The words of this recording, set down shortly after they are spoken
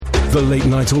The Late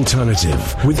Night Alternative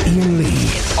with Iain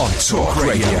Lee on Talk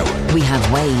Radio. We have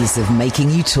ways of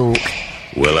making you talk.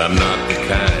 Well, I'm not the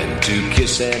kind to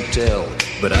kiss and tell,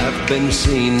 but I've been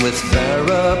seen with fire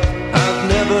up. I've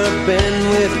never been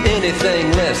with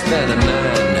anything less than a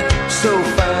 9. So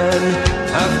fine,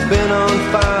 I've been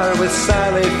on fire with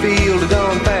Sally Field,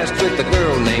 gone fast with a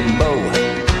girl named Bo,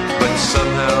 but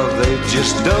somehow they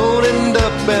just don't end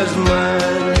up as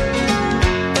mine.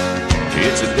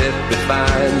 It's a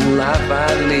death-defying life I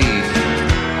lead.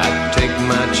 I take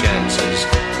my chances.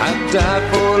 I die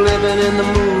for living in the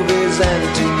movies and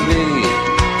TV.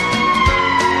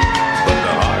 But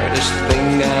the hardest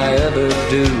thing I ever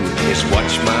do is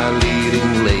watch my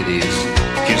leading ladies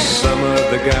kiss some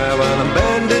other guy while I'm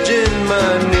bandaging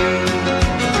my knee.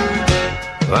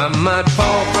 I might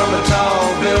fall from a tall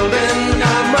building,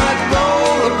 I might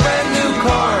roll a brand new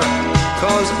car,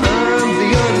 'cause I'm the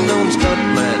unknown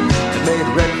stuntman that made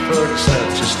Redford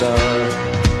such a star.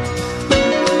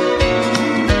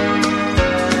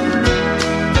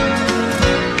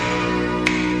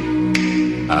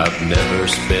 I've never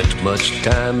spent much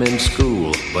time in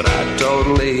school, but I taught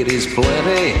ladies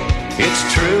plenty.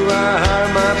 It's true, I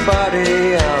hire my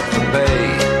body out for pay.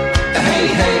 Hey,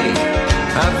 hey,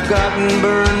 I've gotten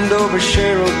burned over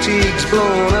Cheryl Teague's,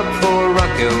 blown up for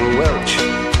Raquel Welch.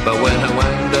 But when I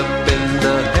wind up in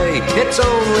the hay, it's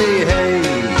only hay.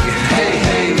 Hey,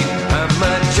 hey, I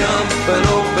might jump an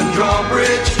open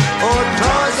drawbridge or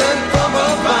Tarzan from a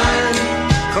vine,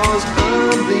 'cause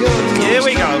I'm the unknown. Here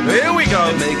we go.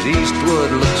 It makes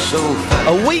Eastwood look so fine.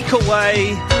 A week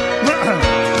away.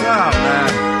 Oh, man.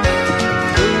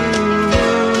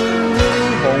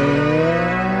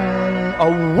 A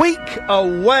week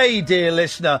away, dear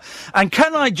listener. And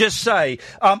can I just say,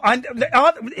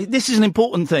 this is an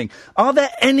important thing. Are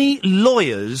there any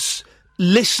lawyers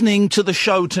listening to the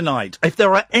show tonight? If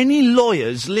there are any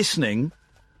lawyers listening,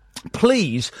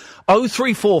 please,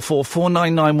 0344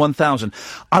 499 1000.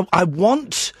 I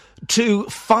want to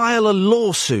file a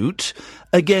lawsuit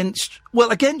against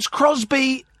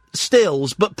Crosby,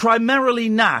 Stills, but primarily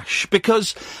Nash,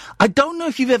 because I don't know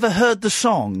if you've ever heard the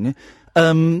song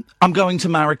I'm Going to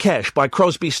Marrakesh by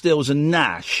Crosby, Stills and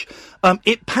Nash.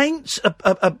 It paints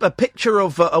a picture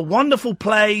of a wonderful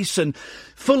place and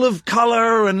full of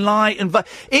colour and light and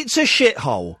it's a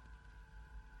shithole.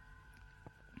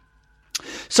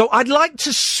 So I'd like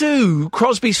to sue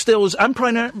Crosby, Stills and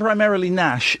primarily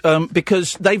Nash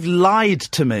because they've lied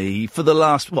to me for the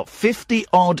last,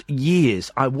 50-odd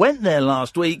years. I went there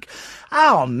last week.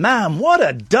 Oh, man, what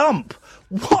a dump.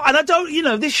 What? And I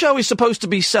don't, this show is supposed to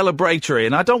be celebratory,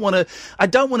 and I don't want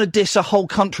to diss a whole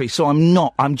country, so I'm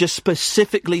not. I'm just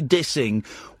specifically dissing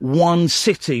one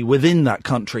city within that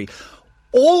country.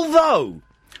 Although,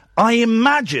 I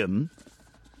imagine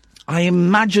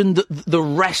that the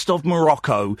rest of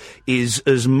Morocco is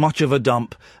as much of a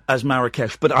dump as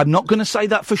Marrakesh. But I'm not going to say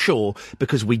that for sure,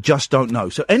 because we just don't know.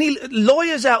 So any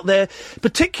lawyers out there,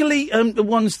 particularly the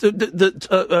ones that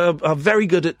are very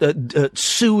good at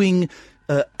suing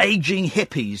ageing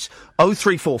hippies,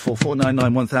 0344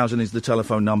 499 1000 is the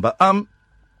telephone number.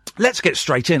 Let's get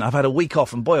straight in. I've had a week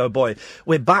off, and boy, oh boy,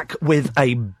 we're back with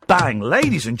a bang.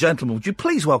 Ladies and gentlemen, would you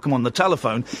please welcome on the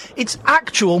telephone, it's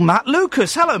actual Matt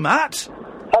Lucas. Hello, Matt.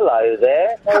 Hello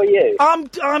there. How are you?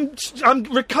 I'm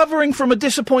recovering from a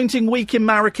disappointing week in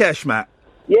Marrakesh, Matt.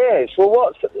 Yes.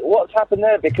 Well, what's happened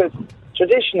there? Because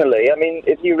traditionally, I mean,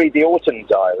 if you read the Autumn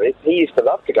Diaries, he used to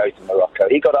love to go to Morocco.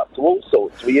 He got up to all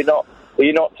sorts. Were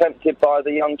you not tempted by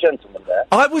the young gentleman there?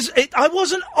 I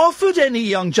wasn't offered any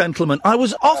young gentleman. I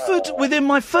was offered, within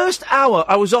my first hour,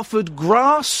 I was offered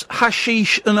grass,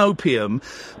 hashish and opium.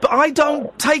 But I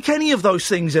don't take any of those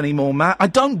things anymore, Matt. I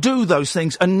don't do those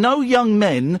things. And no young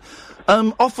men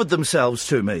offered themselves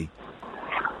to me.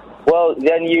 Well,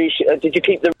 then did you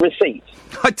keep the receipt?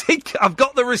 I did. I've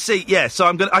got the receipt, yes. So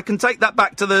I can take that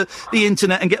back to the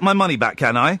internet and get my money back,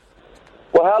 can I?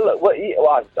 Well,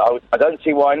 I don't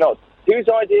see why not. Whose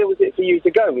idea was it for you to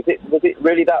go? Was it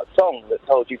really that song that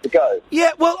told you to go?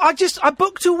 Yeah, well, I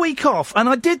booked a week off, and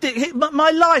I did it. My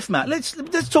life, Matt.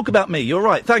 Let's talk about me. You're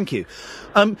right. Thank you.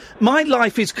 My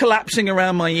life is collapsing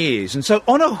around my ears, and so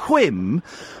on a whim,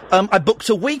 I booked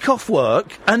a week off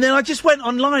work, and then I just went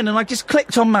online and I just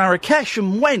clicked on Marrakesh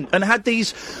and went and had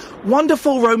these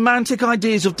wonderful romantic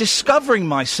ideas of discovering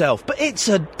myself. But it's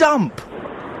a dump.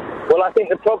 Well, I think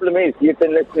the problem is you've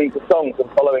been listening to songs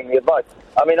and following the advice.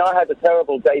 I mean, I had a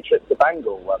terrible day trip to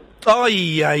Bangor once.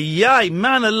 Ay,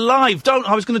 man alive.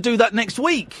 I was going to do that next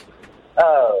week.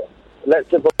 Oh, let's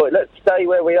stay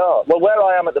where we are. Well, where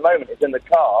I am at the moment is in the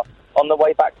car on the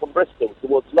way back from Bristol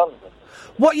towards London.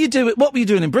 What were you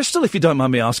doing in Bristol, if you don't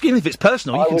mind me asking? If it's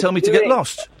personal, you can tell me to get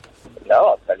lost. No,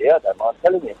 I'll tell you. I don't mind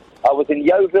telling you. I was in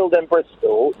Yeovil, then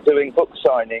Bristol, doing book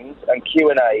signings and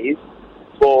Q&As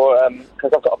for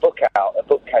because I've got a book out. A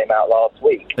book came out last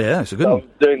week. Yeah, it's a good one. I'm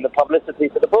doing the publicity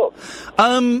for the book.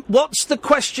 What's the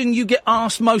question you get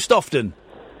asked most often?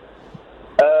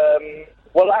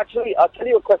 Well, actually, I'll tell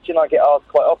you a question I get asked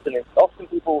quite often. Is often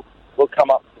people will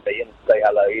come up to me and say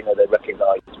hello. You know, they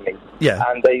recognise me. Yeah.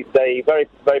 And they very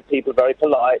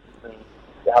polite, and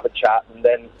they have a chat, and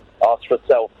then ask for a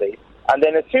selfie. And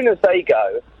then as soon as they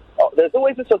go, there's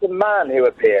always a sort of man who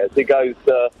appears who goes,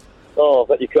 "Oh,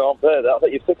 but you can't bear that. I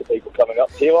bet you're sick of people coming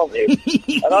up to you, aren't you?"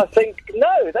 And I think,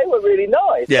 no, they were really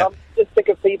nice. Yeah. I'm just sick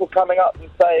of people coming up and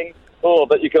saying, "Oh,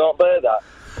 but you can't bear that."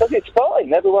 Because it's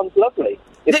fine. Everyone's lovely.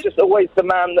 It's just always the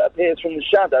man that appears from the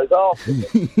shadows after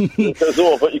me. Says,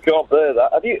 "Oh, but you can't bear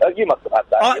that." You must have had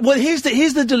that. Well, here's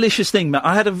the delicious thing, Matt.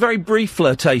 I had a very brief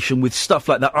flirtation with stuff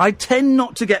like that. I tend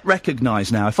not to get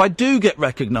recognised now. If I do get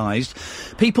recognised,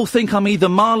 people think I'm either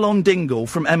Marlon Dingle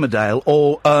from Emmerdale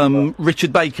or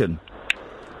Richard Bacon.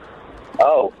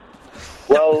 Oh.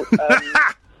 Well,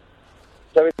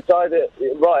 so it's either...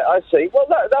 Right, I see. Well,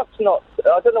 that's not...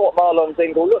 I don't know what Marlon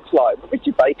Dingle looks like, but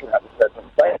Richard Bacon has a certain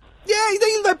face. Yeah,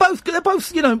 they're both,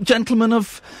 gentlemen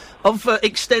of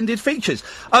extended features.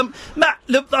 Matt,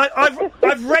 look,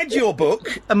 I've read your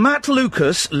book, Matt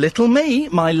Lucas, Little Me,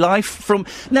 My Life from...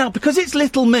 Now, because it's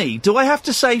Little Me, do I have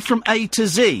to say from A to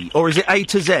Z, or is it A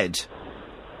to Z?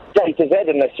 A to Z,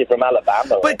 unless you're from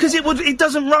Alabama. But because it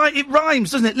doesn't rhyme, it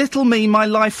rhymes, doesn't it? Little Me, My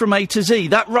Life from A to Z,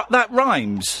 that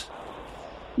rhymes.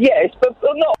 Yes, but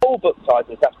not all book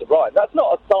titles have to rhyme. That's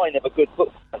not a sign of a good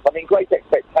book. I mean, Great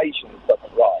Expectations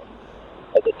doesn't rhyme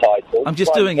as a title. I'm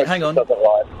just doing it, hang on. Doesn't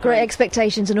rhyme. Great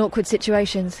Expectations and Awkward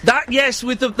Situations. That, yes,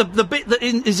 with the bit that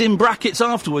is in brackets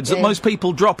afterwards that most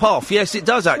people drop off. Yes, it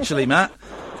does actually, Matt.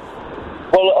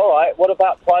 Well, all right, what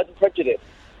about Pride and Prejudice?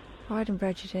 Pride and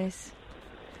Prejudice.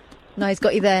 No, he's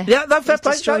got you there. Yeah, he's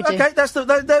destroyed you. Okay, that's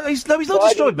he's not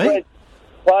destroyed me.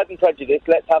 Pride and Prejudice,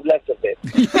 let's have less of it.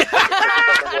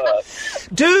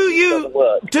 Do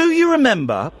you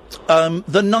remember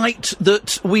the night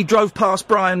that we drove past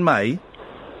Brian May?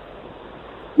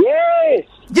 Yes!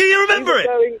 Do you remember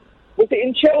it? Was it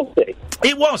in Chelsea?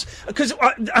 It was,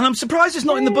 and I'm surprised it's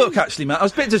not in the book, actually, Matt. I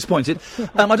was a bit disappointed.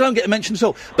 I don't get mentioned at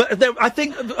all. But I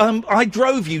think I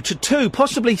drove you to 2,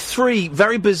 possibly 3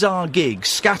 very bizarre gigs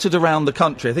scattered around the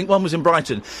country. I think one was in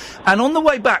Brighton. And on the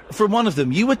way back from one of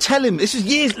them, you were telling me, this is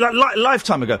years,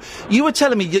 lifetime ago, you were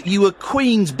telling me that you were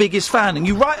Queen's biggest fan, and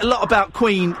you write a lot about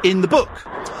Queen in the book.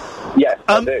 Yes,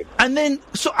 I do. And then,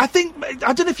 so I don't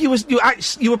know if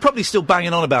you were probably still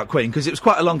banging on about Queen, because it was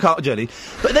quite a long car journey.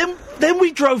 But then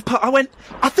we drove past, I went,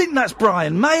 I think that's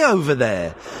Brian May over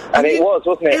there. And it was,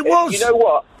 wasn't it? It was. You know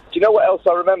what? Do you know what else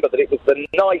I remember? That it was the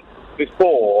night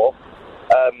before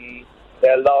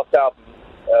their last album,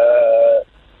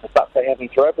 That's a Heaven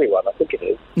for Everyone, I think it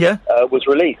is, was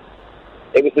released.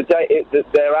 It was the day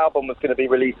their album was going to be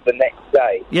released the next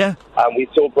day. Yeah. And we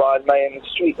saw Brian May in the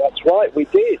street. That's right, we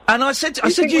did. And I said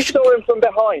we saw him from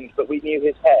behind, but we knew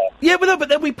his hair. Yeah, but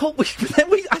then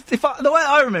the way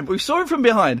I remember, we saw him from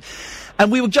behind,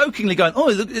 and we were jokingly going,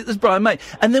 "Oh, look, there's Brian May."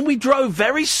 And then we drove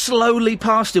very slowly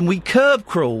past him. We curb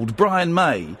crawled Brian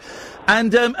May.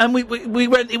 And we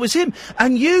went, it was him.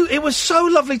 And it was so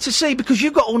lovely to see, because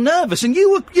you got all nervous, and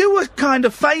you were kind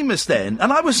of famous then.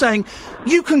 And I was saying,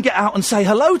 you can get out and say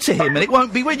hello to him, and it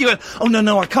won't be weird. You went, "Oh,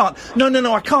 no, I can't.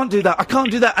 No, I can't do that. I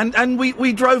can't do that." And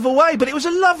we drove away, but it was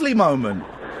a lovely moment.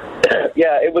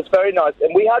 Yeah, it was very nice.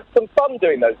 And we had some fun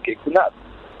doing those gigs, and that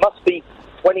must be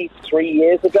 23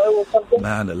 years ago or something.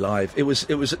 Man alive, it was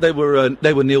they were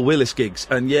Neil Willis gigs,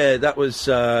 and yeah, that was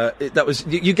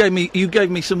you gave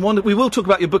me some wonder. We will talk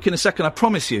about your book in a second, I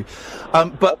promise you,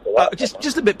 but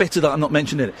just a bit bitter that I'm not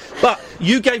mentioning it. But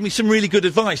you gave me some really good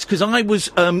advice, because I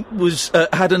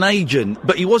had an agent,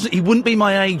 but he wouldn't be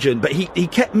my agent, but he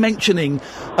kept mentioning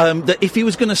that if he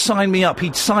was going to sign me up,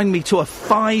 he'd sign me to a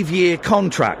 5-year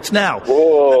contract. Now,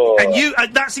 whoa. And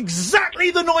that's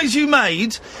exactly the noise you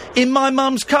made in my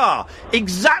mum's car.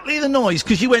 Exactly the noise,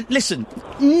 because you went, "Listen,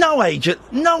 no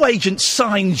agent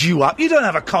signs you up. You don't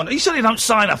have a contract. You certainly don't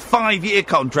sign a 5-year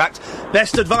contract."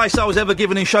 Best advice I was ever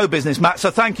given in show business, Matt,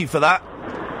 so thank you for that.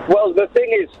 Well, the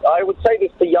thing is, I would say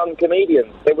this to young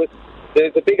comedians.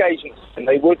 There's a big agency, and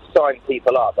they would sign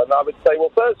people up, and I would say,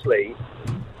 well, firstly,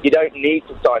 you don't need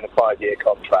to sign a 5-year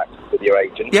contract with your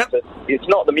agent. Yep. It's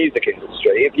not the music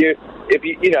industry. If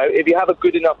you have a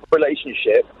good enough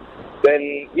relationship,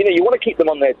 then you want to keep them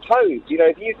on their toes.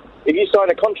 If you sign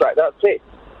a contract, that's it.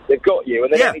 they've got you,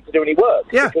 and they don't need to do any work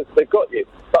because they've got you.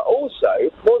 But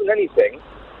also, more than anything,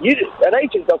 an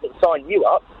agent doesn't sign you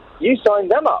up; you sign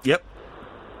them up. Yep.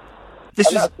 That's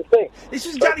the thing. This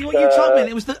is exactly what you told me. And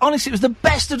it was honestly, it was the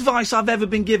best advice I've ever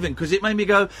been given, because it made me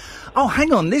go, "Oh,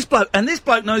 hang on, this bloke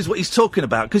knows what he's talking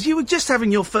about." Because you were just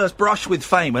having your first brush with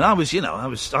fame, and I was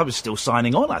still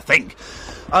signing on, I think.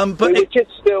 But it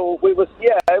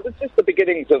was just the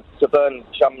beginnings of Severn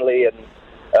Chumley, and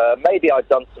maybe I'd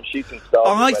done some shooting stars.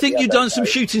 I think you'd done some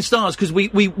shooting stars, because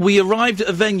we arrived at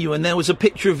a venue and there was a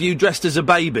picture of you dressed as a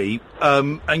baby,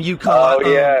 and you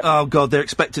oh God, they're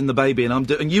expecting the baby,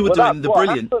 and you were doing the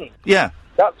brilliant. Happened. Yeah.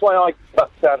 That's why I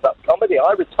got stand-up comedy.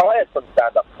 I retired from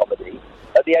stand-up comedy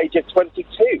at the age of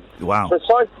 22. Wow.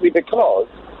 Precisely because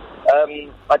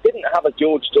I didn't have a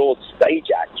George Dawes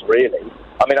stage act, really.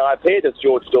 I mean, I appeared as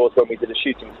George Dawes when we did a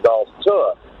Shooting Stars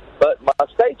tour, but my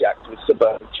stage act was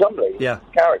Severn Chumley, the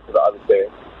character that I was doing.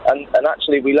 And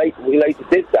actually, we later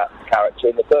did that character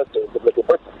in the first tour of Little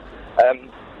Britain.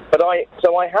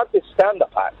 So I had this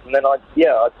stand-up act, and then I'd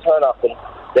turn up, and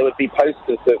there would be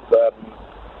posters of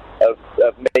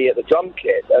me at the drum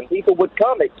kit, and people would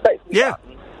come expecting that.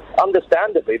 And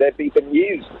understandably, they'd be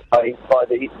bemused by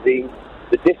the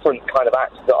different kind of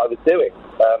acts that I was doing.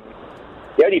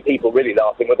 The only people really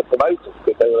laughing were the promoters,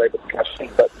 because they were able to cash in.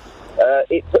 But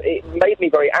it made me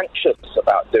very anxious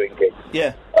about doing gigs.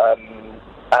 Yeah. But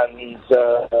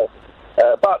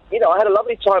I had a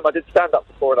lovely time. I did stand up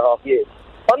for 4.5 years.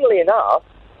 Funnily enough,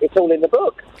 it's all in the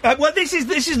book. Well, this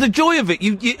is the joy of it.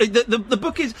 The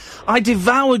book is. I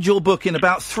devoured your book in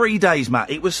about 3 days, Matt.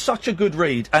 It was such a good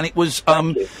read, and it was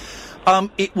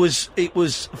it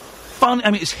was fun.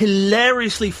 I mean, it's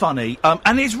hilariously funny,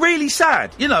 and it's really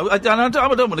sad. I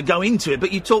don't want to go into it,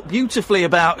 but you talk beautifully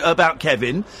about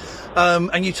Kevin,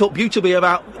 and you talk beautifully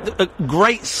about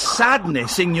great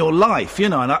sadness in your life.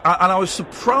 And I was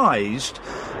surprised.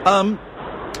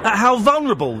 At how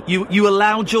vulnerable you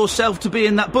allowed yourself to be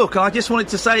in that book. And I just wanted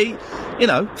to say,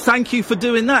 thank you for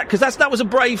doing that, because that was a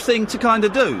brave thing to kind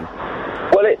of do.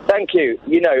 Well, thank you.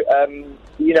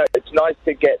 It's nice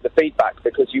to get the feedback,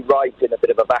 because you write in a bit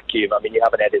of a vacuum. I mean, you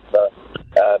have an editor.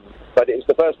 But it was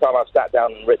the first time I've sat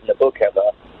down and written a book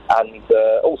ever. And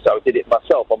also I did it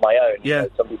myself on my own. Yeah.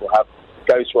 Some people have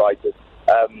ghostwriters.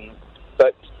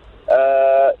 But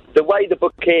the way the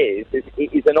book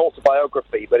is an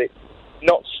autobiography, but it's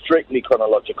not strictly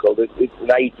chronological. It's an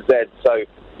A to Z, so,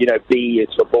 B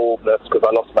is for baldness, because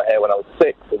I lost my hair when I was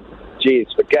 6, and G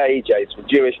is for gay, J is for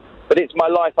Jewish. But it's my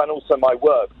life and also my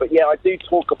work. But, I do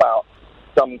talk about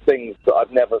some things that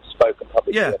I've never spoken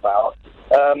publicly about.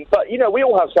 But, we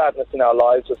all have sadness in our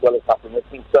lives as well as happiness,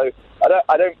 and so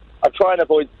I try and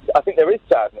avoid. I think there is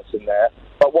sadness in there,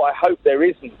 but what I hope there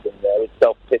isn't in there is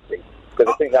self-pity.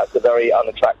 Because I think that's a very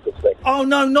unattractive thing. Oh,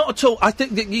 no, not at all. I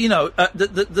think that,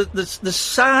 the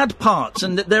sad parts,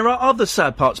 and there are other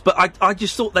sad parts, but I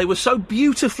just thought they were so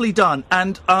beautifully done,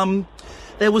 and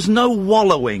there was no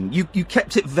wallowing. You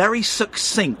kept it very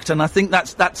succinct, and I think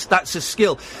that's a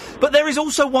skill. But there is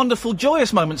also wonderful,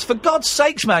 joyous moments. For God's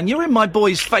sakes, man, you're in my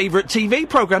boy's favourite TV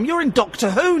programme. You're in Doctor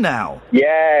Who now.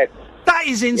 Yes. That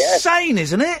is insane,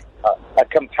 isn't it? A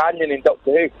companion in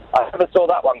Doctor Who. I never saw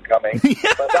that one coming,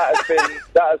 but that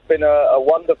has been a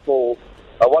wonderful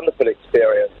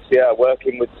experience. Yeah,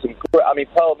 working with some.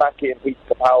 Pearl Mackie and Peter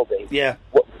Capaldi. Yeah,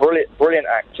 brilliant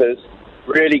actors.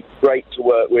 Really great to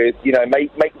work with.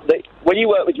 When you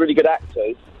work with really good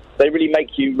actors, they really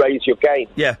make you raise your game.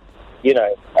 Yeah.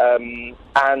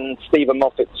 And Stephen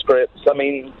Moffat's scripts.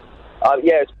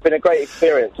 It's been a great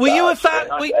experience. Were you a fan?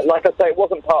 Like I say, it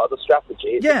wasn't part of the strategy.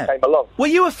 It just came along. Were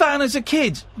you a fan as a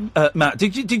kid, Matt?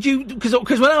 Did you?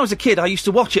 Because when I was a kid, I used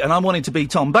to watch it, and I wanted to be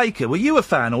Tom Baker. Were you a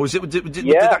fan, or did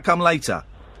that come later?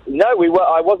 No,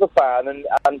 I was a fan,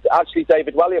 and actually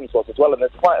David Walliams was as well. And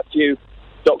there's quite a few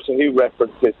Doctor Who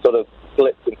references sort of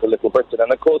slipped into Little Britain,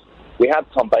 and of course we had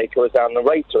Tom Baker as our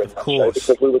narrator in that show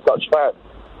because we were such fans.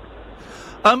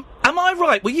 Am I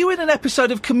right? Were you in an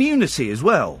episode of Community as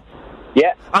well?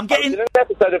 Yeah, I was in an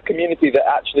episode of Community that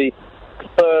actually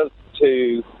refers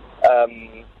to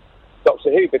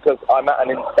Doctor Who, because I'm at an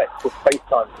Inspector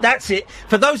Space-Time. That's it.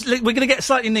 For those, we're going to get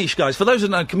slightly niche, guys. For those who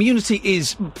know, Community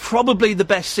is probably the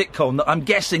best sitcom that I'm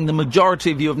guessing the majority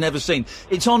of you have never seen.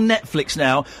 It's on Netflix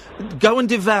now. Go and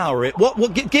devour it.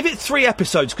 Give it 3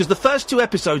 episodes, because the first 2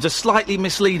 episodes are slightly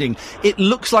misleading. It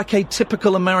looks like a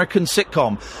typical American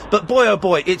sitcom, but boy oh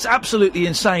boy, it's absolutely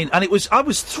insane. And I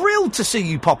was thrilled to see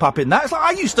you pop up in that. It's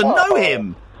like I used to know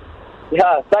him.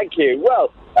 Yeah, thank you.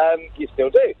 Well, you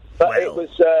still do. But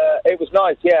it was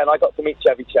nice, yeah, and I got to meet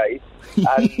Chevy Chase.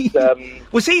 And,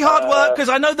 was he hard work? Because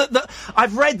I know that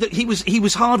I've read that he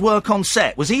was hard work on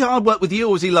set. Was he hard work with you,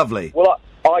 or was he lovely? Well,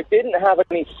 I didn't have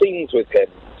any scenes with him,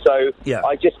 so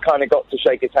I just kind of got to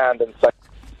shake his hand and say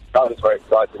I was very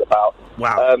excited about.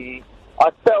 Wow.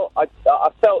 I felt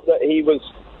that he was.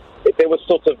 There was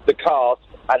sort of the cast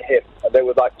and him. And they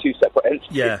were like two separate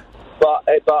entities. Yeah. But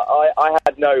I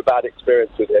had no bad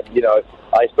experience with him. You know,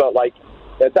 I felt like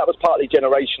that was partly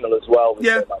generational as well. With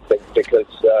him, I think,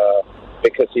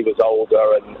 because he was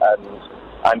older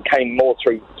and came more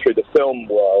through the film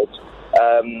world.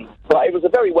 But it was a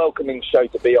very welcoming show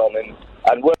to be on,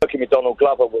 and working with Donald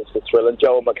Glover was the thrill, and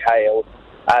Joel McHale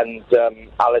and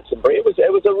Alison Brie. It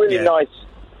was a really nice.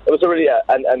 It was a really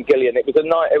and Gillian. It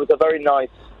was a very nice.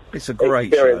 It's a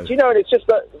great experience. show. You know, and it's just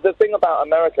the thing about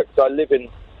America, because I live in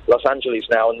Los Angeles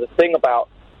now, and the thing about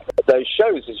those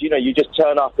shows is, you know, you just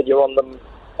turn up and you're on them.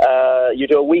 You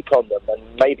do a week on them, and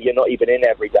maybe you're not even in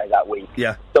every day that week.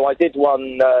 Yeah. So I did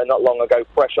one not long ago,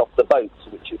 Fresh Off the Boat,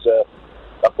 which is a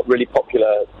really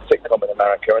popular sitcom in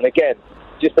America. And again,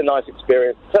 just a nice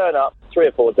experience. Turn up 3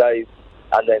 or 4 days,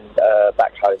 and then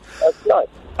back home. That's nice.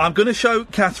 I'm going to show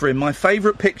Catherine my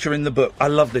favourite picture in the book. I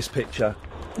love this picture.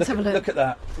 Let's have a look. Look at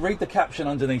that. Read the caption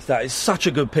underneath that. It's such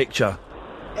a good picture.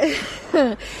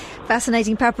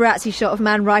 Fascinating paparazzi shot of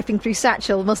man rifling through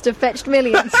satchel must have fetched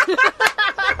millions.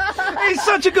 It's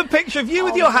such a good picture of you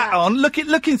with your hat on,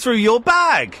 looking through your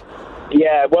bag.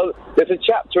 Yeah, well, there's a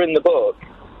chapter in the book.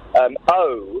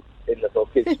 O in the book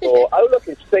is for Oh Look,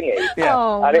 It's Thingy. Yeah.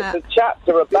 Oh, and it's a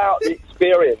chapter about the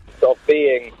experience of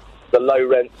being the low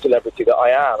rent celebrity that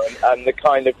I am, and the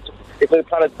kind of it's a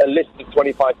kind of a list of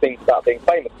 25 things about being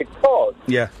famous. Because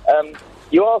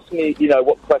you asked me, you know,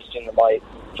 what question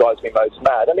drives me most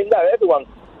mad. I mean, no, everyone's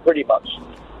pretty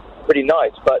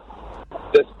nice, but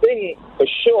the thing for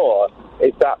sure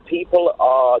is that people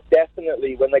are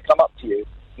definitely, when they come up to you,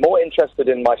 more interested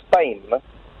in my fame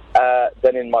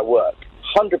than in my work.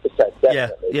 100%,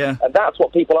 definitely. Yeah. And that's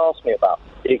what people ask me about,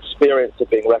 the experience of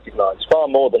being recognised, far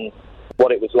more than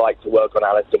what it was like to work on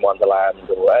Alice in Wonderland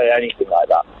or anything like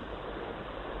that.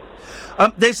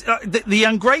 There's the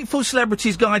Ungrateful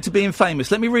Celebrity's Guide to Being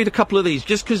Famous. Let me read a couple of these,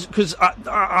 just because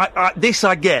this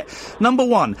I get. Number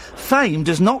 1, fame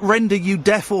does not render you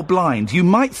deaf or blind. You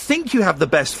might think you have the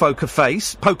best poker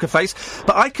face,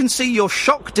 but I can see your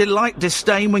shock, delight,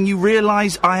 disdain when you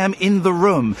realise I am in the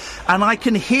room, and I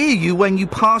can hear you when you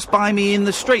pass by me in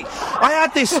the street. I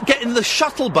had this getting the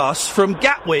shuttle bus from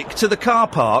Gatwick to the car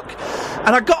park,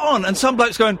 and I got on, and some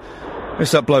bloke's going,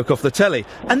 "It's that bloke off the telly."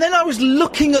 And then I was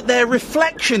looking at their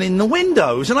reflection in the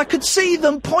windows, and I could see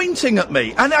them pointing at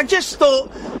me. And I just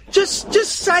thought, just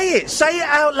say it. Say it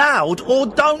out loud, or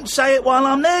don't say it while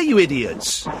I'm there, you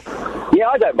idiots. Yeah,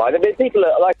 I don't mind. I mean, people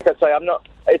are, like I say,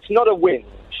 it's not a whinge.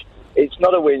 It's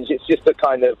not a whinge. It's just a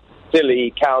kind of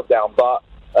silly countdown. But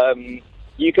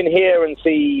you can hear and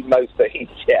see most things,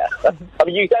 yeah. I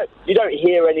mean, you don't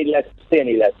hear any less, see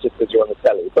any less just because you're on the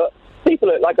telly. But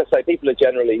people are, like I say, people are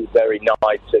generally very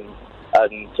nice and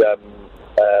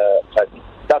pleasant.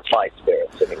 That's my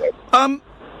experience, anyway.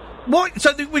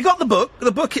 So we got the book,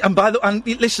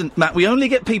 and listen, Matt, we only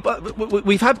get people.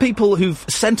 We've had people who've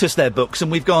sent us their books,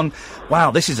 and we've gone,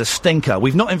 "Wow, this is a stinker."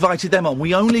 We've not invited them on.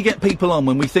 We only get people on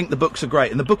when we think the books are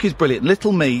great, and the book is brilliant.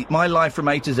 Little Me, My Life from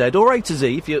A to Z, or A to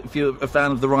Z, if you're a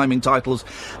fan of the rhyming titles,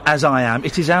 as I am.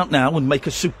 It is out now and make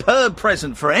a superb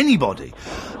present for anybody.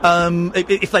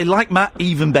 If they like Matt,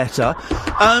 even better. You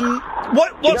know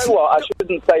what? I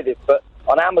shouldn't say this, but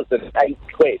on Amazon, £8.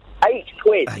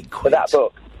 £8 for that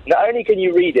book. Not only can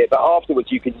you read it, but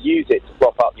afterwards you can use it to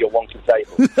prop up your wonky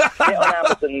table. Get on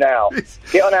Amazon now.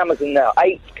 Get on Amazon now.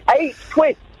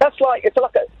 £8. That's like it's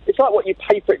like what you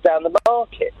pay for it down the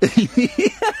market.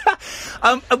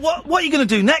 What are you going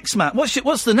to do next, Matt?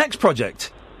 What's the next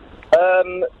project?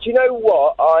 Do you know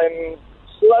what? I'm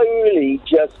slowly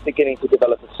just beginning to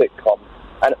develop a sitcom,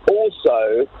 and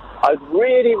also I'd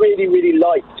really, really, really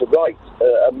like to write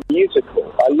a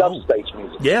musical. I love stage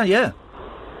music. Yeah.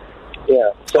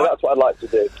 Yeah, so that's what I'd like to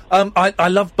do. I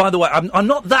love. By the way, I'm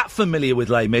not that familiar with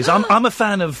Les Mis. I'm a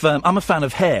fan of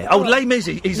Hair. Oh, Les Mis,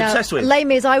 he's obsessed with. Les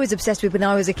Mis, I was obsessed with when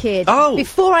I was a kid. Oh,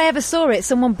 before I ever saw it,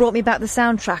 someone brought me back the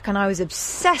soundtrack, and I was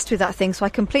obsessed with that thing. So I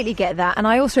completely get that. And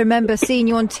I also remember seeing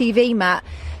you on TV, Matt,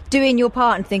 doing your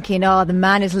part and thinking, oh, the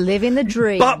man is living the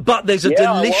dream. But there's a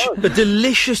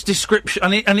delicious description,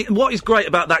 and what is great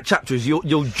about that chapter is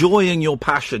your joy and your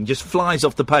passion just flies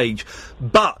off the page,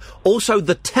 but also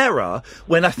the terror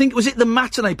when I think was it the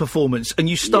matinee performance and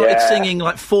you started singing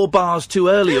like 4 bars too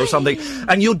early or something,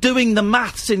 and you're doing the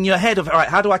maths in your head of, all right,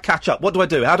 how do I catch up? What do I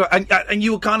do? And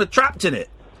you were kind of trapped in it.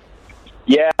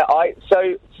 Yeah,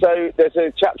 so there's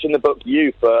a chapter in the book,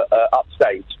 You, for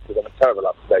upstage, because I'm a terrible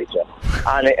upstager,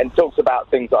 and it talks about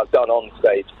things I've done on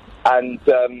stage, and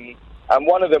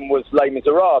one of them was Les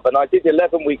Miserables, and I did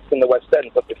 11 weeks in the West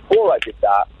End, but before I did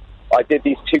that, I did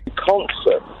these 2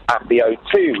 concerts at the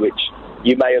O2, which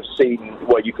you may have seen,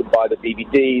 where you could buy the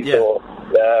DVDs, or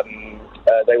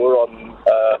they were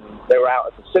out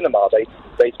at the cinema,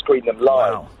 they screened them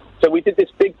live. Wow. So we did this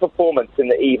big performance in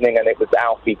the evening, and it was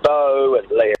Alfie Boe and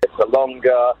Lea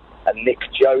Salonga and Nick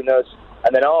Jonas.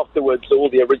 And then afterwards,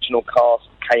 all the original cast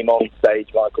came on stage,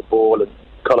 Michael Ball and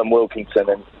Colin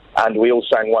Wilkinson, and we all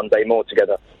sang One Day More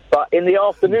together. But in the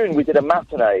afternoon, we did a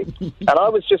matinee, and I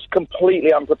was just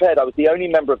completely unprepared. I was the only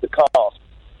member of the cast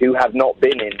who had not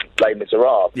been in Les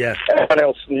Miserables. Yeah. Everyone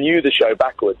else knew the show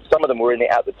backwards. Some of them were in it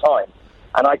at the time.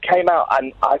 And I came out,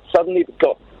 and I suddenly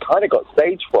got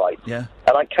stage fright. Yeah.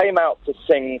 And I came out to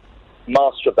sing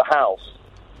Master of the House.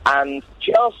 And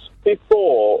just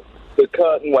before the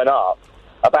curtain went up,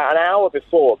 about an hour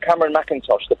before, Cameron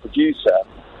McIntosh, the producer,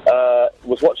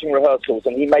 was watching rehearsals,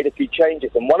 and he made a few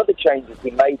changes. And one of the changes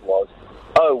he made was,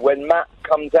 when Matt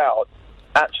comes out,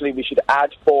 actually we should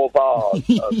add 4 bars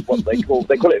of what they call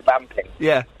it vamping.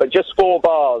 Yeah. But just 4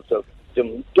 bars of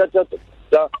dum da da da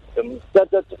da dum da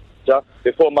da da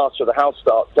before Master of the House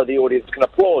starts, so the audience can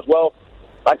applaud. Well,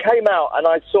 I came out and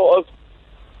I sort of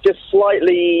just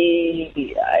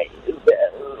slightly,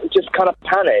 just kind of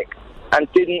panicked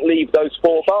and didn't leave those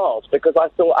 4 bars because I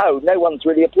thought, no one's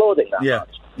really applauding that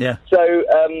much. Yeah. So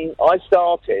I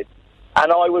started,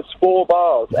 and I was 4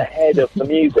 bars ahead of the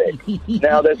music.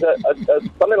 Now there's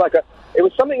it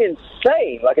was something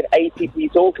insane, like an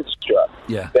 80-piece orchestra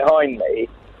behind me.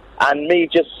 And me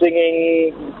just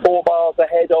singing 4 bars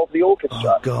ahead of the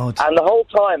orchestra. Oh, God. And the whole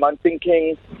time I'm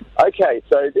thinking, okay,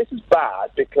 so this is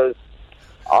bad because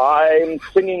I'm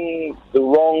singing the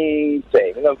wrong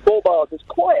thing. And 4 bars is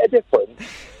quite a difference.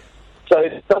 So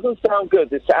it doesn't sound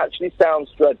good. This actually sounds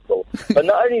dreadful. But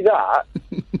not only that,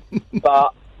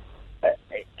 but,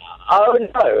 oh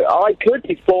no, I could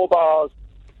be 4 bars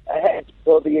ahead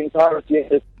for the entirety of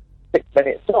the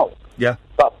 6-minute song. Yeah.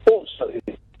 But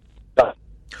fortunately...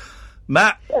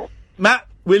 Matt,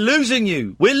 we're losing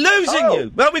you. We're losing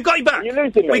you. Well, we've got you back. You're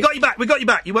losing me. We got you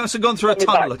back. You must have gone through a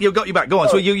tunnel. You've got you back. Go on.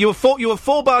 So you were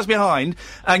 4 bars behind,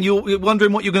 and you're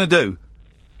wondering what you're going to do.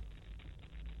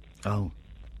 Oh,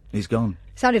 he's gone.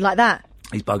 Sounded like that.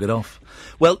 He's buggered off.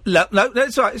 Well, no,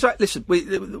 it's all right. It's all right. Listen,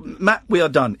 Matt, we are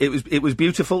done. It was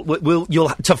beautiful.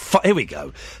 Here we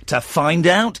go. To find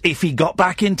out if he got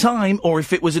back in time or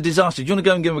if it was a disaster. Do you want to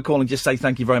go and give him a call and just say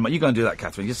thank you very much? You go and do that,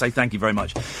 Catherine. Just say thank you very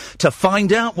much. To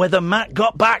find out whether Matt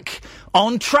got back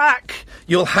on track,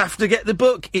 you'll have to get the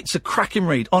book. It's a cracking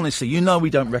read. Honestly, you know we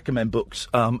don't recommend books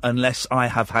unless I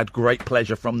have had great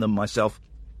pleasure from them myself.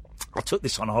 I took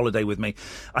this on holiday with me.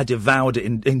 I devoured it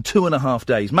in 2.5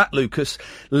 days. Matt Lucas,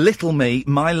 Little Me,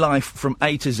 My Life from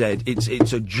A to Z.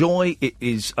 It's a joy. It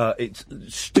is, it's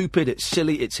stupid. It's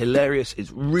silly. It's hilarious.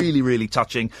 It's really, really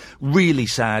touching, really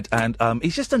sad. And,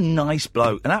 he's just a nice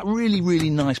bloke, and that really, really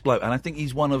nice bloke. And I think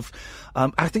he's one of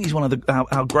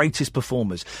our greatest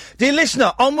performers. Dear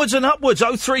listener, onwards and upwards,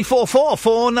 0344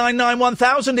 499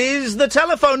 1000 is the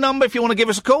telephone number if you want to give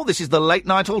us a call. This is the Late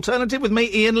Night Alternative with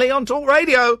me, Iain Lee, on Talk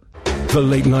Radio. The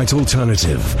Late Night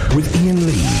Alternative with Iain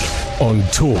Lee on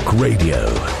Talk Radio.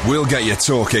 We'll get you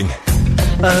talking.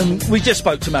 We just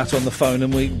spoke to Matt on the phone,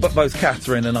 and both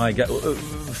Catherine and I get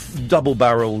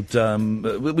double-barrelled.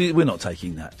 We're not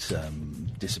taking that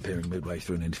disappearing midway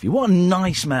through an interview. What a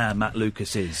nice man Matt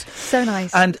Lucas is. So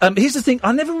nice. And here's the thing: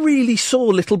 I never really saw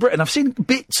Little Britain. I've seen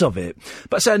bits of it,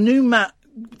 but so I knew Matt.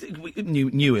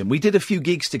 Knew him. We did a few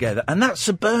gigs together, and that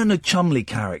Sir Bernard Chumley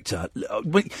character.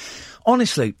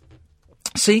 Honestly.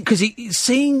 Seeing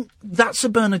that Sir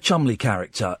Bernard Chumley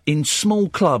character in small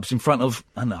clubs in front of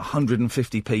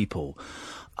 150 people,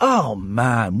 oh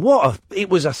man, it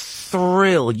was a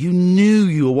thrill. You knew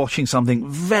you were watching something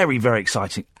very, very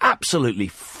exciting, absolutely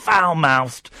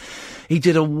foul-mouthed. He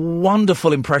did a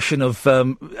wonderful impression of a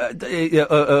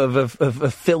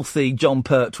filthy John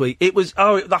Pertwee. It was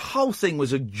the whole thing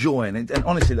was a joy, and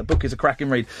honestly, the book is a cracking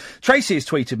read. Tracy has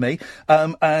tweeted me,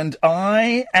 and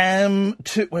I am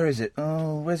where is it?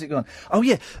 Oh, where's it gone? Oh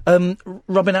yeah,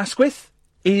 Robin Asquith.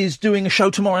 is doing a show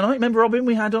tomorrow night. Remember Robin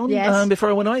we had on Yes. before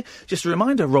I went away? Just a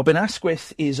reminder, Robin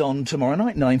Asquith is on tomorrow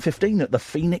night, 9:15 at the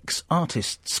Phoenix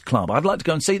Artists Club. I'd like to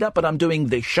go and see that, but I'm doing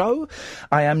this show.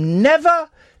 I am never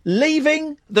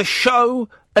leaving the show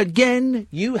again.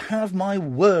 You have my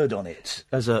word on it.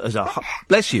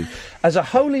 Bless you. As a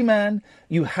holy man,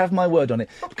 you have my word on it.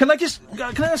 Can I just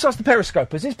ask the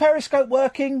Periscope? Is this Periscope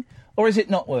working or is it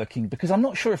not working? Because I'm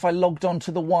not sure if I logged on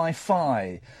to the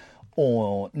Wi-Fi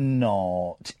or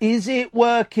not. Is it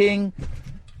working,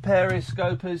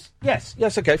 Periscopers? Yes,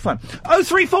 okay, fine.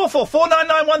 0344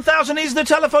 499 1000 is the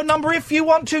telephone number if you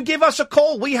want to give us a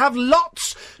call. We have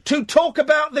lots to talk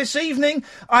about this evening.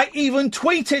 I even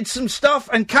tweeted some stuff,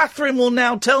 and Catherine will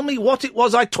now tell me what it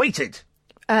was I tweeted.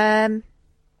 Um,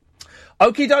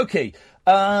 Okie dokie.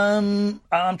 I'm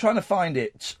trying to find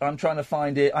it.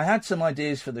 I had some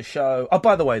ideas for the show. Oh,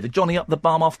 by the way, the Johnny Up the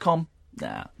Bum Off com?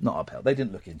 Nah, not upheld. They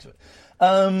didn't look into it. Hang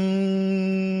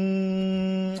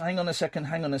on a second.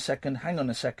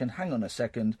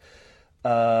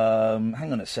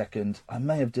 I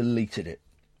may have deleted it.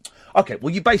 Okay,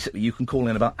 well, you can call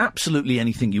in about absolutely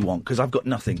anything you want, because I've got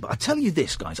nothing. But I tell you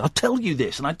this, guys, and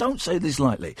I don't say this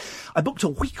lightly. I booked a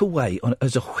week away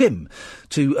as a whim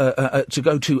to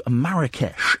go to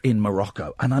Marrakesh in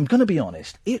Morocco. And I'm going to be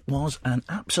honest, it was an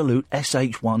absolute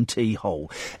SH1T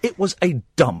hole. It was a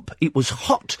dump. It was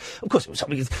hot. Of course, it was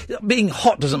something. Being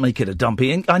hot doesn't make it a dump,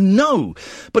 Ian. I know.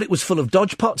 But it was full of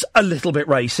dodge pots, a little bit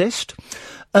racist.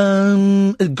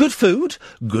 Good food,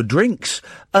 good drinks,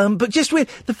 but just weird.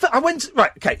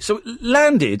 So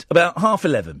landed about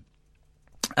 11:30,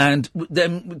 and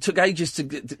then took ages to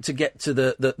get to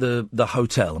the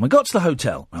hotel. And we got to the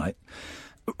hotel, right?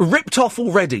 Ripped off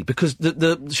already because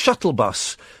the shuttle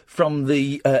bus from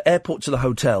the airport to the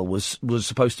hotel was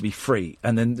supposed to be free,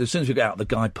 and then as soon as we got out, the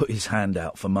guy put his hand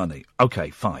out for money.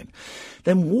 Okay, fine.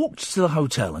 Then walked to the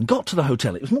hotel and got to the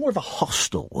hotel. It was more of a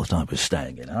hostel that I was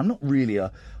staying in, and I'm not really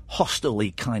a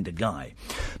hostel-y kind of guy.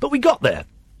 But we got there,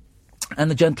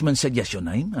 and the gentleman said, yes, your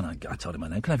name? And I told him my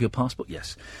name. Can I have your passport?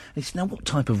 Yes. And he said, now, what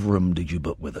type of room did you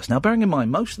book with us? Now, bearing in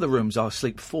mind, most of the rooms are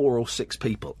sleep 4 or 6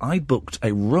 people. I booked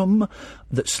a room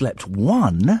that slept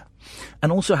 1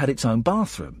 and also had its own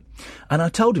bathroom. And I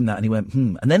told him that, and he went,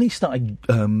 And then he started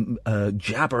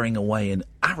jabbering away in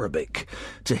Arabic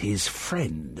to his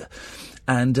friend.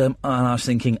 And I was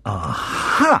thinking,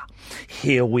 aha,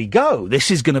 here we go. This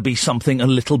is going to be something a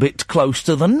little bit close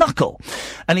to the knuckle.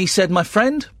 And he said, my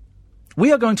friend,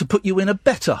 we are going to put you in a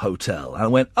better hotel. And I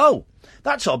went, oh,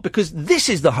 that's odd, because this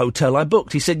is the hotel I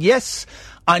booked. He said, yes,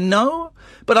 I know,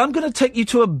 but I'm going to take you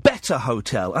to a better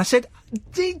hotel. I said,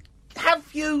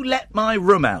 have you let my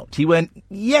room out? He went,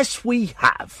 yes, we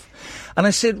have. And I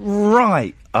said,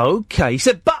 right, okay. He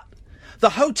said, but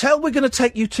the hotel we're going to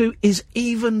take you to is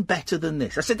even better than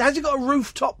this. I said, has it got a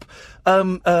rooftop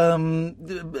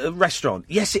restaurant?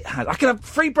 Yes, it has. I can have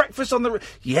free breakfast on the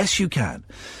roof. Yes, you can.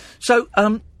 So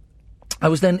I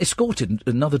was then escorted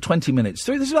another 20 minutes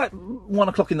through. This is like 1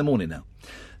 o'clock in the morning now.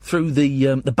 Through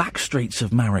the back streets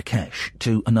of Marrakesh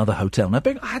to another hotel. Now,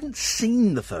 I hadn't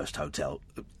seen the first hotel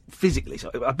physically,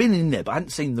 so I've been in there, but I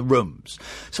hadn't seen the rooms.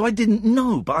 So I didn't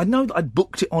know, but I know that I'd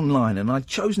booked it online and I'd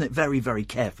chosen it very, very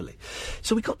carefully.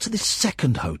 So we got to this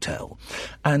second hotel,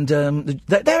 and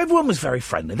everyone was very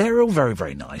friendly. They were all very,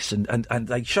 very nice, and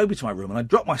they showed me to my room, and I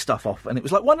dropped my stuff off, and it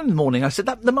was like 1 a.m. I said,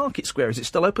 the Market Square, is it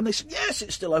still open? They said, yes,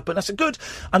 it's still open. I said, good,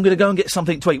 I'm going to go and get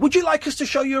something to eat. Would you like us to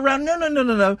show you around?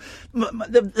 No.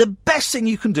 The best thing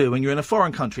you can do when you're in a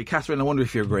foreign country, Catherine, I wonder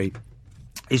if you agree,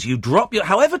 is you drop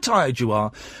however tired you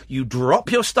are, you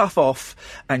drop your stuff off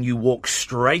and you walk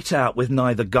straight out with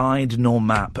neither guide nor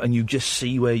map, and you just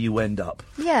see where you end up.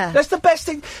 Yeah. That's the best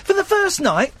thing. For the first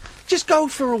night, just go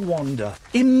for a wander.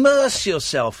 Immerse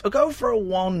yourself. Go for a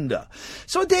wander.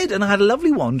 So I did, and I had a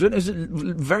lovely wander. It was a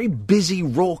very busy,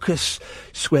 raucous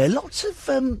square. Lots of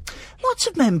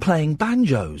men playing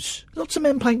banjos.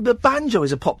 The banjo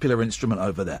is a popular instrument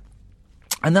over there.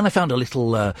 And then I found a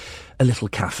little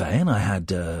cafe, and I had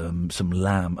some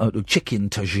chicken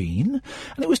tagine,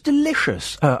 and it was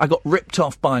delicious. I got ripped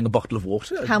off buying a bottle of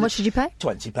water. How much did you pay?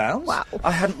 £20. Wow. I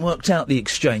hadn't worked out the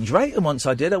exchange rate, and once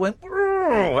I did, I went,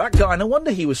 oh, that guy, no wonder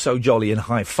he was so jolly and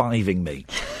high-fiving me.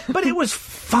 But it was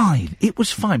fine. It was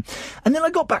fine. And then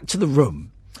I got back to the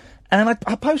room, and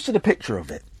I posted a picture of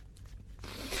it.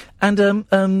 And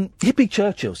Hippie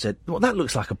Churchill said, well, that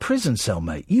looks like a prison cell,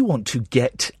 mate. You want to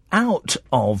get out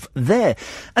of there.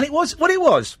 And it was what it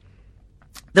was.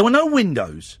 There were no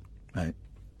windows, right?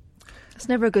 That's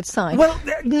never a good sign. Well,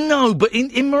 no, but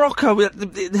in Morocco,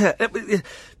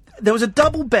 there was a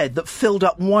double bed that filled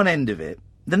up one end of it,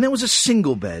 Then there was a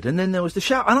single bed, and then there was the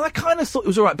shower. And I kind of thought it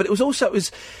was all right, but it was also,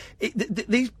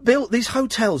 these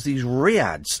hotels, these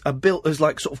riads, are built as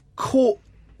like sort of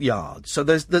courtyards. So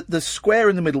there's the square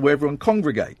in the middle where everyone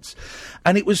congregates.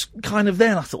 And it was kind of there,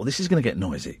 and I thought, well, this is going to get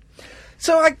noisy.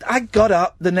 So I got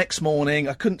up the next morning,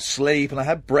 I couldn't sleep, and I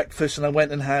had breakfast, and I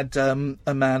went and had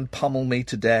a man pummel me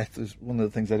to death. It was one of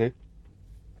the things I do.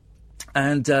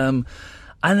 And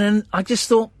then I just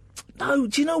thought, no,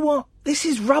 do you know what? This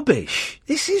is rubbish.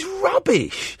 This is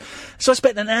rubbish. So I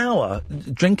spent an hour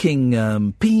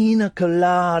drinking pina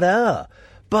colada,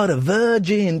 but a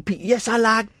virgin. Yes, I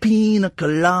like pina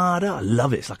colada. I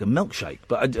love it. It's like a milkshake,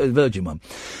 but a virgin one.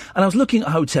 And I was looking at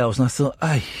hotels, and I thought,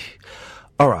 hey,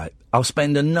 all right, I'll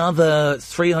spend another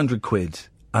 300 quid,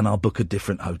 and I'll book a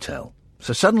different hotel.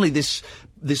 So suddenly this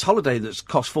holiday that's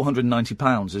cost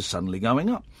 £490 is suddenly going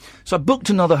up. So I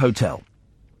booked another hotel.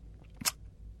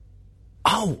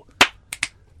 Oh,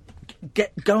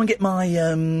 go and get my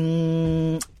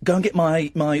audio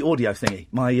thingy,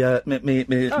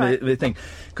 my thing,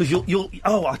 because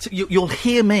you'll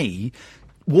hear me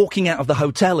walking out of the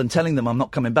hotel and telling them I'm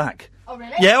not coming back. Oh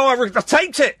really? Yeah, I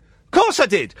taped it. Of course I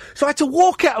did. So I had to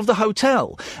walk out of the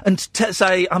hotel and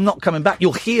say I'm not coming back.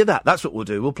 You'll hear that. That's what we'll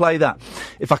do. We'll play that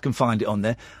if I can find it on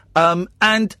there. And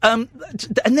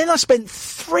then I spent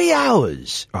 3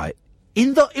 hours, right,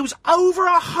 it was over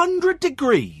 100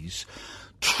 degrees,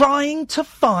 trying to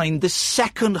find the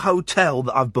second hotel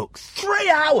that I've booked. 3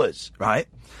 hours, right,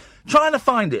 trying to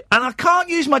find it, and I can't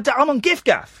use I'm on gift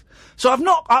gaff, so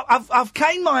I've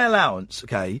claimed my allowance,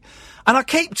 okay, and I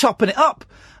keep topping it up.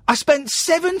 I spent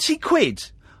 70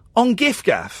 quid on gift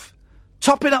gaff,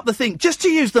 topping up the thing just to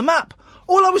use the map.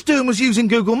 All I was doing was using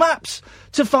Google Maps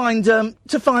to find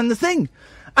the thing.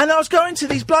 And I was going to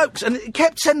these blokes, and it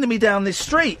kept sending me down this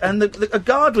street, and a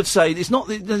guard would say, it's not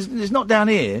down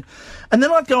here. And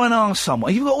then I'd go and ask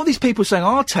someone. You've got all these people saying,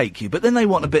 I'll take you, but then they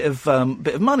want a bit of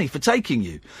money for taking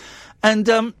you.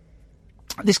 And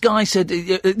this guy said,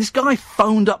 this guy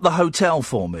phoned up the hotel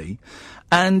for me,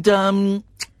 and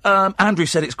Andrew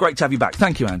said, it's great to have you back.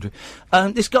 Thank you, Andrew.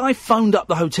 This guy phoned up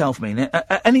the hotel for me,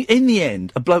 and in the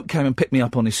end, a bloke came and picked me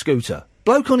up on his scooter.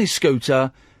 Bloke on his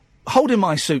scooter, holding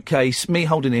my suitcase, me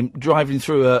holding him, driving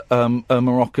through a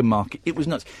Moroccan market. It was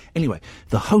nuts. Anyway,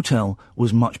 the hotel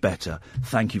was much better.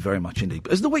 Thank you very much indeed.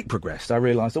 But as the week progressed, I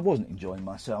realised I wasn't enjoying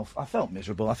myself. I felt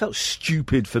miserable. I felt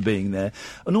stupid for being there.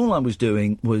 And all I was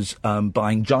doing was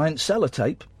buying giant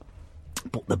sellotape.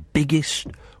 Bought the biggest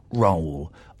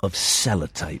roll of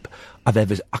sellotape I've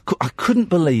ever... I couldn't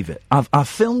believe it. I've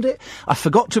filmed it. I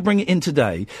forgot to bring it in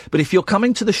today. But if you're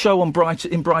coming to the show in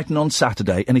Brighton on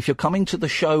Saturday, and if you're coming to the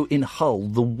show in Hull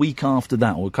the week after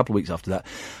that, or a couple of weeks after that,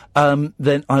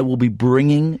 then I will be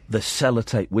bringing the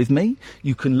sellotape with me.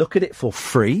 You can look at it for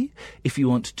free. If you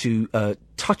want to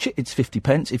touch it, it's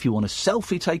 50p. If you want a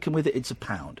selfie taken with it, it's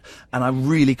 £1. And I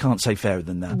really can't say fairer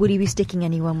than that. Would he be sticking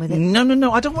anyone with it?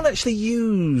 No. I don't want to actually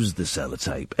use the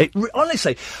sellotape.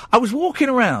 Honestly, I was walking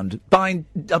around buying...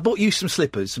 I bought you some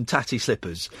slippers, some tatty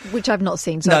slippers. Which I've not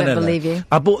seen, so I don't believe you.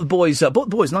 I bought the boys a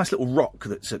nice little rock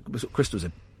that's crystals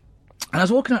in. And I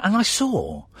was walking around and I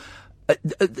saw...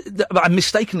 I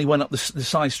mistakenly went up the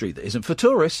side street that isn't for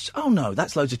tourists. Oh no,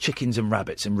 that's loads of chickens and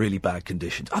rabbits in really bad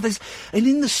conditions. And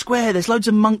in the square there's loads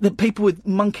of people with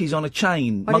monkeys on a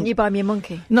chain. Why didn't you buy me a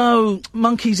monkey? No,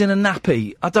 monkeys in a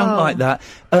nappy. I don't like that.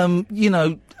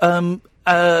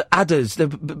 Adders.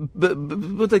 What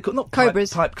do they call? Not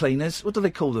cobras. Pipe cleaners. What do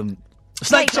they call them?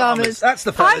 Snake charmers. That's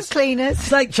the fellas. Pipe cleaners.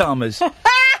 Snake charmers.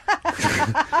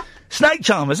 Snake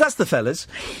charmers, that's the fellas.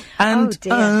 And,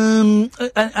 I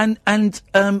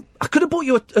could have bought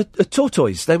you a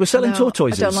tortoise. They were selling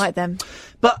tortoises. I don't like them.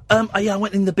 But, I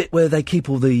went in the bit where they keep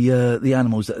all the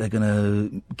animals that they're gonna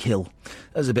kill.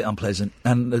 That was a bit unpleasant.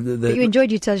 And but you enjoyed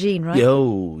your tagine, right?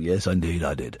 Oh, yes, indeed,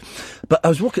 I did. But I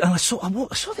was walking, and I saw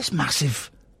this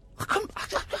massive... I couldn't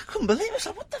believe it. I was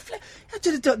like, what the flip? I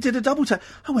did a double tap.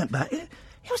 I went back. It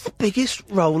was the biggest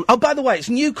roll. Oh, by the way, it's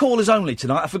new callers only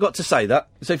tonight. I forgot to say that.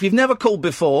 So if you've never called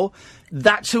before,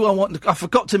 that's who I want. I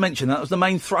forgot to mention that. That was the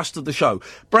main thrust of the show.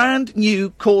 Brand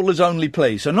new callers only,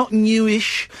 please. So not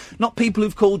newish, not people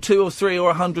who've called 2 or 3 or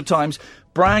 100 times.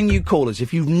 Brand new callers.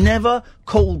 If you've never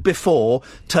called before,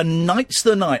 tonight's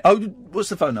the night. Oh, what's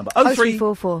the phone number?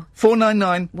 0344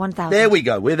 499 1000. There we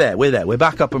go. We're there. We're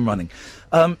back up and running.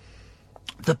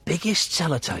 The biggest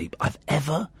sellotape I've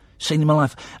ever seen in my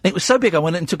life. And it was so big I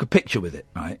went and took a picture with it,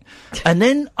 right? And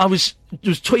then I was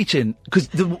tweeting, because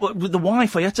the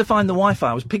Wi-Fi, you had to find the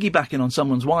Wi-Fi. I was piggybacking on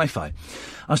someone's Wi-Fi. I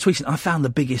was tweeting, I found the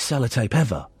biggest sellotape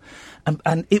ever.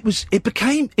 And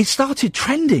it started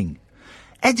trending.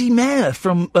 Eddie Mayer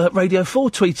from Radio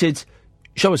 4 tweeted,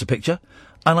 show us a picture.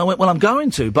 And I went, well, I'm going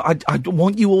to, but I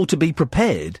want you all to be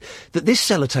prepared that this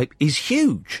sellotape is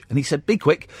huge. And he said, be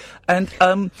quick. And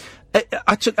I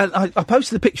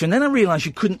posted the picture, and then I realised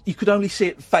you could only see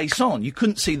it face on. You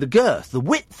couldn't see the girth, the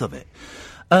width of it.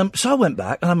 So I went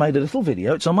back and I made a little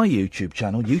video. It's on my YouTube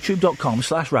channel,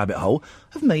 youtube.com/rabbithole,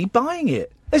 of me buying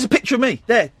it. There's a picture of me.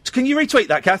 There. Can you retweet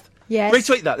that, Kath? Yes.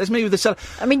 Retweet that. There's me with the cell.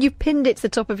 I mean, you pinned it to the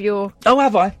top of your... Oh,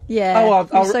 have I? Yeah. Oh,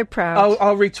 I'm so proud.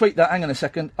 I'll retweet that. Hang on a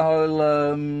second. Hang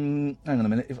on a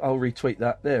minute. I'll retweet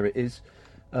that. There it is.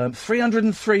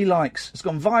 303 likes. It's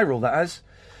gone viral, that has.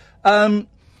 And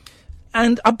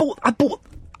I bought...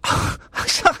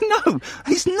 No,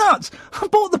 it's nuts. I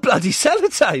bought the bloody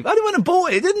sellotape. I went and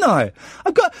bought it, didn't I?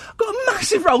 I've got a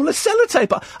massive roll of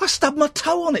sellotape. I stubbed my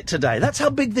toe on it today. That's how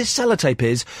big this sellotape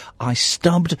is. I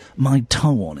stubbed my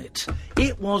toe on it.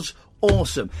 It was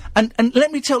awesome. And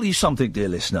let me tell you something, dear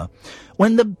listener.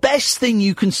 When the best thing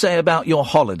you can say about your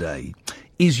holiday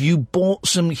is you bought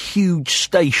some huge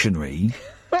stationery,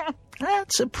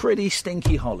 that's a pretty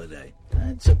stinky holiday.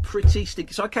 That's a pretty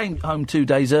stinky... So I came home 2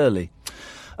 days early.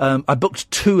 I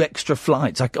booked 2 extra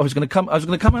flights. I was going to come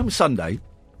home Sunday,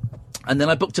 and then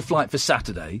I booked a flight for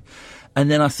Saturday, and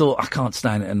then I thought I can't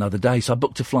stand it another day, so I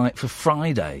booked a flight for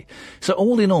Friday. So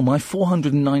all in all, my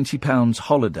 £490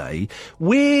 holiday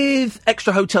with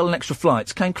extra hotel and extra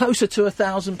flights came closer to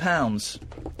 £1,000.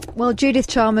 Well, Judith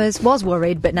Chalmers was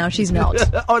worried, but now she's not.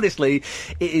 Honestly,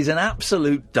 it is an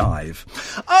absolute dive.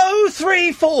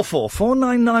 0344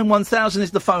 499 1000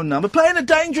 is the phone number. Playing a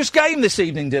dangerous game this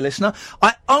evening, dear listener.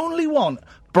 I only want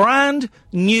brand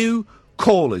new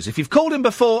callers. If you've called in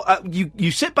before,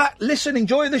 you sit back, listen,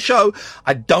 enjoy the show.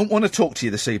 I don't want to talk to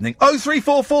you this evening.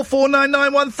 0344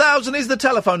 499 1000 is the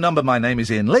telephone number. My name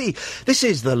is Iain Lee. This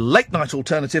is the Late Night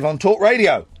Alternative on Talk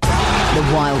Radio. The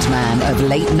wild man of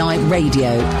late night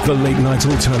radio. The Late Night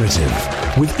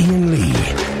Alternative with Iain Lee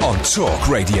on Talk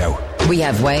Radio. We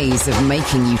have ways of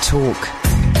making you talk.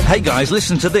 Hey guys,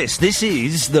 listen to this. This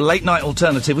is the Late Night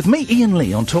Alternative with me, Iain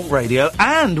Lee, on Talk Radio,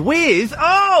 and with,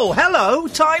 hello,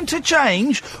 Time to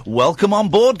Change. Welcome on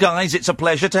board, guys. It's a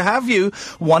pleasure to have you.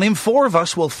 1 in 4 of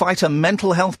us will fight a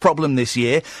mental health problem this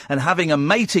year, and having a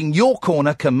mate in your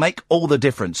corner can make all the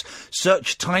difference.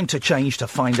 Search Time to Change to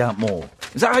find out more.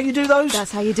 Is that how you do those?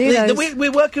 That's how you do those.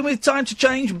 We're working with Time to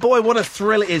Change. Boy, what a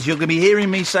thrill it is. You're going to be hearing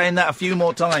me saying that a few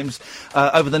more times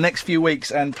over the next few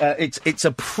weeks, and it's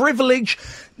a privilege,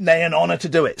 nay, an honour to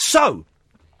do it. So,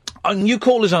 new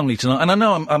callers only tonight, and I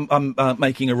know I'm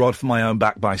making a rod for my own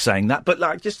back by saying that, but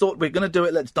I just thought we're going to do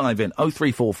it. Let's dive in.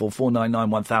 0344 499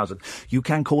 1000. You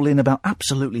can call in about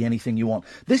absolutely anything you want.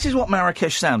 This is what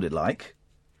Marrakesh sounded like.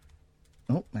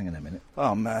 Oh, hang on a minute.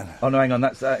 Oh, man. Oh, no, hang on.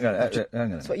 Hang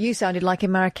on. That's what you sounded like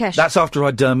in Marrakesh. That's after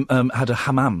I'd had a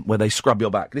hammam where they scrub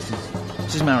your back. This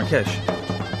is Marrakesh.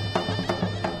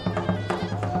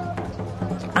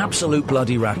 Absolute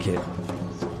bloody racket.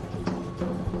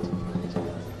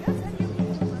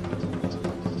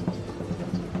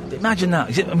 Imagine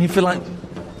that. I mean, for like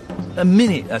a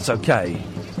minute, that's okay.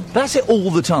 That's it all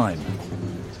the time.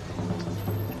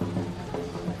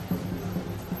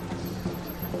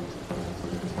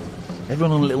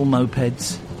 Everyone on little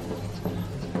mopeds.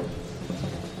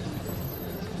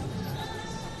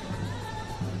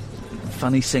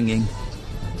 Funny singing.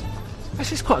 That's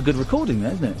just quite a good recording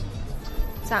there, isn't it?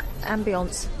 It's that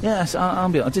ambience. Yeah, it's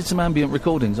ambient. I did some ambient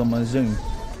recordings on my Zoom.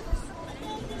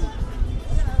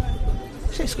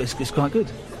 It's quite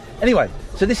good. Anyway,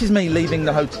 so this is me leaving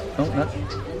the hotel. Oh, no,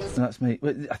 that's me.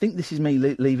 I think this is me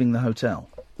leaving the hotel.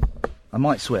 I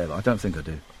might swear, but I don't think I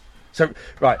do. So,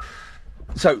 right.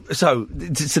 So this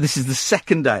is the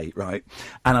second day, right?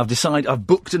 And I've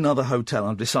booked another hotel.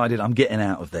 I've decided I'm getting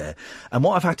out of there. And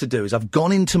what I've had to do is I've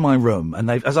gone into my room,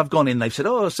 and as I've gone in, they've said,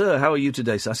 "Oh, sir, how are you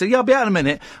today?" So I said, "Yeah, I'll be out in a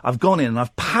minute." I've gone in and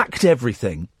I've packed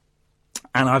everything.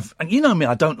 And you know me,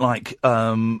 I don't like,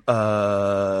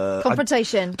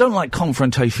 confrontation. I don't like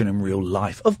confrontation in real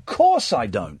life. Of course I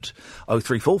don't.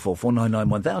 0344 499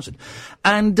 1000.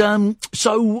 And,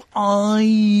 so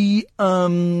I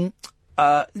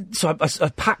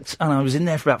packed, and I was in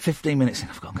there for about 15 minutes.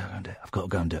 I've got to go and do it. I've got to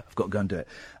go and do it. I've got to go and do it.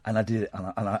 And I did it.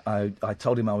 And I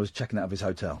told him I was checking out of his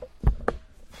hotel.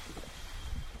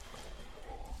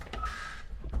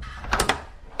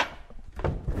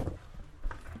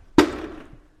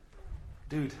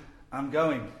 Dude, I'm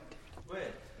going.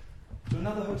 Where? To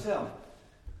another hotel.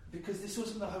 Because this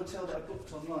wasn't the hotel that I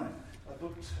booked online. I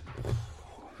booked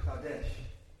Kadesh.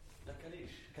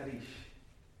 Karish.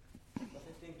 But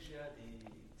I think she had you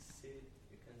can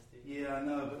stay. Yeah, I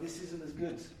know, but this isn't as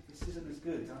good.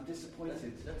 I'm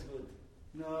disappointed. That's good.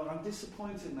 No, I'm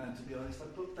disappointed, man, to be honest. I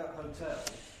booked that hotel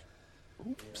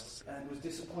Oops. And was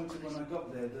disappointed when I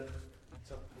got there that...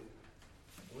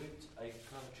 Wait, I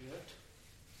can't yet.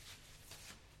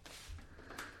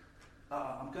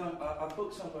 I'm going... I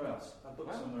booked somewhere else.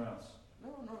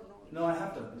 No, I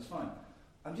have done. It's fine.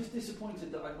 I'm just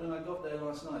disappointed that when I got there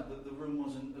last night that the room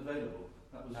wasn't available.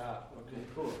 That was okay.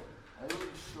 Poor. I will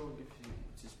show if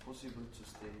it is possible to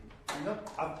stay. No,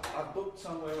 I've booked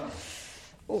somewhere else.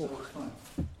 Oh. So it's fine.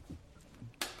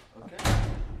 Okay.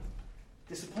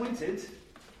 Disappointed?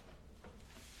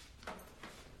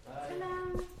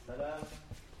 Salam.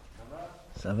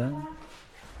 Salam.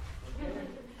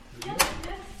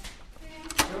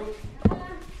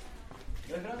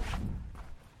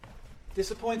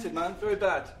 Disappointed, man. Very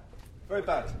bad. Very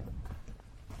bad.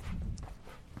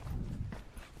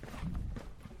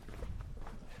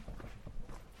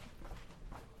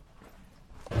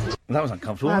 That was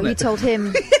uncomfortable, Wow, wasn't you it? told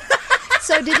him.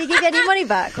 So did he give any money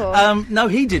back? Or? No,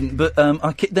 he didn't, but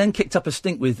I then kicked up a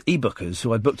stink with e-bookers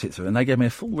who I booked it through, and they gave me a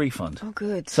full refund. Oh,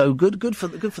 good. So good for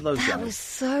those guys. That was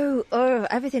so...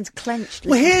 everything's clenched.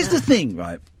 Well, here's the thing,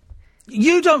 right?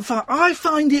 I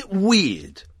find it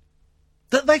weird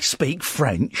that they speak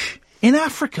French in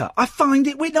Africa. I find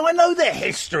it weird. Now, I know the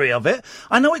history of it.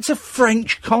 I know it's a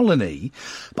French colony,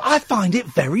 but I find it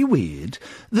very weird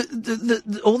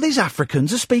that all these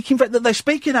Africans are speaking French, that they're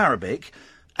speaking Arabic,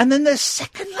 and then their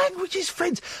second language is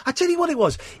French. I tell you what it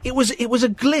was. It was a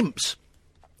glimpse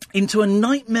into a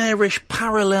nightmarish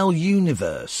parallel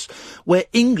universe where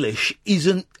English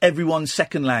isn't everyone's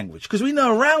second language. Because we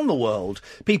know around the world,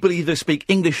 people either speak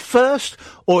English first,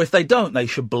 or if they don't, they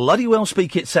should bloody well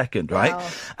speak it second, right? Wow.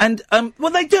 And,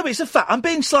 well, they do. It's a fact. I'm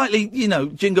being slightly,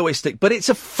 jingoistic, but it's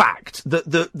a fact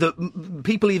that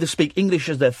people either speak English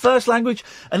as their first language,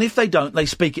 and if they don't, they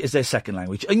speak it as their second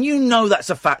language. And you know that's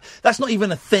a fact. That's not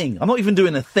even a thing. I'm not even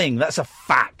doing a thing. That's a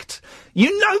fact.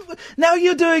 You know, now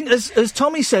you're doing, as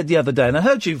Tommy said the other day, and I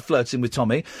heard you flirting with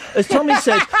Tommy, as Tommy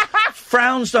said,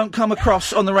 frowns don't come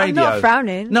across on the radio. I'm not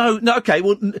frowning. No, okay,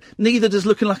 well, neither does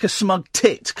looking like a smug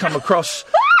tit come across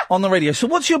on the radio. So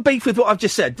what's your beef with what I've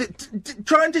just said?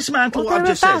 Try and dismantle what I've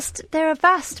just said. There are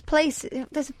vast places,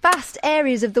 there's vast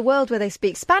areas of the world where they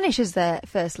speak Spanish as their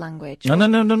first language.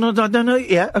 No,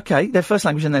 yeah, okay, their first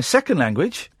language and their second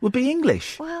language would be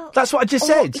English. Well, that's what I just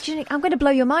said. I'm going to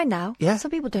blow your mind now. Yeah?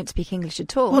 Some people don't speak English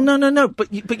at all. Well, no,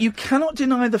 but you cannot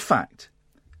deny the fact.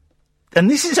 And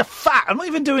this is a fact. I'm not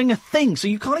even doing a thing, so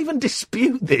you can't even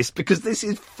dispute this because this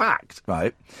is fact,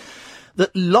 right?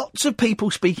 That lots of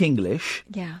people speak English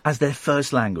as their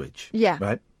first language. Yeah.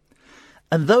 Right?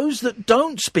 And those that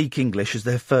don't speak English as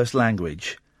their first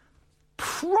language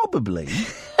probably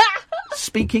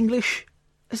speak English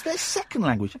as their second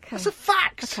language. Okay. That's a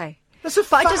fact. Okay. That's a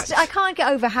fact. But I can't get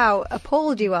over how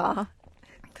appalled you are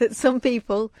that some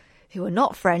people who are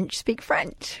not French speak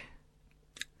French.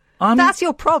 That's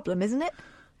your problem, isn't it?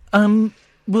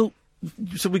 Well,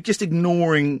 so we're just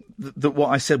ignoring that what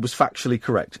I said was factually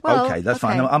correct. Well, okay, that's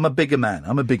fine. I'm a bigger man.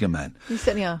 You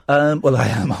certainly are. Well, I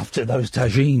am after those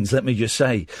tagines, let me just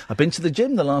say. I've been to the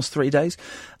gym the last 3 days.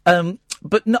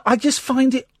 But no, I just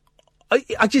find it...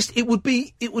 it would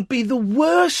be the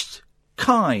worst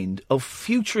kind of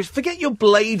futurist... Forget your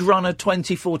Blade Runner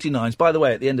 2049s. By the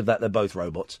way, at the end of that, they're both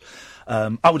robots.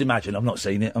 I would imagine. I've not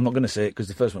seen it. I'm not going to see it because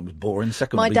the first one was boring. The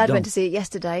second one was My dad dull. went to see it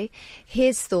yesterday.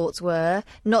 His thoughts were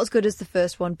not as good as the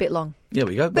first one, bit long. There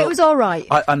we go. But it was all right.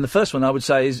 And the first one I would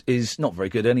say is not very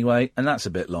good anyway, and that's a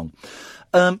bit long.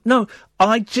 No,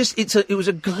 it was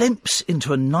a glimpse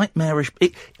into a nightmarish...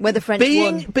 Where the French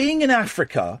won. Being in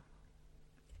Africa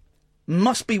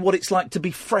must be what it's like to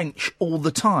be French all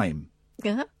the time.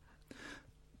 Uh-huh.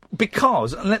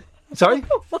 Because... Sorry?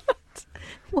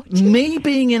 Me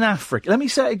being in Africa... Let me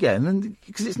say it again,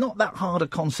 because it's not that hard a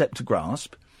concept to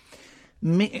grasp.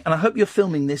 And I hope you're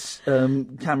filming this,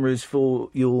 cameras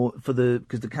because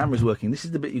the camera's working. This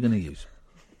is the bit you're going to use.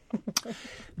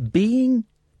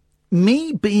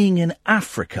 Me being in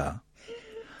Africa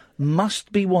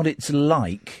must be what it's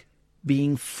like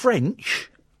being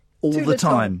French all the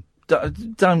time.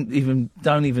 Don't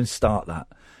even start that.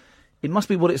 It must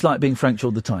be what it's like being French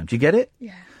all the time. Do you get it?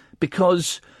 Yeah.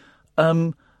 Because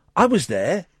I was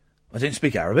there. I didn't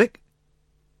speak Arabic.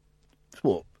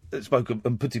 What? I spoke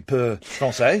un petit peu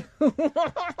français.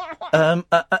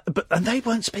 And they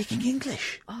weren't speaking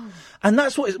English. Oh. And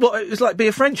that's what it was like be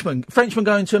a Frenchman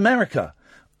going to America.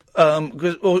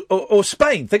 Or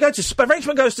Spain.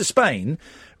 Frenchman goes to Spain,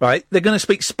 right? They're going to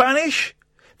speak Spanish.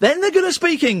 Then they're going to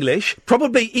speak English.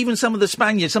 Probably even some of the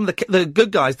Spaniards, some of the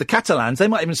good guys, the Catalans, they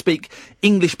might even speak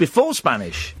English before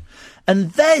Spanish.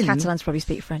 And then Catalans probably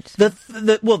speak French. The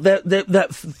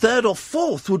third or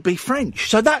fourth would be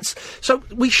French. So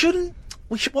we shouldn't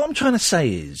what I'm trying to say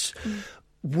is,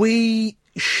 we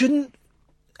shouldn't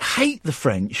hate the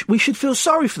French. We should feel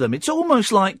sorry for them. It's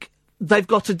almost like they've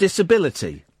got a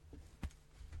disability.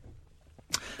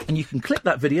 And you can clip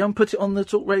that video and put it on the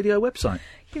Talk Radio website.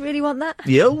 You really want that?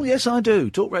 Yeah, oh, yes, I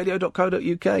do.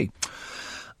 Talkradio.co.uk.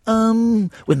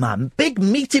 With my big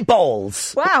meaty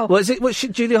balls. Wow. What is it? What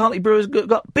Julia Hartley-Brewer's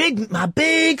got? My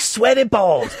big sweaty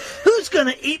balls. Who's going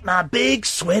to eat my big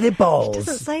sweaty balls? She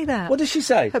doesn't say that. What does she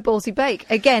say? Her ballsy bake.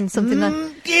 Again, something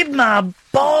that... Give my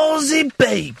ballsy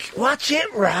bake. Watch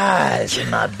it rise in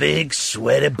my big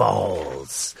sweaty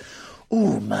balls.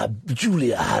 Ooh, my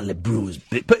Julia Hartley-Brewer's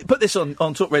big... Put this on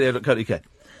talkradio.co.uk.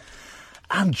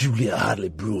 I'm Julia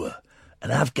Hartley-Brewer,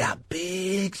 and I've got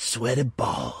big sweaty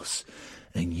balls.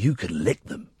 And you can lick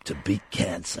them to beat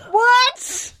cancer.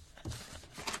 What?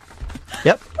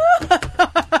 Yep.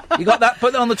 You got that?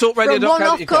 Put that on the talkradio.co.uk. From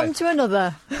one Ofcom to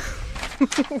another.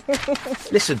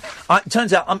 Listen, it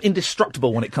turns out I'm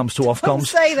indestructible when it comes to Ofcoms. Don't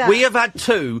say that. We have had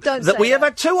two. We have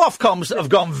had two Ofcoms that have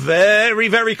gone very,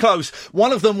 very close.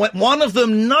 One of them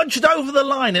nudged over the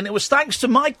line, and it was thanks to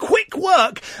my quick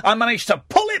work I managed to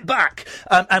pull it back.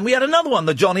 And we had another one,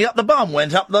 the Johnny up the bum,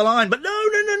 went up the line. But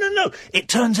no. It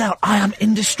turns out I am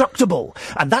indestructible.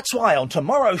 And that's why on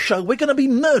tomorrow's show we're going to be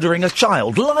murdering a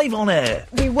child live on air.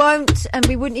 We won't, and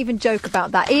we wouldn't even joke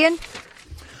about that. Ian?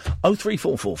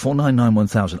 0344 499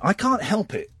 1000. I can't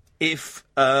help it if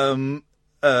they're not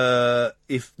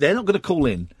going to call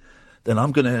in, then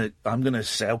I'm gonna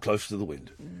sail close to the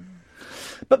wind.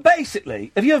 But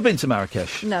basically, have you ever been to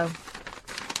Marrakesh? No.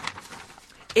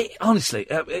 Honestly,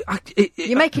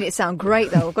 you're making it sound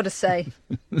great, though. I've got to say.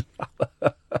 It's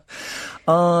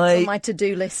on my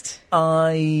to-do list.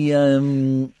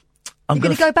 I'm going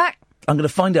to go back. I'm going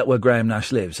to find out where Graham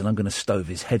Nash lives, and I'm going to stove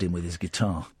his head in with his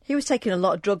guitar. He was taking a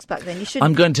lot of drugs back then. You should.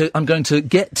 I'm going to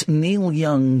get Neil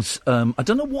Young's. I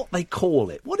don't know what they call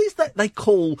it. What is that they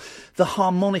call the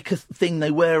harmonica thing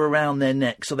they wear around their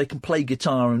neck so they can play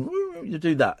guitar and you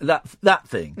do that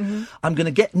thing. Mm-hmm. I'm going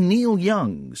to get Neil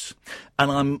Young's,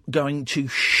 and I'm going to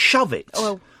shove it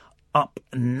up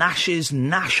Nash's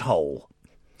Nash hole,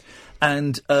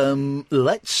 and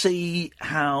let's see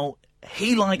how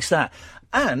he likes that.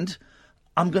 And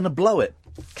I'm going to blow it.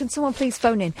 Can someone please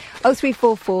phone in?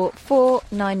 0344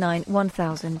 499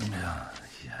 1000. Yeah.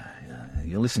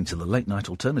 You're listening to the Late Night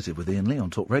Alternative with Iain Lee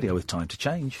on Talk Radio with Time to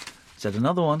Change. Did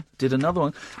another one,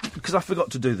 because I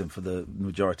forgot to do them for the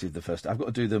majority of the first. I've got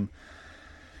to do them.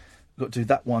 I've got to do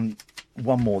that one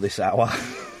more this hour.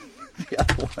 The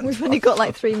other one. We've only got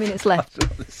like 3 minutes left.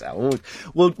 This hour.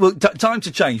 Well, time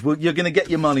to change. Well, you're going to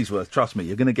get your money's worth. Trust me,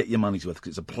 you're going to get your money's worth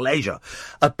because it's a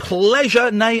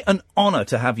pleasure, nay, an honour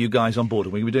to have you guys on board.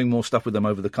 And we'll be doing more stuff with them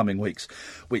over the coming weeks,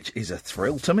 which is a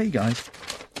thrill to me, guys.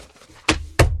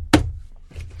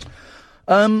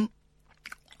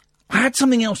 I had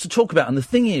something else to talk about, and the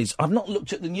thing is, I've not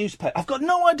looked at the newspaper. I've got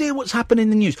no idea what's happened in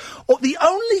the news. Or the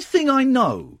only thing I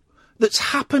know that's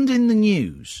happened in the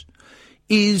news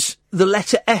is the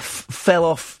letter F fell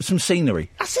off some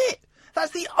scenery. That's it.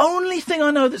 That's the only thing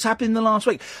I know that's happened in the last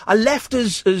week. I left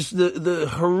as the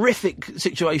horrific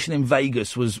situation in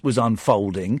Vegas was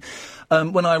unfolding.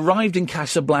 When I arrived in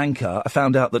Casablanca, I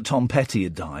found out that Tom Petty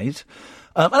had died.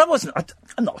 And I'm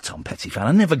not a Tom Petty fan.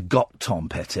 I never got Tom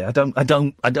Petty. I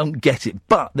don't get it.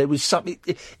 But there was something,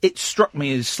 it struck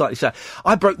me as slightly sad.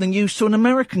 I broke the news to an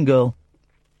American girl.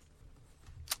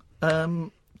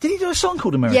 Did he do a song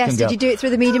called American Girl? Yes, did you do it through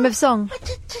the medium of song?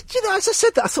 You know, as I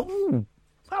said that, I thought,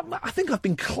 I think I've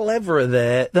been cleverer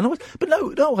there than I was. But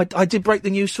no, I did break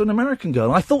the news to an American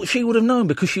girl. I thought she would have known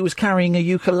because she was carrying a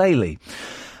ukulele.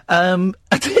 I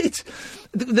did.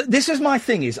 This is my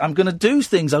thing, is I'm going to do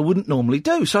things I wouldn't normally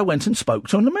do. So I went and spoke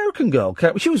to an American girl.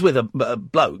 She was with a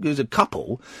bloke. It was a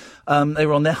couple. They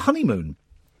were on their honeymoon.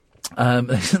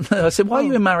 I said, why are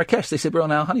you in Marrakesh? They said, we're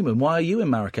on our honeymoon. Why are you in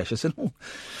Marrakesh? I said,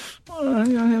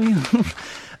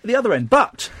 the other end.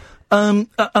 But, and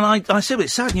I said, well,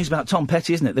 it's sad news about Tom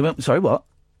Petty, isn't it? They went, sorry, what?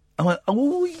 I went,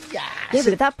 oh, yeah. Yeah,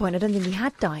 but at that point, I don't think he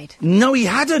had died. No, he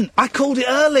hadn't. I called it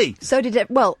early. So did it.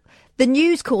 Well, the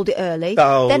news called it early.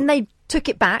 Oh. Then they took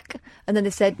it back, and then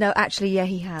they said, no, actually, yeah,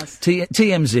 he has.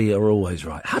 TMZ are always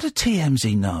right. How did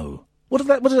TMZ know? What does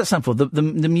that stand for? The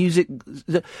music,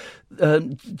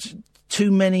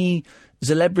 too many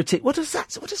celebrity. What does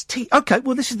that? What does T? Okay,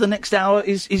 well, this is the next hour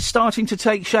is starting to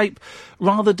take shape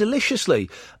rather deliciously.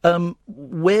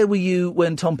 Where were you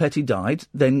when Tom Petty died?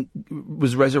 Then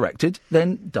was resurrected.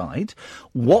 Then died.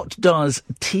 What does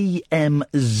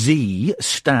TMZ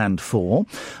stand for?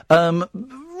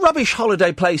 rubbish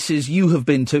holiday places you have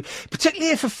been to,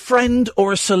 particularly if a friend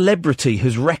or a celebrity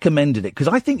has recommended it. Because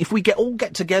I think if we all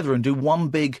get together and do one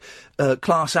big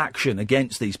class action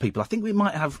against these people, I think it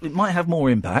might have more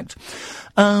impact.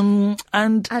 And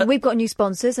we've got new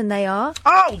sponsors, and they are...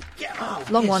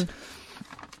 Long one.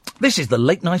 This is the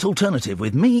Late Night Alternative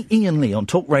with me, Iain Lee, on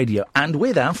Talk Radio, and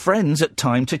with our friends at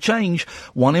Time to Change.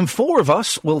 1 in 4 of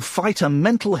us will fight a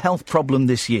mental health problem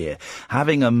this year.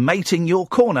 Having a mate in your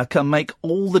corner can make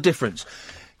all the difference.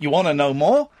 You want to know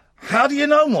more? How do you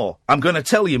know more? I'm going to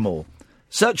tell you more.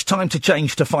 Search Time to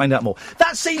Change to find out more.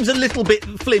 That seems a little bit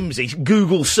flimsy.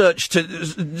 Google search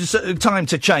Time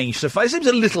to Change. It seems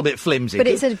a little bit flimsy. But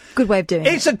it's a good way of doing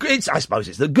it. I suppose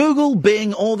it's the Google,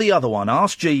 Bing, or the other one.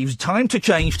 Ask Jeeves. Time to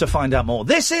Change to find out more.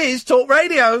 This is Talk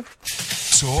Radio.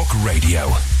 Talk Radio.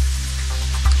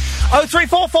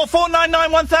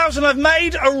 03444991000. I've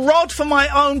made a rod for my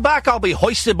own back. I'll be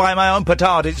hoisted by my own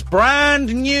petard. It's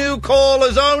brand new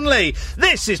callers only.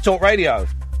 This is Talk Radio.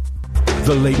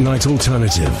 The Late Night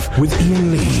Alternative with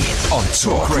Iain Lee on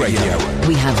Talk Radio.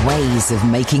 We have ways of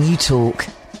making you talk.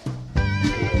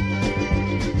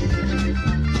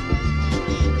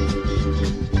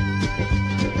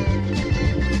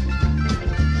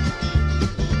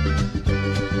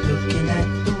 Looking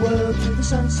at the world through the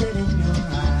sunset in your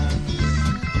eyes,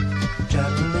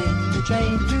 travelling the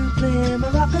train through clear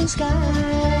Moroccan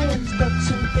skies,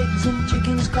 ducks and pigs and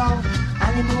chickens call,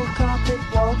 animal carpet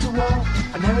wall to wall,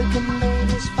 American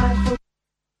ladies 5 foot.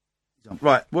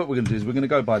 Right, what we're going to do is we're going to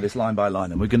go by this line by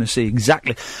line, and we're going to see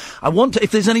exactly. I want to,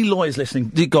 if there's any lawyers listening,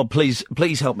 dear God, please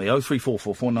help me.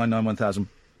 03444991000.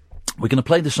 We're going to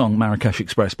play the song Marrakesh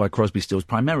Express by Crosby, Stills,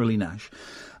 primarily Nash.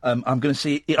 I'm going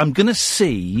to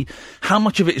see how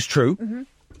much of it is true. Mm-hmm.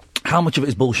 How much of it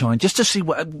is bullshine, just to see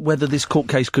whether this court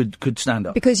case could stand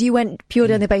up. Because you went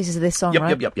purely on the basis of this song,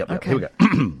 right? Yep. Okay. Here we go.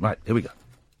 Right, here we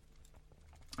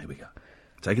go.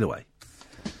 Take it away.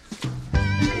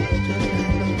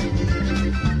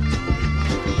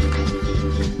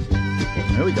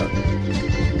 Here we go. Looking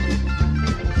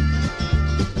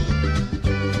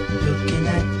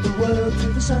at the world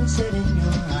through the sunset in your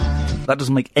eyes. That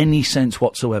doesn't make any sense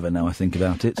whatsoever now I think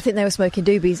about it. I think they were smoking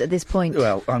doobies at this point.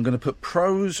 Well, I'm going to put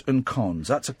pros and cons.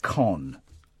 That's a con.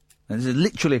 This is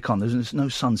literally a con. There's no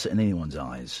sunset in anyone's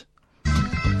eyes.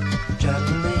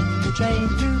 Travelling the train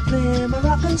through clear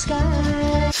Moroccan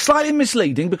skies. Slightly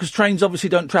misleading because trains obviously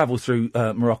don't travel through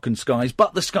Moroccan skies,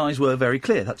 but the skies were very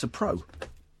clear. That's a pro.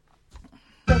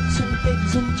 Ducks and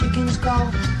pigs and chickens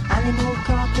call, animal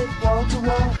carpet wall to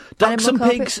wall. Ducks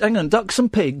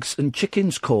and pigs and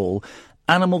chickens call,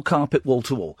 animal carpet wall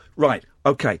to wall. Right,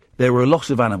 okay, there were a lot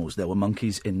of animals. There were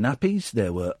monkeys in nappies,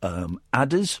 there were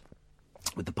adders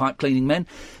with the pipe cleaning men,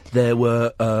 there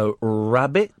were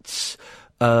rabbits,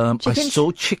 I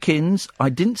saw chickens, I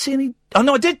didn't see any... Oh,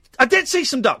 no, I did see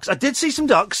some ducks. And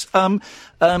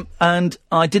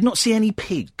I did not see any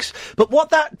pigs. But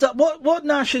what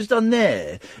Nash has done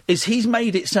there is he's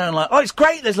made it sound like, oh, it's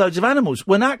great, there's loads of animals,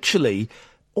 when actually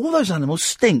all those animals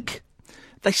stink.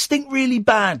 They stink really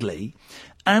badly,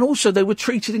 and also they were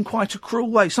treated in quite a cruel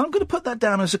way. So I'm going to put that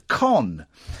down as a con.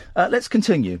 Let's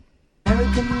continue.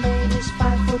 American ladies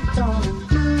 5 foot tall and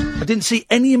blue. I didn't see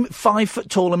any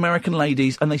 5-foot-tall American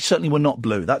ladies, and they certainly were not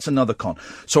blue. That's another con.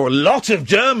 Saw a lot of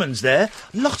Germans there,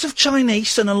 a lot of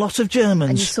Chinese and a lot of Germans.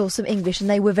 And you saw some English, and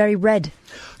they were very red.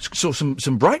 Saw some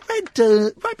bright red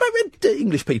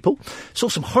English people. Saw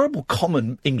some horrible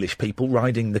common English people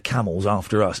riding the camels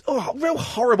after us. Oh, real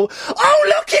horrible. Oh,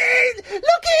 look it! He's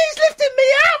lifting me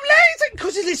out, ladies!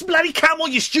 Because it's this bloody camel,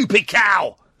 you stupid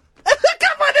cow!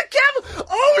 Come on, the camel!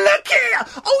 Oh, look here!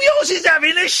 Oh, yours is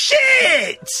having a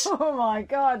shit! Oh, my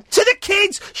God. To the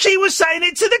kids! She was saying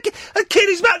it to a kid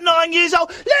who's about 9 years old.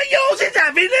 Look, yours is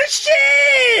having a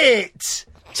shit!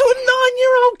 To a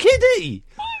 9-year-old kiddie!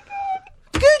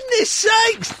 Goodness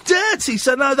sakes, dirty.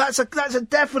 So no, that's a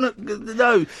definite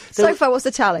no. So far, what's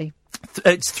the tally?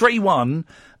 It's 3-1.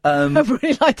 I've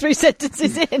really like 3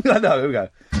 sentences in. No, here we go.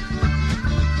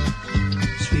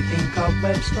 Sweeping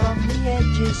cobwebs from the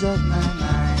edges of my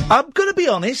mind. I'm going to be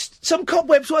honest. Some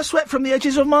cobwebs were swept from the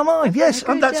edges of my mind. Yes,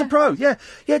 that's a pro. Yeah,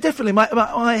 definitely.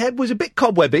 My head was a bit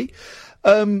cobwebby.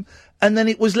 And then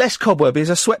it was less cobwebby as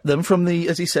I swept them from the,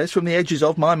 as he says, from the edges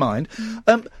of my mind.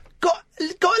 Got a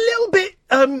little bit,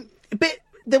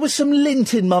 there was some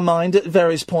lint in my mind at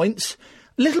various points.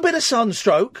 A little bit of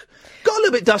sunstroke. Got a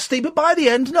little bit dusty, but by the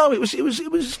end, no, it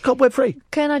was cobweb free.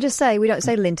 Can I just say, we don't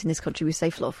say lint in this country, we say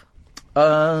fluff.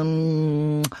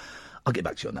 I'll get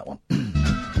back to you on that one.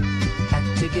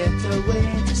 Had to get away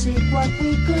to see what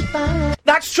we could find.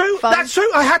 That's true. Fun. That's true.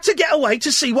 I had to get away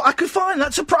to see what I could find.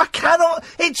 That's I cannot.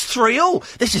 It's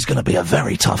 3-3. This is going to be a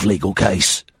very tough legal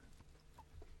case.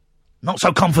 Not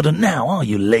so confident now, are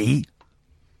you, Lee?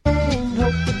 And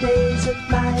hope the days that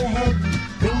lie ahead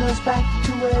bring us back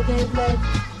to where they've led.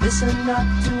 Listen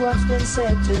not to what's been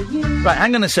said to you. Right,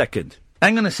 hang on a second.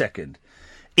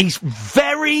 He's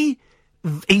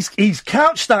He's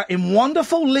couched that in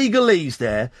wonderful legalese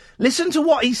there. Listen to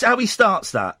how he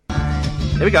starts that.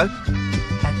 Here we go.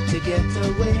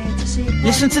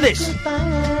 Listen to this.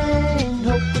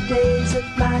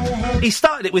 He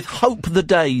started it with hope the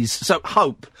days. So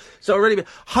hope. So really,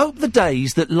 hope the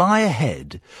days that lie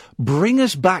ahead bring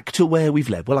us back to where we've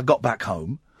led. Well, I got back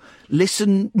home.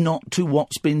 Listen not to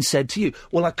what's been said to you.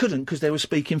 Well, I couldn't because they were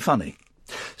speaking funny.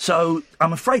 So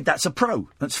I'm afraid that's a pro.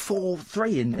 That's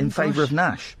 4-3 in favour of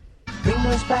Nash. Bring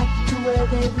us back to where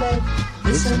they've led.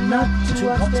 Listen not to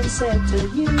what's been said to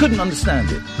you. Couldn't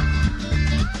understand it.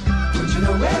 Would you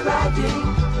know we're riding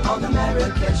on the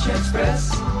Marrakesh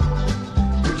Express?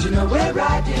 Would you know we're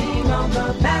riding on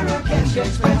the Marrakesh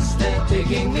Express? They're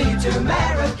taking me to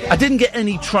Marrakesh. I didn't get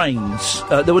any trains.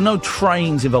 There were no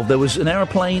trains involved. There was an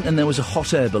aeroplane and there was a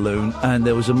hot air balloon and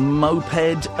there was a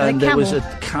moped and there was a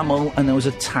camel and there was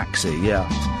a taxi, yeah.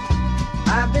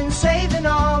 I've been saving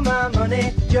all my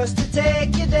money just to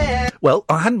take you there. Well,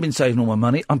 I hadn't been saving all my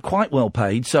money. I'm quite well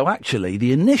paid, so actually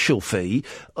the initial fee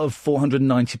of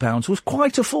 £490 was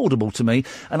quite affordable to me,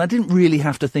 and I didn't really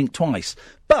have to think twice.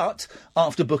 But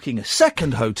after booking a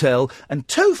second hotel and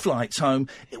 2 flights home,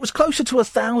 it was closer to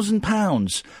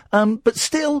 £1,000. But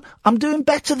still, I'm doing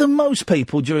better than most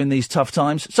people during these tough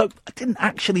times, so I didn't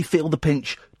actually feel the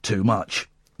pinch too much.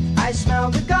 I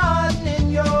smell the garden in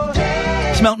your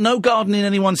hair. Smelt no garden in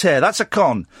anyone's hair. That's a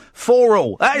con.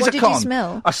 4-4. That is what a con. What did you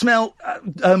smell? I smell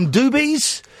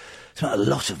doobies. I smell a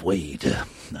lot of weed. A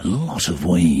lot of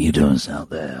weed was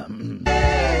out there.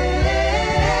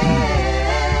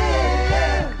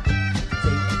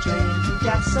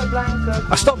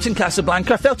 I stopped in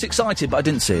Casablanca. I felt excited, but I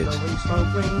didn't see it. I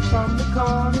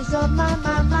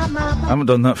haven't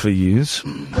done that for years.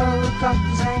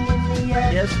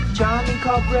 Yes.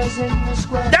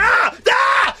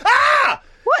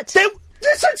 What?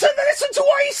 Listen to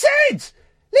what he said.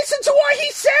 Listen to what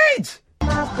he said.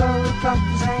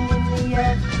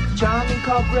 Charming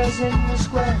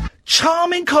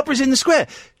cobras in the square.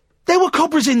 There were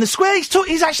cobras in the square.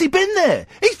 He's actually been there.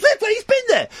 He's been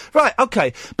there. Right,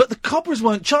 okay. But the cobras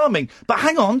weren't charming. But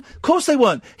hang on. Of course they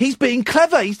weren't. He's being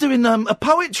clever. He's doing a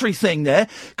poetry thing there.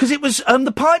 Because it was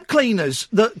the pipe cleaners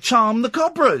that charmed the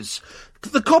cobras.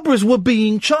 The cobras were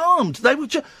being charmed. They were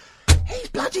he's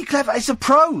bloody clever. It's a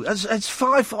pro. It's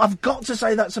 5. I've got to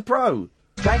say that's a pro.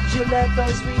 Striped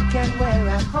jalebas we can wear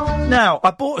at home. Now, I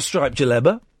bought a striped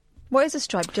jaleba. What is a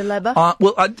striped jaleba?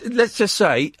 Let's just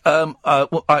say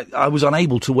I was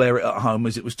unable to wear it at home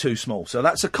as it was too small. So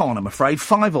that's a con, I'm afraid.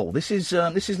 5-5. This is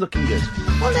looking good.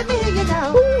 Well, let me hear you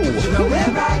now. Ooh. You know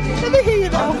we're riding let me hear you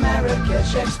now. On the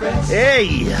Marrakesh Express.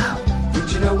 Hey.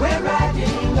 You know we're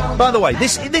riding on By the way,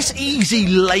 this easy,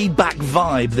 laid-back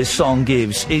vibe this song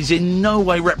gives is in no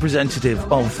way representative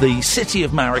of the city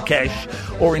of Marrakesh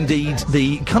or indeed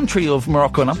the country of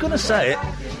Morocco. And I'm going to say it.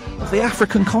 Of the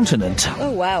African continent.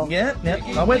 Oh, wow. Yeah,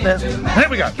 I went there. Here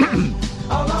we go.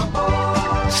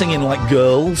 Singing like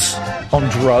girls on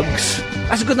drugs.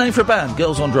 That's a good name for a band,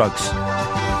 Girls on Drugs.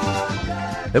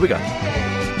 Here we go.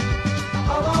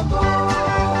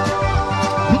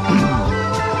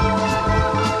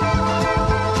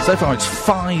 So far it's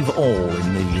 5-5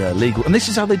 in the legal... And this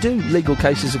is how they do legal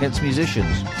cases against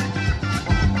musicians.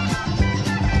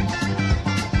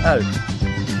 Oh.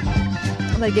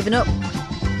 Are they giving up?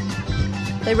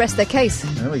 They rest their case.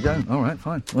 There we go. All right,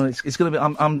 fine. Well, it's going to be.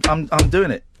 I'm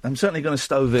doing it. I'm certainly going to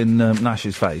stove in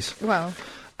Nash's face. Wow.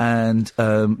 And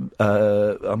I'm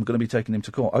going to be taking him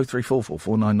to court. 0344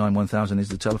 499 1000 is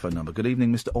the telephone number. Good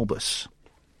evening, Mr. Albus.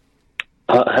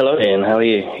 Hello, Ian. How are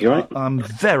you? You all right? I'm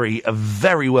very,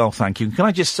 very well, thank you. Can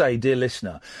I just say, dear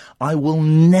listener, I will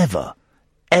never,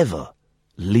 ever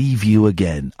leave you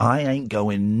again. I ain't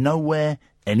going nowhere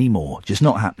anymore. Just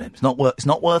not happening. It's not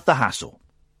worth the hassle.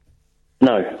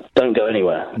 No, don't go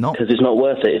anywhere. Because it's not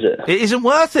worth it, is it? It isn't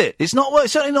worth it. It's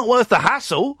certainly not worth the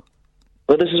hassle.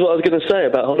 Well, this is what I was going to say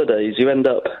about holidays. You end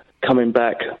up coming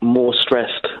back more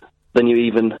stressed than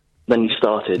you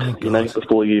started,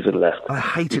 before you even left. I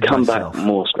hated myself. You come myself. back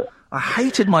more stressed. I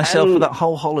hated myself for that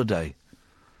whole holiday.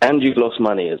 And you've lost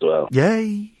money as well.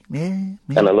 Yay. Yeah.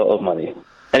 And a lot of money.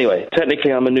 Anyway,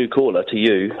 technically I'm a new caller to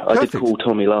you. I Perfect. did call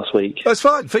Tommy last week. That's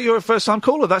fine. For you're a first-time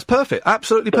caller, that's perfect.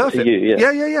 Absolutely But perfect. to you,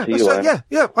 yeah. Yeah. To you, Aaron.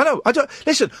 Yeah. I know. I don't.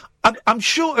 Listen, I'm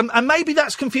sure, and maybe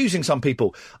that's confusing some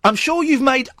people. I'm sure you've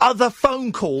made other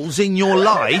phone calls in your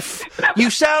life. You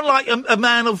sound like a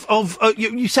man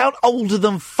you sound older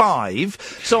than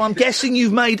 5, so I'm guessing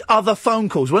you've made other phone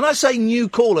calls. When I say new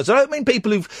callers, I don't mean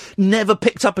people who've never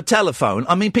picked up a telephone.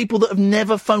 I mean people that have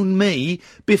never phoned me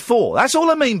before. That's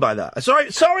all I mean by that. Sorry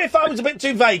if I was a bit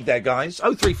too vague there, guys.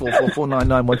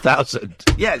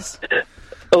 03444991000. Yes.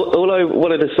 All I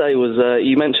wanted to say was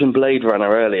you mentioned Blade Runner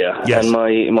earlier, yes. And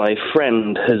my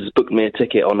friend has booked me a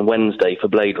ticket on Wednesday for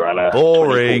Blade Runner.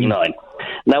 Boring. 2049.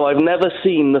 Now, I've never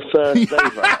seen the first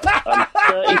Blade Runner. I'm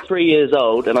 33 years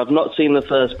old, and I've not seen the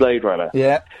first Blade Runner.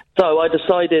 Yeah. So I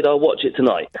decided I'll watch it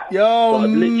tonight. Yo, so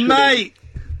mate!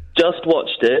 Just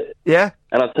watched it. Yeah?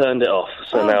 And I've turned it off,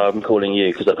 so now I'm calling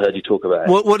you because I've heard you talk about it.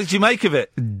 What did you make of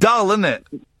it? Dull, isn't it?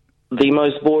 The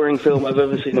most boring film I've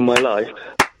ever seen in my life.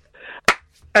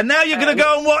 And now you're going to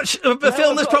go and watch a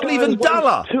film that's probably even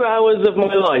duller. 2 hours of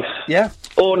my life. Yeah.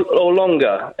 Or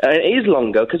longer. And it is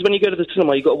longer, because when you go to the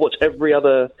cinema, you've got to watch every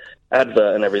other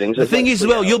advert and everything. So the thing is, as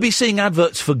well, you'll be seeing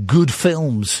adverts for good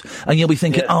films, and you'll be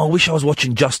thinking, Yeah. oh, I wish I was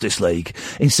watching Justice League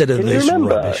instead of Can this you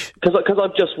remember? rubbish. Because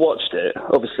I've just watched it.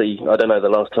 Obviously, I don't know the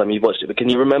last time you watched it, but can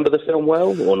you remember the film well,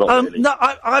 or not really? No,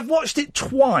 I've watched it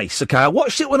twice, okay? I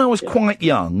watched it when I was quite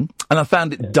young, and I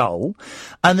found it dull.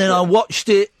 And then I watched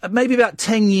it maybe about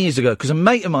 10 years ago, because a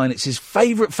mate of mine, it's his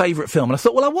favourite film. And I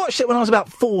thought, well, I watched it when I was about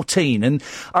 14, and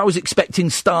I was expecting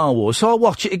Star Wars, so I'll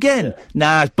watch it again.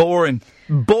 Nah, it's boring.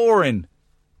 Boring.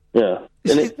 Yeah.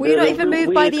 Were you not even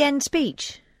moved by the end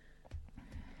speech?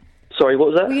 Sorry, what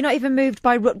was that? Were you not even moved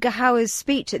by Rutger Hauer's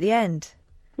speech at the end?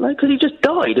 No, because he just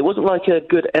died. It wasn't like a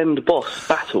good end boss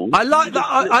battle. I like that.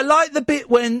 I like the bit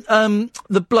when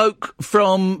the bloke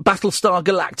from Battlestar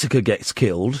Galactica gets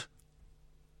killed.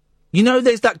 You know,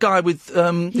 there's that guy with...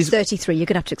 He's 33, you're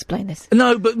going to have to explain this.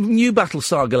 No, but new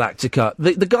Battlestar Galactica.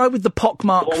 The guy with the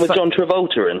pockmark... The one with John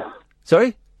Travolta in.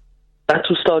 Sorry?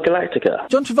 Battlestar Galactica.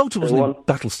 John Travolta wasn't in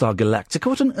Battlestar Galactica.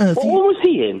 What on earth? What was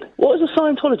he in? What was the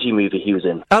Scientology movie he was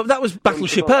in? Oh, that was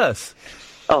Battleship Earth.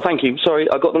 Oh, thank you.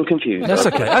 Sorry, I got them confused. That's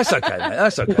okay. That's okay, mate.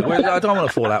 That's okay. I don't want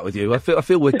to fall out with you. I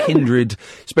feel we're kindred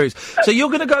spirits. So you're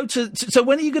going to go to... So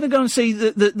when are you going to go and see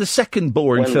the second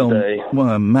boring Wednesday. film?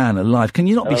 Well, man alive. Can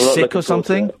you not be sick or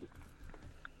something?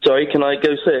 Sorry, can I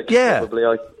go sick? Yeah. Probably.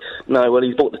 No, well,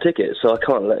 he's bought the ticket, so I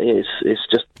can't let... It's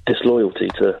just disloyalty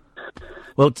to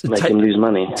make him lose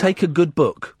money. Take a good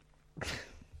book.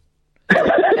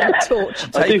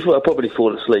 I do. I'll probably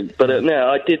fall asleep. But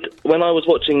I did. When I was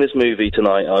watching this movie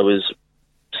tonight, I was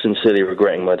sincerely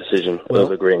regretting my decision of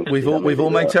agreeing. We've all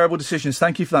made terrible decisions.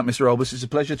 Thank you for that, Mr. Olbers. It's a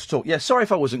pleasure to talk. Yeah, sorry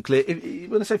if I wasn't clear.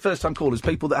 When I say first-time callers,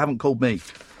 people that haven't called me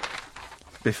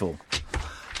before.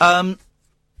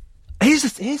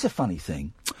 Here's a funny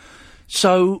thing.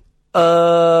 So,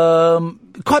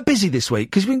 quite busy this week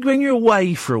because when you're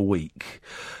away for a week.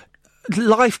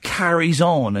 Life carries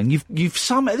on, and you've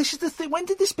somehow... This is the thing. When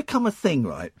did this become a thing,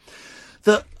 right?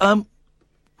 That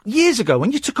years ago,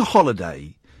 when you took a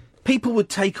holiday, people would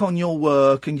take on your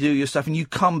work and do your stuff, and you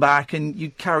come back and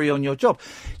you carry on your job.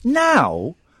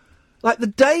 Now, like the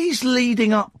days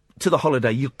leading up to the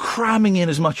holiday, you're cramming in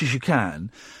as much as you can,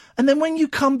 and then when you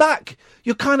come back,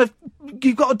 you've got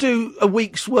to do a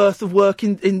week's worth of work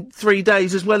in 3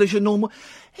 days as well as your normal...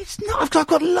 It's not. I've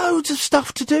got loads of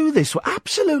stuff to do this week.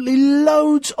 Absolutely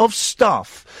loads of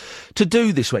stuff to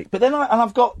do this week. But then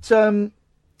I've got... I'm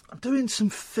doing some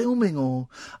filming or...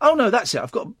 Oh, no, that's it.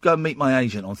 I've got to go and meet my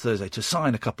agent on Thursday to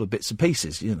sign a couple of bits and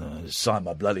pieces. You know, sign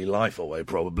my bloody life away,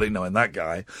 probably, knowing that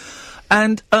guy.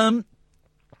 And I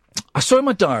saw in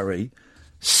my diary,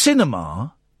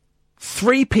 cinema,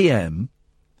 3 p.m,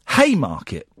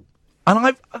 Haymarket.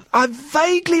 And I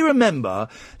vaguely remember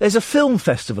there's a film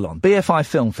festival on, BFI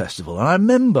Film Festival, and I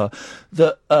remember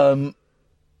that I'd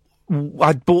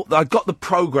got the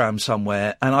programme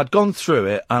somewhere, and I'd gone through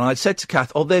it, and I'd said to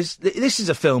Kath, this is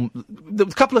a film, there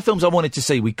were a couple of films I wanted to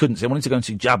see, we couldn't see. I wanted to go and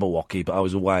see Jabberwocky, but I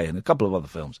was away, and a couple of other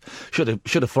films. Should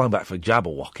have flown back for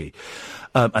Jabberwocky.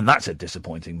 And that's a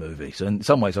disappointing movie. So in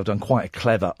some ways I've done quite a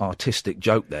clever artistic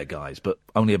joke there, guys, but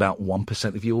only about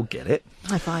 1% of you will get it.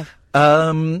 High five.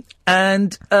 So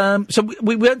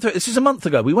we went through it. This is a month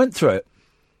ago. We went through it.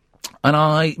 And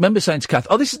I remember saying to Kath,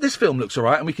 this film looks all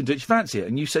right and we can do it. Do you fancy it?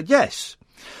 And you said yes.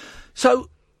 So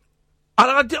all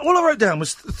I wrote down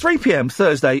was 3 p.m.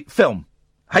 Thursday, film,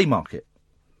 Haymarket.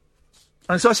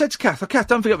 And so I said to Kath,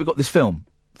 don't forget we've got this film,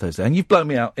 Thursday, and you've blown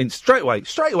me out in straight away.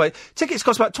 Tickets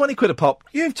cost about 20 quid a pop.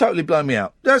 You've totally blown me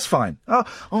out. That's fine. Oh,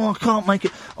 I can't make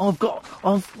it. I've got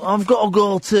to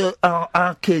go to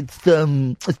our kids.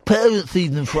 It's parents'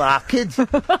 evening for our kids.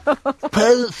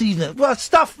 Parents' evening. Well,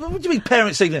 stuff. What do you mean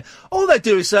parents' evening? All they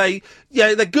do is say,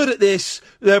 yeah, they're good at this.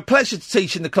 They're a pleasure to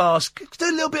teach in the class. Do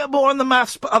a little bit more on the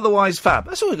maths, but otherwise fab.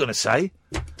 That's all we're going to say.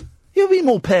 There'll be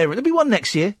more parents. There'll be one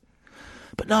next year.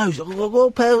 But no,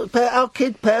 our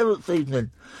kid parents'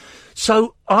 evening.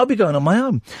 So I'll be going on my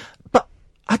own. But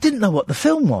I didn't know what the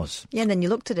film was. Yeah, and then you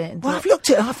looked at it. And I've looked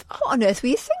at it. What on earth were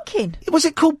you thinking? Was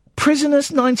it called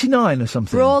Prisoners 99 or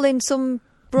something? Brawl in Cell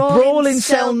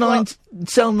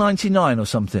 99 or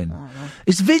something.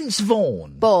 It's Vince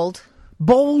Vaughn. Bald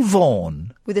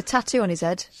Vaughn. with a tattoo on his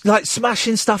head. Like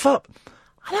smashing stuff up.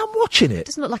 And I'm watching it.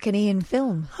 Doesn't look like an Iain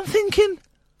film. I'm thinking,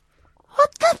 what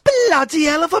the bloody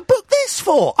hell have I booked this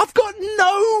for? I've got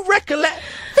no recollection.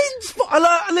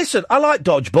 Listen, I like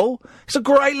Dodgeball. It's a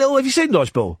great little... Have you seen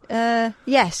Dodgeball?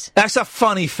 Yes. That's a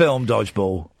funny film,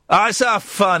 Dodgeball. It's a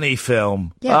funny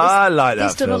film. Yeah, I like that film.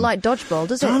 This doesn't look like Dodgeball,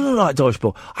 does it? I don't like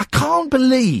Dodgeball. I can't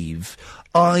believe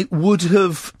I would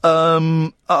have...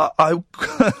 I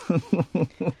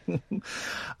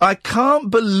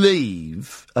can't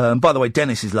believe... by the way,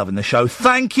 Dennis is loving the show.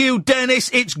 Thank you, Dennis.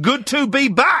 It's good to be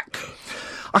back.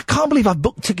 I can't believe I've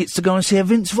booked tickets to go and see a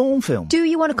Vince Vaughn film. Do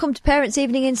you want to come to Parents'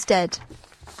 Evening instead?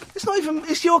 It's not even...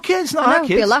 It's your kids, not I our know,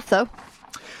 kids. It'll be a laugh, though.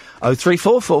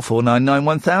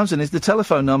 03444991000 is the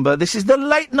telephone number. This is the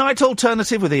Late Night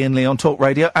Alternative with Iain Lee on Talk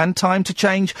Radio and Time to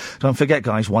Change. Don't forget,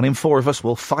 guys, 1 in 4 of us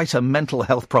will fight a mental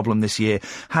health problem this year.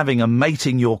 Having a mate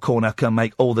in your corner can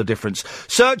make all the difference.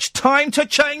 Search Time to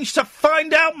Change to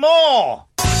find out more.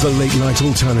 The Late Night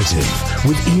Alternative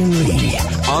with Iain Lee.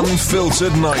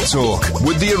 Unfiltered Night Talk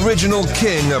with the original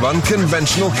king of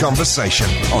unconventional conversation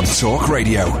on Talk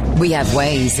Radio. We have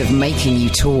ways of making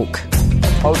you talk.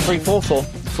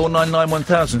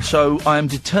 03444991000. So I am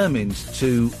determined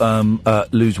to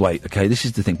lose weight. Okay, this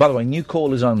is the thing. By the way, new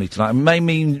callers only tonight. It may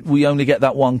mean we only get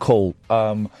that one call.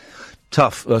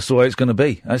 Tough. That's the way it's going to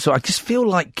be. So I just feel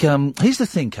like here's the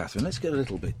thing, Catherine. Let's get a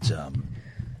little bit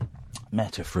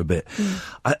meta for a bit.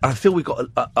 I feel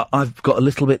I've got a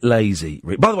little bit lazy.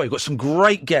 By the way, we've got some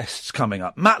great guests coming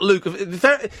up. Matt Luke.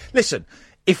 Listen,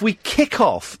 if we kick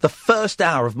off the first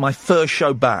hour of my first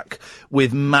show back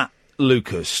with Matt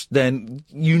Lucas, then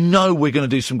you know we're going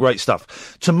to do some great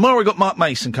stuff. Tomorrow we've got Mark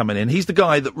Mason coming in. He's the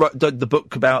guy that wrote the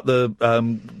book about the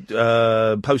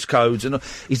postcodes, and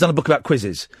he's done a book about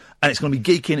quizzes. And it's going to be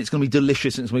geeking, it's going to be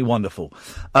delicious, and it's going to be wonderful.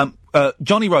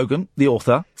 Johnny Rogan, the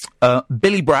author,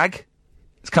 Billy Bragg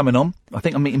is coming on. I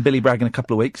think I'm meeting Billy Bragg in a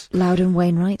couple of weeks. Loudon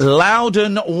Wainwright,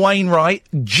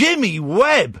 Jimmy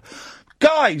Webb.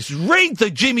 Guys, read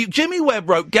the Jimmy Webb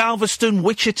wrote Galveston,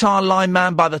 Wichita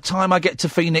Lineman, By the Time I Get to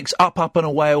Phoenix, Up, Up and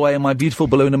Away in My Beautiful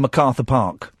Balloon in MacArthur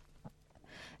Park.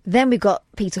 Then we've got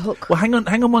Peter Hook. Well, hang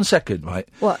on 1 second, right?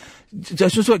 What?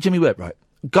 Just about Jimmy Webb, right?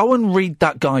 Go and read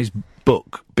that guy's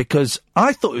book, because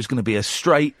I thought it was going to be a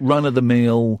straight,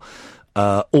 run-of-the-mill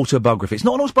autobiography. It's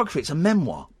not an autobiography, it's a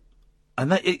memoir.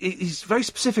 And he's very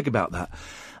specific about that.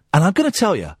 And I'm going to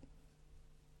tell you,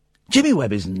 Jimmy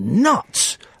Webb is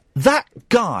nuts. That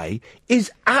guy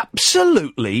is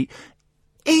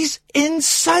he's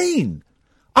insane.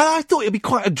 I thought it'd be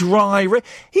quite a dry...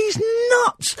 He's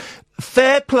nuts.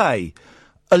 Fair play.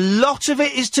 A lot of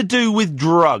it is to do with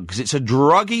drugs. It's a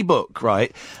druggy book,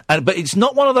 right? But it's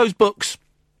not one of those books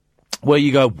where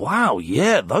you go, wow,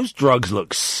 yeah, those drugs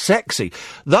look sexy.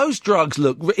 Those drugs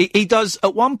look... He does,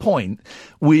 at one point,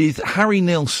 with Harry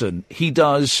Nilsson, he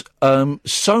does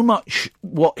so much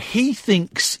what he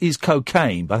thinks is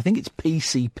cocaine, but I think it's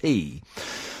PCP,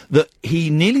 that he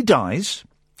nearly dies,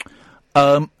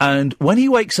 and when he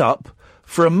wakes up,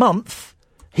 for a month,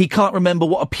 he can't remember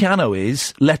what a piano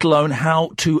is, let alone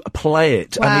how to play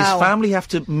it. Wow. And his family have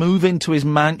to move into his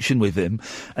mansion with him,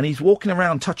 and he's walking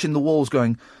around touching the walls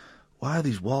going... Why are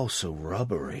these walls so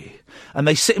rubbery? And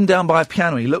they sit him down by a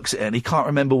piano, he looks at it and he can't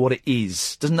remember what it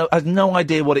is. Has no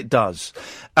idea what it does.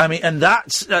 I mean, and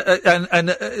that's,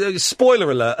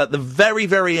 spoiler alert, at the very,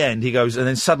 very end, he goes, and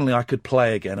then suddenly I could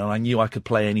play again and I knew I could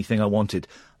play anything I wanted.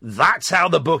 That's how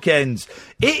the book ends.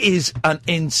 It is an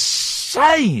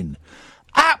insane,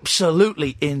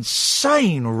 absolutely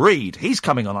insane read. He's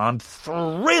coming on. I'm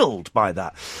thrilled by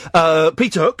that.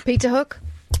 Peter Hook.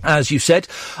 As you said.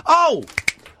 Oh!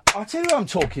 I'll tell you who I'm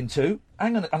talking to.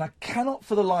 Hang on, and I cannot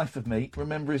for the life of me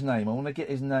remember his name. I want to get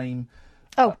his name.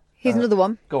 Oh, here's another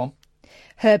one. Go on.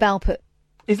 Herb Alpert.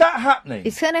 Is that happening?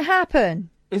 It's going to happen.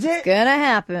 Is it? It's going to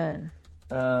happen.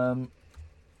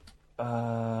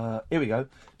 Here we go.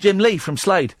 Jim Lee from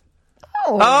Slade.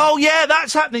 Oh, yeah,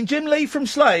 that's happening. Jim Lee from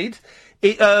Slade.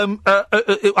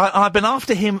 I've been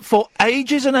after him for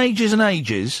ages and ages and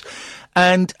ages.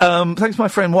 And thanks to my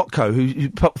friend Watco, who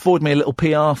put forward me a little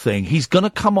PR thing. He's going to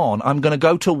come on. I'm going to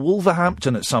go to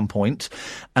Wolverhampton at some point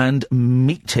and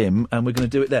meet him, and we're going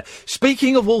to do it there.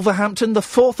 Speaking of Wolverhampton, the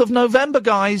 4th of November,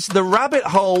 guys, the Rabbit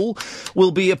Hole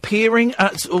will be appearing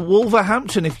at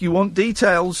Wolverhampton. If you want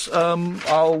details,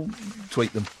 I'll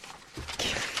tweet them.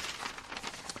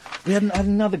 We had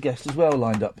another guest as well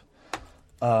lined up.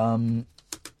 And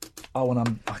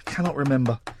I cannot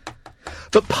remember.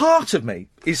 But part of me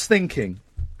is thinking,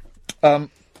 I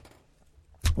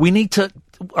need to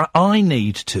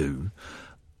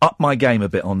up my game a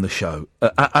bit on the show.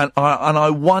 And I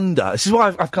wonder, this is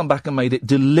why I've come back and made it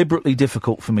deliberately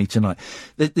difficult for me tonight.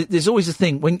 There's always a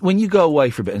thing, when you go away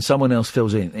for a bit and someone else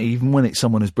fills in, even when it's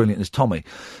someone as brilliant as Tommy,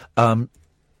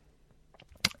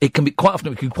 it can be quite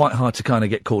hard to kind of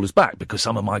get callers back because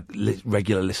some of my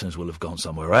regular listeners will have gone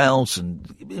somewhere else, and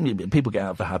people get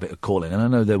out of the habit of calling. And I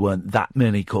know there weren't that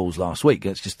many calls last week.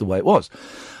 It's just the way it was,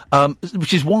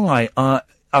 which is why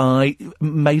I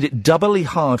made it doubly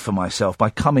hard for myself by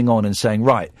coming on and saying,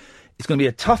 right, it's going to be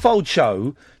a tough old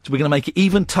show, so we're going to make it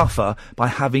even tougher by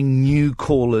having new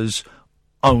callers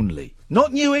only.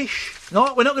 Not newish. We're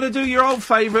not going to do your old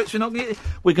favourites.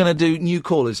 We're going to do new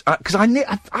callers. Because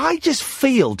I just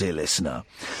feel, dear listener,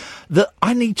 that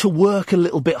I need to work a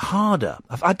little bit harder.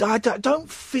 I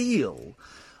don't feel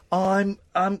I'm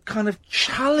kind of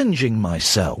challenging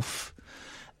myself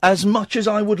as much as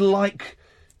I would like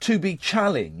to be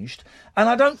challenged. And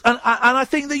I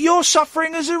think that you're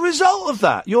suffering as a result of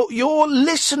that. Your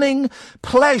listening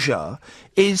pleasure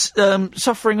is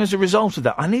suffering as a result of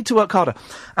that. I need to work harder.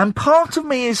 And part of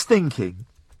me is thinking,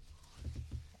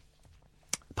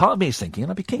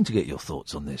 and I'd be keen to get your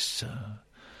thoughts on this,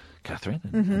 Catherine,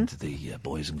 and the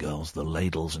boys and girls, the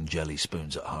ladles and jelly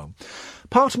spoons at home.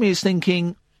 Part of me is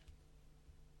thinking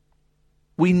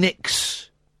we nix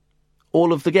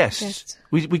all of the guests.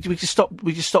 Yes. We just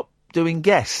stop doing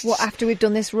guests. What, after we've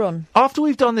done this run? After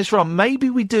we've done this run, maybe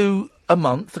we do a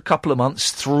month, a couple of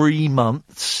months, 3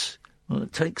 months. Well,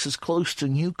 it takes us close to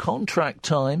new contract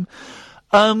time.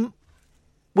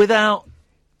 Without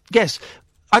guests.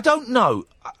 I don't know.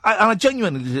 I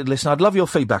genuinely, listen, I'd love your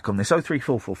feedback on this.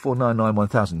 0344 499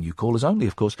 1000. You callers only,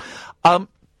 of course. Part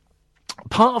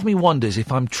of me wonders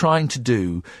if I'm trying to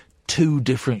do 2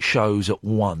 different shows at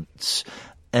once.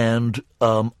 And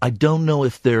I don't know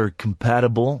if they're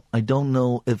compatible. I don't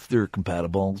know if they're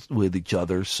compatible with each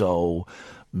other. So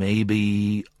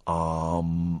maybe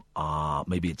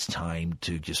it's time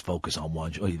to just focus on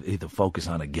one show. Either focus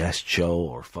on a guest show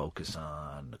or focus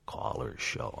on the caller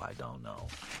show. I don't know.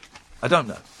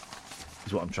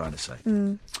 Is what I'm trying to say.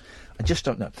 I just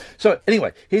don't know. So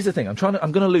anyway, here's the thing. I'm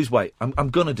going to lose weight. I'm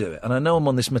going to do it. And I know I'm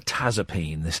on this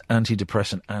mirtazapine, this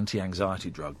antidepressant,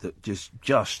 anti-anxiety drug that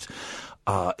just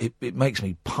it makes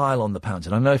me pile on the pounds.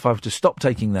 And I know if I were to stop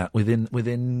taking that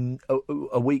within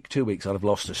a week, 2 weeks, I'd have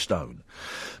lost a stone.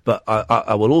 But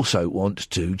I will also want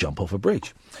to jump off a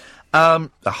bridge. A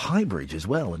high bridge as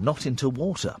well, and not into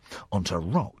water, onto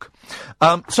rock.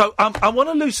 So I want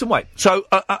to lose some weight. So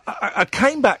I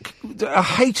came back. I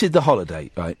hated the holiday,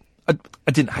 right?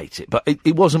 I didn't hate it, but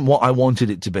it wasn't what I wanted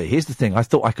it to be. Here's the thing. I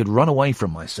thought I could run away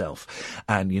from myself.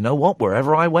 And you know what?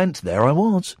 Wherever I went, there I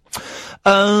was.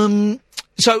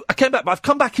 So I came back, but I've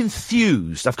come back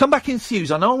enthused.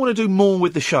 I know I want to do more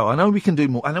with the show. I know we can do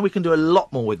more. I know we can do a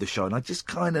lot more with the show, and I just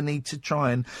kind of need to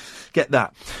try and get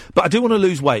that. But I do want to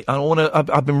lose weight.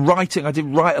 I've been writing. I did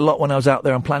write a lot when I was out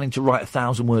there. I'm planning to write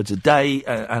 1,000 words a day,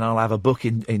 and I'll have a book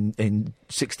in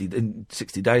 60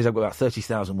 days. I've got about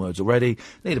 30,000 words already.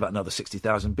 Need about another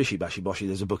 60,000. Bishy bashy boshy.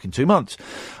 There's a book in 2 months.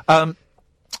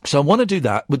 So I want to do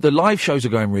that. But the live shows are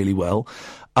going really well.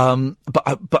 But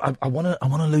I want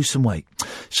to lose some weight.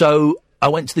 So I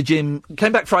went to the gym,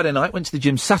 came back Friday night, went to the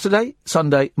gym Saturday,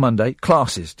 Sunday, Monday, did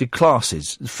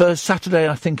classes. The first Saturday,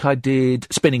 I think I did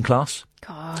spinning class.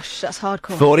 Gosh, that's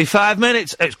hardcore. 45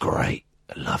 minutes. It's great.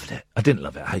 I loved it. I didn't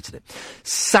love it. I hated it.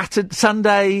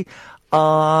 Sunday,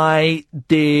 I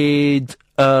did,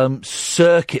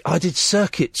 circuit. I did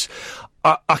circuits.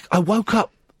 I woke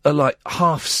up at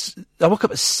I woke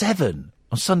up at 7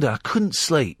 on Sunday. I couldn't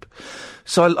sleep.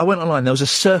 So I went online. There was a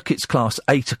circuits class at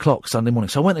 8 o'clock Sunday morning.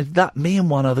 So I went and did that, me and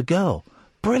one other girl.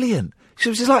 Brilliant. It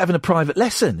was just like having a private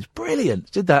lesson. It's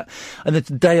brilliant. Did that. And then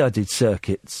today I did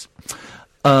circuits.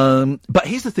 But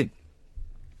here's the thing.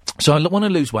 So I want to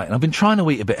lose weight, and I've been trying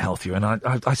to eat a bit healthier, and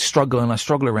I struggle, and I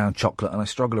struggle around chocolate, and I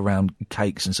struggle around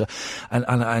cakes, and so,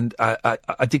 and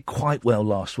I did quite well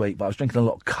last week, but I was drinking a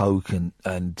lot of Coke and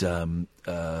Fantas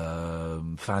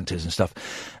and stuff,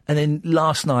 and then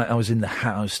last night I was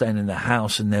staying in the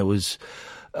house, and there was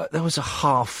a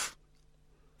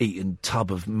half-eaten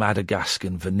tub of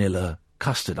Madagascar vanilla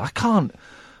custard. I can't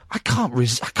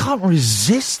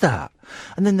resist that.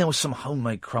 And then there was some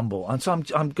homemade crumble. And so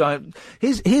I'm going,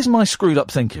 here's my screwed up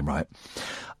thinking, right?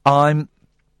 I'm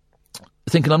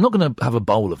thinking I'm not going to have a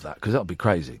bowl of that because that would be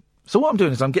crazy. So what I'm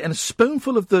doing is I'm getting a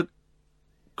spoonful of the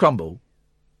crumble,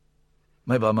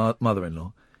 made by my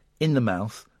mother-in-law, in the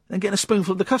mouth, and getting a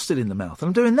spoonful of the custard in the mouth. And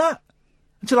I'm doing that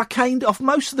until I caned off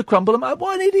most of the crumble. I'm like,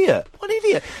 what an idiot.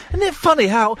 Isn't it funny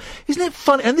isn't it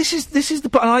funny? And this is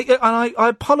the, and I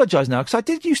apologise now, because I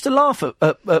did used to laugh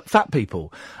at fat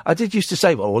people. I did used to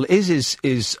say, well, all it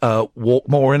is walk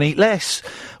more and eat less.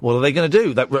 What are they going to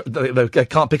do? They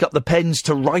can't pick up the pens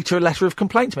to write her a letter of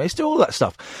complaint to me. It's do all that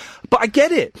stuff. But I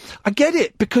get it,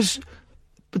 because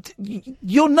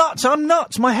you're nuts, I'm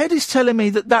nuts. My head is telling me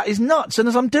that is nuts, and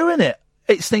as I'm doing it,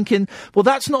 it's thinking, well,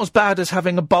 that's not as bad as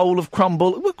having a bowl of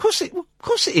crumble. Well, of course it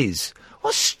is.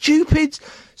 What a stupid,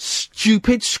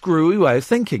 screwy way of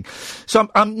thinking. So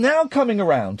I'm now coming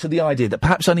around to the idea that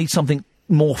perhaps I need something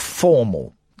more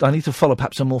formal. I need to follow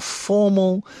perhaps a more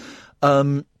formal,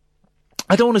 I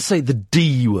don't want to say the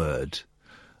D word,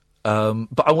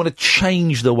 but I want to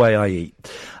change the way I eat.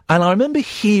 And I remember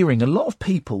hearing a lot of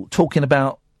people talking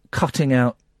about cutting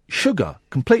out sugar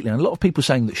completely, and a lot of people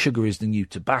saying that sugar is the new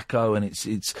tobacco, and it's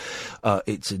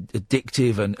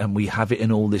addictive, and we have it in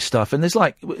all this stuff. And there's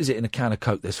what is it in a can of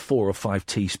Coke? There's 4 or 5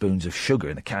 teaspoons of sugar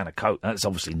in a can of Coke. That's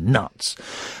obviously nuts.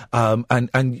 And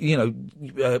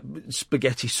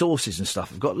spaghetti sauces and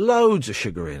stuff have got loads of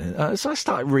sugar in it. So I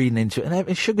started reading into it,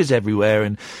 and sugar's everywhere.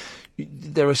 And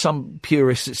there are some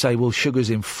purists that say, well, sugar's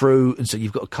in fruit, and so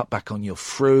you've got to cut back on your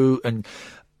fruit. And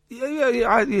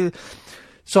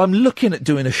so I'm looking at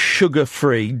doing a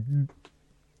sugar-free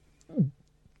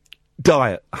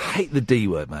diet. I hate the D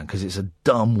word, man, because it's a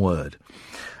dumb word.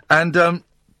 And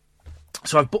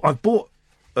so I've bought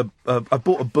a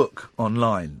book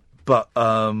online, but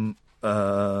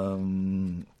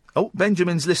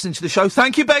Benjamin's listening to the show.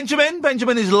 Thank you, Benjamin.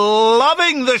 Benjamin is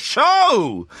loving the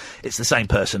show. It's the same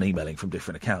person emailing from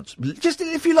different accounts. Just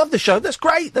if you love the show, that's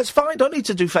great. That's fine. Don't need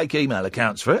to do fake email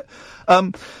accounts for it.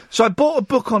 So I bought a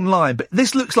book online, but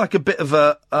this looks like a bit of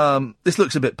a. This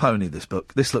looks a bit pony. This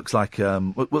book. This looks like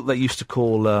what they used to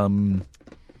call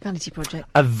vanity project,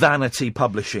 a vanity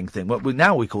publishing thing. What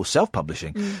now we call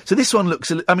self-publishing. So this one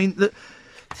looks. I mean,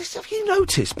 have you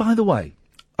noticed? By the way,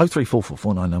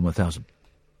 03444991000.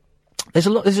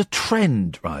 There's a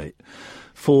trend, right,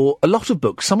 for a lot of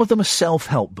books. Some of them are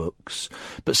self-help books,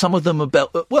 but some of them are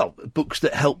books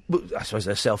that help. I suppose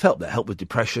they're self-help, that help with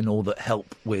depression, or that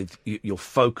help with your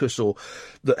focus, or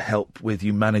that help with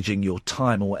you managing your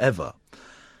time, or whatever.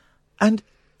 And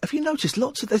have you noticed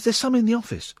there's some in the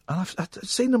office, and I've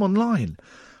seen them online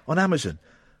on Amazon.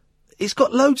 It's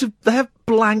got they have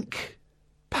blank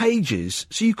pages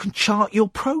so you can chart your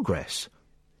progress.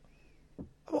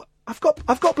 I've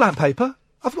got blank paper.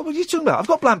 What are you talking about? I've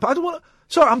got blank paper. I don't want to.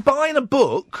 Sorry, I'm buying a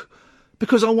book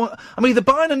because I'm either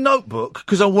buying a notebook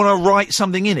because I want to write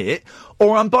something in it,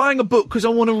 or I'm buying a book because I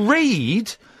want to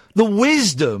read the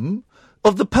wisdom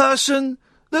of the person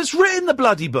that's written the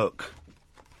bloody book.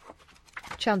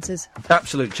 Chances.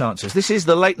 Absolute chances. This is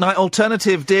the Late Night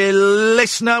Alternative, dear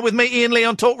listener, with me, Iain Lee,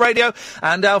 on Talk Radio,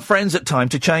 and our friends at Time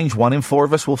to Change. 1 in 4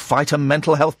 of us will fight a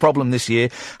mental health problem this year.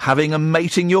 Having a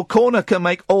mate in your corner can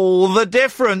make all the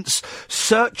difference.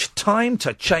 Search Time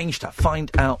to Change to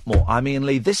find out more. I'm Iain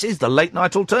Lee. This is the Late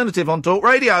Night Alternative on Talk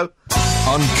Radio.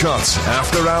 Uncut,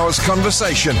 after-hours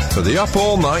conversation for the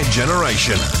up-all-night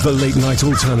generation. The Late Night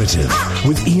Alternative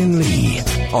with Iain Lee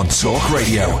on Talk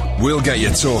Radio. We'll get you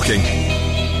talking.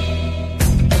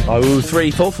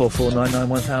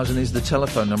 03444991000 is the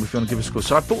telephone number if you want to give us a call.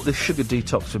 So I bought this Sugar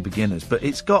Detox for Beginners, but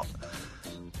it's I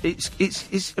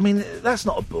mean, that's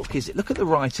not a book, is it? Look at the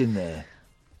writing there.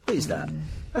 What is that?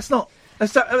 That's not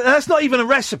even a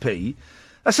recipe.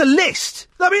 That's a list.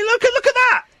 I mean, look at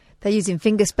that. They're using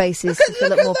finger spaces to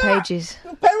fill up more pages.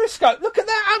 Periscope, look at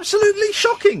that. Absolutely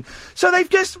shocking. So they've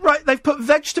they've put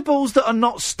vegetables that are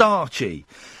not starchy,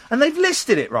 and they've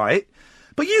listed it, right?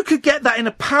 But you could get that in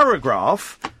a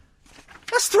paragraph.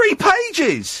 That's 3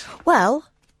 pages. Well,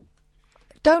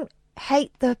 don't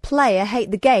hate the player, hate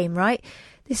the game, right?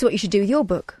 This is what you should do with your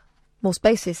book. More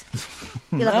spaces.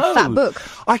 You'll have a fat book.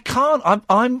 I can't.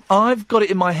 I've got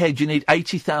it in my head. You need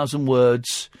 80,000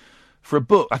 words for a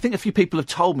book. I think a few people have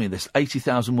told me this.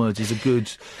 80,000 words is a good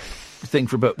thing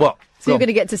for a book. What? So you're going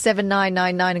to get to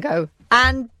 7999 and go,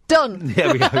 and done.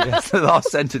 Yeah, we go. Yeah. The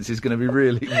last sentence is going to be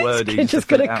really wordy. It's just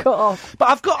going to cut off.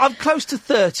 But I'm close to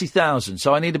 30,000,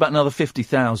 so I need about another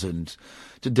 50,000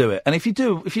 to do it. And if you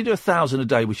do 1,000 a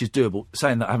day, which is doable,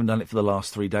 saying that I haven't done it for the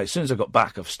last 3 days. As soon as I got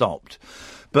back, I've stopped.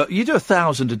 But you do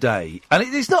 1,000 a day, and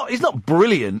it's not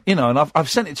brilliant, you know. And I've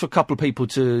sent it to a couple of people.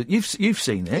 You've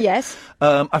seen it, yes.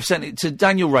 I've sent it to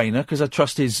Daniel Rayner because I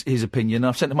trust his opinion.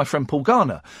 I've sent it to my friend Paul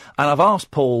Garner, and I've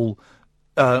asked Paul.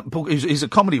 Paul, he's a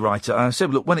comedy writer, and I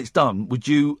said, look, when it's done, would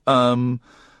you, what's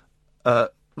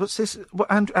this?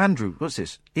 Andrew, what's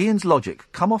this? Ian's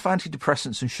logic. Come off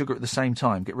antidepressants and sugar at the same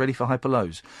time. Get ready for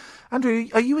hyperlows. Andrew,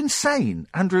 are you insane?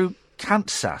 Andrew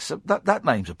Kansas. That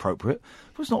name's appropriate.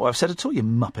 That's not what I've said at all, you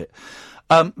muppet.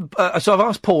 So I've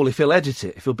asked Paul if he'll edit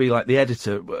it, if he'll be like the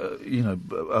editor,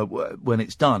 when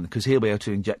it's done, because he'll be able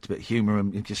to inject a bit of humour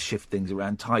and just shift things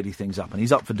around, tidy things up, and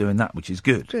he's up for doing that, which is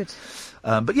good. Good.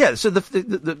 But yeah, so the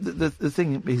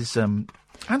thing is,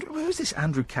 Andrew, who's this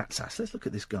Andrew Katsas? Let's look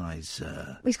at this guy's.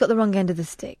 He's got the wrong end of the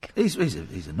stick. He's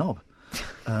a knob.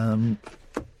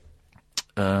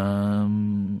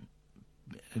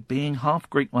 Being half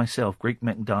Greek myself, Greek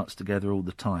men dance together all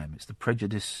the time. It's the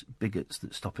prejudice bigots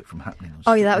that stop it from happening.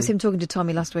 Oh, yeah, that was him talking to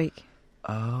Tommy last week.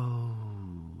 Oh,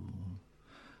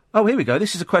 here we go.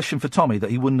 This is a question for Tommy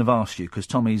that he wouldn't have asked you, because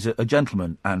Tommy's a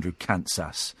gentleman, Andrew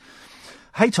Kansas.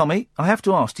 Hey, Tommy, I have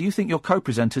to ask, do you think your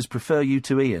co-presenters prefer you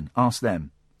to Ian? Ask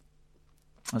them.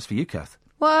 That's for you, Kath.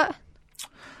 What?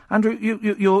 Andrew,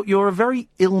 you're a very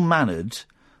ill-mannered,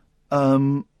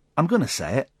 I'm going to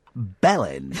say it,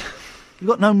 bellend. You've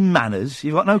got no manners,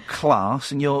 you've got no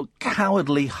class, and you're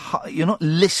cowardly. You're not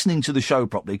listening to the show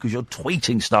properly because you're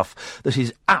tweeting stuff that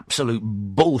is absolute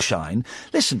bullshine.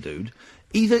 Listen, dude,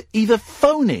 either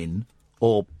phone in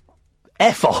or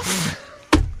F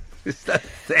off. Is that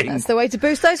thing? That's the way to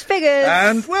boost those figures.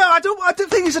 And, well, the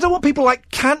thing is, I don't want people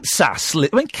like Kansas.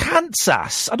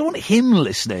 Kansas, I don't want him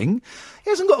listening.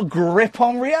 He hasn't got a grip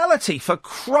on reality, for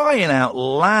crying out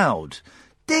loud.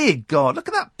 Dear God, look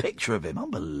at that picture of him.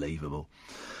 Unbelievable.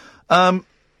 So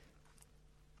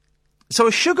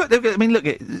a sugar... I mean, look,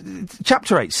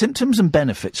 Chapter 8, Symptoms and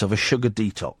Benefits of a Sugar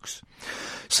Detox.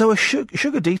 So a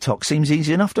sugar detox seems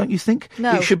easy enough, don't you think?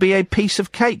 No. It should be a piece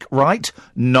of cake, right?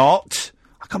 Not.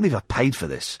 I can't believe I paid for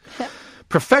this.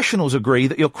 Professionals agree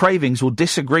that your cravings will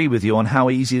disagree with you on how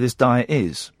easy this diet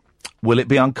is. Will it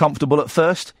be uncomfortable at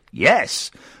first?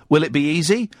 Yes. Will it be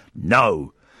easy?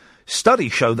 No.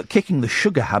 Studies show that kicking the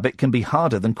sugar habit can be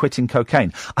harder than quitting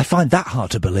cocaine. I find that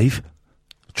hard to believe.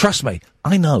 Trust me,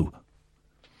 I know.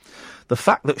 The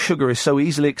fact that sugar is so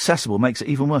easily accessible makes it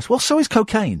even worse. Well, so is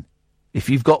cocaine, if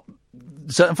you've got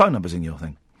certain phone numbers in your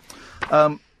thing.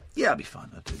 Yeah, I'll be fine.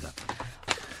 I'll do that.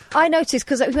 I noticed,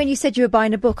 because when you said you were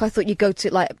buying a book, I thought you'd go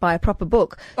to, buy a proper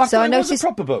book. I noticed a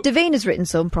proper book. Davina's written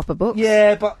some proper books.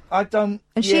 Yeah, but I don't...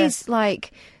 And she's,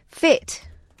 fit.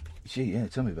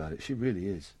 Tell me about it. She really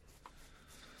is.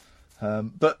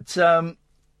 I'm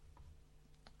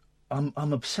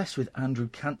obsessed with Andrew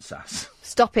Kansas.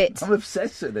 Stop it. I'm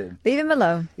obsessed with him. Leave him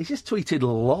alone. He's just tweeted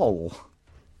lol.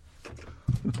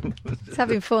 He's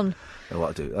having fun. Oh, what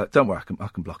I'll do. Don't worry, I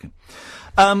can block him.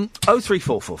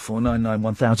 0344 499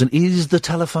 1000 is the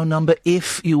telephone number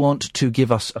if you want to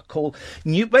give us a call.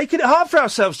 Making it hard for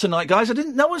ourselves tonight, guys.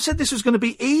 No one said this was going to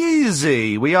be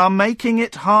easy. We are making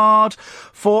it hard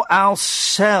for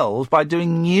ourselves by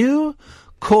doing new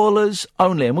callers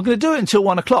only, and we're going to do it until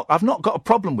 1 o'clock. I've not got a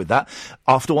problem with that.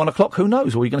 After 1 o'clock, who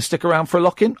knows? Are we going to stick around for a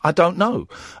lock-in? I don't know.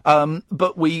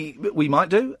 But we might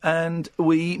do, and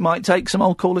we might take some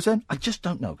old callers in. I just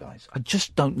don't know, guys. I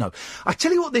just don't know. I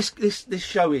tell you what this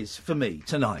show is for me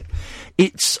tonight.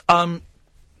 It's I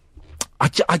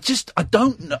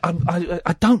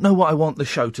don't know what I want the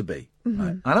show to be. Mm-hmm.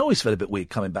 Right? I always feel a bit weird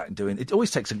coming back and doing it. It always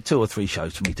takes 2 or 3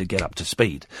 shows for me to get up to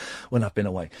speed when I've been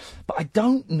away. But I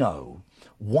don't know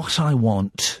what I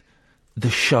want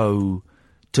the show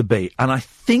to be. And I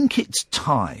think it's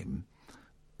time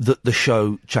that the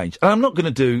show change. And I'm not going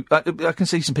to do... I can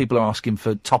see some people are asking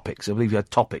for topics. I believe you had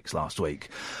topics last week.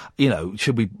 You know,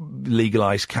 should we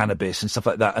legalise cannabis and stuff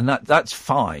like that? And that's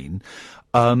fine.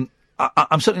 I'm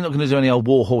certainly not going to do any old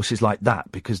war horses like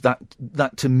that, because that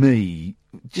to me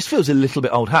just feels a little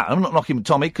bit old hat. I'm not knocking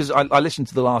Tommy, because I listened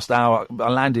to the last hour. I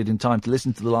landed in time to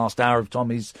listen to the last hour of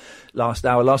Tommy's last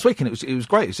hour last week, and it was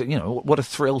great. So, what a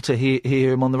thrill to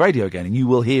hear him on the radio again, and you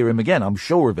will hear him again, I'm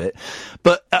sure of it.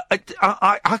 But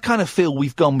I kind of feel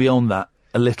we've gone beyond that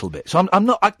a little bit. So I'm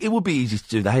not. It would be easy to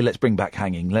do that. Hey, let's bring back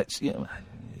hanging. Let's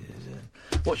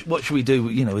what should we do?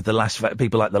 You know, with the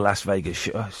people like the Las Vegas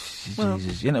show. Oh,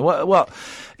 Jesus, you know what?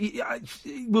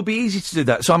 It would be easy to do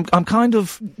that. So I'm kind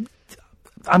of.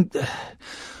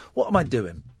 What am I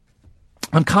doing?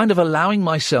 I'm kind of allowing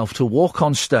myself to walk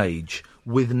on stage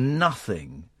with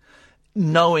nothing,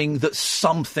 knowing that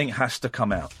something has to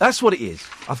come out. That's what it is.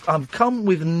 I've come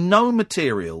with no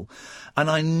material, and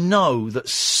I know that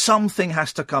something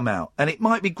has to come out. And it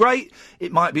might be great,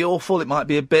 it might be awful, it might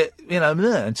be a bit, meh.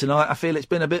 And tonight I feel it's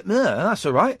been a bit meh. That's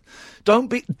all right. Don't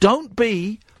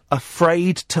be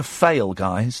afraid to fail,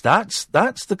 guys. That's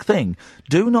the thing.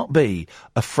 Do not be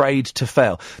afraid to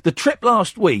fail. The trip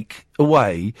last week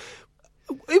away,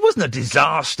 it wasn't a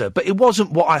disaster, but it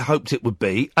wasn't what I hoped it would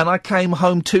be, and I came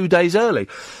home 2 days early.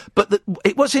 But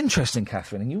it was interesting,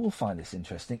 Catherine, and you will find this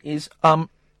interesting, is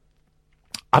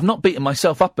I've not beaten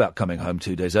myself up about coming home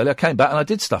 2 days early. I came back and I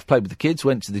did stuff, played with the kids,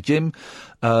 went to the gym,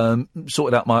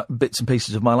 sorted out my bits and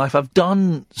pieces of my life. I've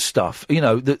done stuff. You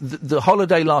know, the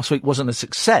holiday last week wasn't a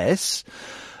success,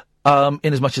 in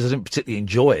as much as I didn't particularly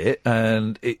enjoy it,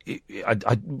 and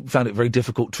I found it very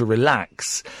difficult to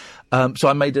relax. So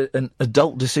I made an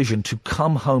adult decision to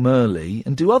come home early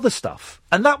and do other stuff.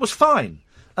 And that was fine.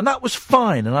 And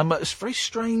I'm at a very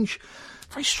strange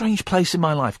place in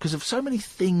my life because of so many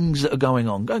things that are going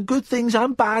on, good things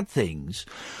and bad things,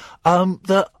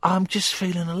 that I'm just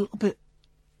feeling a little bit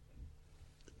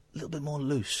more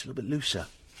loose, a little bit looser.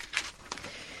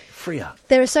 Freer.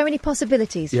 There are so many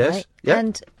possibilities, yes, right?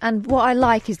 Yep. And what I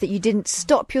like is that you didn't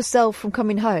stop yourself from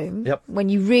coming home when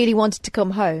you really wanted to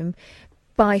come home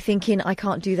by thinking, I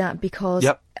can't do that because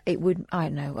it would, I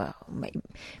don't know, make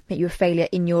you a failure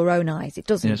in your own eyes. It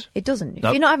doesn't. Yes. It doesn't. Nope.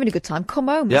 If you're not having a good time, come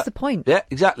home. What's the point? Yeah,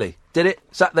 exactly. Did it.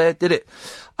 Sat there, did it.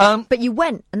 But you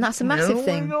went, and that's a massive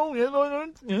thing.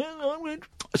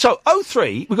 So,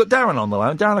 03, we've got Darren on the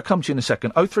line. Darren, I'll come to you in a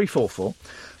second. 0344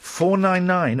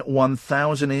 499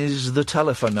 1000 is the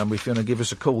telephone number if you want to give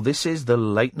us a call. This is the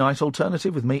Late Night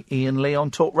Alternative with me, Iain Lee,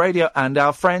 on Talk Radio, and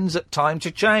our friends at Time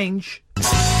to Change.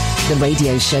 The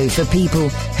radio show for people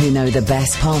who know the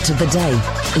best part of the day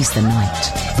is the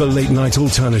night. The Late Night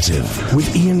Alternative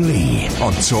with Iain Lee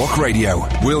on Talk Radio.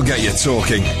 We'll get you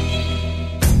talking.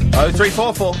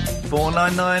 0344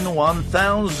 499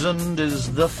 1000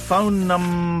 is the phone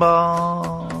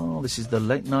number. This is the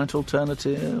Late Night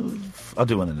Alternative. I'll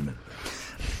do one in a minute.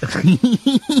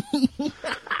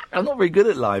 I'm not very good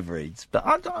at live reads, but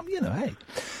I'm hey.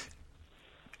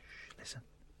 Listen.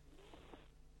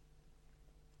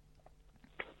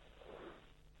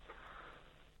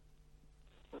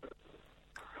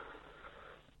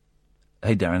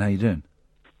 Hey, Darren, how you doing?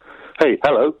 Hey,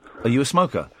 hello. Are you a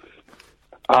smoker?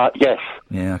 Yes.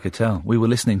 Yeah, I could tell. We were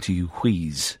listening to you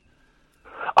wheeze.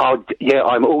 Oh, yeah,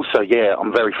 I'm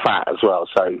very fat as well,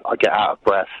 so I get out of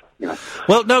breath. You know.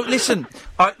 Well, no, listen,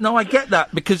 I get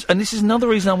that, because, and this is another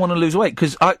reason I want to lose weight,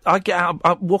 because I get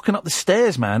out, walking up the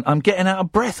stairs, man, I'm getting out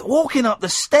of breath, walking up the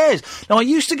stairs. Now, I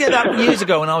used to get that years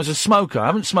ago when I was a smoker. I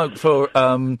haven't smoked for,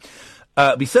 it'll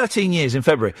be 13 years in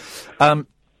February. But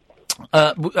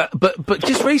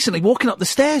just recently, walking up the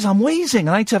stairs, I'm wheezing,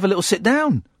 and I need to have a little sit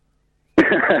down.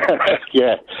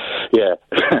 Yeah.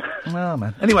 Oh,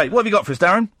 man. Anyway, what have you got for us,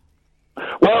 Darren?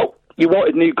 Well, you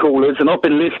wanted new callers, and I've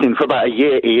been listening for about a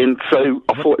year, Ian, so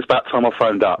I thought it's about time I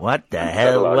phoned up. What the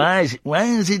hell? Why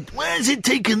is it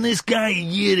taking this guy a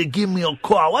year to give me a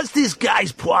call? What's this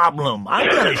guy's problem? I'm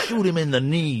going to shoot him in the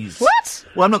knees. What?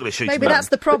 Well, I'm not going to shoot him. Maybe that's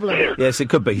the problem. Yes, it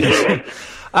could be. Yes.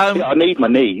 Yeah, I need my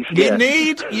knees. You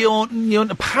need your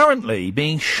apparently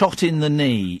being shot in the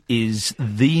knee is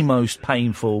the most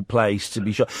painful place to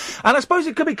be shot, and I suppose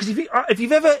it could be because if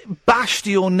you've ever bashed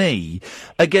your knee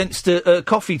against a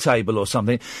coffee table or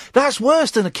something, that's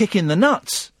worse than a kick in the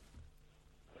nuts.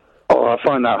 Oh, I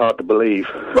find that hard to believe.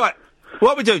 Right,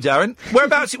 what we do, Darren?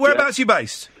 Whereabouts are you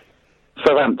based?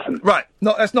 Southampton. Right,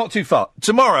 no, that's not too far.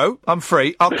 Tomorrow I'm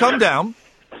free. I'll come down.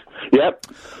 Yep.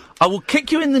 I will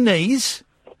kick you in the knees.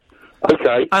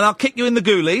 Okay. And I'll kick you in the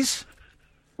ghoulies.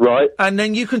 Right. And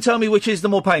then you can tell me which is the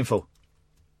more painful.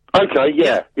 Okay,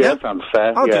 yeah, that sounds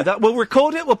fair. I'll do that. We'll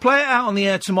record it, we'll play it out on the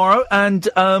air tomorrow, and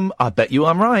I bet you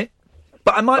I'm right.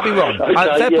 But I might be wrong. Okay,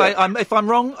 fair play. If I'm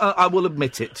wrong, I will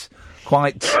admit it.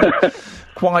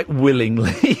 Quite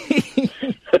willingly.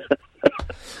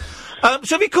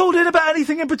 So have you called in about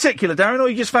anything in particular, Darren, or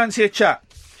you just fancy a chat?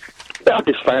 I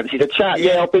just fancied a chat.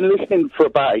 Yeah, I've been listening for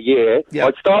about a year.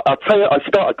 Yep. I started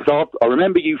because I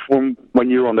remember you from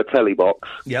when you were on the telly box.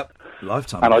 Yep,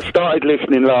 lifetime. And I started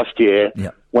listening last year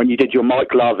Yep. when you did your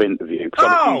Mike Love interview, because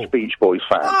I'm a huge Beach Boys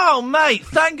fan. Oh, mate,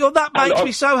 thank you. That makes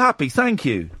me so happy. Thank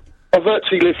you. I've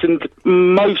actually listened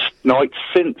most nights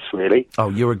since, really. Oh,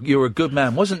 you're a good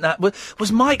man. Wasn't that...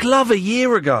 Was Mike Love a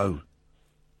year ago?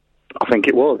 I think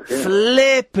it was, yeah.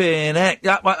 Flipping heck.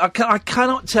 I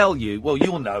cannot tell you. Well,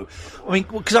 you'll know. I mean,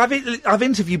 because I've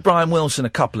interviewed Brian Wilson a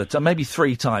couple of times, maybe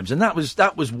 3 times, and that was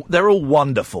they're all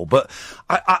wonderful. But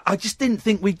I just didn't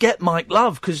think we'd get Mike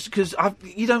Love because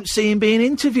you don't see him being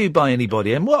interviewed by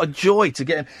anybody, and what a joy to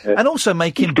get him, and also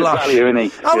make him blush. Value, isn't he?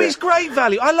 Oh, he's great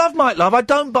value. I love Mike Love. I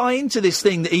don't buy into this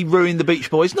thing that he ruined the Beach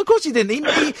Boys. And of course he didn't.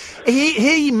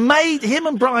 He made him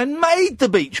and Brian made the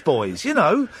Beach Boys. You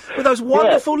know, with those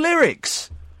wonderful lyrics.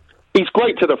 He's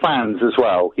great to the fans as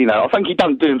well, you know. I think he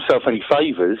don't do himself any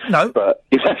favours. No. But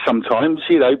sometimes,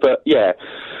 you know, but yeah.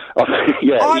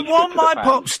 I want my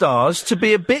pop stars to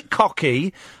be a bit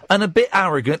cocky and a bit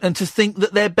arrogant and to think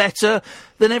that they're better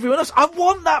than everyone else. I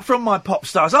want that from my pop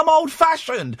stars. I'm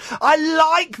old-fashioned. I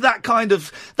like that kind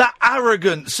of, that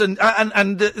arrogance and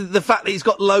the fact that he's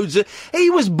got loads of... He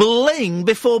was bling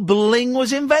before bling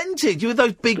was invented. You with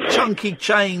those big chunky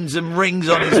chains and rings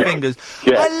on his fingers.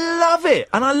 Yeah. I love it.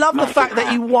 And I love the fact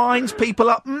that he winds people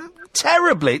up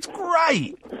terribly. It's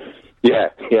great. Yeah,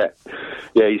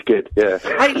 he's good. Yeah.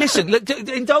 Hey, listen, look,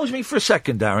 indulge me for a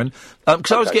second, Darren,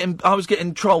 because I was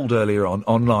getting trolled earlier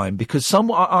online because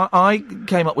I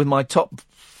came up with my top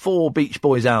 4 Beach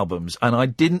Boys albums and I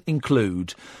didn't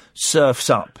include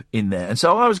Surf's Up in there, and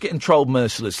so I was getting trolled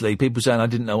mercilessly. People saying I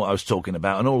didn't know what I was talking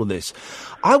about and all of this.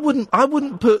 I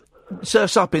wouldn't put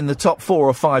Surf's Up in the top 4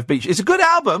 or 5 Beach. It's a good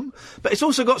album, but it's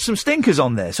also got some stinkers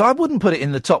on there, so I wouldn't put it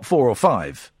in the top 4 or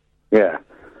 5. Yeah.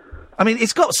 I mean,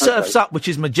 it's got Surf's Up, which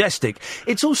is majestic.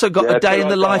 It's also got A Day in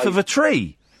the Life of a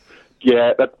Tree.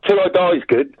 Yeah, Till I Die is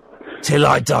good. Till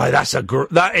I Die,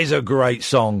 that is a great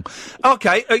song.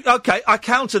 Okay, I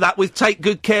counter that with Take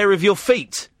Good Care of Your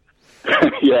Feet.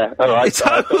 Yeah, all right.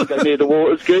 Go Near the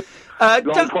Water's good.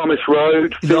 Long Promise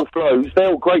Road, Still Flows, they're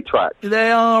all great tracks.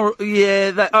 They are, yeah,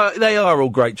 they are all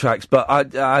great tracks, but I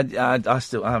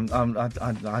still, maybe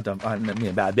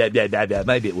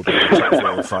it will be top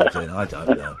 4 or 5 then,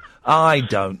 I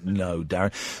don't know,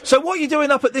 Darren. So what are you doing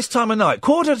up at this time of night?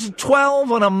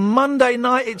 11:45 on a Monday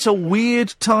night, it's a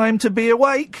weird time to be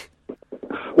awake.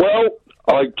 Well,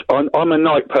 I'm a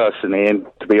night person, Ian,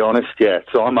 to be honest, yeah,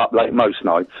 so I'm up late most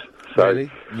nights. So,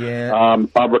 really? Yeah.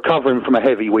 I'm recovering from a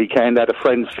heavy weekend. Had a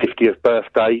friend's 50th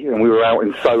birthday, and we were out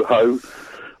in Soho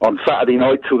on Saturday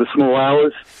night till the small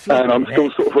hours, and I'm still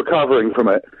sort of recovering from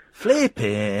it.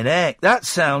 Flipping heck, that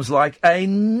sounds like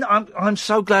I'm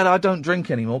so glad I don't drink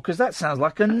anymore, because that sounds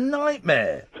like a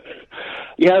nightmare.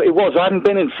 Yeah, it was. I hadn't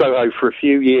been in Soho for a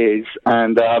few years,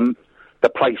 and the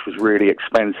place was really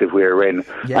expensive we were in.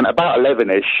 Yeah. And about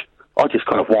 11-ish, I just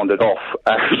kind of wandered off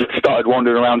and started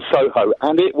wandering around Soho,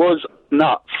 and it was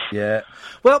nuts. Yeah.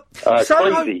 Well,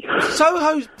 crazy.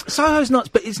 Soho's nuts,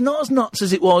 but it's not as nuts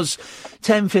as it was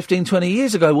 10, 15, 20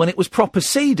 years ago when it was proper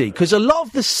seedy, because a lot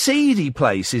of the seedy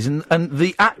places and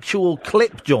the actual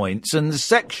clip joints and the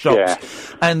sex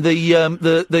shops and the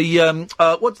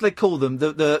what do they call them?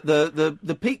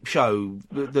 The peep show,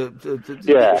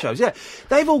 the peep shows,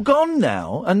 they've all gone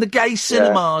now, and the gay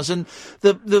cinemas and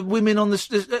the women on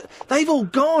the they've all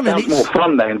gone. Sounds and more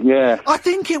fun then, yeah. I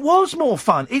think it was more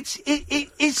fun. It's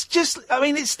just, I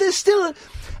mean, there's still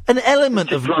an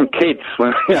element of drunk kids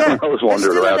when I was wandering around. There's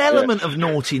still an element of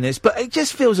naughtiness, but it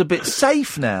just feels a bit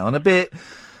safe now and a bit.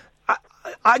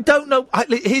 I don't know.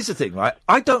 Here's the thing, right?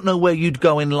 I don't know where you'd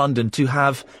go in London to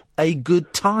have a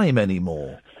good time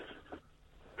anymore.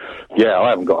 Yeah, I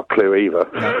haven't got a clue either.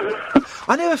 No.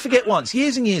 I never forget once,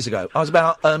 years and years ago, I was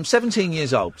about 16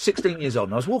 years old,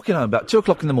 and I was walking home about 2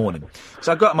 o'clock in the morning.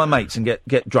 So I'd go out with my mates and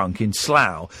get drunk in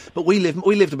Slough, but we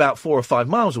lived about 4 or 5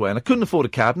 miles away, and I couldn't afford a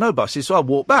cab, no buses, so I'd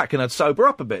walk back and I'd sober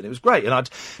up a bit, and it was great. And I'd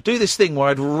do this thing where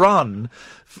I'd run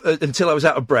until I was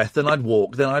out of breath, then I'd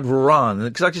walk, then I'd run,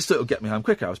 because I just thought it would get me home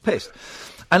quicker. I was pissed.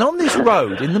 And on this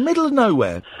road, in the middle of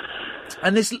nowhere,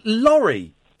 and this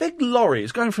big lorry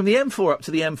is going from the M4 up to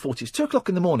the M40. It's 2 o'clock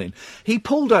in the morning. He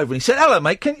pulled over and he said, "Hello,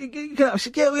 mate. Can I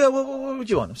said, yeah, what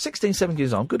would you want?" I'm 16, 17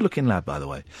 years old. Good looking lad, by the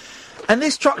way. And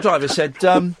this truck driver said,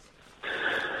 "Do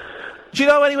you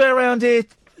know anywhere around here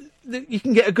that you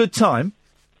can get a good time?"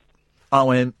 I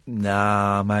went,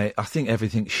 "Nah, mate. I think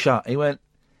everything's shut." He went,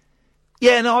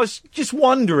 "Yeah, no, I was just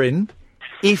wondering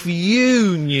if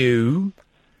you knew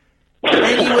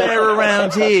anywhere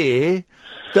around here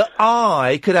that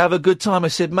I could have a good time." I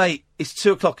said, "Mate, it's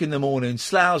 2 o'clock in the morning,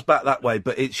 Slough's back that way,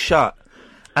 but it's shut."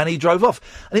 And he drove off.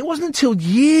 And it wasn't until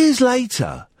years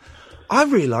later I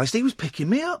realised he was picking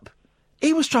me up.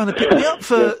 He was trying to pick me up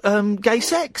for gay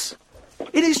sex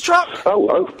in his truck. Oh,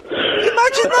 wow.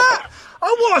 Imagine that!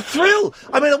 Oh, what a thrill!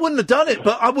 I mean, I wouldn't have done it,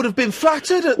 but I would have been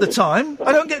flattered at the time.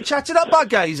 I don't get chatted up by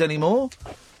gays anymore.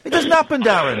 It doesn't happen,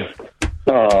 Darren.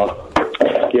 Oh,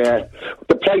 yeah.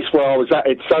 The place where I was at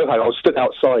in Soho, I was stood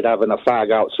outside having a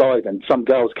fag outside, and some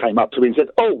girls came up to me and said,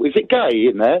 "Oh, is it gay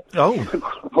in there?" Oh.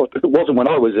 It wasn't when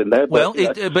I was in there. Well,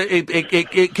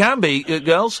 it can be,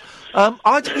 girls. I've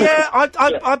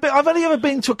only ever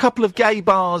been to a couple of gay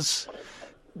bars.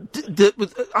 Do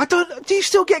you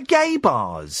still get gay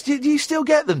bars? Do you still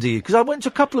get them? Do you? Because I went to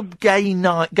a couple of gay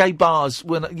bars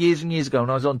years and years ago when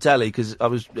I was on telly because I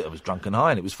was drunk and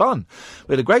high and it was fun.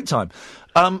 We had a great time.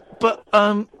 I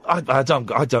don't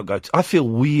go. I feel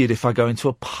weird if I go into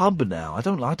a pub now. I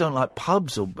don't like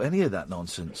pubs or any of that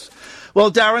nonsense.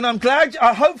 Well, Darren, I'm glad.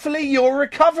 Hopefully, you're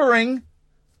recovering.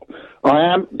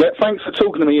 I am. Yeah, thanks for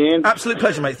talking to me, Ian. Absolute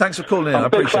pleasure, mate. Thanks for calling in. I'm I a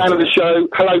big appreciate fan it. of the show.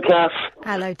 Hello, Kath.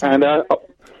 Hello, Darren. And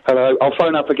hello. I'll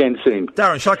phone up again soon.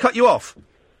 Darren, shall I cut you off?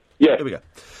 Yeah. Here we go.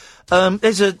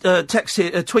 There's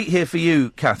a tweet here for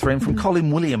you, Catherine, from Colin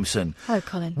Williamson. Hello,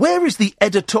 Colin. Where is the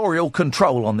editorial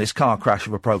control on this car crash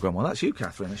of a programme? Well, that's you,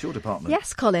 Catherine. That's your department.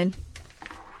 Yes, Colin.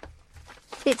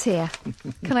 It's here.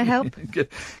 Can I help?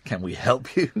 Can we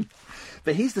help you?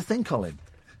 But here's the thing, Colin.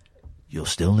 You're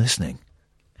still listening.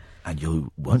 And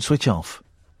you won't switch off.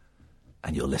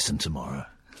 And you'll listen tomorrow.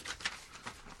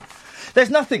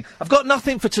 There's nothing. I've got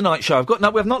nothing for tonight's show. We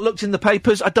have not looked in the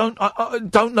papers. I don't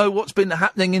know what's been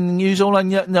happening in the news. All I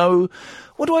know...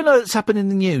 What do I know that's happened in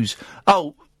the news?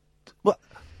 Oh, why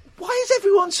is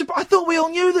everyone surprised? I thought we all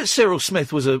knew that Cyril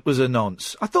Smith was a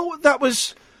nonce. I thought that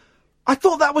was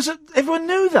everyone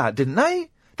knew that, didn't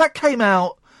they? That came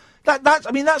out...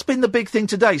 That's been the big thing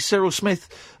today. Cyril Smith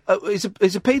is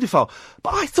a paedophile.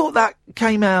 But I thought that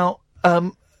came out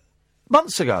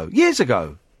months ago, years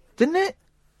ago, didn't it?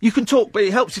 You can talk, but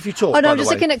it helps if you talk. Oh no, I'm just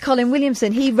looking at Colin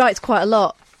Williamson. He writes quite a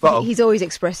lot. He's always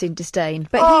expressing disdain,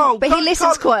 but he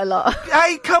listens quite a lot.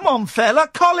 Hey, come on, fella,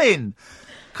 Colin.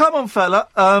 Come on, fella.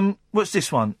 What's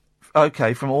this one?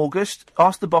 Okay, from August.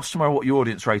 Ask the boss tomorrow what your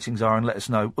audience ratings are and let us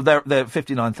know. Well, they're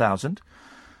 59,000.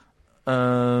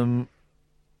 You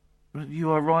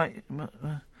are right.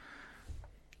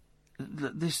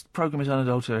 This programme is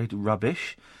unadulterated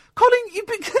rubbish. Colin,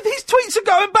 these tweets are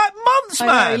going back months, man.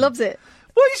 I know, he loves it.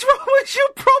 What is wrong? What's your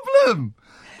problem?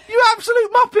 You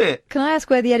absolute muppet. Can I ask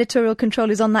where the editorial control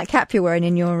is on that cap you're wearing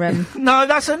in your... No,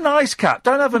 that's a nice cap.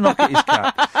 Don't have a knock at his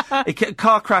cap.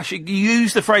 Car crash. You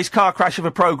used the phrase car crash of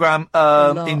a programme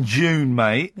in June,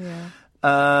 mate.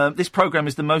 Yeah. This programme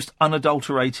is the most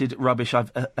unadulterated rubbish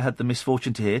I've had the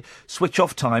misfortune to hear. Switch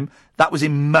off time. That was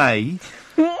in May.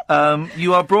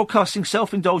 You are broadcasting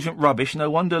self-indulgent rubbish. No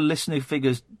wonder listener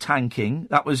figures tanking.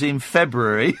 That was in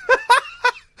February.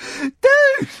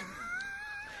 Dude!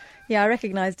 Yeah, I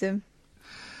recognised him.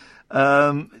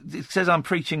 It says I'm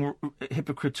preaching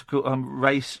hypocritical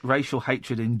racial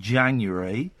hatred in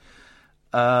January.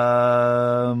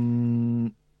 What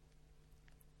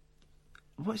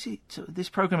is it? This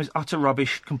programme is utter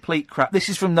rubbish, complete crap. This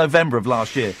is from November of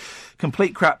last year.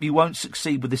 Complete crap. You won't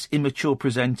succeed with this immature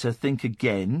presenter. Think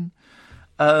again.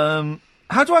 How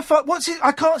do I find... What's it?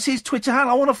 I can't see his Twitter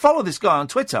handle. I want to follow this guy on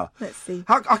Twitter. Let's see.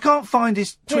 I can't find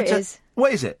his Twitter... Here it is.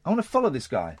 What is it? I want to follow this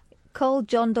guy. Cole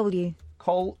John W.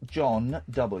 Cole John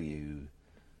W.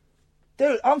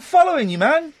 Dude, I'm following you,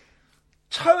 man.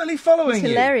 Totally following It's you.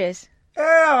 hilarious.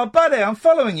 Yeah, buddy, I'm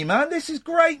following you, man. This is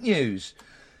great news.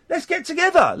 Let's get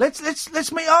together.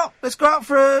 Let's meet up. Let's go out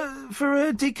for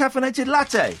a decaffeinated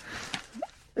latte.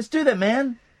 Let's do that,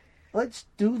 man. Let's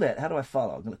do that. How do I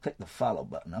follow? I'm going to click the follow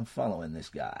button. I'm following this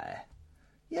guy.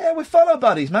 Yeah, we're follow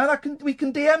buddies, man. We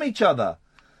can DM each other.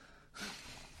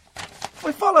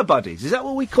 We're follow buddies. Is that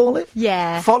what we call it?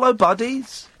 Yeah. Follow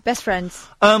buddies? Best friends.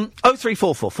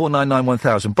 0344 499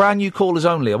 1000. Brand new callers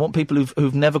only. I want people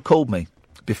who've never called me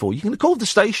before. You can have called the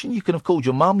station. You can have called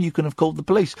your mum. You can have called the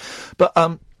police. But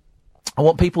I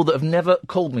want people that have never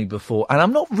called me before. And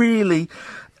I'm not really...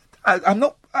 I'm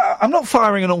not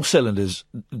firing on all cylinders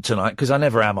tonight, because I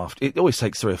never am after... It always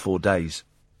takes 3 or 4 days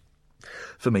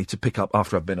for me to pick up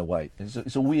after I've been away.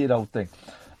 It's a weird old thing.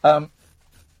 And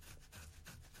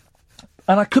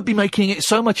I could be making it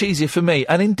so much easier for me,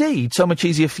 and indeed so much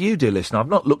easier for you, dear listener. I've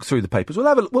not looked through the papers.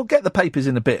 We'll get the papers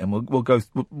in a bit, and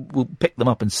we'll pick them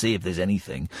up and see if there's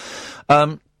anything.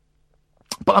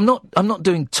 But I'm not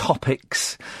doing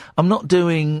topics. I'm not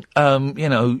doing,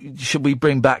 should we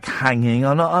bring back hanging?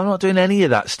 I'm not doing any of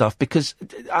that stuff because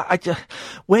I just,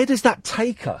 where does that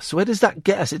take us? Where does that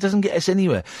get us? It doesn't get us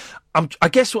anywhere. I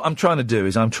guess what I'm trying to do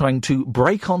is I'm trying to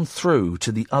break on through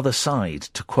to the other side,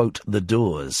 to quote The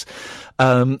Doors.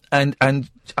 And I'm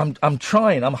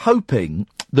hoping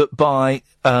that by,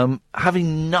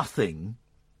 having nothing,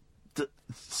 that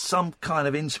some kind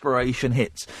of inspiration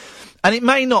hits. And it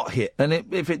may not hit, and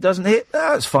if it doesn't hit,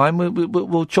 that's fine.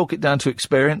 We'll chalk it down to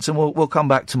experience, and we'll come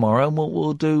back tomorrow, and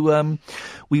we'll do.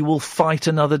 We will fight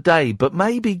another day. But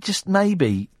maybe, just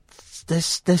maybe,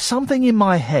 there's something in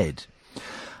my head,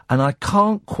 and I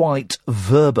can't quite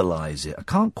verbalise it. I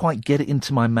can't quite get it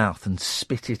into my mouth and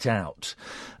spit it out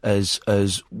as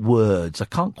words. I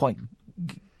can't quite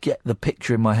get the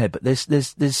picture in my head. But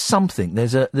there's something.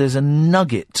 There's a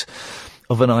nugget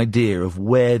of an idea of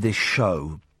where this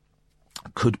show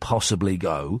could possibly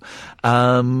go,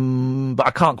 but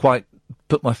I can't quite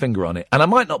put my finger on it, and I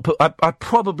might not put. I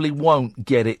probably won't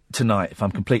get it tonight, if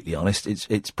I'm completely honest.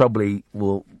 It's probably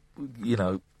will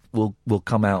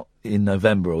come out in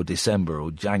November or December or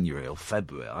January or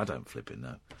February. I don't flipping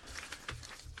know.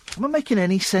 Am I making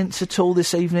any sense at all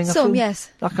this evening? Yes.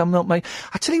 Like I'm not making.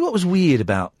 I tell you what was weird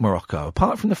about Morocco,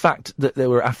 apart from the fact that there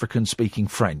were Africans speaking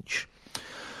French.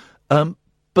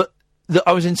 That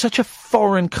I was in such a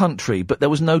foreign country, but there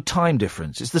was no time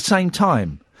difference. It's the same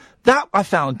time. That I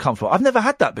found comfortable. I've never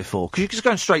had that before, because you're just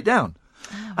going straight down.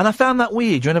 Oh. And I found that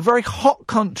weird. You're in a very hot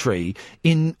country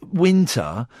in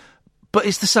winter, but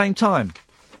it's the same time.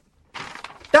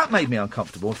 That made me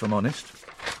uncomfortable, if I'm honest.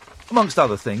 Amongst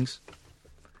other things.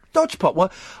 Dodgepot,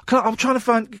 what? I'm trying to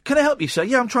find... Can I help you, sir?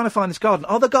 Yeah, I'm trying to find this garden.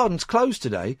 Oh, the garden's closed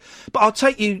today. But I'll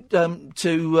take you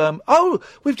to...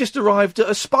 we've just arrived at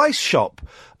a spice shop.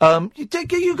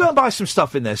 You go and buy some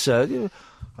stuff in there, sir.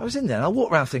 I was in there, and I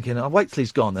walked around thinking, I'll wait till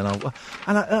he's gone, then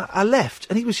I left,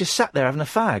 and he was just sat there having a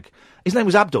fag. His name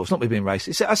was Abdul. It's not me being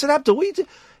racist. I said, Abdul, what you do?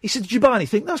 He said, did you buy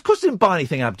anything? No, of course I didn't buy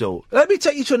anything, Abdul. Let me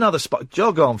take you to another spot.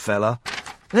 Jog on, fella.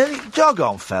 Jog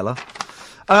on, fella.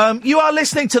 You are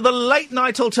listening to the Late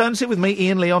Night Alternative with me,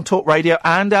 Iain Lee, on Talk Radio,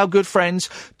 and our good friends,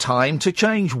 Time to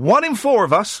Change. 1 in 4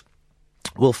 of us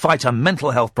will fight a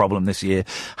mental health problem this year.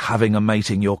 Having a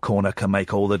mate in your corner can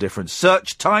make all the difference.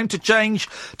 Search Time to Change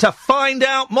to find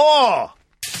out more.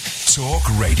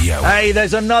 Talk Radio. Hey,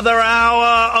 there's another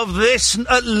hour of this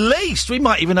at least. We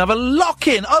might even have a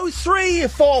lock-in.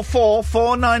 0344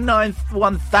 499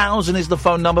 1000 is the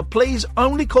phone number. Please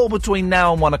only call between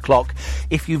now and 1 o'clock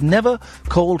if you've never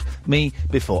called me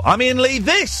before. I'm Iain Lee.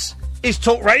 This is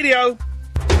Talk Radio.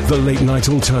 The Late Night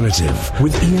Alternative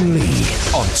with Iain Lee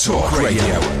on Talk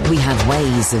Radio. We have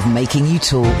ways of making you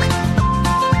talk.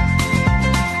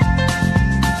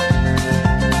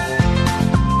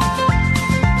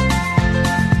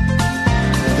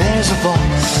 There's a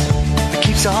voice that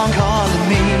keeps on calling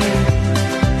me.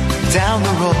 Down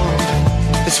the road,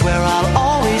 it's where I'll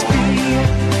always be.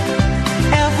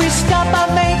 Every stop I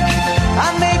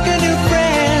make a new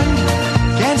friend.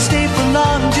 Can't stay for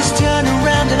long, just turn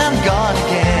around and I'm gone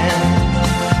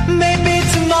again. Maybe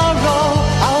tomorrow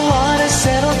I'll wanna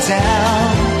settle down.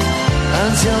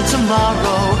 Until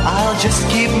tomorrow I'll just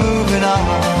keep moving on.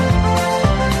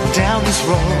 Down this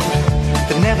road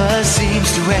that never seems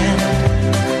to end.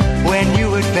 When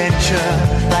new adventure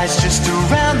lies just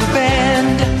around the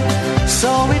bend. So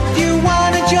if you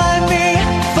wanna join me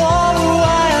for a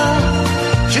while,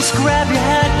 just grab your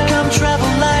hat, come travel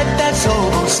light, that's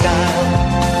old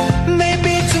style.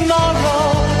 Maybe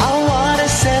tomorrow I'll wanna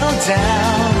settle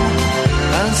down.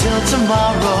 Until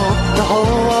tomorrow, the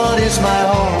whole world is my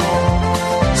home.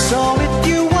 So if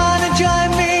you wanna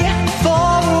join me for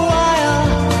a while,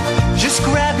 just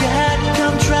grab your hat,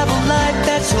 come travel light,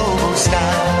 that's old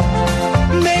style.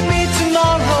 Maybe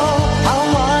tomorrow I'll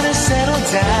wanna settle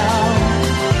down.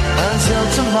 Until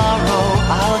tomorrow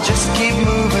I'll just keep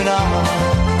moving on.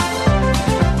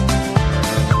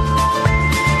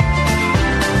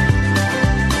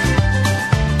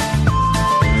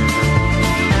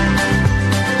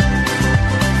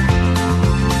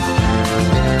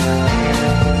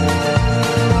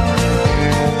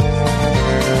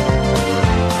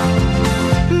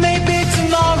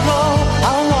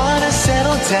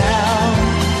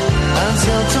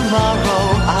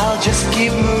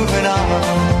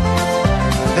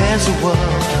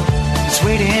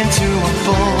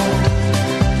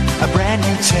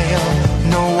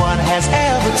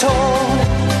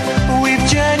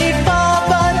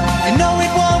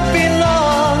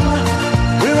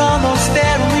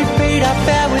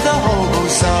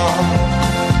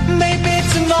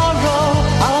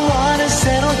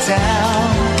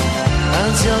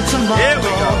 tomorrow.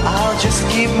 I'll just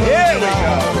keep moving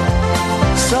on.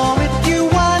 So if you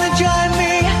wanna join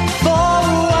me for a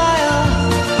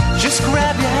while, just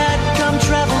grab your hat, come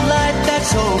travel light,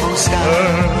 that's old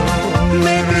style.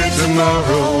 Maybe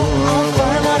tomorrow I'll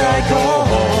find out I go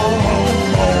home.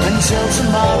 Until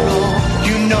tomorrow,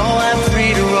 you know I'm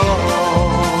free to roll.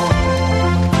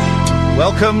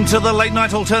 Welcome to the Late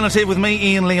Night Alternative with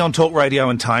me, Iain Lee, on Talk Radio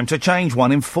and Time to Change.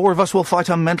 1 in 4 of us will fight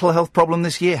a mental health problem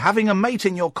this year. Having a mate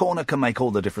in your corner can make all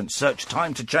the difference. Search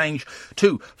Time to Change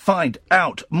to find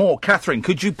out more. Catherine,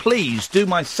 could you please do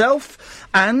myself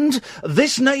and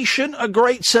this nation a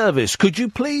great service? Could you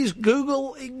please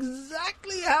Google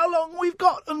exactly how long we've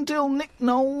got until Nick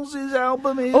Knowles'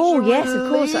 album is Oh, yes,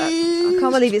 of course. I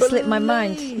can't believe it slipped my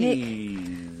mind.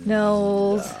 Nick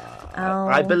Knowles.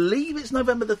 I believe it's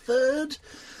November the 3rd,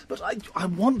 but I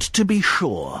want to be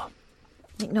sure.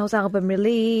 Nick Knowles' album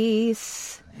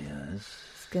release. Yes.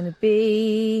 It's going to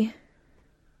be...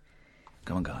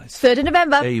 Come on, guys. 3rd of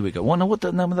November. There we go. Well, no,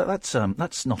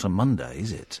 that's not a Monday,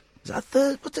 is it? Is that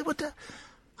third? What the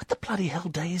bloody hell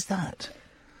day is that?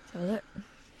 Let's have a look.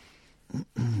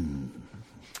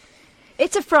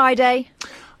 It's a Friday.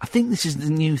 I think this is the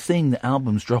new thing that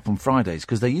albums drop on Fridays,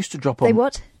 because they used to drop on... They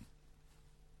what?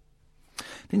 I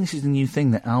think this is the new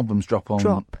thing that albums drop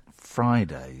on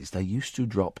Fridays. They used to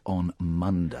drop on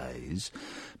Mondays,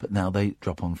 but now they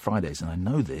drop on Fridays. And I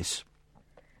know this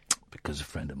because a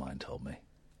friend of mine told me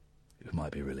who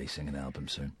might be releasing an album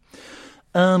soon.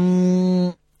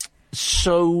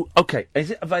 So, okay,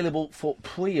 is it available for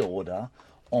pre-order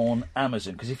on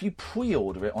Amazon? Because if you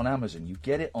pre-order it on Amazon, you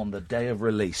get it on the day of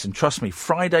release. And trust me,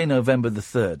 Friday, November the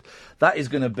 3rd, that is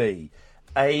going to be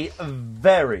a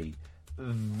very,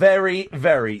 very,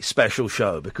 very special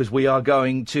show, because we are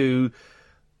going to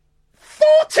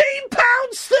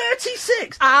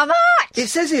 £14.36. How much? It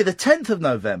says here the 10th of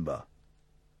November.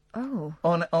 Oh.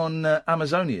 On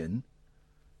Amazonian.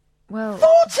 Well.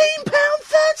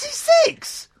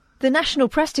 £14.36. The National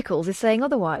Presticles is saying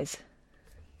otherwise.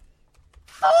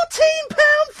 £14.30.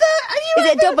 Is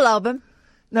it a double album?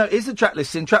 No, it's the track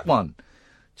listing. Track 1.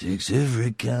 Takes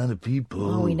every kind of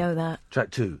people. Oh, we know that. Track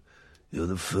 2. You're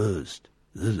the first,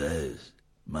 the last,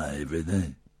 my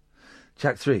everything.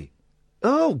 Track 3.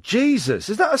 Oh, Jesus,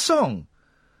 is that a song?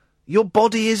 Your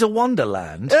body is a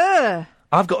wonderland.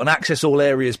 I've got an access all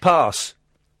areas pass.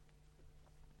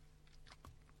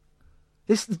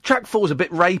 This track 4 is a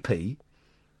bit rapey.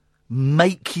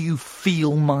 Make you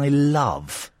feel my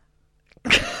love.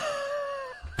 Has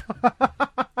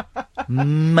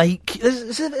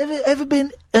there ever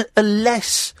been a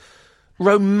less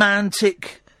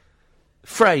romantic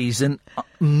phrase than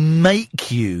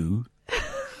make you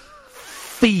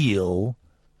feel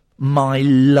my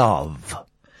love?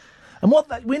 And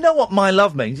we know what my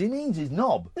love means. It means his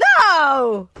knob.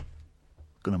 No!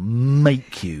 Gonna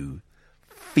make you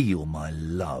feel my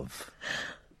love.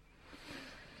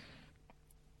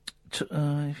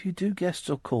 If you do guests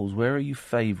or calls, where are you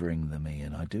favouring them,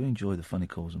 Ian? I do enjoy the funny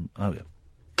calls. Oh,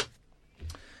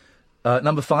 yeah.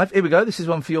 Number 5. Here we go. This is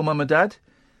one for your mum and dad.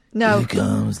 No. Here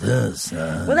comes the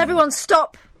sun. Will everyone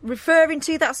stop referring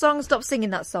to that song? Stop singing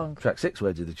that song. Track 6,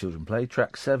 Where Did the Children Play?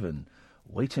 Track 7,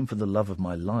 Waiting for the Love of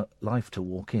My Life to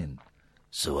Walk In,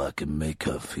 so I can make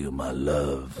her feel my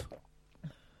love.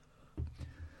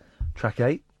 Track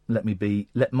 8, Let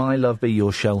My Love Be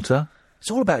Your Shelter.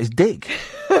 It's all about his dick.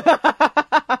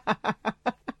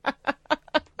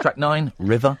 Track 9,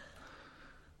 River.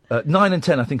 9 and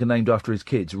 10, I think, are named after his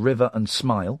kids, River and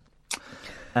Smile.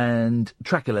 And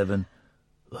track 11,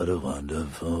 What a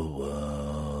Wonderful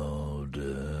World.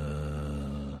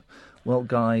 Well,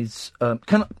 guys,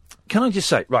 can I just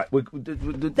say, right?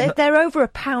 They're over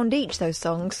 £1 each, those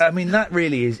songs. I mean, that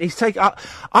really is.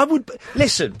 I would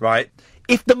listen, right?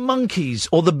 If the Monkees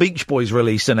or the Beach Boys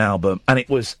released an album and it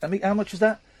was, I mean, how much was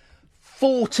that?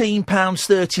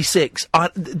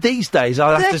 £14.36. These days,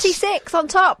 I'd have to 36 on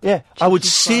top. Yeah, I would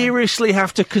seriously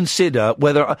have to consider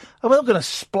whether I'm not going to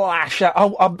splash out.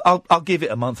 I'll give it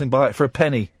a month and buy it for a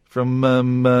penny from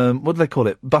what do they call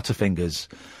it? Butterfingers,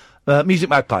 Music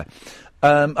Magpie.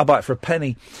 I'll buy it for a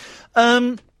penny,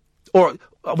 or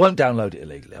I won't download it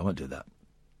illegally. I won't do that.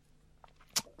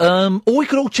 Or we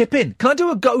could all chip in. Can I do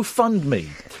a GoFundMe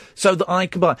so that I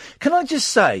can buy? Can I just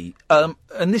say,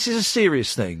 and this is a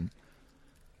serious thing.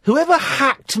 Whoever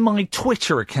hacked my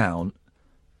Twitter account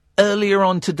earlier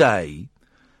on today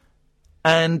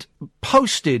and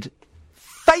posted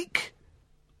fake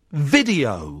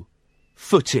video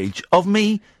footage of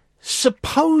me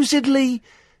supposedly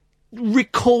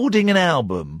recording an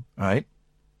album, right?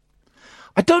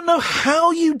 I don't know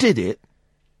how you did it,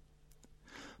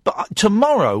 But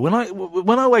tomorrow, when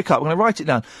I wake up, when I write it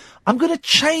down, I'm going to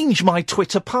change my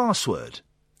Twitter password.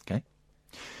 Okay?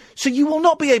 So you will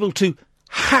not be able to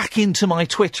hack into my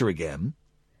Twitter again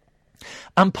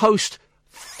and post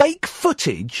fake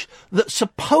footage that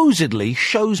supposedly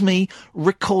shows me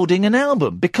recording an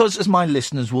album. Because, as my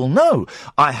listeners will know,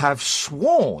 I have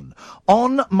sworn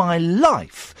on my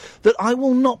life that I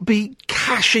will not be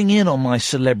cashing in on my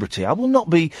celebrity. I will not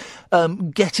be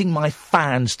getting my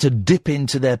fans to dip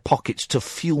into their pockets to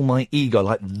fuel my ego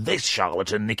like this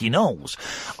charlatan Nicky Knowles.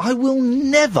 I will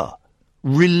never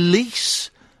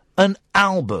release an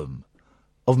album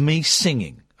of me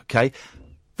singing, okay?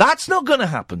 That's not going to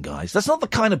happen, guys. That's not the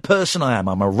kind of person I am.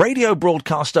 I'm a radio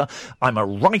broadcaster. I'm a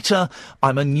writer.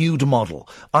 I'm a nude model.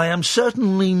 I am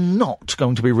certainly not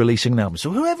going to be releasing an album. So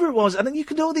whoever it was, and then you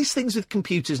can do all these things with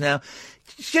computers now.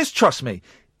 Just trust me.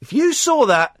 If you saw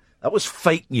that, that was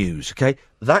fake news, okay?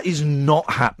 That is not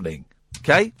happening,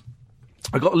 okay?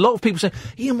 I got a lot of people saying,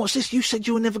 Iain, what's this? You said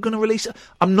you were never going to release it.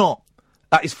 I'm not.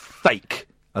 That is fake,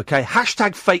 okay?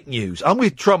 Hashtag fake news. I'm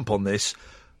with Trump on this.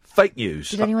 Fake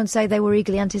news. Did anyone say they were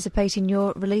eagerly anticipating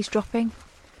your release dropping?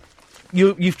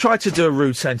 You've tried to do a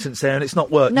rude sentence there and it's not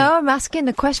working. No, I'm asking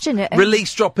the question.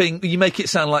 Release dropping, you make it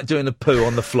sound like doing a poo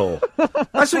on the floor.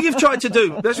 That's what you've tried to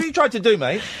do. That's what you tried to do,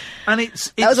 mate. And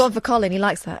it's that was one for Colin. He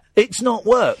likes that. It's not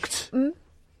worked.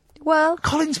 Well,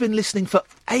 Colin's been listening for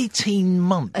 18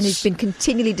 months. And he's been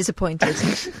continually disappointed.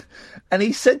 And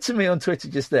he said to me on Twitter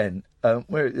just then,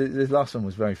 the last one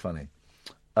was very funny.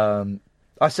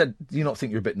 I said, do you not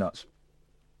think you're a bit nuts?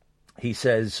 He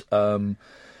says,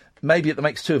 maybe it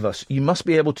makes two of us. You must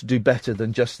be able to do better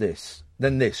than just this.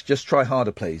 Just try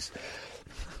harder, please.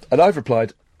 And I've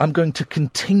replied, I'm going to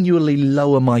continually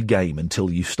lower my game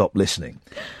until you stop listening.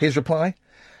 His reply,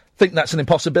 think that's an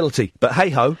impossibility, but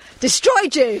hey-ho.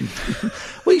 Destroyed you!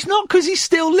 Well, he's not, because he's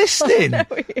still listening. I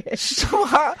know he is. So,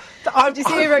 did you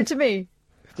see what he wrote to me?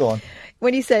 Go on.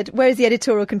 When he said, where's the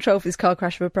editorial control for this car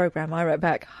crash of a programme? I wrote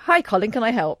back, hi, Colin, can I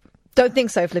help? Don't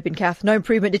think so, flipping Kath. No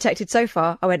improvement detected so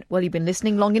far. I went, well, you've been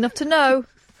listening long enough to know.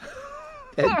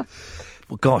 Well,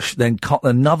 gosh, then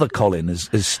another Colin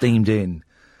has steamed in.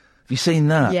 Have you seen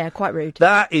that? Yeah, quite rude.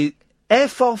 That is...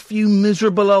 F off, you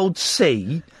miserable old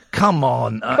C. Come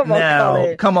on.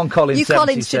 Colin. Come on, Colin. You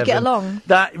Collins should get along.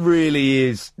 That really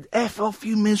is. F off,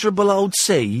 you miserable old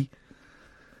C.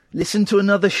 Listen to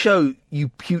another show, you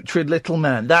putrid little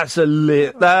man. That's a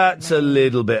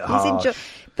little bit harsh.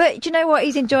 But do you know what?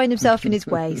 He's enjoying himself in his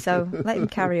way, so let him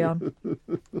carry on.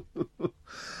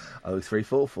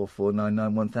 034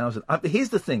 4499 1000. Here's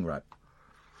the thing, right?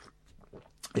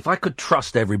 If I could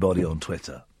trust everybody on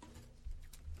Twitter,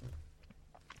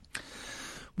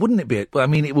 wouldn't it be... Well, I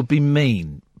mean, it would be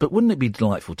mean, but wouldn't it be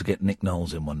delightful to get Nick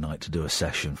Knowles in one night to do a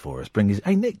session for us?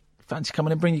 Hey, Nick, fancy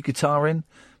coming in, bring your guitar in?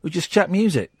 We'll just chat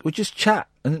music. We'll just chat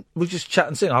and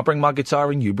sing. I'll bring my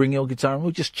guitar in, you bring your guitar in,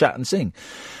 we'll just chat and sing.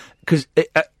 Because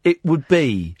it would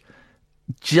be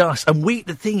just... And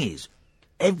the thing is,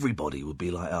 everybody would be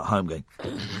like at home going,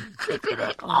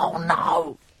 oh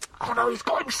no, he's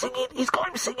got him singing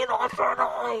Eye for an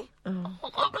Eye. Oh, I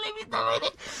can't believe he's doing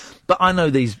it. But I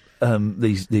know these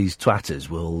twatters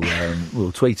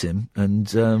will tweet him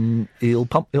and he'll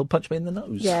punch me in the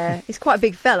nose. Yeah, he's quite a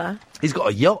big fella. He's got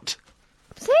a yacht.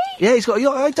 See? Yeah, he's got a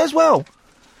yacht. He does well.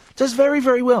 Does very,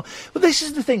 very well. But this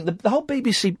is the thing. The whole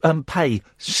BBC pay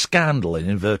scandal, in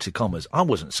inverted commas, I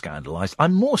wasn't scandalised.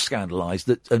 I'm more scandalised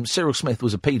that Cyril Smith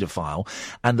was a paedophile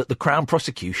and that the Crown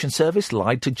Prosecution Service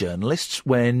lied to journalists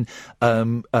when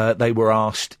they were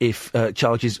asked if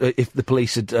the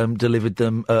police had delivered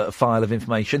them a file of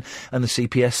information, and the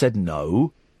CPS said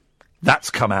no.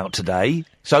 That's come out today.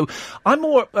 So I'm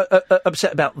more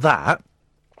upset about that.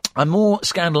 I'm more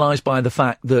scandalised by the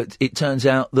fact that it turns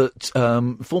out that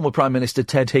former Prime Minister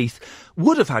Ted Heath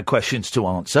would have had questions to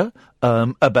answer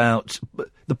about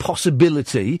the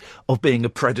possibility of being a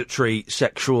predatory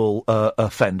sexual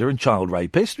offender and child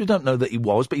rapist. We don't know that he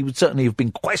was, but he would certainly have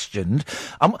been questioned.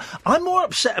 I'm more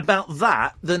upset about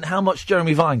that than how much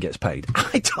Jeremy Vine gets paid.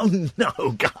 I don't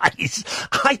know, guys.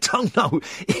 I don't know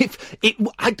if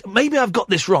maybe I've got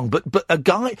this wrong, but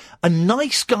a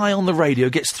nice guy on the radio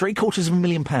gets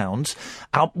 £750,000.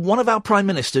 One of our prime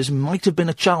ministers might have been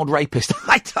a child rapist.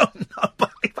 I don't know,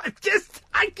 but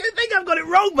I don't think I've got it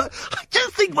wrong, but I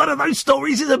just think one of those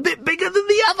stories is a bit bigger than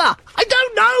the other. I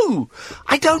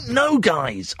don't know,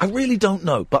 guys. I really don't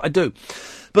know, but I do.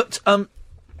 But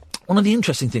one of the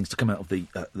interesting things to come out of the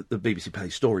BBC Pay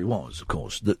story was, of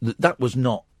course, that was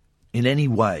not in any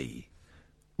way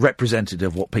representative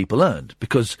of what people earned,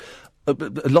 because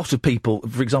a lot of people,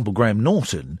 for example, Graham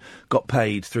Norton, got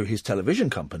paid through his television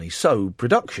company, So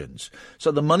Productions.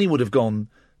 So the money would have gone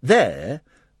there,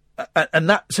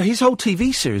 so his whole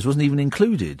TV series wasn't even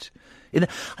included. I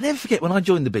never forget when I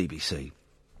joined the BBC,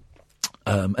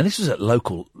 and this was at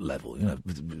local level,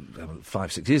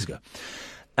 5-6 years ago,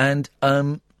 and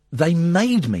they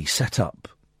made me set up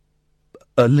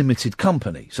a limited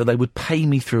company, so they would pay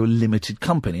me through a limited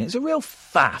company. It's a real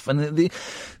faff, and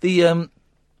the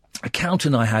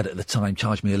accountant I had at the time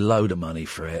charged me a load of money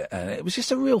for it, and it was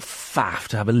just a real faff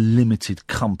to have a limited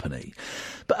company.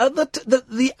 But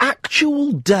the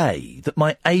actual day that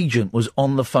my agent was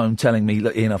on the phone telling me,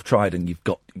 look, Ian, I've tried and you've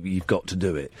got to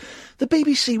do it, the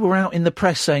BBC were out in the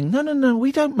press saying, no,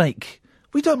 we don't make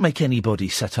anybody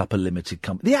set up a limited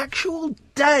company. The actual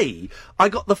day I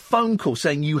got the phone call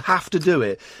saying you have to do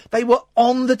it, they were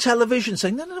on the television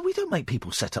saying, no, we don't make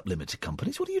people set up limited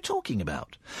companies. What are you talking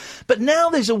about? But now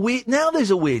there's a weird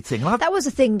thing. That was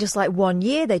a thing just like 1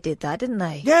 year they did that, didn't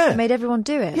they? Yeah. They made everyone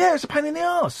do it. Yeah, it's a pain in the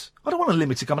arse. I don't want a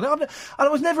limited company. I've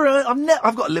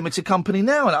got a limited company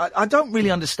now, and I don't really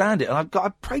understand it. And I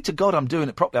pray to God I'm doing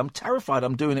it properly. I'm terrified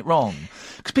I'm doing it wrong.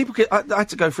 Because I had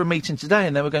to go for a meeting today,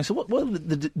 and they were going, so what are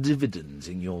the dividends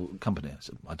in your company? I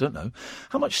said, I don't know.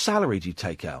 How much salary do you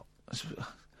take out? I said,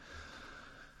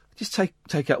 just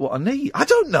take out what I need. I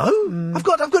don't know. I've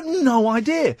got no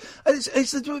idea.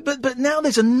 But now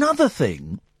there's another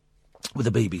thing with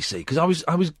the BBC, because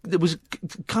there was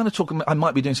kind of talking, I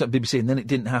might be doing something at BBC, and then it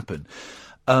didn't happen,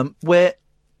 where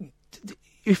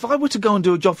if I were to go and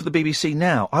do a job for the BBC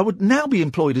now, I would now be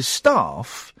employed as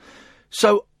staff,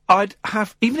 so I'd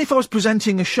have, even if I was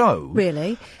presenting a show...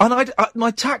 Really? And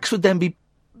my tax would then be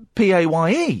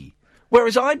PAYE,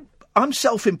 whereas I'm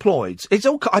self-employed. It's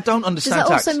all, I don't understand tax.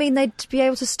 Does that also mean they'd be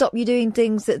able to stop you doing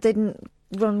things that didn't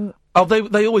run... Oh,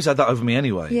 they always had that over me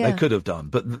anyway. Yeah. They could have done,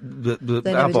 but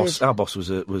our boss was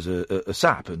a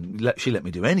sap, and she let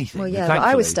me do anything. Well, yeah, but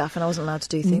I was staff and I wasn't allowed to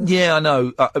do things. Yeah, I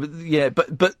know.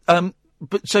 But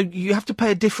so you have to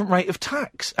pay a different rate of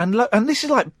tax, and this is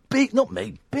like big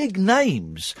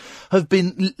names have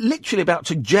been literally about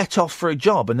to jet off for a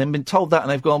job, and then been told that,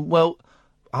 and they've gone, well,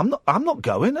 I'm not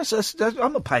going.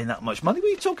 I'm not paying that much money. What are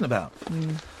you talking about?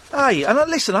 Hey, and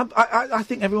listen, I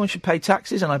think everyone should pay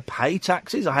taxes, and I pay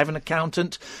taxes. I have an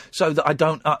accountant so that I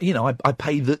don't, I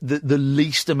pay the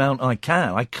least amount I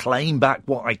can. I claim back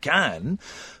what I can.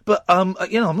 But, I'm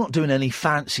not doing any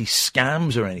fancy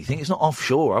scams or anything. It's not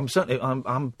offshore. I'm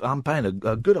paying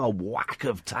a good old whack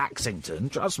of Taxington,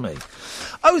 trust me.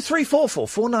 0344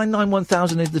 499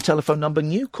 1000 is the telephone number.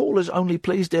 New callers only,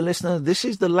 please, dear listener. This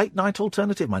is the Late Night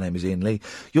Alternative. My name is Ian Lee.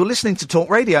 You're listening to Talk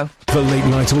Radio. The Late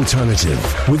Night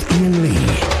Alternative with Ian Lee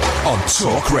on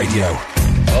Talk Radio.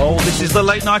 Oh, this is the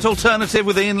Late Night Alternative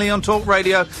with Iain Lee on Talk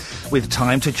Radio. With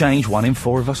time to change, 1 in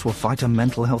 4 of us will fight a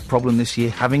mental health problem this year.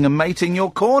 Having a mate in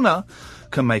your corner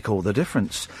can make all the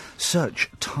difference.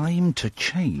 Search Time to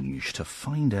Change to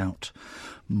find out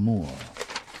more.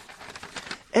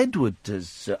 Edward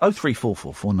does...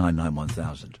 0344 499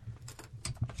 1000.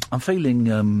 I'm feeling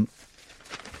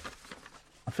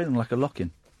like a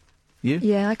lock-in. You?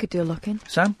 Yeah, I could do a lock-in.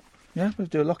 Sam? Yeah, we'll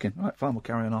do a lock-in. All right, fine, we'll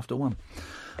carry on after 1.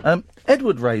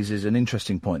 Edward raises an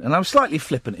interesting point, and I was slightly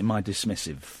flippant in my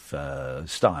dismissive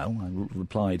style. I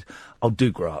replied, "Oh,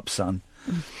 do grow up, son."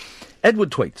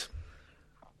 Edward tweets,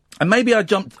 and maybe I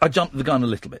jumped the gun a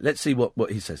little bit. Let's see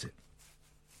what he says.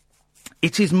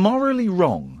 It is morally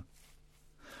wrong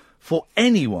for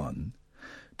anyone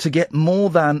to get more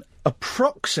than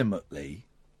approximately.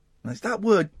 That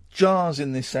word jars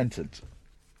in this sentence.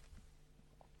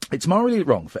 It's morally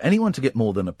wrong for anyone to get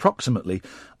more than approximately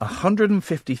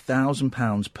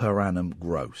 £150,000 per annum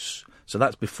gross. So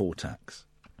that's before tax.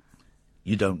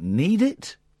 You don't need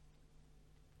it.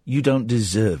 You don't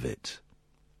deserve it.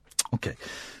 Okay.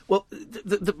 Well,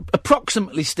 the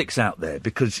approximately sticks out there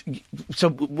because... So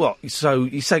what? So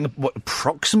you're saying what?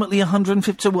 Approximately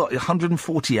 150? So what?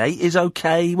 148 is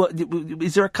okay? What?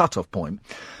 Is there a cut-off point?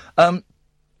 I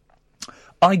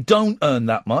don't earn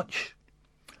that much.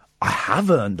 I have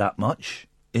earned that much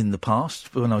in the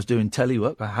past when I was doing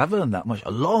telework. I have earned that much a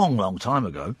long, long time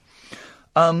ago.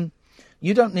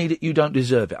 You don't need it. You don't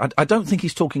deserve it. I don't think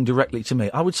he's talking directly to me.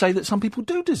 I would say that some people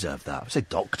do deserve that. I would say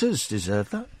doctors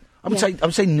deserve that. I would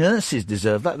say nurses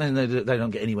deserve that. They don't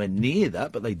get anywhere near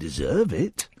that, but they deserve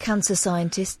it. Cancer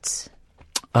scientists.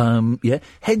 Yeah.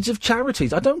 Heads of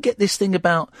charities. I don't get this thing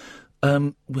about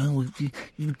Well,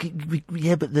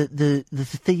 yeah, but the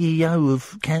CEO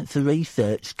of cancer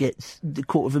research gets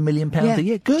 £250,000 a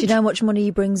year. Good. Do you know how much money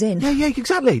he brings in? Yeah,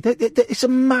 exactly. It's a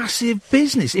massive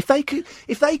business. If they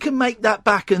can make that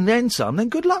back and then some, then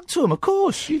good luck to them. Of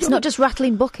course. It's not just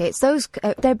rattling buckets. Those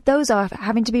are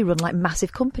having to be run like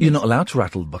massive companies. You're not allowed to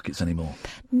rattle buckets anymore.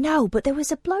 No, but there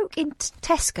was a bloke in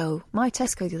Tesco, my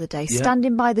Tesco the other day,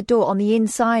 standing by the door on the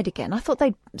inside again. I thought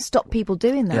they'd stop people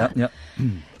doing that. Yeah.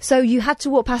 So you had to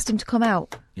walk past him to come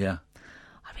out. Yeah.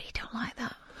 I really don't like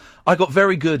that. I got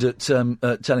very good at telling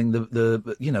telling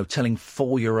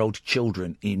 4-year-old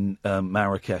children in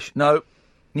Marrakesh. No,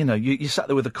 you sat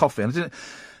there with a coffee, and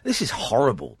this is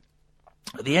horrible.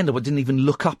 At the end of it, I didn't even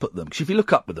look up at them, because if you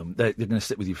look up at them, they're going to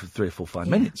sit with you for 3 or 4, 5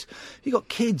 minutes. You got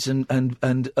kids and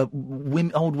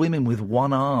old women with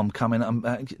one arm coming.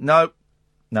 No.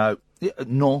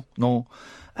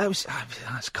 It was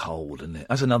cold, isn't it?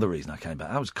 That's another reason I came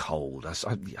back. I was cold. I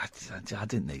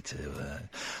didn't need to.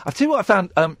 I'll tell you what I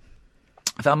found. I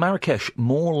found Marrakesh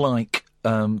more like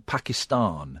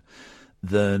Pakistan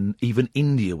than even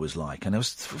India was like. And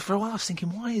for a while I was thinking,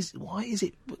 what is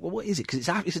it? Because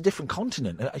it's a different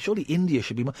continent. Surely India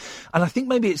should be more. And I think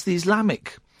maybe it's the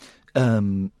Islamic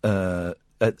element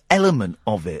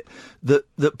of it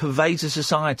that pervades a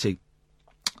society.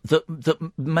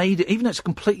 That made it, even though it's a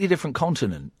completely different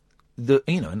continent,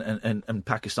 and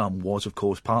Pakistan was, of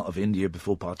course, part of India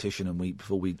before partition, and we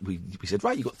said,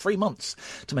 right, you've got 3 months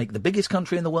to make the biggest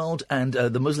country in the world, and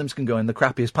the Muslims can go in the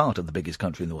crappiest part of the biggest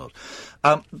country in the world.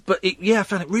 But I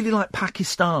found it really like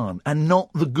Pakistan, and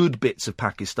not the good bits of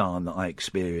Pakistan that I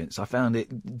experienced. I found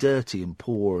it dirty and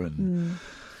poor, and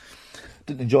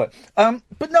didn't enjoy it.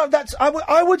 But no,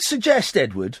 I would suggest,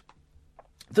 Edward,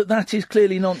 that is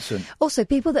clearly nonsense. Also,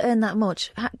 people that earn that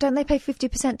much, don't they pay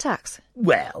 50% tax?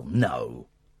 Well, no.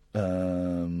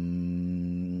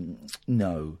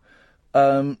 No.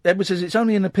 Edward says, it's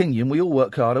only an opinion. We all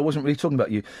work hard. I wasn't really talking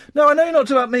about you. No, I know you're not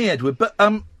talking about me, Edward, but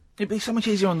it'd be so much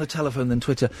easier on the telephone than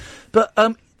Twitter. But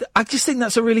I just think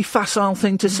that's a really facile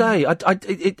thing to say.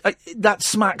 That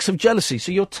smacks of jealousy.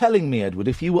 So you're telling me, Edward,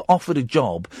 if you were offered a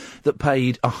job that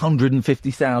paid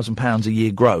 £150,000 a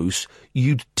year gross,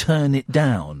 you'd turn it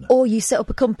down? Or you set up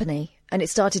a company and it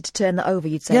started to turn that over,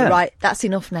 you'd say, right, that's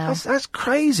enough now. That's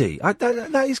crazy.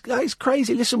 That is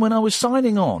crazy. Listen, when I was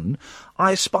signing on,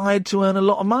 I aspired to earn a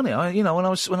lot of money. When I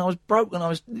was broke, when I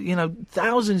was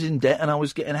thousands in debt, and I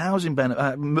was getting housing benefit.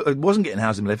 I wasn't getting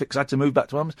housing benefit because I had to move back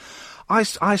to Mums. I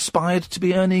aspired to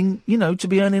be earning a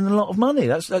lot of money.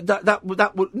 That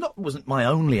wasn't my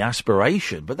only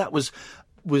aspiration, but that was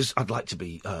I'd like to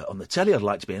be on the telly. I'd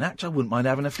like to be an actor. I wouldn't mind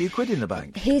having a few quid in the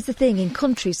bank. Here's the thing: in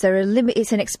countries, there are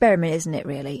it's an experiment, isn't it?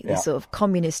 Really, the sort of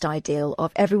communist ideal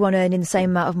of everyone earning the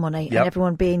same amount of money and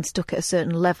everyone being stuck at a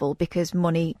certain level because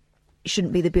money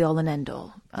shouldn't be the be all and end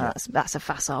all. That's a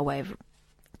facile way of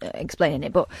explaining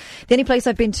it. But the only place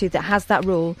I've been to that has that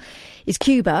rule is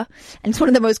Cuba, and it's one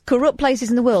of the most corrupt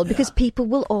places in the world because people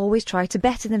will always try to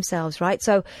better themselves, right?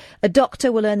 So a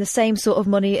doctor will earn the same sort of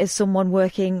money as someone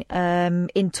working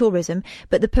in tourism,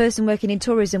 but the person working in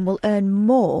tourism will earn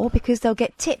more because they'll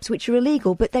get tips, which are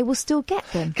illegal, but they will still get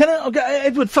them.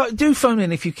 Edward, do phone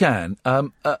in if you can.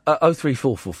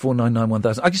 0344 499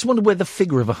 1000. I just wonder where the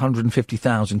figure of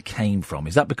 150,000 came from.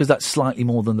 Is that because that's slightly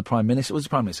more than the Prime Minister? Was the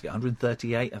Prime Minister get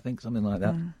 138, I think, something like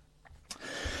that?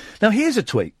 Now, here's a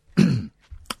tweet.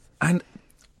 And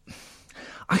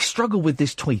I struggle with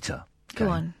this tweeter. Go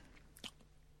on.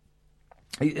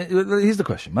 Here's the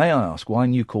question. May I ask why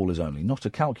new callers only? Not a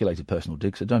calculated personal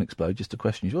dig, so don't explode. Just a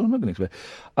question. Well, I'm not going to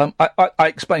explode. I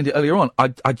explained it earlier on.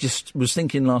 I just was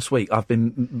thinking last week, I've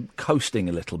been coasting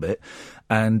a little bit,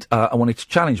 and I wanted to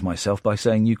challenge myself by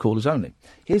saying new callers only.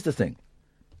 Here's the thing.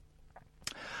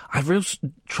 I've real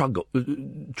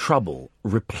trouble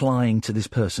replying to this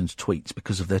person's tweets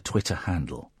because of their Twitter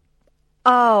handle.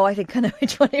 Oh, I think I know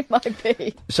which one it might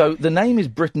be. So the name is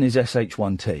Britain is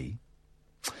SH1T,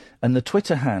 and the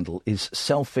Twitter handle is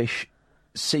selfish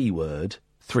C-word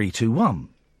 321.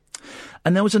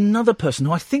 And there was another person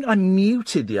who I think I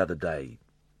muted the other day,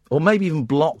 or maybe even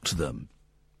blocked them,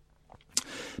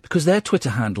 because their Twitter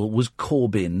handle was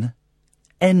Corbyn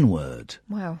N-word.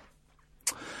 Wow.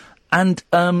 And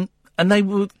they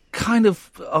were kind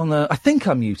of on I think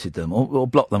I muted them or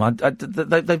blocked them.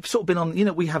 They've sort of been on,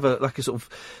 we have a sort of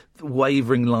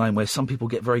wavering line where some people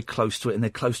get very close to it and they're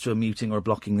close to a muting or a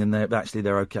blocking, then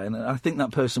they're okay. And I think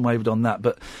that person wavered on that,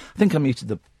 but I think I muted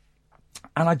them.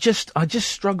 And I just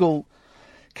struggle.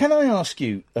 Can I ask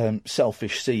you,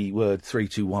 selfish C word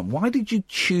 321, why did you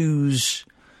choose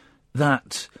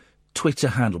that Twitter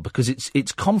handle? Because it's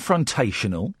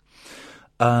confrontational.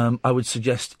 I would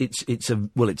suggest it's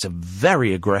a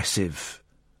very aggressive,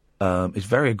 it's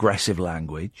very aggressive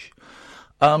language.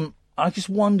 I just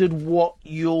wondered what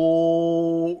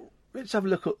your... Let's have a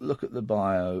look at the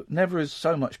bio. Never has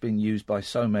so much been used by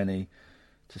so many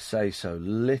to say so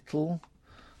little.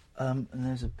 And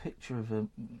there's a picture of a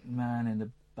man in a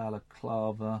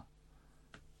balaclava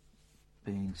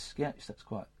being sketched. That's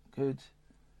quite good.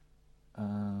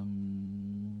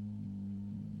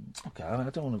 Okay, I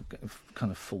don't want to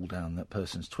kind of fall down that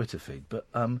person's Twitter feed, but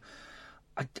I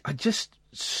just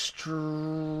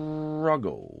struggle.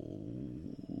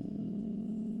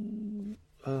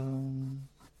 Hang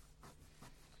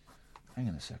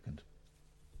on a second.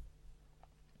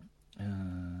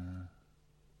 Now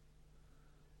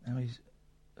he's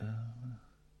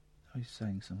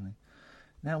saying something.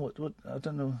 Now what I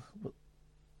don't know what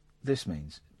this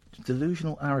means.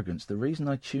 Delusional arrogance. The reason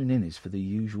I tune in is for the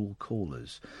usual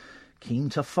callers. Keen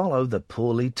to follow the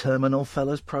poorly terminal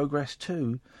fella's progress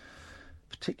too.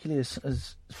 Particularly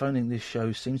as phoning this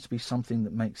show seems to be something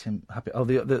that makes him happy. Oh,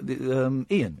 the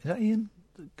Iain. Is that Iain?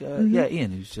 Yeah,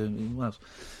 Iain, who's in Wales.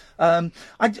 I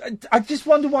just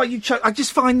wonder why you chose... I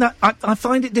just find that... I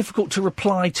find it difficult to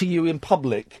reply to you in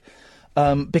public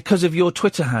because of your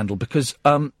Twitter handle, because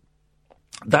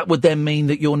that would then mean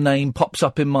that your name pops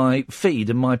up in my feed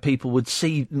and my people would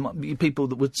see... people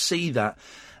that would see that.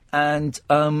 And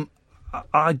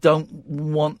I don't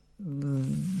want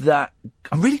that...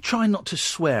 I'm really trying not to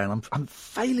swear, and I'm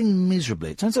failing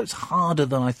miserably. It turns out it's harder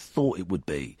than I thought it would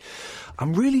be.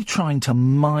 I'm really trying to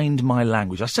mind my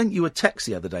language. I sent you a text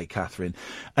the other day, Catherine,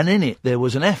 and in it there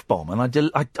was an F-bomb, and I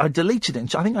deleted it,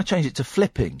 and I think I changed it to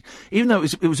flipping, even though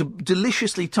it was a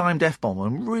deliciously timed F-bomb.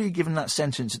 I'm really giving that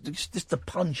sentence just the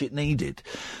punch it needed.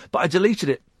 But I deleted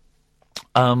it.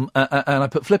 And I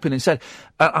put flipping instead.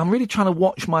 I'm really trying to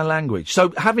watch my language.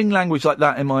 So having language like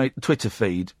that in my Twitter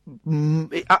feed, I'm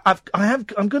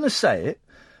going to say it.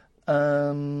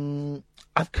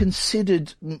 I've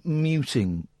considered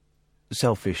muting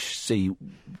Selfish C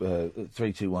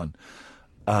 321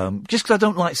 just because I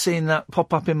don't like seeing that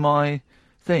pop up in my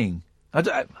thing. I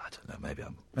don't know. Maybe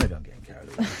I'm getting carried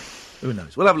away. Who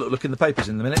knows? We'll have a look in the papers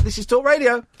in a minute. This is Talk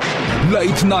Radio.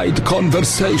 Late night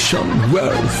conversation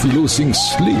worth losing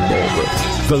sleep over.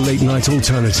 The Late Night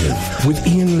Alternative with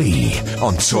Iain Lee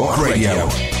on Talk Radio.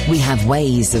 We have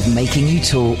ways of making you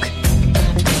talk.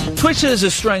 Twitter's a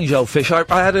strange old fish. I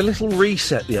had a little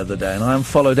reset the other day and I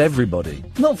unfollowed everybody.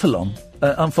 Not for long.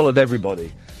 Unfollowed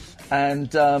everybody.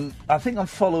 And I think I'm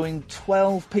following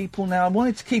 12 people now. I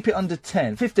wanted to keep it under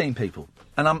 10, 15 people.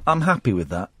 And I'm happy with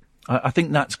that. I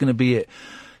think that's going to be it.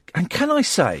 And can I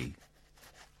say,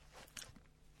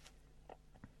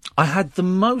 I had the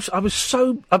most... I was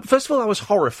so... first of all, I was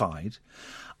horrified,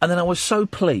 and then I was so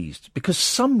pleased, because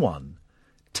someone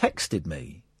texted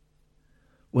me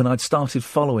when I'd started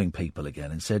following people again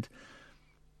and said,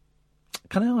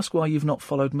 can I ask why you've not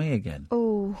followed me again?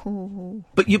 Oh.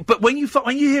 But when you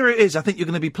hear who it is, I think you're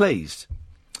going to be pleased.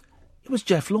 It was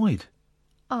Jeff Lloyd.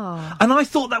 Oh. And I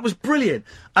thought that was brilliant.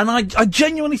 And I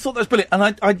genuinely thought that was brilliant.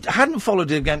 And I hadn't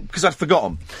followed it again because I'd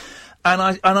forgotten.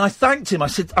 And I thanked him. I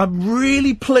said, I'm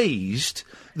really pleased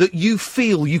that you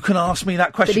feel you can ask me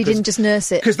that question. But he didn't just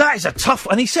nurse it. Because that is a tough...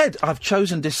 And he said, I've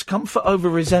chosen discomfort over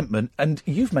resentment, and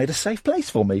you've made a safe place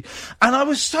for me. And I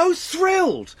was so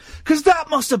thrilled, because that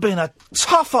must have been a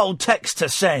tough old text to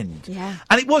send. Yeah.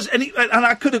 And it was... And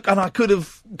I could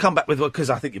have come back with, well, because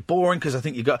I think you're boring, because I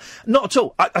think you got... Not at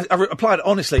all. I replied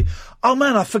honestly, oh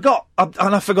man, I forgot. I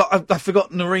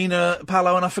forgot Narina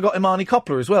Palo, and I forgot Imani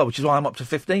Coppola as well, which is why I'm up to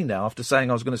 15 now, after saying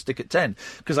I was going to stick at 10,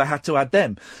 because I had to add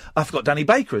them. I forgot Danny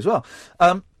Baker as well.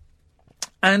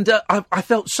 I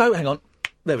felt so... Hang on.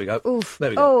 There we go. Oof. There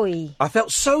we go. Oy. I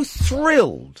felt so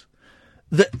thrilled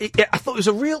that I thought it was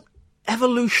a real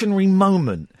evolutionary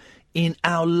moment in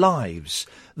our lives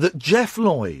that Jeff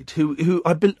Lloyd, who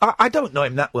I don't know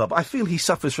him that well, but I feel he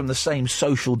suffers from the same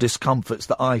social discomforts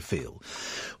that I feel,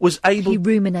 was able... He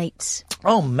ruminates.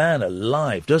 Oh, man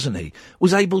alive, doesn't he?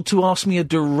 Was able to ask me a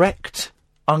direct...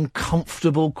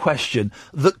 uncomfortable question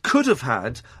that could have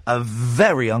had a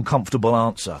very uncomfortable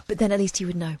answer. But then at least you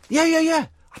would know. Yeah.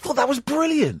 I thought that was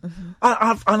brilliant. Mm-hmm.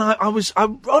 I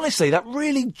honestly, that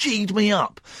really G'd me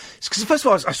up. Because first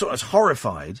of all, I was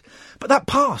horrified, but that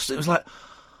passed. It was like,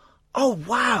 oh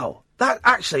wow, that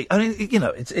actually. I mean, you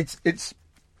know, it's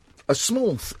a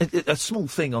small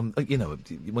thing on, you know,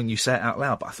 when you say it out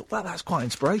loud. But I thought that's quite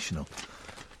inspirational.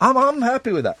 I'm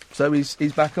happy with that. So he's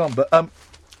back on, but I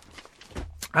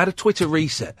had a Twitter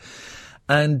reset,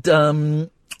 and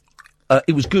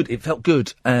It was good. It felt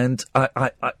good, and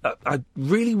I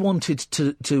really wanted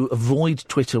to avoid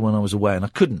Twitter when I was away, and I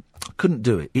couldn't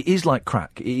do it. It is like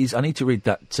crack. It is. I need to read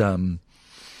that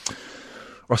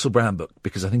Russell Brand book,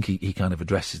 because I think he kind of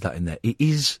addresses that in there. It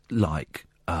is like,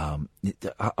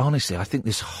 honestly, I think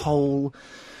this whole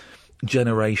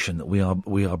generation that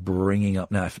we are bringing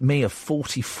up now. If me, a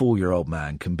 44-year-old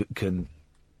man,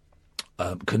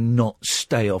 cannot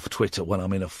stay off Twitter when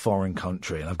I'm in a foreign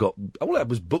country, and all I had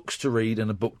was books to read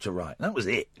and a book to write. And that was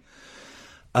it.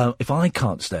 If I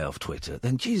can't stay off Twitter,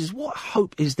 then Jesus, what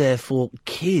hope is there for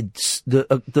kids that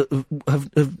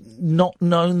have not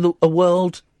known a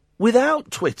world without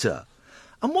Twitter?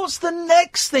 And what's the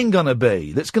next thing going to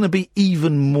be that's going to be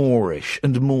even moreish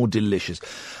and more delicious?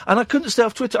 And I couldn't stay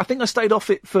off Twitter. I think I stayed off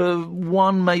it for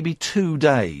 1, maybe 2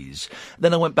 days.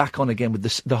 Then I went back on again with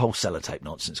the whole sellotape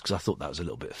nonsense, because I thought that was a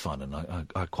little bit of fun, and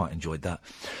I quite enjoyed that.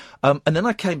 And then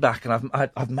I came back, and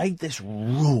I've made this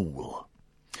rule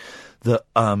that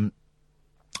I'm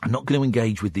not going to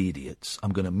engage with the idiots.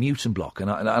 I'm going to mute and block.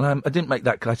 And I didn't make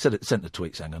that, because I sent a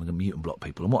tweet saying I'm going to mute and block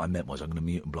people. And what I meant was I'm going to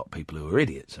mute and block people who are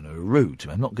idiots and who are rude to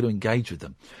me. I'm not going to engage with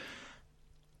them.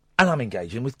 And I'm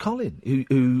engaging with Colin,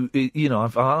 who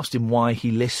I've asked him why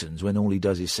he listens when all he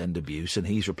does is send abuse. And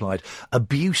he's replied,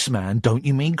 "Abuse, man, don't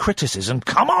you mean criticism?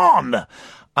 Come on!"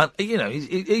 And,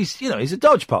 he's a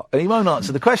dodgepot, and he won't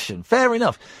answer the question. Fair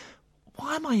enough.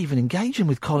 Why am I even engaging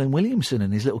with Colin Williamson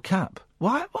and his little cap?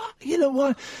 Why?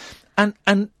 Why?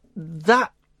 And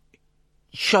that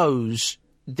shows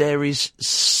there is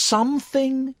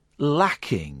something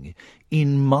lacking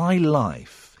in my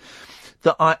life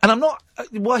that and I'm not,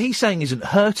 what he's saying isn't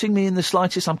hurting me in the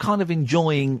slightest. I'm kind of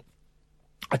enjoying.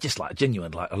 I just I'd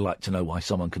like to know why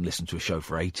someone can listen to a show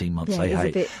for 18 months,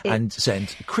 and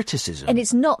send criticism. And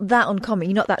it's not that uncommon.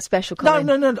 You're not that special, Colin.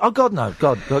 No. Oh, God, no.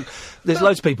 God. There's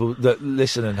loads of people that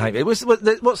listen and hate me. What's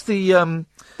the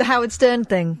Howard Stern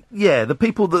thing? Yeah, the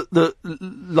people that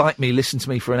like me listen to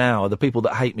me for an hour. The people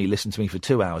that hate me listen to me for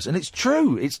 2 hours. And it's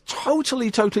true. It's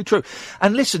totally true.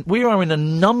 And listen, we are in a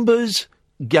numbers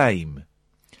game.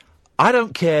 I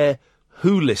don't care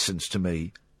who listens to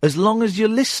me, as long as you're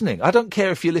listening. I don't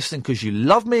care if you're listening because you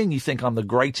love me and you think I'm the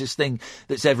greatest thing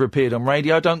that's ever appeared on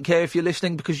radio. I don't care if you're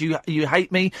listening because you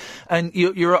hate me and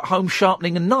you're at home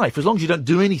sharpening a knife. As long as you don't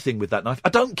do anything with that knife, I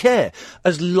don't care.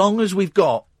 As long as we've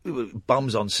got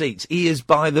bums on seats, ears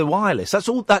by the wireless. That's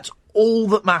all that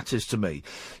matters to me.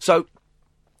 So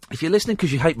if you're listening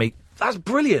because you hate me, that's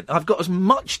brilliant. I've got as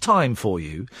much time for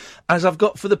you as I've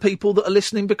got for the people that are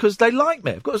listening because they like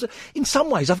me. In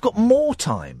some ways, I've got more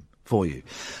time for you.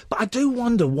 But I do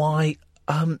wonder why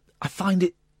I find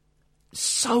it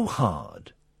so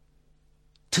hard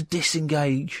to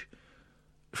disengage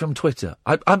from Twitter.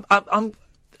 I'm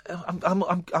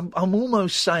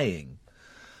almost saying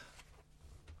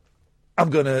I'm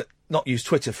going to not use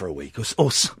Twitter for a week or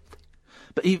something.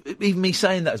 But even me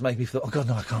saying that has made me feel, oh God,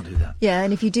 no, I can't do that. Yeah,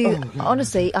 and if you do,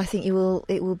 honestly, I think it will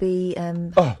be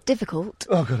difficult.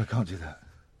 Oh God, I can't do that.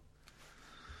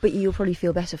 But you'll probably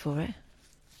feel better for it.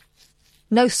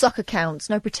 No suck accounts,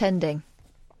 no pretending.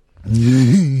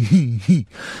 And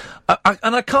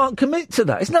I can't commit to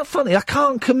that. Isn't that funny? I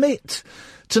can't commit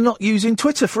to not using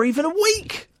Twitter for even a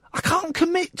week. I can't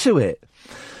commit to it.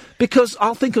 Because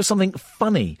I'll think of something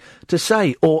funny to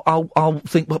say, or I'll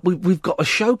think, well, we've got a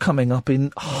show coming up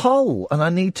in Hull, and I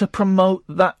need to promote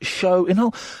that show in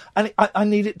Hull. And I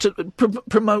need it to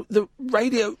promote the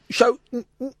radio show.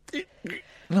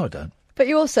 No, I don't. But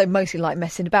you also mostly like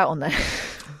messing about on there.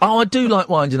 Oh, I do like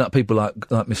winding up people like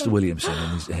Mr. Williamson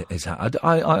and his hat.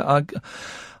 I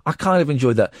kind of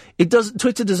enjoyed that.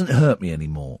 Twitter doesn't hurt me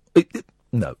anymore.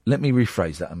 No, let me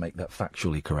rephrase that and make that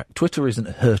factually correct. Twitter isn't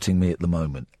hurting me at the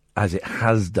moment, as it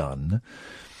has done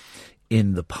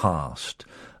in the past.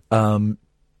 I'm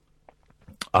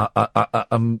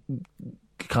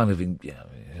kind of in.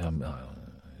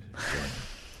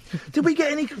 Did we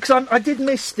get any? Because I did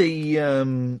miss the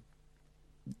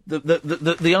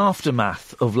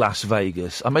aftermath of Las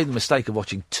Vegas. I made the mistake of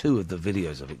watching 2 of the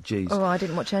videos of it. Jeez. Oh, I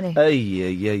didn't watch any.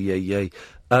 Yeah.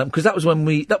 Because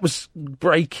that was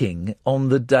breaking on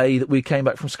the day that we came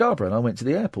back from Scarborough and I went to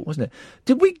the airport, wasn't it?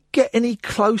 Did we get any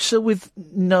closer with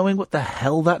knowing what the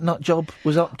hell that nut job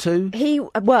was up to?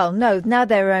 No. Now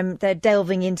they're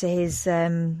delving into his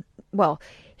what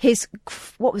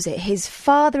was it? His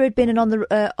father had been an on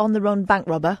the run bank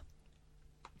robber.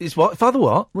 His what? Father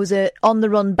what? Was a on the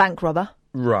run bank robber.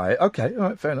 Right. Okay. All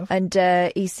right. Fair enough. And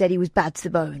he said he was bad to the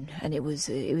bone, and it was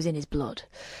in his blood.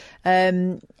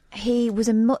 He was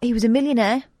a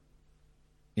millionaire.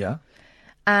 Yeah.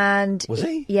 And was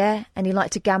he? Yeah, and he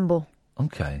liked to gamble.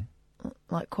 Okay.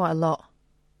 Like quite a lot.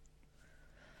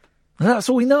 And that's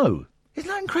all we know. Isn't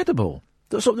that incredible?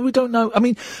 That's all, we don't know. I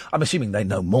mean, I'm assuming they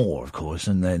know more, of course,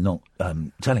 and they're not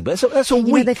telling. But that's all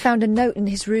you know, they found a note in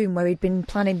his room where he'd been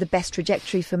planning the best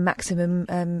trajectory for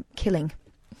maximum killing.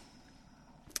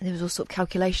 There was all sort of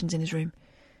calculations in his room.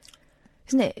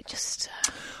 Isn't it just...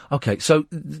 OK, so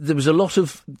there was a lot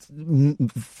of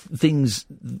things,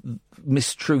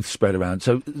 mistruth spread around.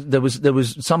 So there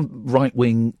was some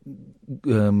right-wing,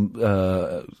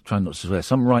 trying not to swear,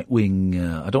 some right-wing,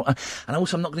 and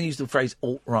also I'm not going to use the phrase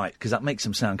alt-right, because that makes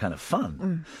them sound kind of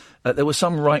fun. There were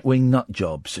some right-wing nut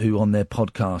jobs who on their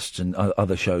podcasts and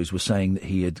other shows were saying that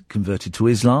he had converted to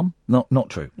Islam. Not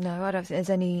true. No, I don't think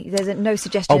there's no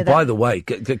suggestion of that. Oh, by the way,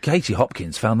 Katie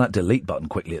Hopkins found that delete button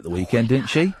quickly at the weekend, didn't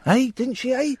she? Hey, didn't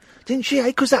she?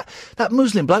 Because that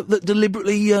Muslim bloke that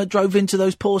deliberately drove into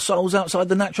those poor souls outside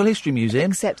the Natural History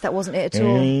Museum. Except that wasn't it at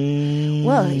all.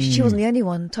 Well, she wasn't the only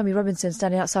one. Tommy Robinson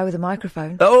standing outside with a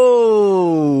microphone.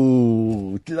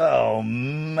 Oh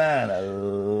man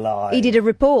alive. He did a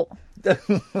report.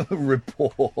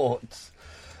 Report.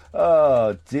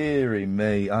 Oh, dearie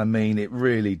me. I mean, it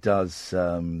really does,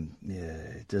 doesn't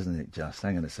it just?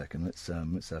 Hang on a second. Let's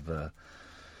have a...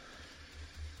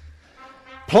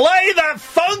 Play that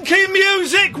funky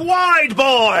music, wide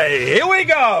boy! Here we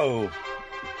go!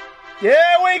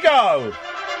 Here we go!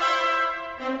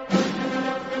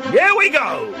 Here we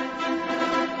go!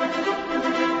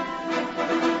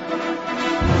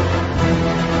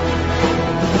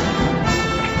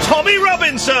 Tommy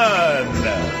Robinson!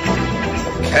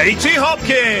 Katie Hopkins!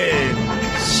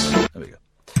 There we go.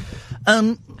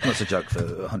 That's a joke for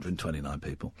 129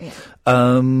 people. Yeah.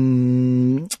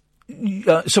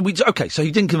 So he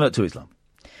didn't convert to Islam.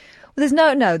 Well, there's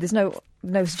no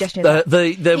suggestion of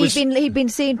that. He'd been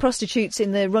seeing prostitutes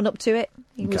in the run up to it.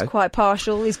 He was quite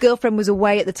partial. His girlfriend was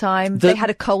away at the time. They had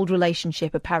a cold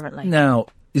relationship, apparently. Now,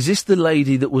 is this the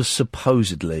lady that was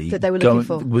supposedly that they were looking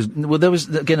for? There was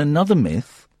again another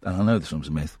myth, and I know this one was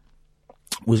a myth.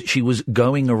 She was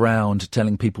going around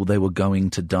telling people they were going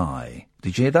to die.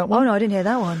 Did you hear that one? Oh, no, I didn't hear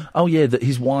that one. Oh, yeah, that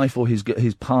his wife or his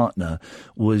partner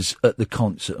was at the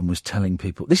concert and was telling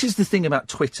people... This is the thing about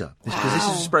Twitter, because this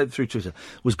is spread through Twitter,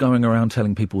 was going around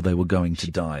telling people they were going to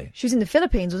die. She was in the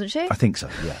Philippines, wasn't she? I think so,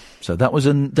 yeah. So that was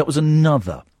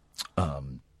another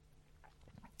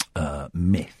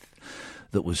myth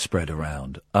that was spread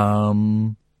around.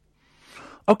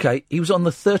 OK, he was on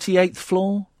the 38th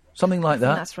floor, something like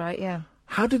that. That's right, yeah.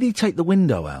 How did he take the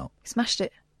window out? He smashed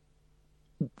it.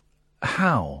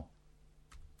 How?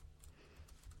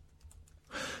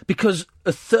 Because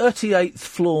a 38th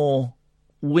floor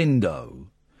window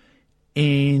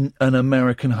in an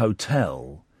American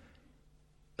hotel,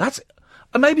 that's...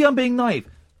 Maybe I'm being naive.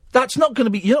 That's not going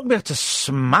to be... You're not going to be able to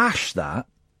smash that.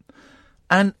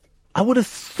 And I would have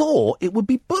thought it would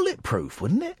be bulletproof,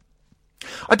 wouldn't it?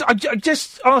 I'm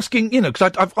just asking,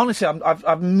 because I've honestly,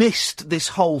 I've missed this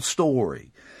whole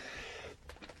story.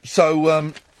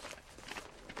 So,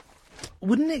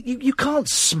 wouldn't it? You can't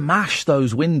smash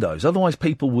those windows, otherwise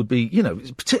people would be,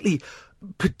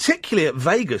 particularly at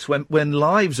Vegas when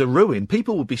lives are ruined,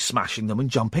 people would be smashing them and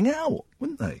jumping out,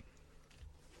 wouldn't they?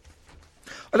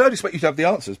 I don't expect you to have the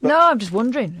answers, but... No, I'm just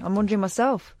wondering. I'm wondering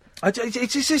myself. It's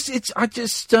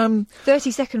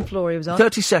 32nd floor he was on.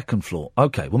 32nd floor.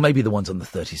 OK, well, maybe the one's on the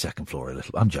 32nd floor a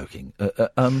little. I'm joking.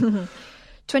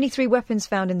 23 weapons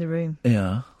found in the room.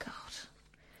 Yeah. God.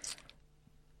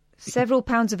 Several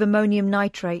pounds of ammonium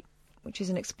nitrate, which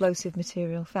is an explosive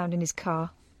material, found in his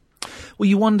car. Well,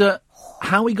 you wonder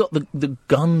how he got the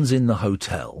guns in the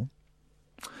hotel,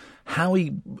 how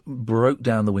he broke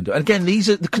down the window. And again, these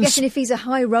are... I'm guessing if he's a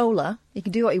high roller, he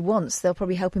can do what he wants. They'll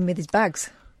probably help him with his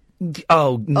bags.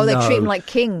 Oh, no. Oh, they treat him like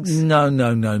kings. No.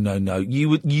 You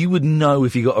would know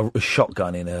if you got a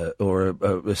shotgun in a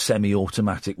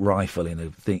semi-automatic rifle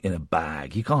in a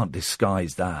bag. You can't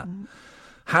disguise that.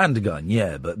 Handgun,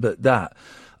 yeah, but that.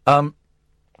 And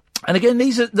again,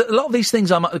 these are a lot of these things.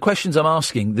 The questions I'm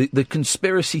asking. The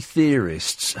conspiracy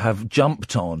theorists have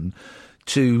jumped on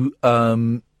to. A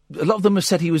lot of them have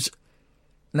said he was.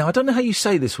 Now I don't know how you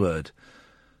say this word.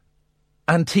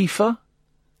 Antifa.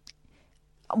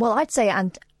 Well, I'd say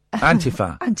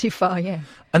Antifa. Antifa, yeah.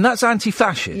 And that's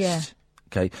anti-fascist. Yeah.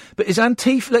 Okay. But is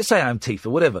Antifa, let's say Antifa,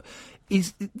 whatever,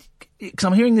 because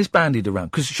I'm hearing this bandied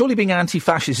around, because surely being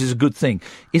anti-fascist is a good thing.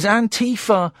 Is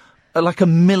Antifa like a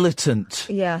militant...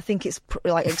 Yeah, I think it's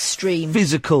like extreme.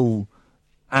 Physical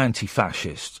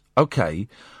anti-fascist. Okay.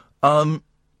 Again,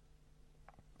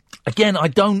 I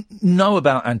don't know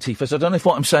about Antifa, so I don't know if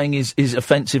what I'm saying is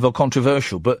offensive or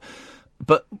controversial, but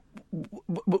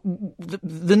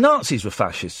the Nazis were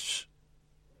fascists,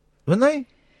 weren't they?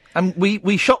 And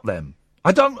we shot them.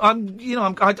 Here's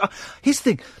the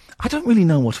thing. I don't really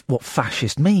know what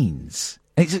fascist means.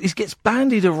 It gets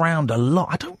bandied around a lot.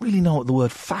 I don't really know what the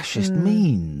word fascist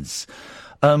means.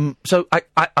 So I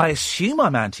assume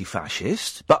I'm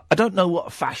anti-fascist, but I don't know what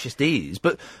a fascist is.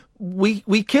 But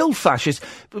we killed fascists.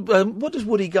 What does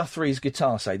Woody Guthrie's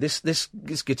guitar say? This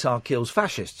guitar kills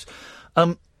fascists.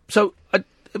 So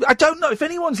I don't know if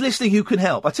anyone's listening who can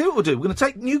help. I tell you what we'll do. We're going to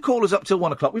take new callers up till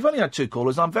 1 o'clock. We've only had 2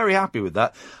 callers, and I'm very happy with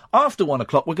that. After 1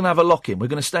 o'clock, we're going to have a lock-in. We're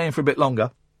going to stay in for a bit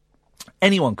longer.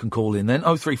 Anyone can call in then.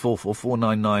 0344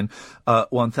 499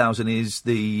 1000 is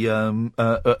the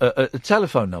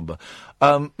telephone number.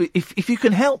 If you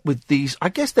can help with these, I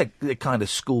guess they're kind of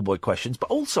schoolboy questions, but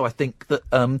also I think that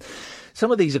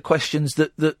some of these are questions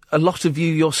that a lot of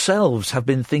you yourselves have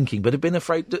been thinking but have been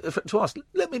afraid to ask.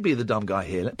 Let me be the dumb guy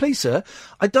here. Please, sir,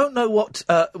 I don't know what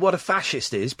a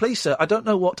fascist is. Please, sir, I don't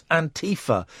know what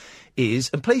Antifa is.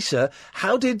 And please, sir,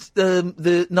 how did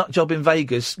the nut job in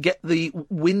Vegas get the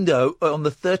window on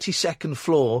the 32nd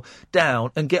floor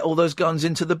down and get all those guns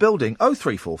into the building?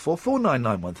 0344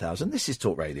 499 1000. This is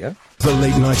Talk Radio. The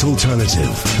Late Night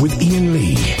Alternative with Iain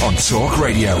Lee on Talk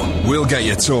Radio. We'll get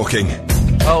you talking.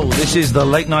 Oh, this is the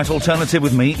Late Night Alternative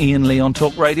with me, Iain Lee, on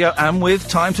Talk Radio, and with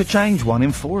Time to Change. 1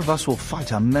 in 4 of us will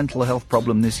fight a mental health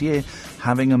problem this year.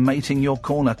 Having a mate in your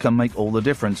corner can make all the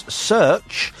difference.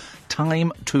 Search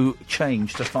Time to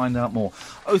Change to find out more.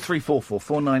 0344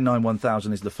 499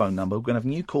 1000 is the phone number. We're going to have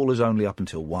new callers only up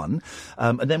until 1.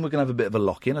 And then we're going to have a bit of a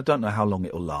lock-in. I don't know how long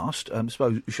it'll last.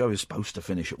 The show is supposed to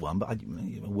finish at 1, but a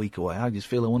week away. I just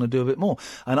feel I want to do a bit more.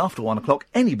 And after 1 o'clock,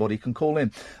 anybody can call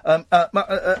in.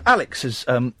 Alex has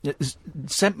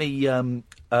sent me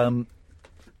the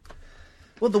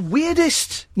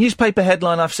weirdest newspaper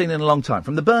headline I've seen in a long time,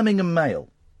 from the Birmingham Mail.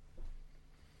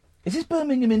 Is this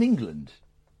Birmingham in England?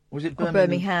 Or is it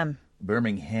Birmingham?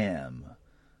 Birmingham.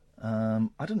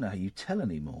 I don't know how you tell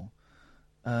anymore.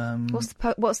 What's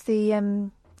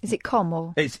the is it com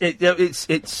or? It's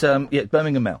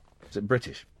Birmingham Mail. It's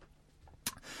British.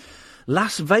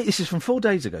 Las Vegas. This is from 4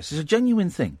 days ago. This is a genuine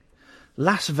thing.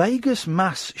 Las Vegas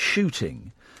mass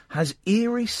shooting has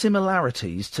eerie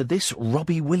similarities to this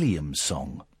Robbie Williams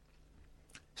song.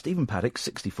 Stephen Paddock,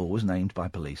 64, was named by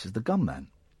police as the gunman.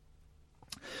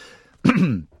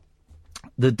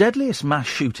 The deadliest mass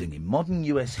shooting in modern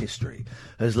US history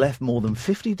has left more than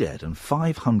 50 dead and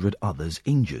 500 others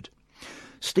injured.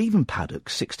 Stephen Paddock,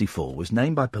 64, was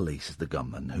named by police as the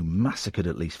gunman who massacred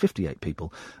at least 58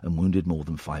 people and wounded more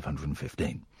than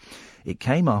 515. It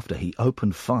came after he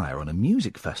opened fire on a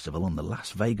music festival on the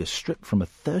Las Vegas Strip from a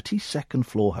 32nd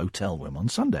floor hotel room on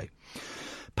Sunday.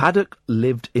 Paddock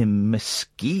lived in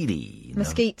Mesquite,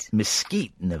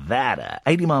 Nevada,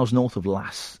 80 miles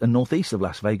northeast of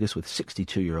Las Vegas, with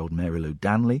 62-year-old Mary Lou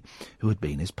Danley, who had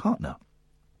been his partner.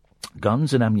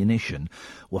 Guns and ammunition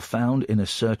were found in a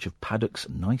search of Paddock's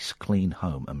nice, clean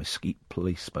home, a Mesquite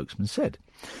police spokesman said.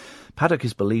 Paddock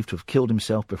is believed to have killed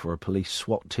himself before a police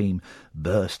SWAT team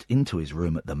burst into his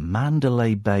room at the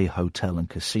Mandalay Bay Hotel and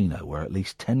Casino, where at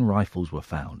least 10 rifles were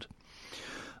found.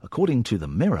 According to the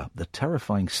Mirror, the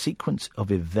terrifying sequence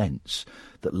of events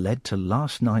that led to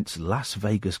last night's Las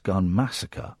Vegas gun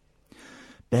massacre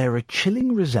bear a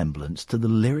chilling resemblance to the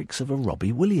lyrics of a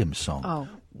Robbie Williams song. Oh.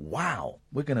 Wow.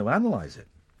 We're going to analyse it.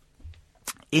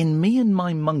 In Me and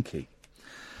My Monkey.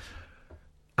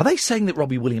 Are they saying that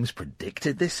Robbie Williams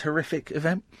predicted this horrific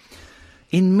event?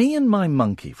 In Me and My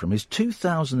Monkey, from his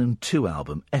 2002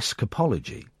 album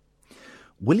Escapology,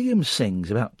 Williams sings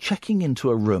about checking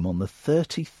into a room on the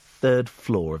 33rd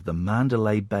floor of the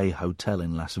Mandalay Bay Hotel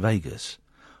in Las Vegas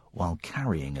while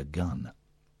carrying a gun.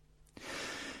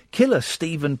 Killer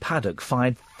Stephen Paddock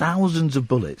fired thousands of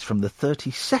bullets from the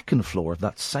 32nd floor of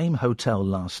that same hotel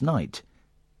last night.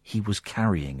 He was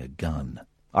carrying a gun.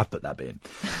 I've put that bit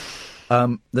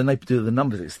in. Then they do the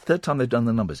numbers. It's the third time they've done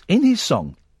the numbers. In his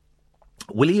song,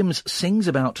 Williams sings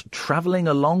about travelling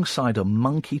alongside a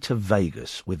monkey to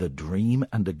Vegas with a dream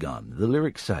and a gun. The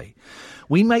lyrics say,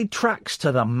 "We made tracks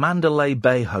to the Mandalay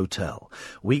Bay Hotel.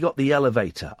 We got the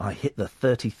elevator. I hit the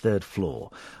 33rd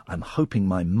floor. I'm hoping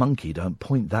my monkey don't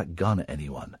point that gun at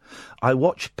anyone. I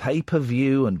watch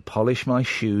pay-per-view and polish my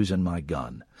shoes and my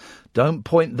gun. Don't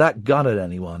point that gun at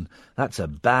anyone. That's a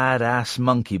badass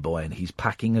monkey boy and he's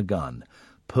packing a gun.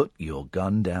 Put your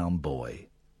gun down, boy."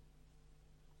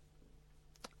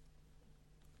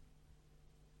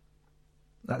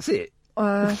 That's it.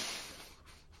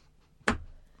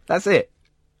 That's it.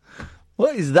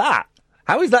 What is that?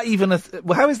 How is that even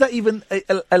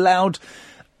allowed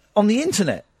on the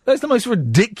internet? That's the most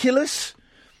ridiculous.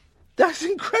 That's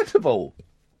incredible.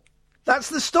 That's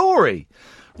the story.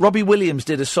 Robbie Williams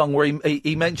did a song where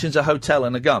he mentions a hotel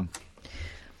and a gun.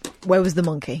 Where was the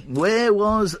monkey? Where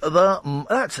was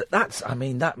the... That's I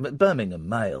mean, that Birmingham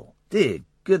Mail. Dear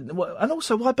good... And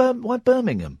also, why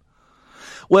Birmingham?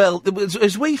 Well,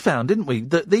 as we found, didn't we,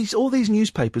 that all these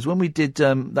newspapers, when we did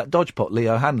that Dodgepot,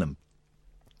 Leo Hanlon,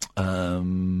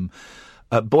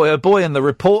 boy oh boy, and the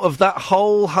report of that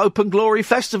whole Hope and Glory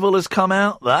festival has come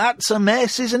out. That's a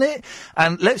mess, isn't it?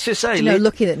 And let's just say...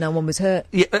 lucky that no one was hurt.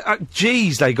 Yeah,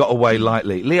 geez, they got away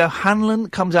lightly. Leo Hanlon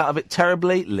comes out of it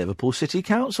terribly. Liverpool City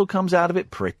Council comes out of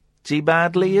it pretty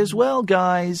badly as well,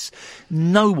 guys.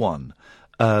 No one,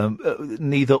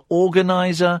 neither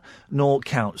organiser nor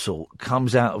council,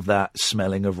 comes out of that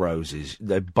smelling of roses.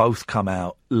 They both come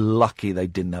out lucky they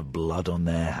didn't have blood on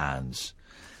their hands.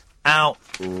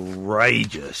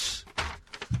 Outrageous.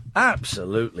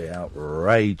 Absolutely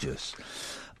outrageous.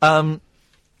 I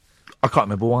can't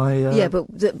remember why... yeah, but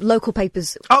the local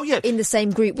papers in the same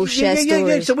group will share stories.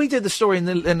 Yeah. So we did the story,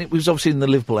 and it was obviously in the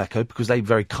Liverpool Echo, because they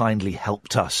very kindly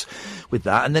helped us with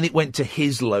that. And then it went to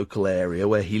his local area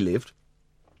where he lived.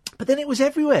 But then it was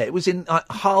everywhere. It was in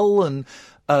Hull and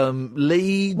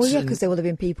Leeds. Well, yeah, because there would have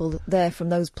been people there from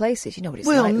those places. You know what it's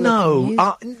well, like. Well, no.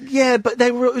 Yeah, but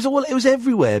it was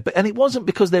everywhere. And it wasn't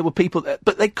because there were people...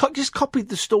 But they just copied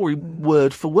the story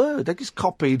word for word. They just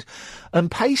copied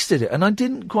and pasted it. And I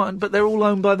didn't quite... But they're all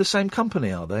owned by the same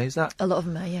company, are they? Is that... A lot of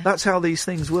them are, yeah. That's how these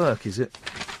things work, is it?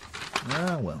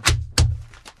 Ah, well...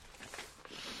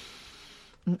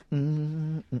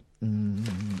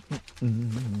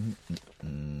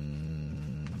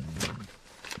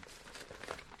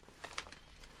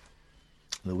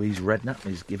 Louise Redknapp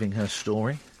is giving her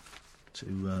story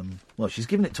to... she's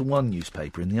given it to one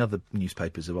newspaper, and the other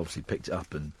newspapers have obviously picked it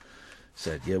up and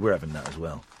said, yeah, we're having that as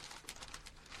well.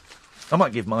 I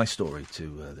might give my story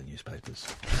to the newspapers.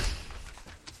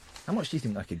 How much do you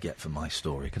think I could get for my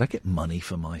story? Could I get money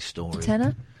for my story? A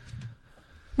tenner?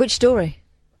 Which story?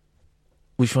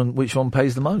 Which one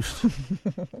pays the most?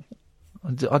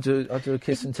 I do a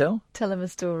kiss and tell. Tell him a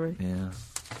story. Yeah.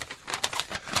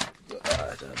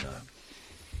 I don't know.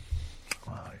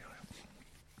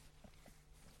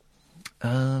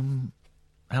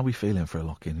 How are we feeling for a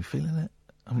lock-in? Are we feeling it?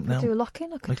 Do a lock-in?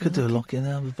 We could do a lock-in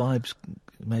now. The vibes,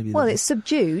 maybe. Well, it's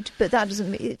subdued, but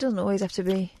it doesn't always have to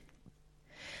be.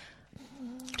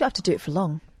 You don't have to do it for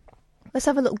long. Let's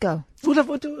have a little go.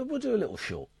 We'll do a little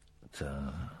short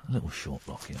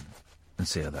lock-in and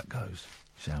see how that goes,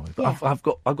 shall we? But Yeah.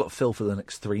 I've got Phil for the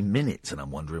next 3 minutes, and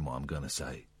I'm wondering what I'm going to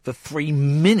say. For 3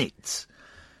 minutes,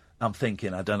 I'm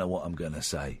thinking I don't know what I'm going to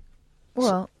say.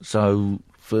 Well, so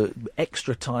for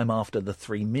extra time after the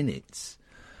 3 minutes,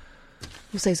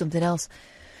 you'll say something else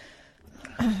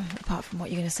apart from what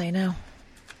you're going to say now.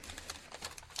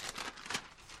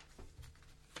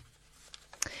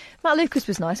 Matt Lucas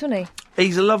was nice, wasn't he?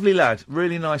 He's a lovely lad,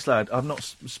 really nice lad. I've not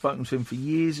spoken to him for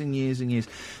years and years and years.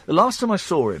 The last time I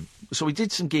saw him, so we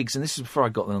did some gigs, and this is before I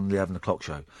got on the 11 o'clock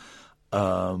show.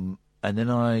 And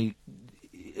then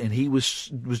he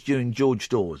was doing George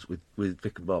Dawes with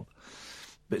Vic and Bob,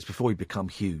 but it's before he'd become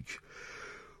huge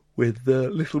with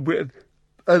Little Britain.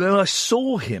 And then I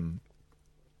saw him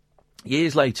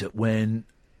years later when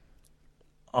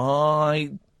I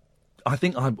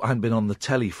think I hadn't been on the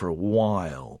telly for a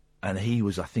while. And he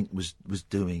was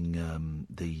doing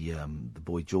the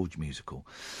Boy George musical,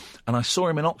 and I saw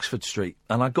him in Oxford Street,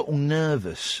 and I got all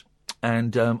nervous,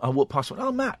 and I walked past and went,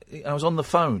 "Oh, Matt!" I was on the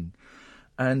phone,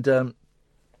 and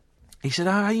he said,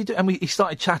 "How you doing?" And he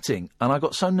started chatting, and I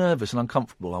got so nervous and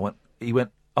uncomfortable. He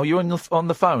went, "Oh, you're on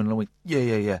the phone?" And I went,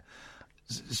 "Yeah.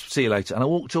 See you later." And I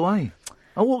walked away.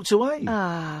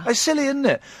 It's silly, isn't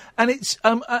it? And it's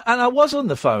and I was on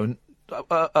the phone.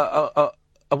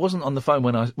 I wasn't on the phone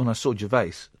when I saw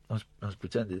Gervais. I was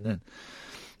pretending then,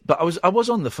 but I was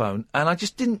on the phone, and I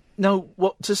just didn't know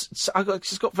what to. I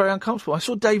just got very uncomfortable. I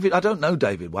saw David. I don't know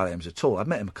David Walliams at all. I've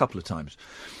met him a couple of times,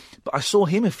 but I saw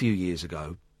him a few years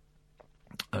ago.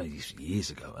 And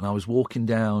I was walking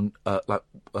down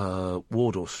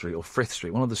Wardour Street or Frith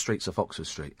Street, one of the streets off Oxford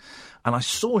Street, and I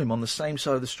saw him on the same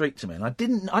side of the street to me, and I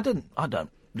didn't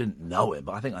know him,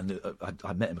 but I think I knew.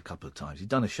 I met him a couple of times. He'd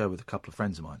done a show with a couple of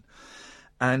friends of mine.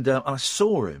 And I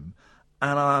saw him,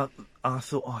 and I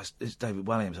thought, oh, it's David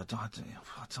Walliams. I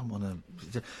don't want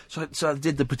to. So I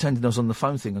did the pretending I was on the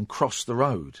phone thing and crossed the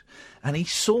road. And he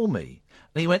saw me,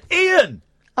 and he went, Iain!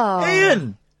 Oh.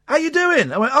 Iain! How you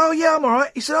doing? I went, oh, yeah, I'm all right.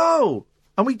 He said, oh.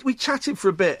 And we chatted for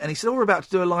a bit, and he said, oh, we're about to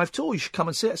do a live tour. You should come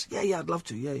and see us. Yeah, I'd love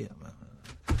to. Yeah.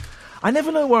 I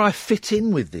never know where I fit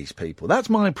in with these people. That's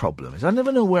my problem. Is I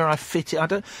never know where I fit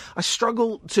in. I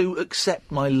struggle to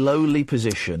accept my lowly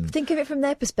position. Think of it from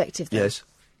their perspective, though. Yes.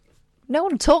 No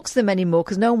one talks to them anymore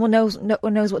because no one knows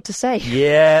what to say.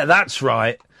 Yeah, that's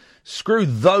right. Screw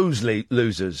those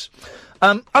losers.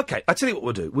 OK, I tell you what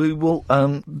we'll do. We will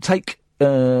take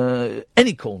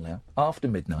any call now after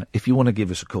midnight. If you want to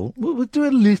give us a call, we'll do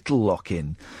a little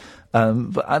lock-in.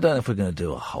 But I don't know if we're going to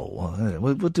do a whole.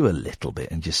 We'll do a little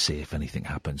bit and just see if anything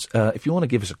happens. If you want to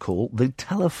give us a call, the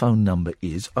telephone number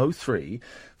is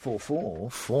 0344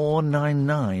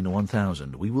 499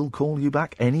 1000. We will call you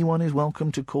back. Anyone is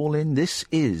welcome to call in. This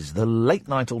is the Late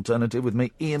Night Alternative with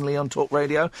me, Iain Lee, on Talk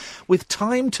Radio, with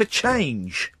Time to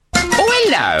Change. Oh,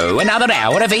 hello. Another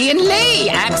hour of Iain Lee.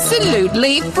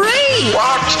 Absolutely free.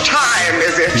 What time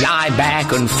is it? Lie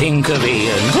back and think of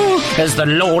Iain, as the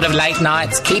Lord of Late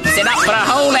Nights keeps it up for a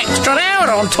whole extra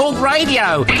hour on Talk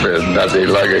Radio. There's nothing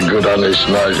like a good, honest,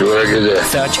 nice work, is there?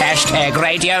 Search hashtag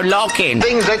Radio Lock-In.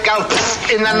 Things that go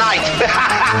in the night.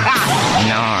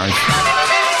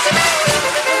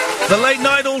 No. The Late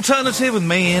Night Alternative with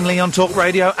me, Iain Lee, on Talk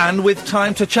Radio, and with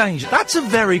Time to Change. That's a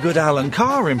very good Alan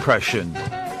Carr impression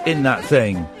in that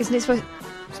thing. Isn't it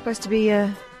supposed to be...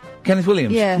 Kenneth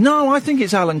Williams? Yeah. No, I think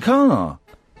it's Alan Carr.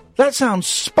 That sounds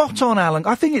spot on, Alan.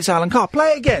 I think it's Alan Carr.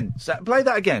 Play it again. Play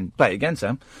that again. Play it again,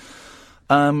 Sam.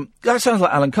 That sounds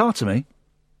like Alan Carr to me.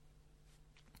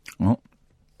 Oh.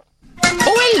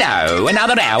 Oh, hello.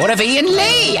 Another hour of Iain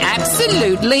Lee.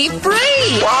 Absolutely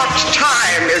free. What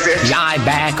time is it? Lie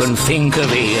back and think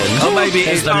of Iain. Oh, maybe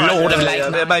it's the Lord of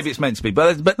Late Nights. Maybe it's meant to be.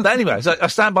 But anyway, so I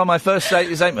stand by my first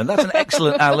statement. That's an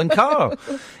excellent Alan Carr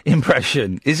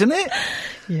impression, isn't it?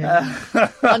 Yeah.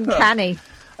 Uncanny.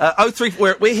 03,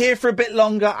 we're here for a bit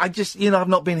longer. I just, I've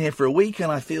not been here for a week,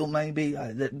 and I feel maybe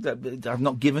that I've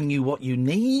not given you what you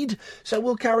need. So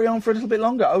we'll carry on for a little bit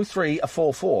longer.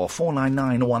 0344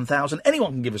 499 1000.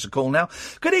 Anyone can give us a call now.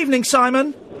 Good evening,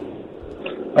 Simon.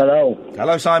 Hello.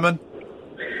 Hello, Simon.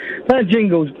 That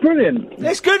jingle's brilliant.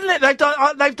 It's good, isn't it?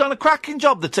 They've done a cracking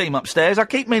job, the team upstairs. I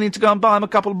keep meaning to go and buy them a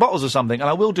couple of bottles or something, and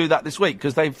I will do that this week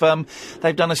because they've done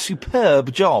a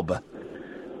superb job.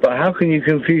 But how can you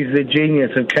confuse the genius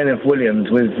of Kenneth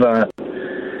Williams with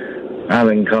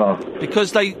Alan Carr?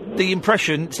 Because the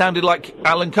impression sounded like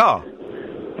Alan Carr.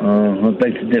 I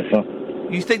beg to differ.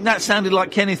 You think that sounded like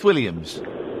Kenneth Williams?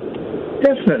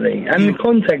 Definitely, and the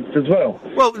context as well.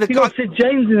 Well, you got Sid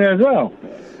James in there as well.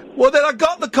 Well, then I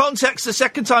got the context the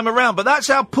second time around, but that's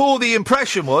how poor the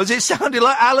impression was. It sounded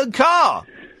like Alan Carr.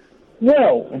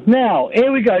 Well, now,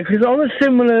 here we go, because on a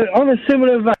similar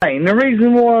vein, the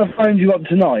reason why I phoned you up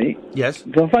tonight... Yes?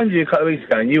 I phoned you a couple of weeks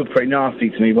ago, and you were pretty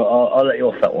nasty to me, but I'll let you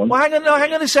off that one. Well, hang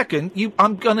on a second.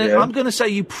 I'm gonna say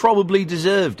you probably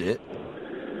deserved it.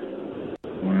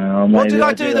 Well, what did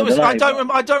I do that was... I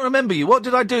don't remember you. What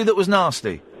did I do that was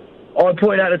nasty? I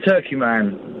pointed out the Turkey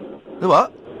Man. The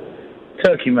what?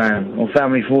 Turkey Man, or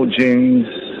Family Fortunes.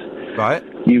 Right.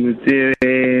 You were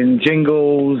doing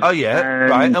jingles. Oh, yeah,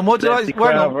 right. And what did I...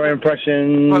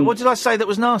 impressions. Right, what did I say that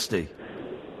was nasty?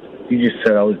 You just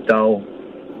said I was dull.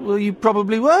 Well, you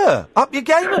probably were. Up your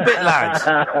game a bit, lads.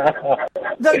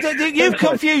 No, you've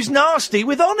confused nasty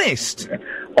with honest.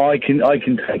 I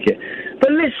can take it.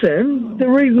 But listen, the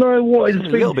reason I wanted to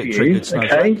speak to you,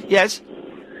 okay? Yes.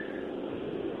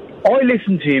 I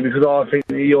listen to you because I think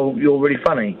that you're really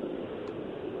funny.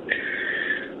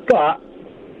 But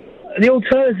the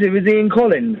alternative is Ian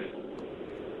Collins.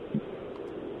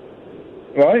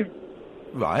 Right?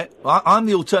 Right. I'm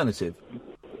the alternative.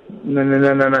 No.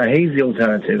 He's the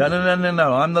alternative.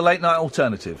 No. I'm the late night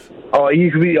alternative. Oh,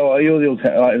 you could be. Oh, you're the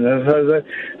alternative.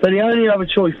 So the only other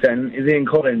choice then is Ian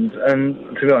Collins.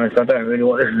 And to be honest, I don't really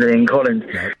want this is Ian Collins.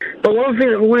 No. But one thing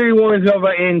that really worries me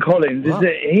about Ian Collins is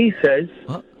that he says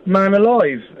 "man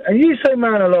alive," and you say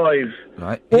 "man alive."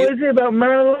 Right. What is it about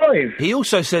 "man alive"? He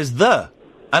also says "the,"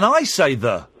 and I say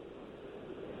 "the."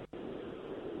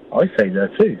 I say "the"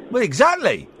 too. Well,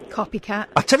 exactly. Copycat.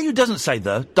 I tell you who doesn't say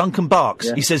 "the." Duncan Barks.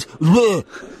 Yeah. He says "the."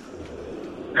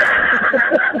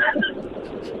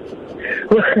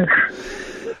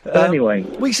 Anyway,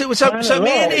 so me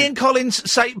and Ian Collins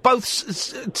say a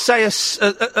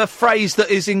phrase that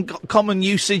is in common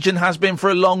usage and has been for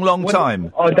a long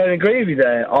time. I don't agree with you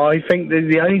there. I think that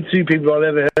the only two people I've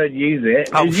ever heard use it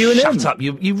is you and him. Shut up!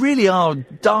 You really are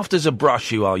daft as a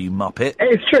brush. You are, you muppet.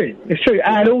 It's true.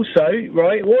 And also,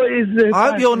 right? What is the? I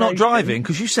hope you're not driving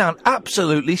because you sound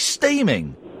absolutely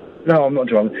steaming. No, I'm not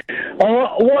driving.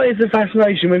 What is the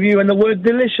fascination with you and the word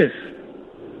delicious?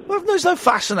 Well, there's no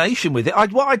fascination with it.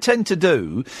 What I tend to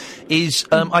do is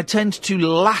I tend to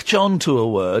latch onto a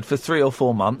word for 3 or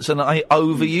 4 months and I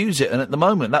overuse it. And at the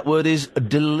moment, that word is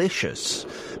delicious.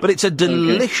 But it's a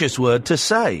delicious word to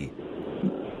say.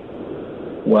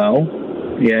 Well,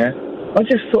 yeah. I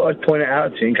just thought I'd point it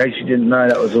out to you in case you didn't know,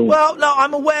 that was all. Well, no,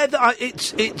 I'm aware that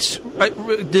it's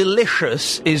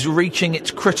delicious is reaching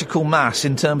its critical mass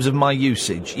in terms of my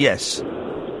usage, yes.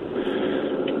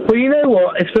 Well, you know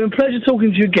what? It's been a pleasure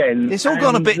talking to you again. It's all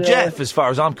gone a bit Jeff, as far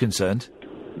as I'm concerned.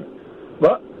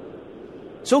 What?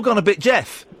 It's all gone a bit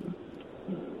Jeff.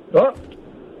 What?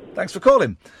 Thanks for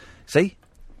calling. See?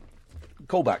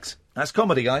 Callbacks. That's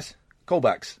comedy, guys.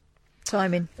 Callbacks.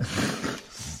 Timing.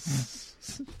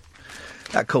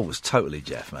 That call was totally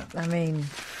Jeff, man. I mean...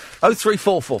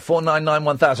 0344 499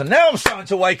 1000. Now I'm starting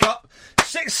to wake up.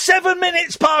 7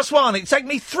 minutes past 1. It took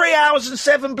me 3 hours and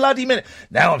 7 bloody minutes.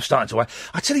 Now I'm starting to wake.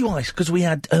 I tell you why. It's because we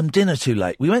had dinner too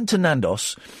late. We went to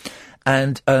Nando's,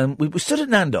 and we stood at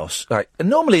Nando's. Right, and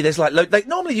normally there's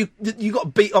normally you got to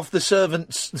beat off the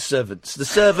servers,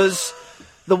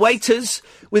 the waiters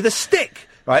with a stick,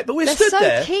 right? But we stood there.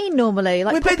 They're so keen normally.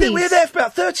 Like we were there for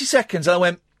about 30 seconds, and I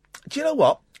went, do you know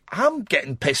what? I'm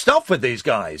getting pissed off with these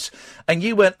guys. And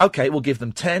you went, OK, we'll give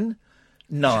them 10,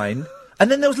 9... And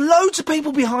then there was loads of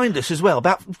people behind us as well,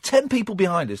 about 10 people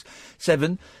behind us.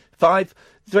 7, 5,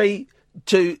 3,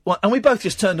 2, 1. And we both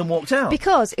just turned and walked out.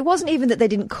 Because it wasn't even that they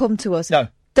didn't come to us. No.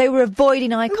 They were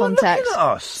avoiding eye contact. Looking at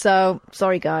us. So,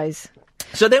 sorry, guys.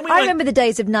 So then I remember the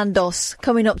days of Nando's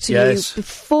coming up to you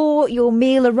before your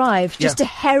meal arrived, just to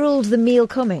herald the meal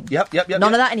coming. Yep. None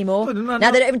of that anymore. No. Now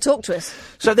they don't even talk to us.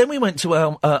 So then we went to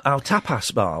our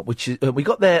tapas bar, which is, we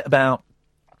got there about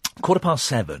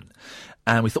 7:15.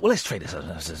 And we thought, well, let's try this some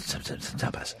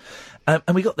tapas. And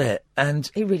we got there, and...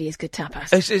 It really is good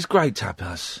tapas. It's great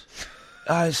tapas.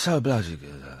 It's so bloody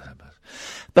good, tapas.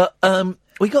 But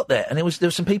we got there, and there was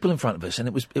some people in front of us, and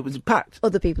it was packed.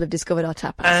 Other people have discovered our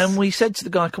tapas. And we said to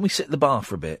the guy, can we sit at the bar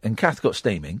for a bit? And Kath got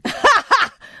steaming.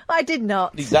 I did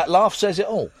not. That laugh says it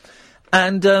all.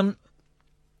 And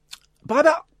by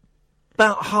about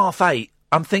 8:30,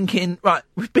 I'm thinking, right,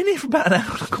 we've been here for about an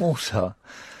hour and a quarter.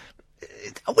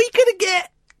 Are we going to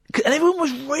get... And everyone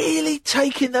was really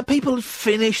taking... People had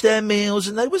finished their meals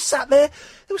and they were sat there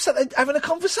having a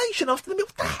conversation after the meal.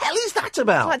 What the hell is that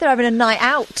about? It's like they're having a night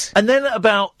out. And then at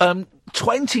about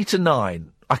 20 to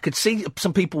 9, I could see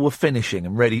some people were finishing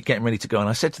and getting ready to go. And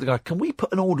I said to the guy, can we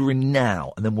put an order in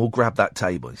now? And then we'll grab that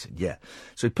table. He said, yeah.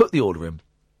 So we put the order in.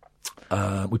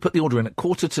 We put the order in at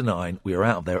 8:45. We were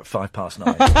out of there at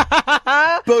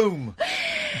 9:05. Boom.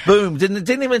 Boom. Didn't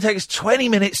even take us 20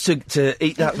 minutes to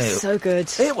eat that meal. So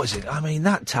good. It was, I mean,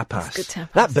 that tapas. Good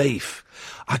tapas. That beef.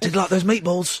 I did like those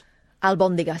meatballs.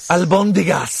 Albondigas.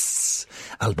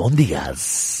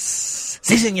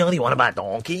 Si, signori, you want about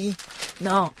donkey?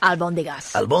 No,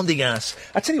 albondigas.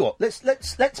 I tell you what, let's,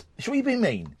 shall we be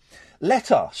mean?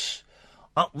 Let us...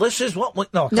 this is what we...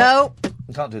 No, no.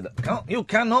 You can't do that. You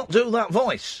cannot do that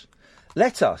voice.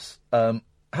 Let us have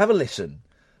a listen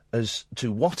as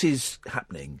to what is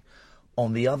happening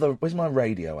on the other... Where's my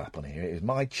radio app on here? It is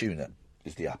My Tuner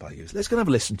is the app I use. Let's go and have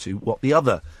a listen to what the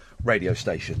other radio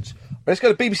stations... Let's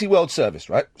go to BBC World Service,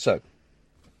 right? So,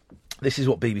 this is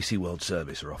what BBC World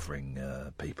Service are offering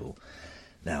people.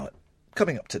 Now,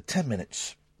 coming up to 10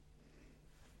 minutes...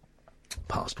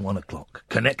 past 1 o'clock.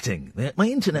 Connecting. My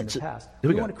internet's... In the past. Here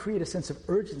we go. Want to create a sense of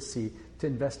urgency to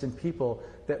invest in people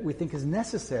that we think is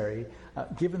necessary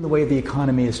given the way the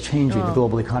economy is changing, the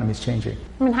global economy is changing.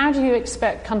 I mean, how do you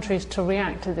expect countries to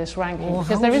react to this ranking? Well,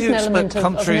 because there is an element of...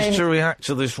 countries to react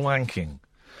to this ranking?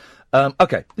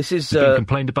 OK, this is... been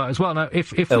complained about as well. Now,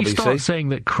 if we start saying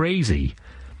that crazy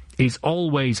is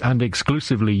always and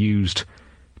exclusively used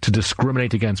to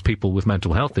discriminate against people with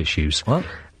mental health issues... What?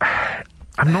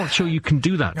 I'm not sure you can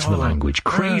do that to the language.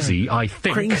 Crazy, I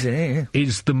think,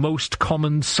 is the most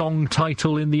common song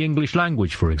title in the English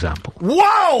language, for example.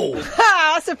 Whoa!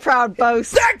 That's a proud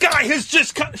boast. That guy has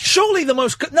just... Surely the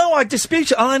most... No, I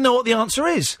dispute it. I know what the answer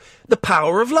is. The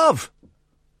Power of Love.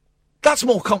 That's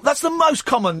that's the most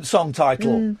common song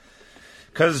title.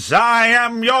 'Cause I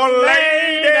am your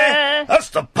lady.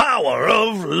 That's the power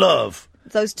of love.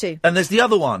 Those two. And there's the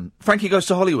other one, Frankie Goes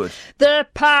to Hollywood. The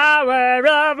power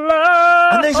of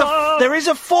love. And there is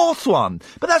a fourth one,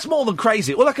 but that's more than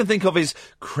crazy. All I can think of is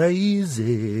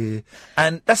crazy.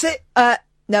 And that's it.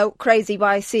 No, Crazy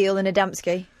by Seal and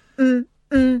Adamski.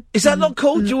 Is that not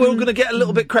called? You're all going to get a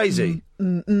little bit crazy.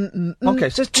 Okay,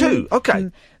 so there's two.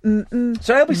 Okay.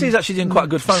 So LBC is actually doing quite a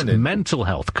good phone-in. Mental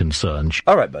health concerns.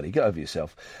 All right, buddy, get over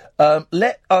yourself.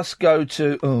 Let us go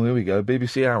to... Oh, here we go,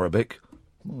 BBC Arabic.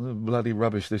 What bloody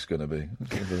rubbish this going to be?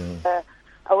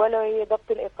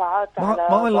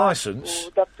 My licence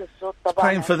is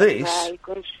paying for this,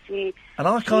 And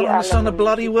I can't understand a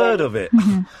bloody word of it.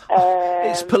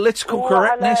 It's political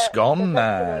correctness gone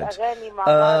mad. I'll tell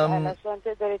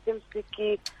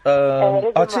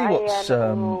you what's...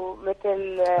 All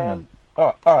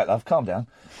right, love, calm down.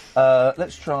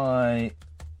 Let's try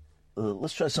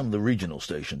some of the regional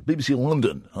station. BBC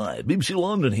London. Hi, BBC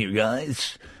London here,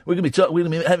 guys. We're going to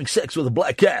be having sex with a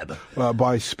black cab.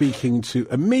 By speaking to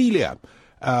Amelia.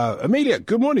 Amelia,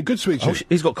 good morning. Good to speak to you.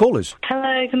 He's got callers.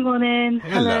 Hello, good morning.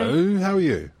 Hello, how are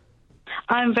you?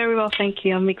 I'm very well, thank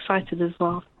you. I'm excited as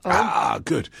well. Ah,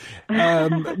 good.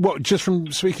 What, just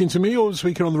from speaking to me or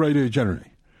speaking on the radio generally?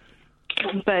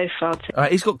 Both, I'll take. All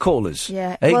right, he's got callers.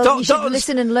 Yeah. Hey, well, you should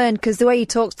listen and learn, because the way he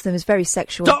talks to them is very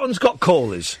sexual. Dotton's got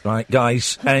callers, right,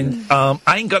 guys? And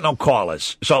I ain't got no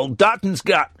callers. So Dotton's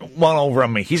got one over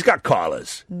on me. He's got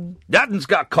callers. Dotton's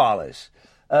got callers.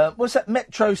 What's that?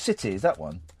 Metro City, is that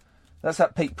one? That's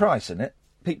that Pete Price, isn't it?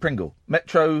 Pete Pringle.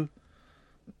 Metro...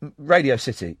 Radio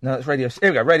City. No, that's Radio...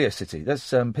 Here we go, Radio City.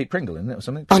 That's Pete Pringle, isn't it, or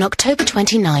something? On October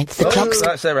 29th, the clocks...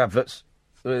 That's their adverts.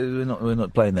 We're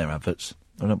not playing their adverts.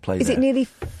 We don't play Is it nearly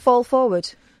fall forward?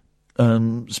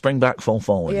 Spring back, fall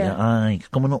forward. Yeah. Aye,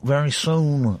 coming up very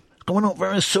soon. Coming up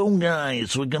very soon,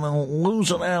 guys. We're going to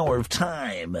lose an hour of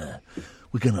time.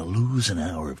 We're going to lose an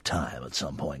hour of time at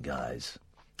some point, guys.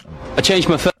 I changed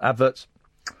my... Adverts.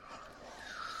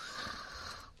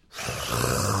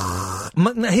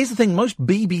 Here's the thing. Most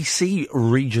BBC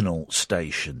regional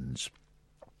stations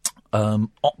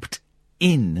opt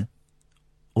in,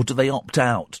 or do they opt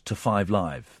out to 5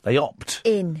 Live? They opt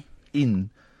in.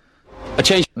 I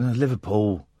changed...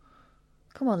 Liverpool.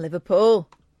 Come on, Liverpool.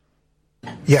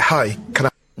 Yeah, hi. Can I...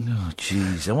 Oh,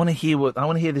 jeez. I want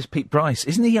to hear this Pete Price.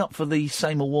 Isn't he up for the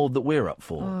same award that we're up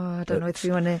for? Oh, I don't know if we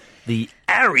want to... The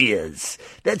Arias.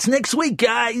 That's next week,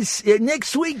 guys.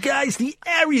 Next week, guys, the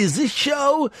Arias. This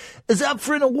show is up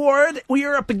for an award. We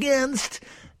are up against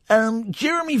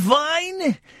Jeremy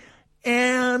Vine,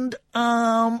 and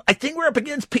I think we're up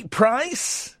against Pete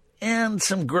Price, and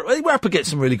we're up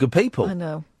against some really good people. I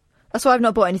know. That's why I've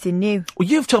not bought anything new. Well,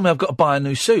 you've told me I've got to buy a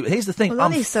new suit. Here's the thing,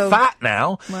 I'm fat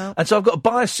now, and so I've got to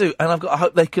buy a suit, and I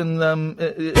hope they can... what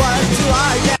do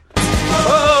I get?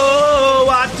 Oh,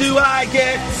 what do I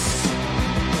get?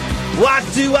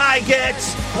 What do I get?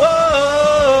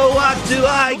 Whoa, what do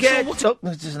I get? Oh,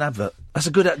 this is an advert. That's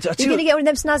a good... You're going to get one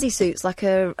of them snazzy suits, like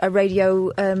a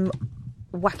radio...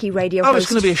 wacky radio host. It's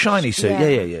going to be a shiny suit.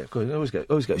 Yeah. Of course, always get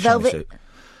a shiny suit.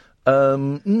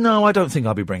 No, I don't think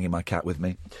I'll be bringing my cat with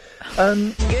me.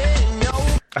 I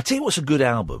tell you what's a good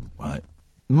album, right?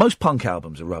 Most punk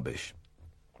albums are rubbish.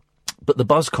 But the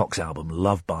Buzzcocks album,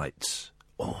 Love Bites,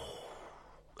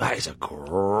 that is a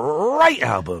great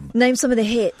album. Name some of the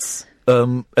hits.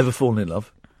 Ever Fallen in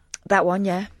Love? That one,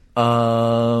 yeah.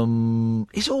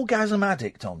 Is Orgasm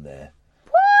Addict on there?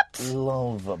 What?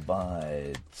 Love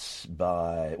Bites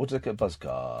by... What do they call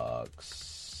Buzzcocks?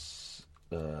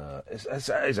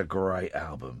 It's a great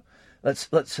album.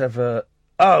 Let's have a...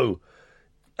 Oh,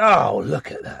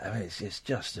 look at that. I mean, it's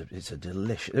a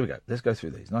delicious... There we go. Let's go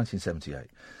through these.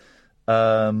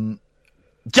 1978.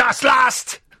 Just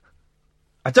Last!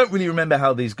 I don't really remember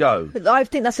how these go. I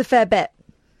think that's a fair bet.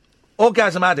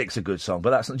 Orgasm Addict's a good song, but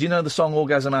that's... Do you know the song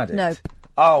Orgasm Addict? No.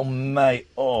 Oh, mate,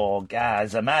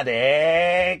 Orgasm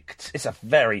Addict. It's a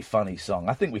very funny song.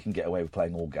 I think we can get away with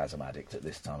playing Orgasm Addict at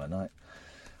this time of night.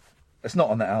 It's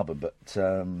not on that album, but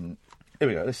here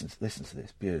we go. Listen to this.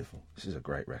 Beautiful. This is a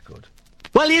great record.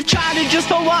 Well, you tried it just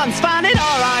for once, found it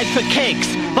alright for kicks,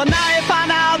 but now you find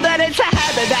out that it's a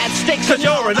habit that sticks. 'Cause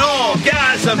you're an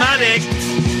orgasm addict.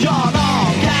 You're an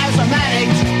orgasm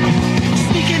addict.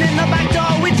 Sneaking in the back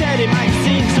door with dirty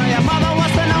magazines, so your mother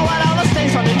wants to know what all the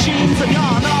stains on the jeans. And you're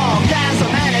an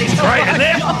orgasm addict. Right, isn't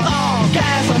it? You're an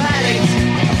orgasm addict.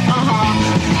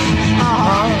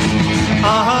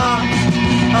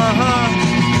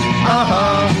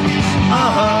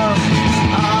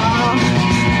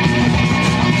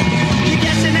 You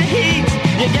get in the heat,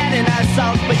 you get in that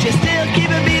salt, but you still keep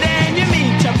a beat and you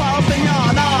meet your pulse, and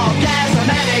you're an orgasm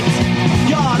addict.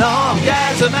 You're an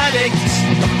orgasm addict.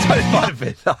 Don't mind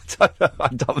it. I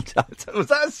don't. Was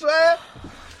that a swear?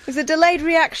 It was a delayed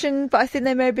reaction, but I think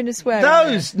there may have been a swear.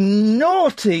 Those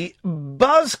naughty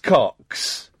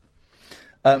Buzzcocks.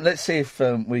 Let's see if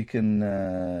we can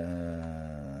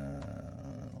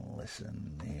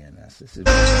listen. Iain, this is...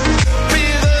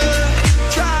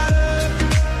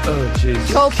 Oh,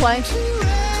 Jesus. Coldplay.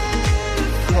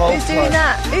 Who's doing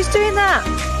that? Who's doing that?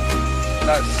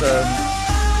 That's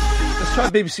let's try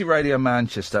BBC Radio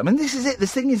Manchester. I mean, this is it. The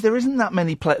thing is, there aren't that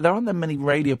many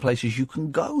radio places you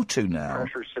can go to now.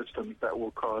 Pressure system that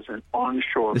will cause an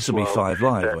onshore This will be flow 5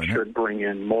 Live, that won't it? should bring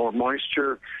in more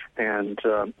moisture and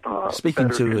Speaking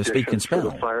better to Speak and conditions for the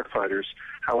Spell. firefighters.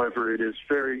 However, it is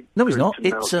very No, it's good not. to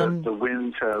note It's, that the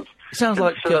winds have it sounds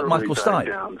like Michael died Stipe.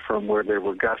 down from where they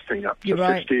were gusting up to You're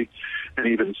right. 50 and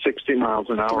even 60 miles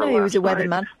an hour. I know he was a last night.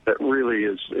 weatherman. That really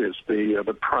is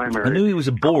the primary. I knew he was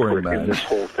a boring culprit in man. this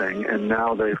whole thing, and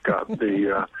now they've got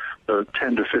the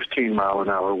 10 to 15 mile an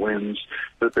hour winds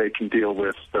that they can deal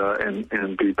with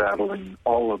and be battling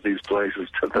all of these blazes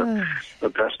to the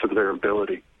best of their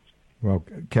ability. Well,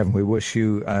 Kevin, we wish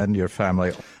you and your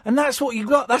family. And that's what you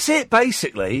got. That's it,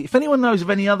 basically. If anyone knows of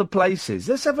any other places,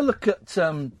 let's have a look at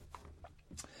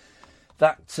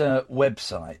that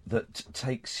website that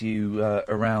takes you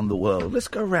around the world. Let's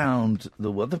go around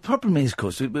the world. The problem is, of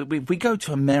course, if we go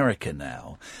to America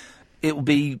now, it will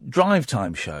be drive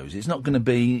time shows. It's not going to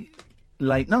be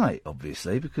late night,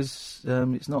 obviously, because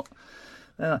it's not...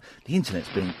 the internet's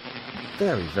been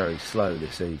very, very slow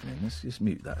this evening. Let's just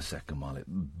mute that a second while it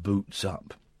boots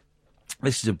up.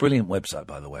 This is a brilliant website,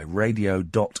 by the way,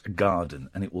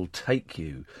 radio.garden, and it will take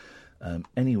you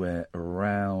anywhere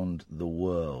around the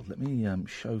world. Let me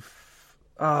show...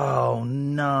 Oh,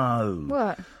 no.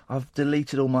 What? I've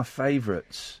deleted all my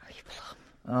favourites.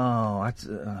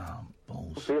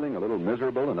 Balls. Feeling a little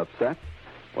miserable and upset?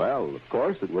 Well, of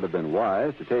course, it would have been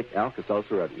wise to take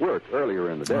Alka-Seltzer at work earlier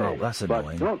in the day. Oh, that's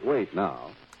annoying. But don't wait now.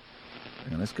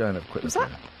 Hang on, let's go and have a quick look.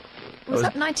 Was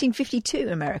that 1952 in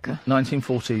America?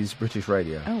 1940s British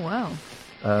radio. Oh, wow.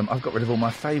 I've got rid of all my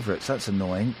favourites. That's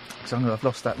annoying, because I've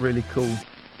lost that really cool...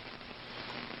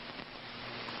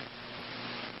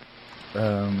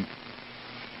 there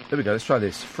we go, let's try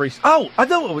this. I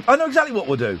know exactly what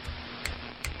we'll do.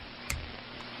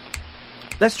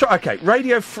 Let's try... OK,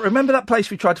 remember that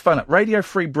place we tried to phone up? Radio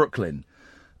Free Brooklyn.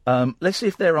 Let's see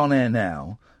if they're on air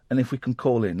now, and if we can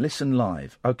call in. Listen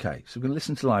live. OK, so we're going to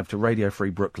listen live to Radio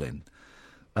Free Brooklyn.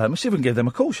 Let's see if we can give them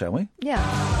a call, shall we? Yeah.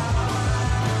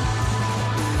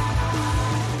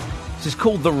 This is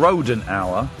called the Rodent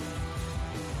Hour.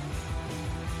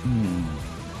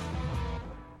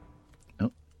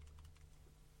 Oh.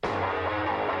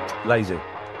 Lazy.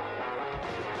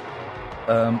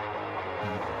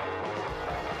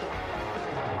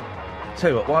 Tell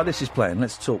you what, while this is playing,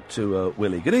 let's talk to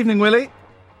Willie. Good evening, Willie.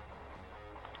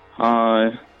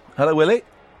 Hi. Hello, Willie.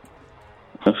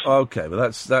 Okay, well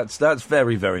that's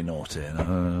very, very naughty.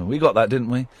 We got that,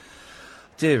 didn't we?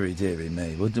 Deary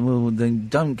me. Well, then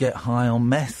don't get high on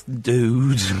meth,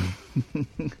 dude.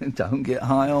 Don't get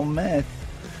high on meth.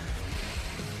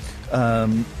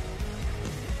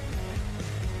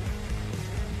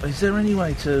 Is there any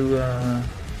way to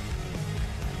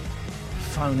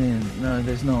phone in? No,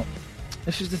 there's not.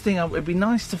 This is the thing. It'd be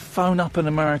nice to phone up an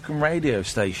American radio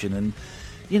station and,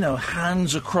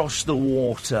 hands across the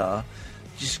water,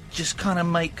 just kind of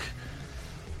make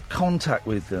contact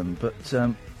with them. But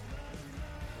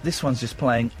this one's just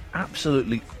playing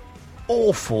absolutely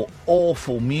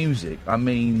awful music. I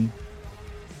mean,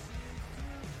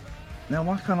 now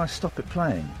why can't I stop it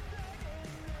playing?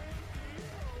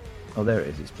 Oh, there it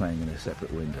is. It's playing in a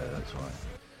separate window. That's right.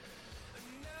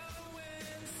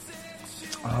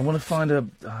 I want to find a...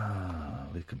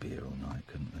 we could be here all night,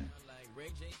 couldn't we?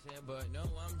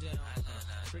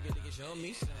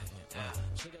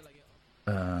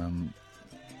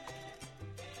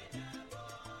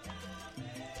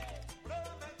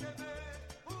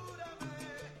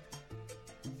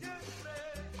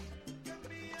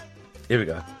 Here we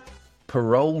go.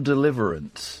 Parole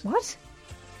Deliverance. What?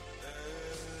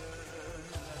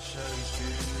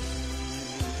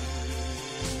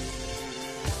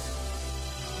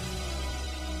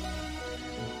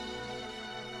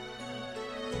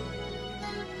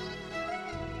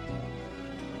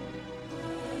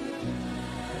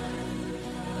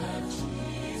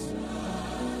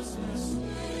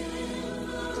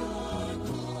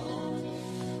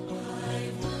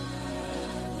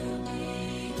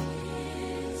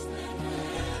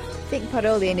 I think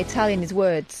parole in Italian is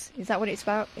words. Is that what it's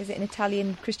about? Is it an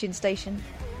Italian Christian station?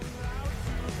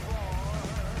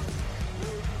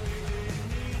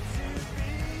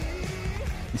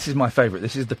 This is my favourite.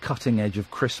 This is the cutting edge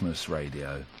of Christmas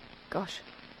radio. Gosh.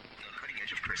 Cutting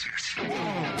edge of Christmas.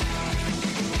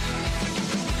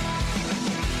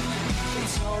 They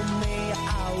told me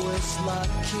I was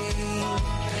lucky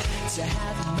to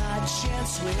have my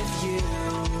chance with you.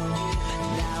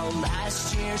 Now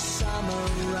last year's summer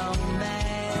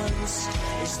romance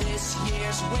is this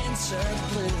year's winter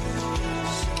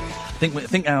blues.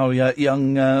 think our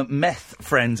young meth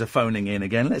friends are phoning in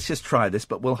again. Let's just try this,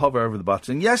 but we'll hover over the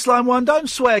button. Yes, line 1, don't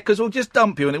swear, because we'll just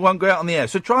dump you and it won't go out on the air.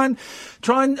 So try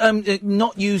and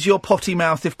not use your potty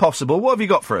mouth if possible. What have you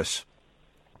got for us?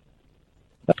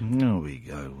 There we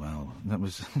go. Well, that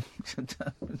was...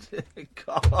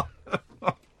 God.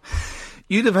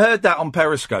 You'd have heard that on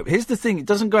Periscope. Here's the thing, it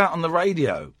doesn't go out on the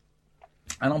radio.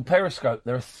 And on Periscope,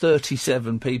 there are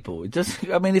 37 people. It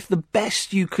doesn't... I mean, if the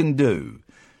best you can do,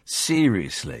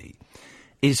 seriously,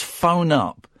 is phone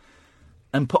up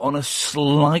and put on a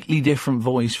slightly different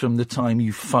voice from the time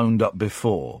you phoned up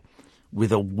before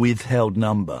with a withheld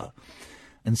number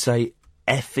and say,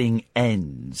 effing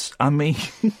ends. I mean,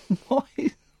 what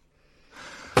is...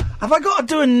 Have I got to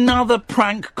do another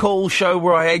prank call show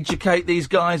where I educate these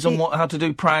guys on how to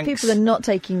do pranks? People are not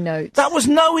taking notes. That was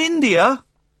no India.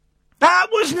 That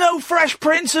was no Fresh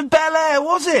Prince of Bel-Air,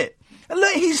 was it? And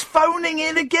look, he's phoning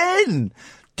in again.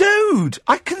 Dude,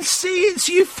 I can see it's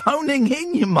you phoning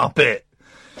in, you muppet.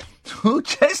 We'll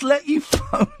just let you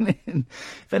phone in.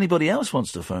 If anybody else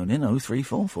wants to phone in,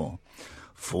 0344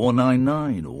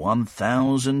 499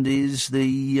 1000 is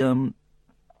the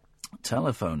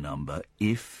telephone number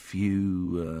if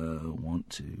you want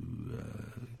to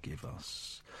give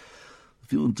us...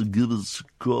 If you want to give us a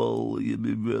call, you'd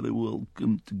be very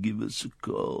welcome to give us a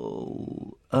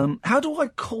call. How do I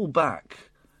call back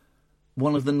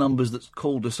one of the numbers that's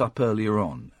called us up earlier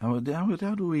on? How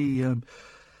do we...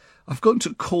 I've gone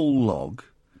to call log,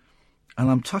 and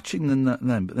I'm touching them,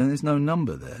 but then there's no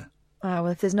number there. Oh,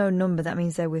 well, if there's no number, that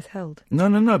means they're withheld. No,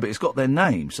 but it's got their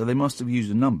name, so they must have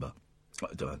used a number.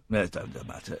 Don't matter.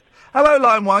 Hello,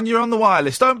 line 1, you're on the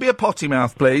wireless. Don't be a potty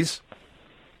mouth, please.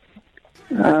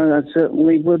 I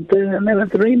certainly would never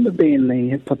dream of being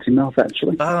the potty mouth,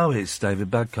 actually. Oh, it's David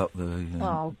Badcock, the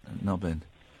knobbin.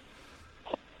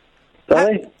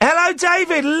 Sorry? Hello,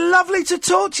 David. Lovely to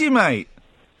talk to you, mate.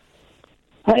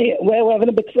 Hey, we're having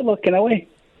a bit of a look-in, are we?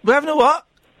 We're having a what?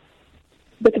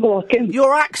 Bit of a look-in.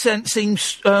 Your accent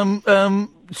seems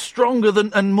stronger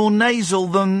and more nasal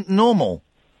than normal.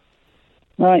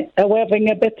 Right, are we having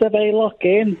a bit of a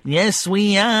lock-in? Yes,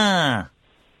 we are.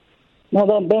 No,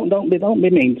 don't be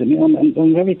mean to me.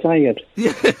 I'm very tired.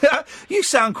 You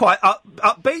sound quite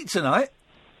upbeat tonight.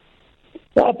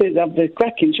 I've been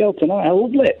cracking show tonight. I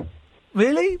loved it.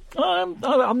 Really? I'm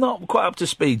not quite up to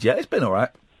speed yet. It's been all right.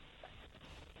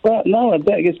 Well, no,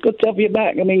 it's good to have you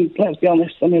back. I mean, let's be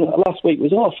honest. I mean, last week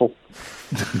was awful.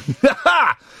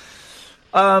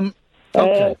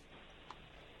 Okay.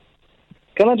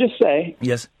 Can I just say?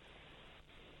 Yes.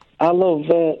 I love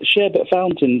sherbet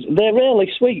fountains. They're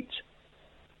really sweet.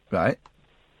 Right.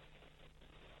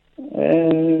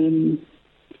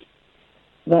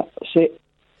 That's it.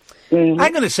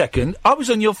 Hang on a second. I was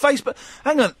on your Facebook.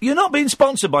 Hang on. You're not being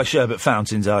sponsored by sherbet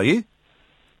fountains, are you?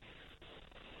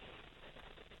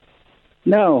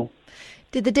 No.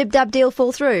 Did the Dib Dab deal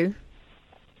fall through?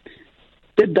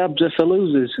 Dib Dabs are for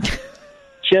losers.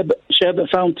 sherbet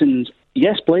fountains.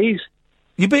 Yes, please.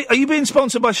 Are you being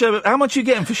sponsored by sherbet? How much are you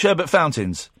getting for sherbet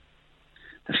fountains?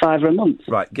 £5 a month.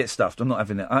 Right, get stuffed. I'm not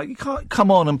having it. You can't come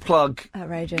on and plug.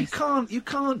 Outrageous. You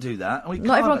can't do that.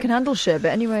 Not everyone can handle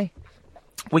sherbet anyway.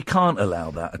 We can't allow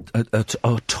that at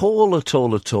all.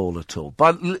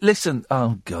 But listen,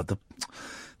 oh God, the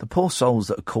poor souls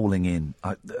that are calling in.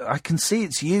 I can see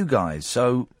it's you guys,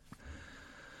 so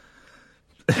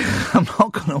I'm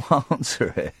not going to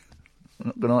answer it. I'm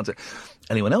not going to answer it.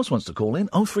 Anyone else wants to call in?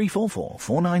 0344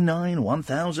 499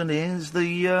 1000 is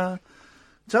the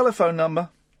telephone number.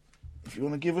 If you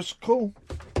want to give us a call.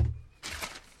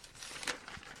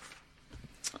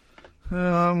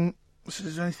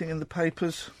 Is there anything in the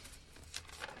papers?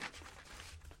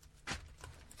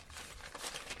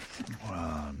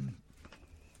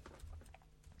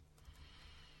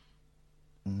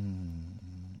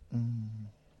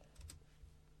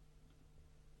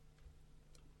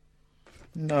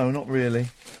 No, not really.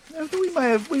 We may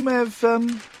have peaked.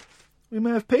 We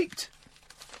may have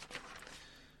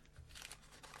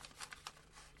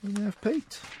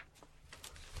peaked.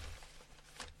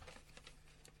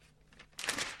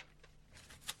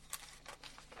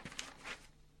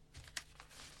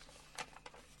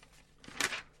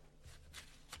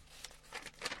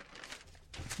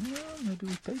 No, maybe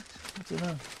we peaked. I don't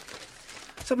know.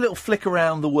 Let's have a little flick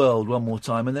around the world one more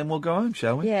time and then we'll go home,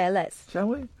 shall we? Yeah, let's. Shall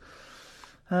we?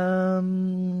 Let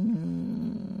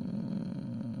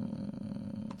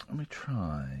me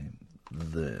try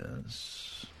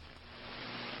this.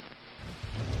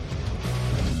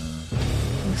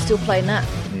 I'm still playing that.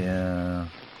 Yeah.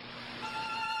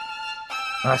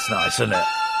 That's nice, isn't it?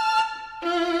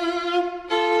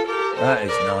 That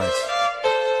is nice.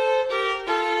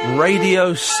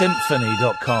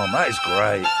 Radiosymphony.com. That is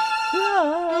great.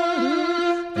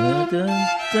 Do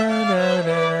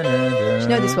you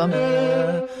know this one?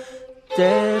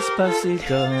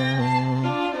 Despacito.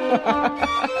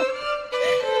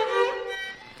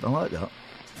 I like that.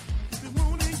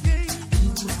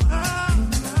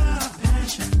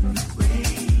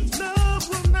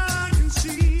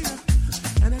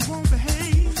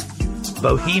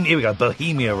 Bohemia. Here we go.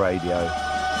 Bohemia Radio.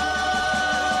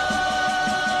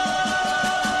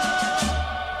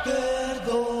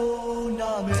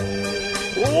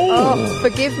 Oh,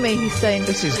 forgive me, he's saying.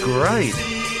 This is great.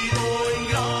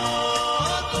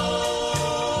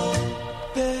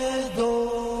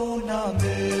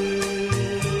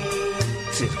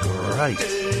 This is great.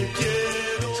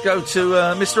 Let's go to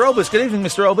Mr. Olbers. Good evening,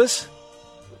 Mr. Olbers.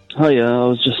 Hi, I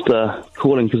was just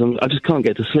calling because I just can't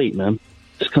get to sleep, man.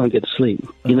 Just can't get to sleep.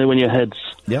 You know when your head's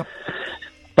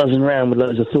buzzing around with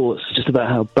loads of thoughts just about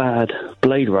how bad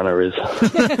Blade Runner is.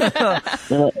 I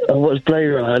watched Blade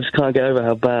Runner, I just can't get over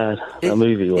how bad that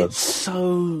movie was. It's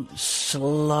so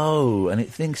slow, and it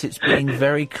thinks it's being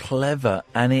very clever,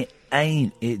 and it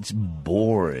ain't. It's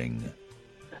boring.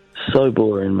 So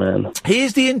boring, man.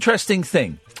 Here's the interesting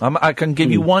thing. I can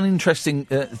give you one interesting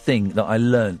thing that I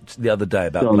learnt the other day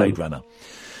about Blade Runner.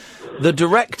 The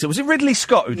director, was it Ridley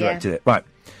Scott who directed it? Right.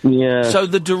 Yeah. So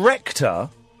the director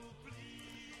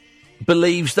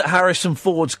believes that Harrison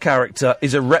Ford's character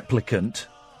is a replicant,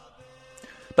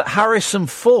 but Harrison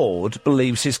Ford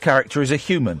believes his character is a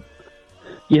human.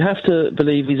 You have to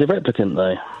believe he's a replicant,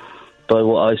 though, by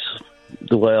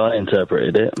the way I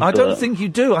interpreted it. I don't think you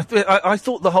do. I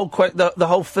thought the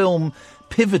whole film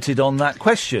pivoted on that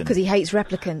question. Because he hates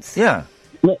replicants. Yeah.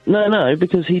 No,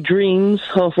 because he dreams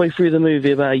halfway through the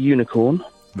movie about a unicorn.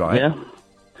 Right. Yeah.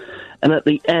 And at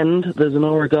the end, there's an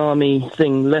origami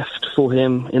thing left for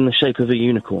him in the shape of a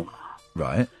unicorn.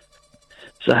 Right.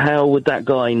 So how would that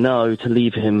guy know to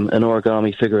leave him an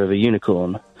origami figure of a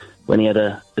unicorn when he had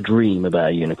a dream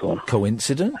about a unicorn?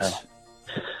 Coincidence?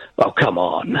 Oh, come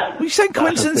on. Well, you're saying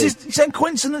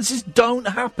coincidences don't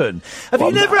happen. Have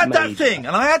you never had that thing?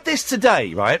 And I had this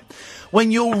today, right?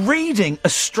 When you're reading a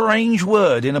strange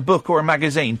word in a book or a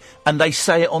magazine and they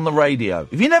say it on the radio.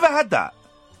 Have you never had that?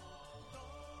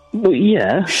 Well,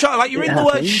 yeah. Like you read the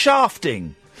word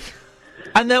shafting,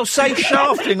 and they'll say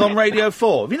shafting on Radio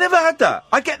 4. Have you never had that?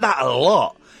 I get that a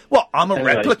lot. What, I'm a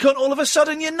replicant all of a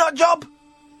sudden, you nut job?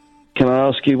 Can I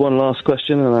ask you one last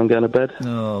question and I'm going to bed?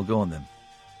 Oh, go on then.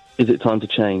 Is it time to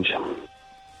change?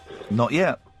 Not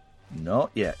yet.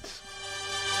 Not yet.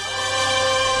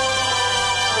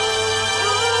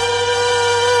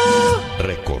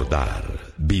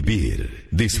 Recordar, vivir,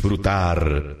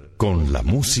 disfrutar con la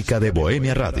música de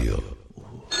Bohemia Radio.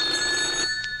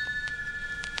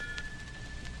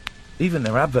 Even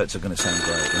their adverts are going to sound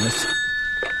great. And this...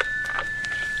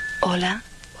 Hola.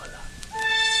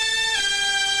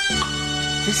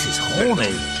 This is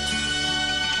horny.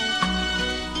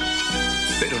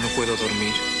 Pero no puedo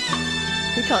dormir.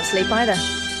 He can't sleep either.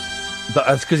 But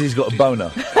that's because he's got a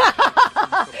boner.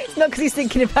 It's not because he's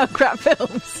thinking about crap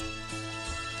films.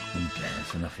 Okay,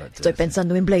 that's enough of that. Estoy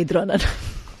pensando en Blade Runner.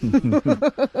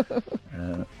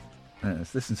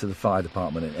 Let's listen to the fire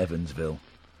department in Evansville.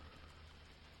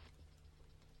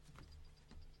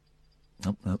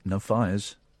 Oh, no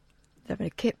fires. They're having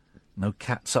a kip. No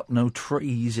cats up no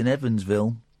trees in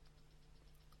Evansville.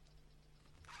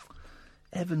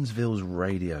 Evansville's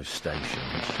radio station.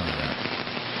 Let's try that.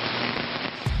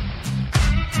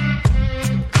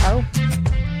 Oh.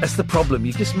 That's the problem.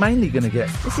 You're just mainly going to get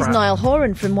This is Niall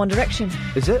Horan from One Direction.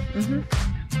 Is it?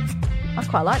 Mm-hmm. I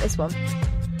quite like this one.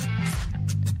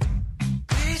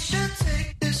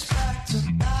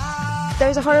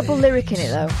 There's a horrible lyric in it,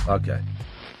 though. Okay.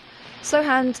 So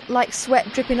hand like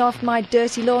sweat dripping off my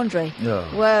dirty laundry. Oh.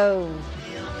 Whoa.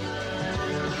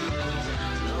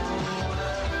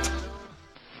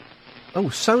 Oh,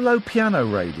 solo piano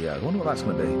radio. I wonder what that's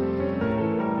going to be.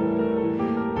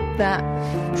 That.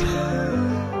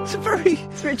 It's a very...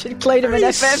 It's Richard Clayderman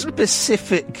FM.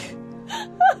 Specific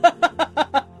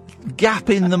gap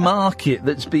in the market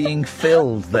that's being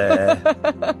filled there.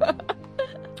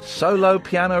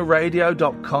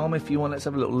 Solopianoradio.com if you want. Let's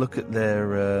have a little look at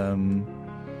their...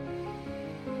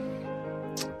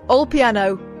 All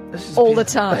piano, all the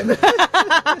time.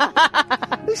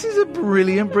 This is a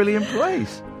brilliant, brilliant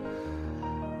place.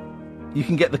 You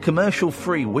can get the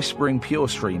commercial-free Whispering Pure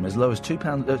Stream as low as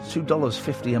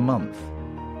 $2.50 a month.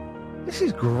 This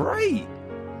is great.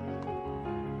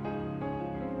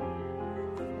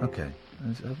 Okay.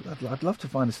 I'd love to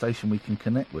find a station we can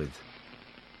connect with.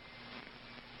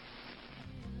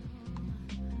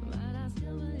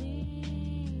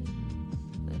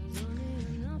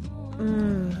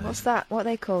 What's that? What are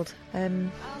they called?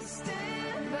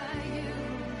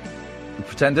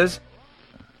 Pretenders?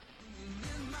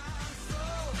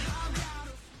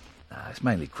 It's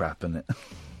mainly crap, isn't it?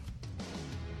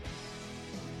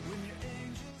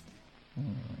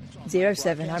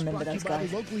 07, I remember those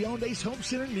guys. Locally owned Ace Home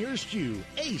Center nearest you.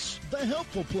 Ace, the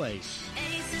helpful place.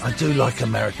 I do like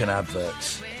American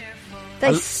adverts.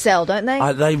 They sell, don't they?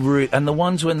 And the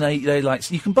ones when they like...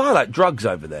 You can buy, like, drugs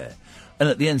over there. And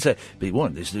at the end say, but you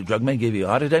want this drug may give you a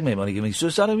heart attack, may want to give me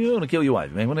suicide, you want to kill your wife,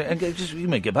 you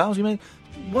may get pals,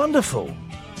 wonderful.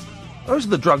 Those are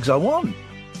the drugs I want.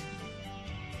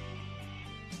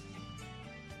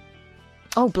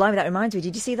 Oh, blimey, that reminds me.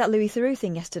 Did you see that Louis Theroux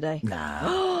thing yesterday?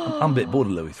 Nah. I'm a bit bored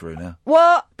of Louis Theroux now.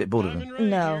 What? Bit bored of him.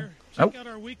 No. Check out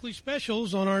our weekly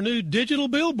specials on our new digital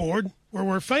billboard where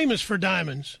we're famous for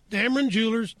diamonds. Dameron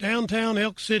Jewelers, downtown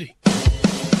Elk City.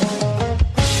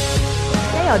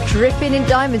 They are dripping in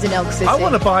diamonds in Elk City. I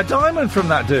want to buy a diamond from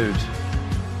that dude.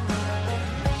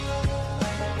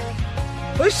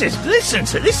 Listen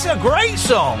to this is a great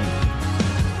song.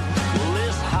 Well,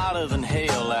 it's hotter than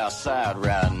hell outside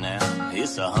right now.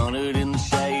 It's 100 in the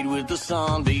shade with the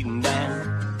sun beating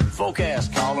down.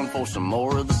 Forecast calling for some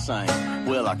more of the same.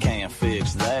 Well, I can't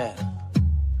fix that,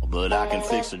 but I can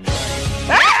fix a drain.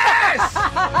 Yes!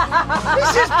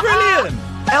 This is brilliant.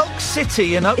 Elk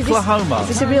City in Oklahoma. Is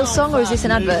this a real song or is this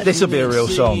an advert? This will be a real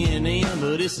song.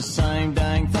 But it's the same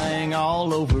dang thing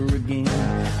all over again.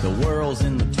 The world's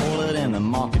in the toilet and the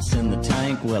market's in the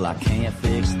tank. Well, I can't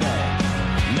fix that.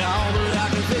 No, but I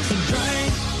can fix a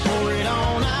drink. Pour it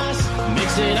on ice.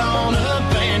 Mix it on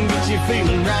up and get you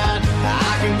feeling right.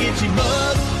 I can get you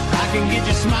buzzed. I can get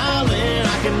you smiling.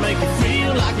 I can make you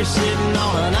feel like you're sitting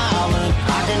on an island.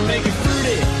 I can make you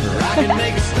fruity. Or I can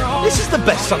make it strong. This is the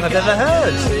best song I've ever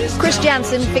heard. Chris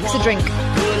Jansen, Fix a Drink. Put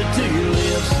it to your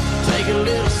lips. Take a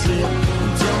little sip.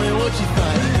 And tell me what you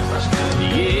think.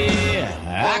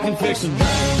 Yeah, I can fix a drink.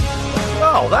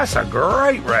 Oh, that's a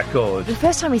great record. The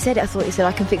first time he said it, I thought he said,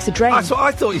 I can fix a drain. That's what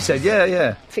I thought he said,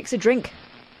 yeah. Fix a drink.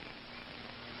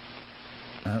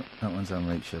 Oh, that one's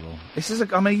unreachable. This is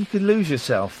you could lose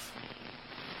yourself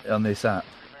on this app.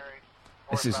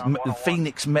 This is the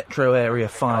Phoenix Metro Area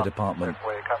Fire Department.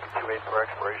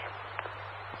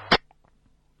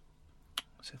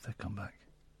 Let's see if they come back.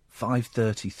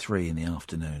 5:33 in the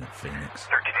afternoon at Phoenix.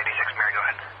 1386, Mary, go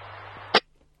ahead.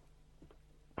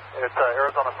 It's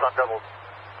Arizona Sun Devils,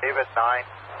 David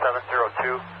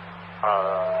 9702,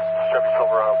 Chevy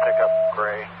Silverado pickup,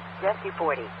 gray. Rescue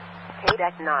 40,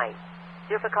 KDEC 9,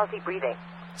 difficulty breathing.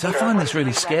 So I find this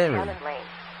really scary. Rescue 40.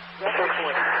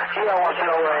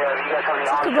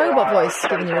 It's like a robot voice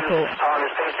giving you a report.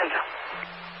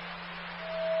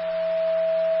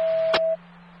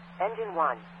 Engine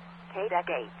 1, KDEC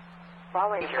 8,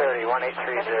 following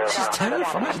 1830. This is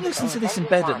terrifying. Imagine listening to this in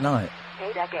bed at night.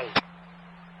 KDEC 8.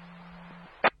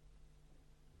 I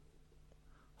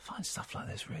find stuff like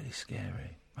this really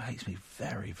scary. It makes me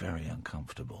very, very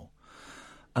uncomfortable.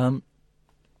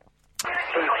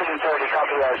 1830,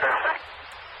 copy that, sir.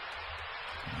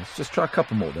 Let's just try a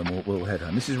couple more, then we'll head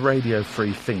home. This is Radio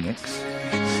Free Phoenix.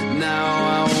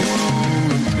 Now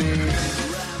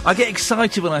I get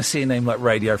excited when I see a name like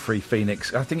Radio Free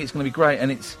Phoenix. I think it's going to be great,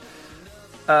 and it's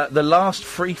the last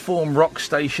freeform rock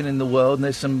station in the world, and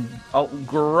there's some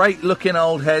great-looking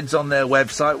old heads on their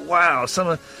website. Wow,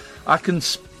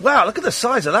 wow, look at the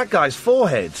size of that guy's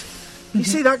forehead. You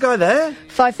see that guy there?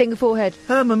 5-finger forehead.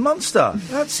 Herman Munster.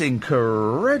 That's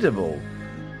incredible.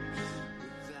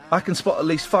 I can spot at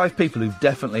least 5 people who've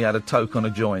definitely had a toke on a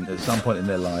joint at some point in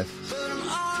their life.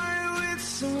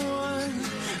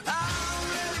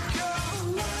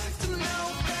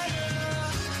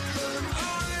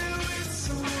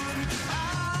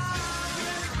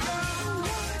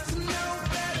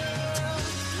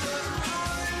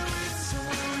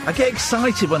 I get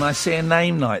excited when I see a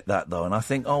name like that, though, and I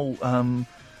think, I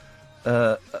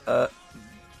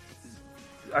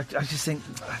just think,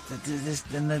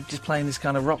 then they're just playing this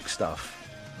kind of rock stuff.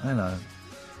 I know.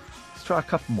 Let's try a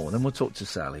couple more, then we'll talk to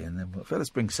Sally, and then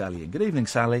let's bring Sally in. Good evening,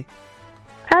 Sally.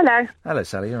 Hello. Hello,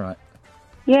 Sally, you all right?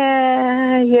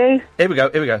 Yeah, you. Here we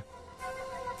go,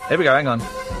 hang on.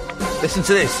 Listen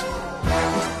to this.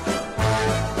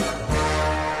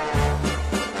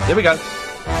 Here we go.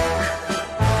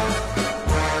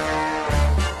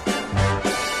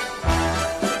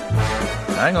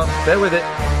 Hang on, bear with it.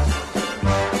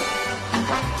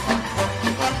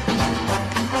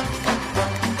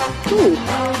 Ooh.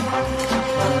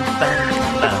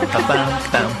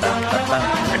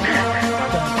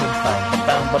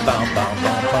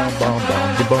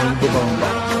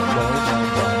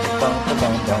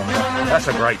 That's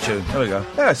a great tune. There we go.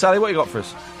 Yeah, Sally, what you got for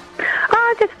us?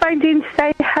 I just phoned in to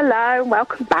say hello and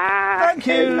welcome back. Thank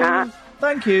you.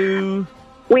 Thank you.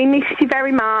 We missed you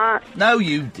very much. No,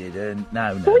 you didn't.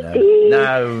 No. We did.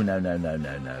 No.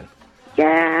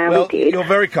 Yeah, Well, we did. you're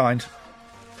very kind.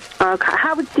 Okay,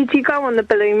 how did you go on the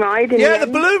balloon ride? The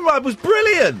balloon ride was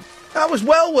brilliant. That was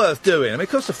well worth doing. I mean, it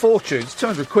cost a fortune. It's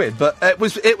 £200, but it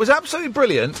was absolutely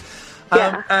brilliant.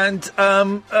 I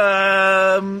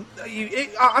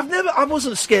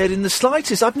wasn't scared in the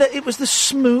slightest. It was the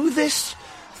smoothest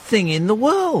thing in the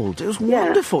world. It was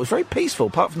wonderful. It was very peaceful,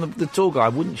 apart from the tour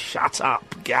guide wouldn't shut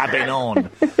up, gabbing on.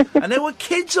 And there were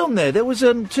kids on there. There was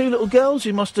 2 little girls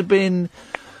who must have been...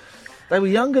 They were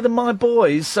younger than my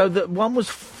boys, so that one was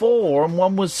 4 and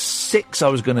one was 6, I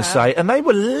was going to say, and they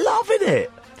were loving it.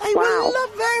 They were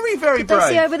very, very Did brave.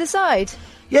 they see over the side?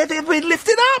 Yeah, they'd been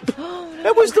lifted up.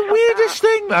 It was the weirdest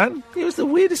thing, man. It was the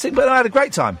weirdest thing, but I had a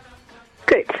great time.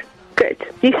 Good.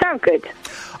 You sound good.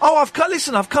 Oh, I've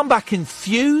come back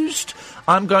enthused.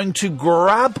 I'm going to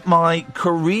grab my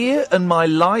career and my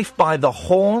life by the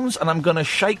horns, and I'm going to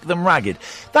shake them ragged.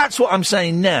 That's what I'm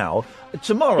saying now.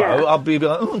 Tomorrow, I'll be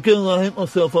like, oh, I hate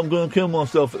myself, I'm going to kill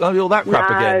myself. I'll do all that crap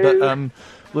again. But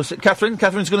we'll see.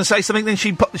 Catherine's going to say something, then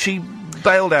she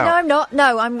bailed out. No, I'm not.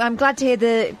 No, I'm glad to hear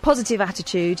the positive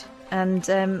attitude, and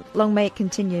long may it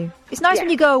continue. It's nice when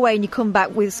you go away and you come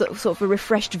back with sort of a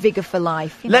refreshed vigour for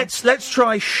life. You know? Let's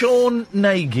try Sean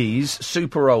Nagy's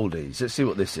Super Oldies. Let's see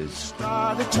what this is.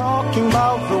 Started talking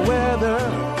about the weather.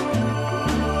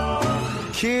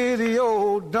 Kitty,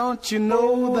 oh, don't you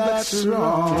know that's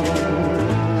wrong?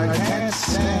 I can't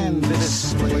stand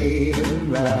this way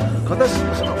around. God, that's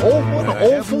what an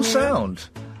awful sound.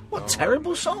 What a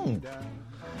terrible song.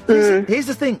 Here's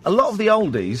the thing, a lot of the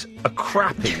oldies are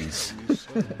crappies.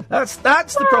 That's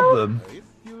the problem.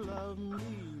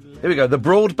 Here we go, the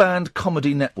Broadband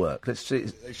Comedy Network. Let's see.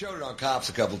 They showed it on Cops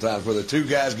a couple times where the 2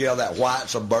 guys get out of that white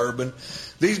Suburban.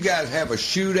 These guys have a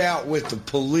shootout with the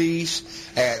police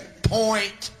at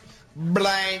point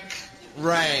blank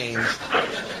range.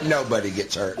 Nobody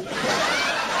gets hurt.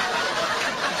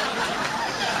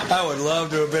 I would love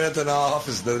to have been at the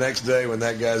office the next day when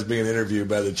that guy's being interviewed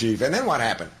by the chief. And then what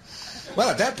happened? Well,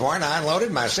 at that point, I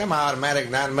unloaded my semi-automatic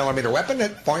 9mm weapon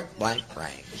at point blank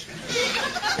range.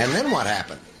 And then what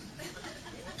happened?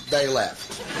 They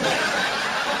left.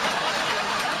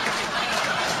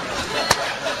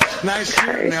 Nice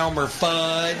shooting, Elmer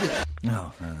Fudd.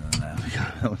 No.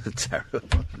 That was terrible.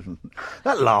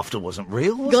 That laughter wasn't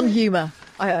real, was Gun it? humour.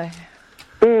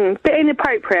 Bit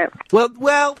inappropriate. Well,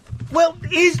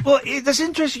 that's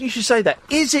interesting you should say that.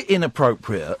 Is it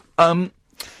inappropriate?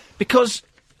 Because...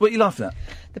 What are you laughing at?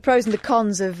 The pros and the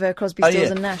cons of Crosby,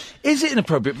 Stills and Nash. Is it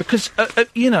inappropriate? Because,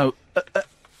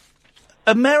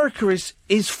 America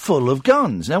is full of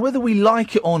guns. Now, whether we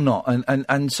like it or not,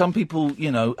 and some people,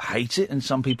 hate it and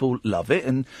some people love it,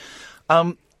 and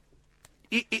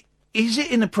is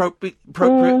it inappropriate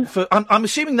for... I'm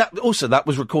assuming that also that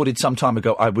was recorded some time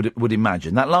ago, I would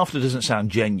imagine. That laughter doesn't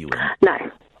sound genuine.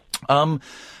 No.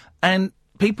 And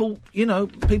people,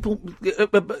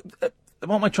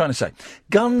 what am I trying to say?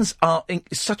 Guns are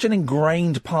such an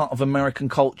ingrained part of American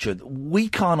culture that we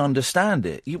can't understand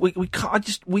it.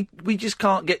 We just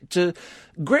can't get to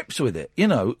grips with it,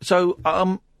 So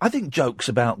I think jokes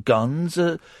about guns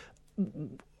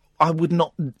I would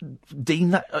not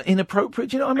deem that inappropriate.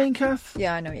 Do you know what I mean, Kath?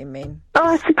 Yeah, I know what you mean.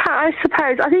 Oh, I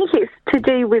suppose. I think it's to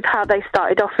do with how they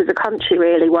started off as a country,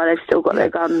 really, while they've still got their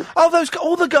guns. Oh,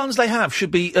 all the guns they have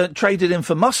should be traded in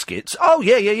for muskets. Oh,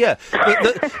 yeah.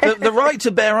 The right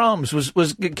to bear arms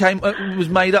was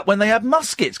made up when they had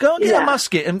muskets. Go and get a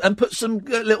musket and put some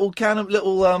little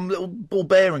ball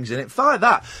bearings in it. Fire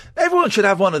that. Everyone should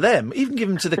have one of them. Even give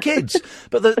them to the kids.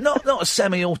 But not a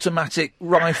semi-automatic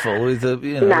rifle with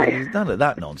none of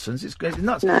that nonsense. It's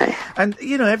nuts. No. And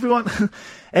everyone.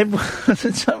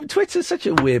 Twitter's such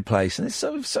a weird place, and it's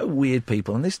so weird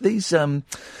people. And these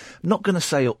not going to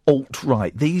say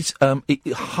alt-right. These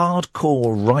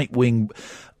hardcore right-wing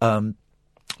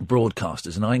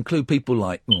broadcasters, and I include people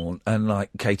like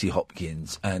Katie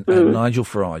Hopkins and Nigel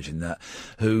Farage in that,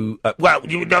 who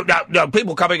no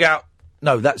people coming out.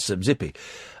 No, that's Zippy.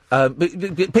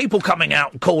 People coming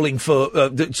out calling for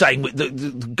saying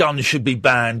that guns should be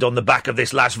banned on the back of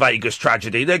this Las Vegas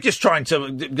tragedy. They're just trying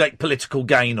to make political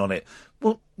gain on it.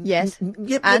 Well, yes,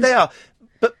 yeah, they are.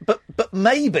 But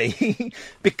maybe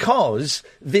because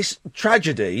this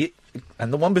tragedy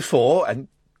and the one before and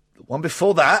the one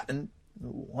before that and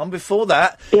one before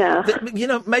that. Yeah.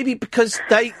 Maybe because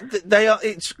they are.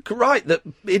 It's right that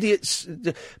idiots,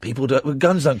 people with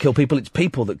guns don't kill people. It's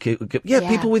people that kill.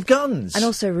 People with guns. And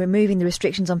also removing the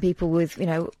restrictions on people with,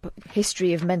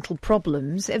 history of mental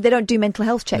problems. They don't do mental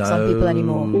health checks on people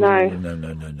anymore. No.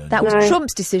 That was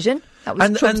Trump's decision. That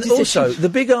was Trump's decision. Also, the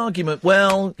big argument,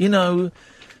 whenever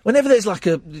there's like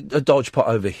a dodge pot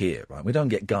over here, right, we don't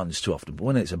get guns too often, but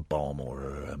when it's a bomb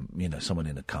or, someone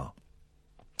in a car.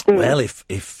 Well, if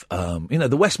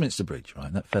the Westminster Bridge,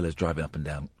 right, that fella's driving up and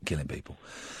down killing people.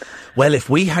 Well, if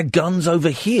we had guns over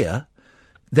here,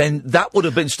 then that would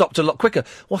have been stopped a lot quicker.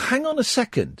 Well, hang on a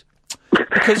second.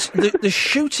 Because the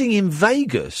shooting in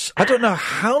Vegas, I don't know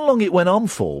how long it went on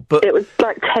for, but... It was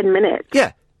like 10 minutes.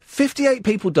 Yeah. 58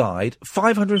 people died,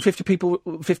 15 people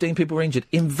were injured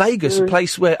in Vegas, a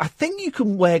place where I think you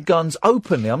can wear guns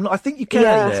openly. I think you can.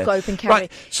 Yeah, it's got open carry. Right,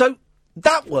 so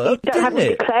that worked, you don't have didn't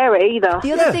to it? declare it either.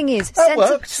 The other thing is,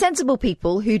 sensible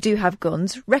people who do have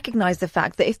guns recognise the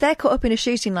fact that if they're caught up in a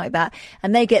shooting like that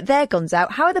and they get their guns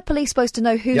out, how are the police supposed to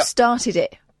know who started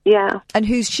it? Yeah. And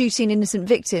who's shooting innocent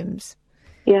victims?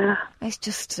 Yeah. It's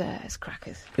just, it's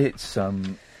crackers. It's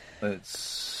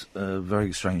a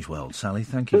very strange world, Sally.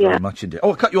 Thank you very much indeed.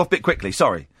 Oh, I cut you off a bit quickly,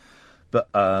 sorry. But,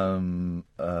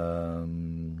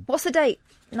 what's the date?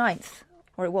 9th?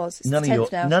 Or it was? It's none the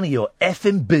 10th now. None of your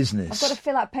effing business. I've got to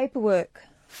fill out paperwork.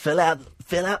 Fill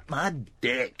out my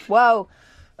dick. Whoa.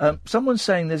 Someone's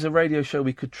saying there's a radio show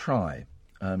we could try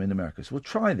in America. So we'll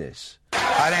try this.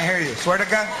 I didn't hear you. Swear to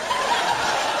God.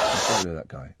 Sorry to that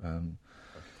guy.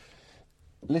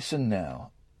 Listen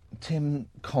now. Tim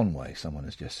Conway, someone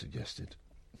has just suggested.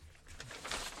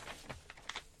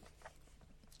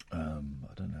 I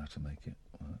don't know how to make it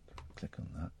work. Click on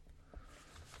that.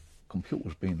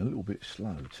 Computer's been a little bit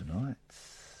slow tonight.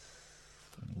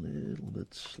 A little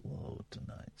bit slow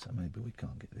tonight, so maybe we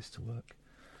can't get this to work.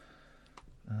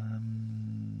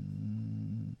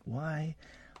 Why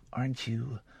aren't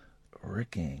you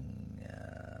working?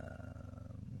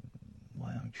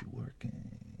 Why aren't you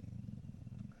working?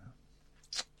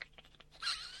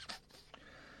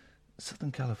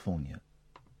 Southern California.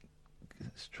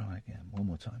 Let's try again. One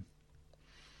more time.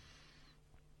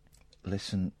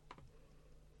 Listen.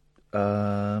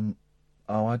 I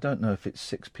don't know if it's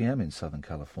 6 p.m. in Southern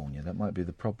California. That might be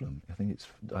the problem.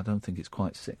 I don't think it's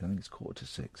quite 6. I think it's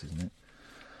 5:45, isn't it?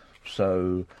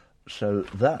 So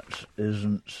that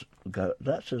isn't going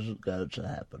to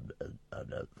happen. I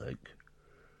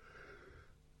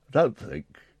don't think.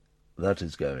 That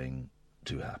is going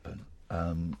to happen.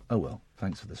 Oh well,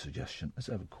 thanks for the suggestion. Let's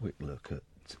have a quick look at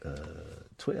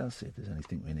Twitter, see if there's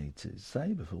anything we need to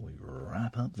say before we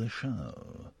wrap up the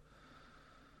show.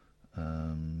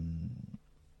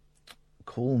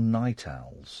 Call Night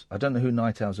Owls. I don't know who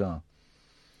Night Owls are.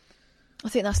 I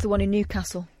think that's the one in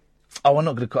Newcastle. Oh, I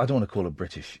don't want to call a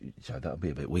British show. That would be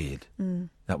a bit weird.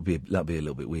 That would be a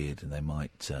little bit weird, and they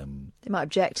might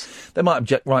object. They might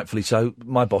object, rightfully so.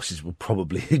 My bosses will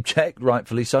probably object,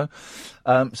 rightfully so.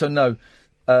 So no.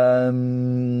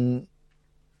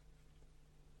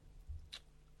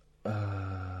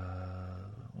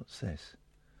 What's this?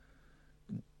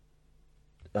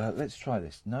 Let's try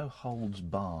this. No Holds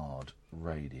Barred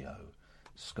Radio,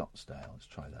 Scottsdale. Let's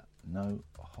try that. No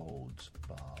Holds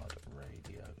Barred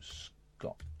Radio,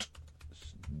 Scottsdale.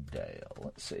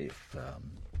 Let's see if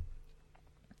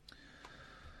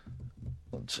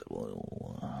let's have a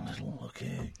little look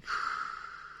here.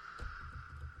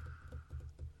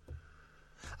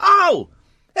 Oh,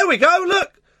 here we go.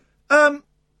 Look.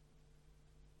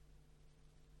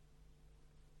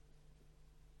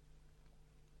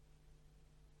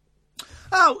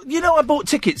 Oh, I bought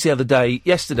tickets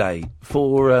yesterday,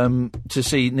 for to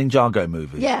see Ninjago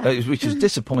movie. Yeah. Which was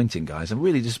disappointing, guys.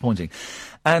 Really disappointing.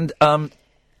 And I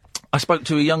spoke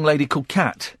to a young lady called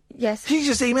Kat. Yes. She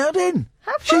just emailed in.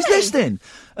 How funny. She's listening.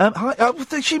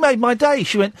 She made my day.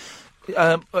 She went.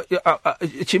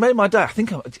 She made my day. I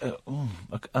think I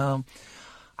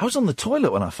was on the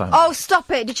toilet when I phoned. Oh, stop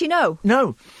it! Did she know?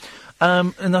 No.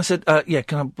 And I said, yeah,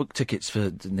 can I book tickets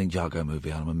for the Ninjago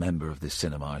movie? I'm a member of this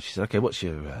cinema. She said, okay, what's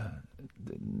your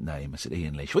name? I said,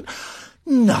 Iain Lee. She went,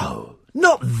 no,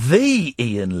 not the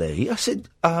Iain Lee. I said,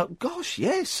 gosh,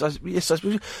 yes.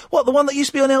 What, the one that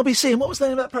used to be on LBC? And what was the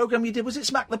name of that programme you did? Was it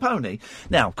Smack the Pony?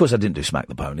 Now, of course, I didn't do Smack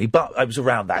the Pony, but it was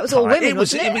around that time. It was all women,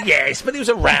 wasn't it? Yes, but it was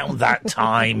around that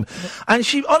time. And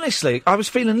she, honestly, I was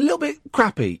feeling a little bit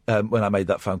crappy when I made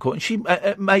that phone call, and she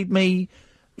made me...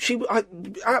 I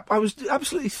was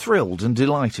absolutely thrilled and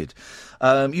delighted.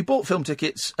 You bought film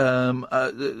tickets. I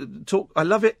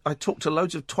love it. I talked to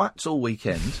loads of twats all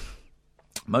weekend.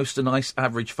 Most are nice,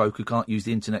 average folk who can't use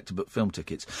the internet to book film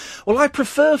tickets. Well, I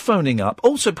prefer phoning up.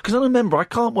 Also, because I'm a member, I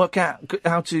can't work out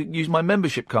how to use my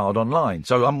membership card online.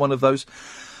 So I'm one of those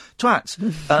twats.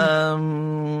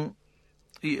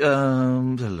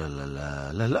 Oh,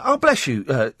 bless you,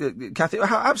 Kathy.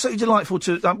 How absolutely delightful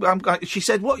to... she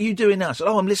said, what are you doing now? I said,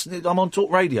 I'm listening. I'm on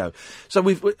Talk Radio. So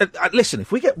listen,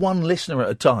 if we get one listener at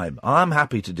a time, I'm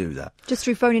happy to do that. Just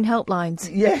through phone-in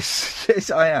helplines. Yes,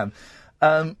 I am.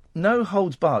 No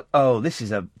holds barred. Oh, this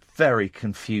is a very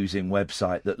confusing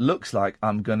website that looks like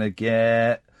I'm going to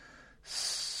get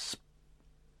spammed.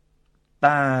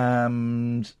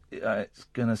 It's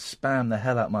going to spam the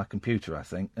hell out of my computer, I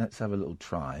think. Let's have a little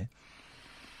try.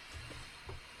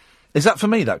 Is that for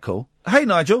me, that call? Hey,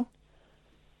 Nigel.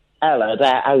 Hello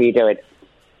there. How are you doing?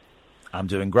 I'm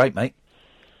doing great, mate.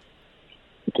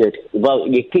 Good. Well,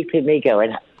 you're keeping me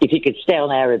going. If you could stay on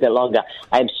air a bit longer.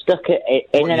 I'm stuck in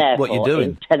an airport what you doing?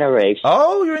 in Tenerife.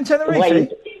 Oh, you're in Tenerife?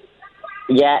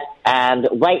 Yeah, and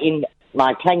waiting.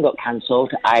 My plane got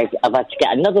cancelled. I've had to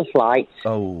get another flight.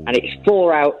 Oh. And it's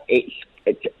 4 hours.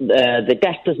 The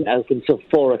desk doesn't open till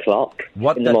 4 o'clock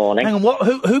in the morning. Hang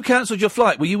on, who cancelled your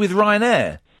flight? Were you with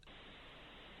Ryanair?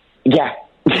 Yeah.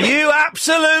 You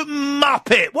absolute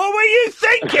muppet! What were you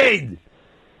thinking?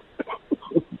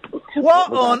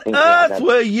 What on earth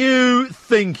were you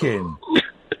thinking?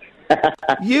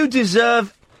 You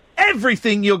deserve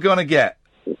everything you're going to get.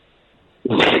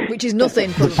 Which is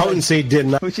nothing. The potency did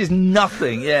not. Which is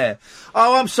nothing, yeah.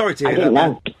 Oh, I'm sorry to hear that,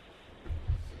 man.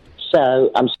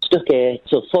 So I'm stuck here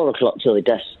till 4 o'clock till the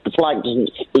desk. The flight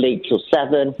doesn't leave till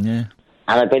 7. Yeah. And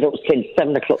I've been up since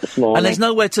 7 o'clock this morning. And there's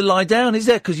nowhere to lie down, is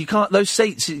there? Because you can't. Those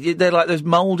seats, they're like those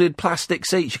moulded plastic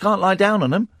seats. You can't lie down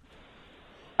on them.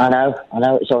 I know,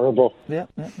 it's horrible. Yeah.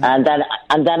 And then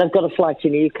I've got a flight to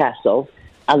Newcastle,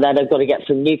 and then I've got to get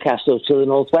from Newcastle to the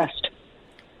northwest.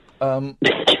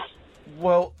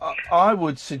 Well, I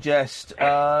would suggest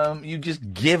you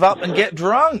just give up and get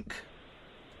drunk.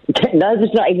 No,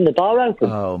 there's not even the bar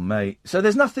open. Oh, mate. So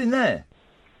there's nothing there?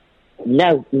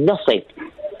 No, nothing.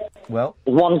 Well,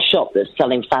 one shop that's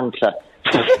selling Fanta.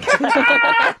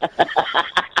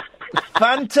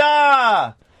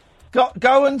 Fanta!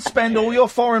 Go and spend all your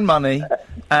foreign money,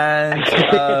 and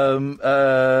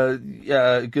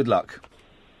good luck.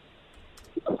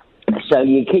 So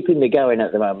you're keeping me going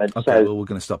at the moment. Okay, well, we're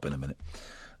going to stop in a minute.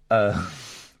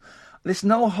 This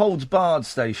no holds barred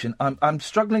station. I'm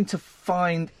struggling to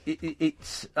find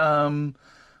it. I'm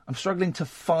struggling to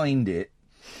find it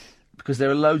because there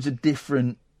are loads of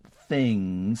different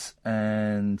things,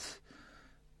 and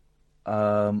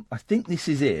I think this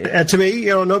is it. And to me,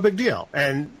 no big deal.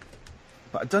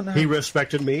 But I don't know. He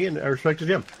respected me, and I respected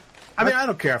him. I mean, I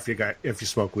don't care if you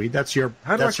smoke weed. That's your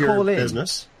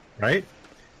business, right?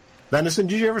 Venison,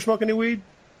 did you ever smoke any weed?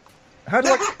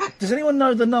 Does anyone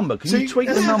know the number? Can you tweet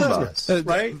the number?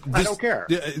 Right? I don't care.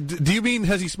 Do you mean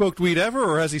has he smoked weed ever,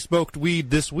 or has he smoked weed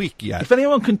this week yet? If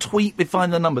anyone can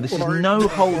find the number, this is No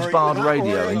Holds Barred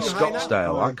Radio in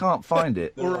Scottsdale. I can't find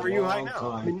it. Or are you high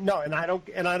now? I mean, no, and I don't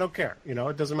care.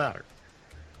 It doesn't matter.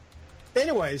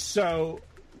 Anyway, so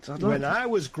when I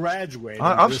was graduating,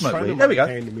 I've smoked weed. There we go.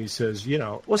 Came to me, says,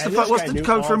 what's the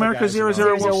code for America?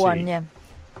 001, yeah.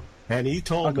 And he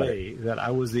told me that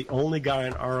I was the only guy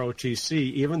in ROTC,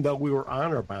 even though we were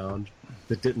honor bound,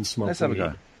 that didn't smoke weed. Let's have a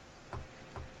go.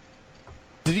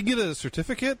 Did you get a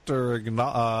certificate, or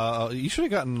you should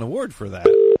have gotten an award for that?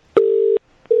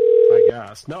 I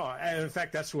guess. No, in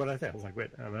fact, that's what I think. I was like, wait,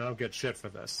 I don't get shit for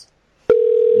this. Okay,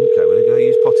 well, they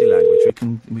use potty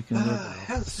language. We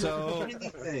can. So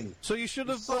you should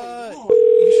have smoked a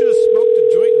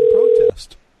joint in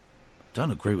protest.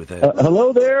 Don't agree with that.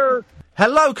 Hello there.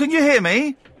 Hello, can you hear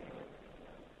me?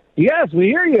 Yes, we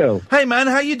hear you. Hey, man,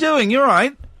 how you doing? You all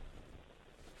right?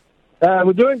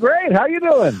 We're doing great. How you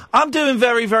doing? I'm doing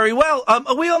very, very well.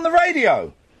 Are we on the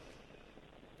radio?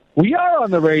 We are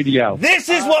on the radio. This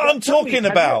is what I'm talking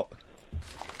about.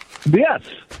 Yes.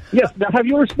 Now, have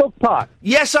you ever smoked pot?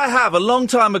 Yes, I have, a long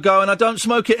time ago, and I don't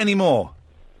smoke it anymore.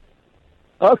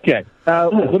 Okay.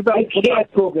 What about... I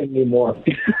can't smoke it anymore.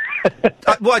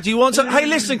 Why, do you want some? Hey,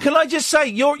 listen, can I just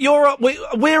say,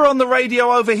 we're on the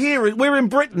radio over here. We're in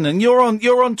Britain, and you're on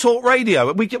Talk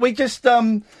Radio. We just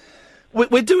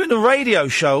we're doing a radio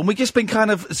show, and we've just been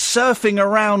kind of surfing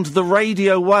around the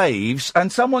radio waves.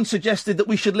 And someone suggested that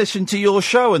we should listen to your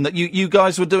show, and that you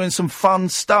guys were doing some fun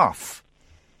stuff.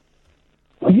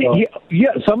 Yeah.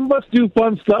 Some of us do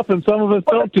fun stuff, and some of us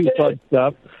don't do fun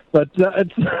stuff. But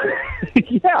it's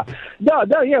yeah.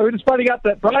 We're just finding out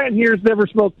that Brian here's never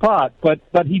smoked pot, but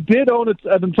he did own an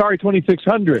Atari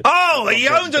 2600. Oh, he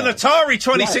owned an Atari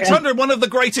 2600, one of the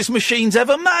greatest machines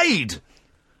ever made.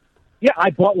 Yeah,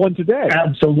 I bought one today.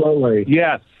 Absolutely.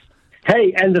 Yes.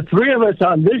 Hey, and the three of us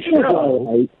on this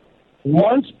show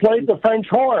once played the French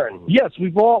horn. Yes,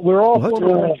 we're all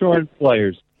former French horn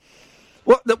players.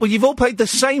 What? Well, you've all played the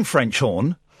same French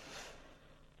horn.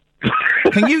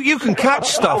 You can catch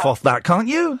stuff off that, can't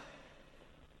you?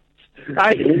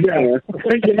 Why did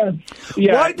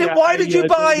you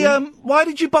buy an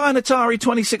Atari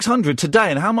 2600 today,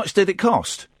 and how much did it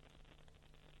cost?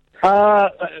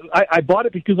 I bought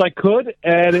it because I could,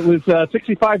 and it was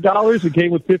 $65. It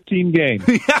came with 15 games.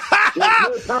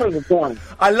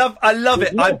 I love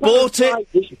it. I bought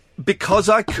it because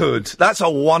I could. That's a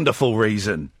wonderful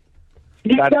reason.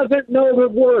 He doesn't know if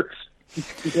it works.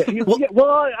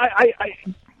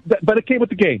 But it came with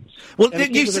the games. Well,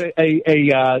 it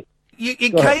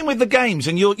came with the games,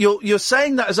 and you're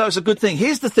saying that as though it's a good thing.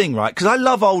 Here's the thing, right? Because I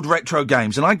love old retro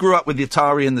games, and I grew up with the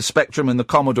Atari and the Spectrum and the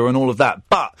Commodore and all of that.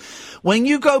 But when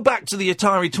you go back to the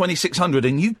Atari 2600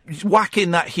 and you whack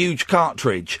in that huge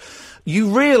cartridge,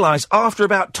 you realise after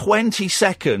about 20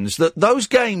 seconds that those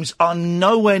games are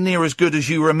nowhere near as good as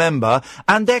you remember,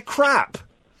 and they're crap.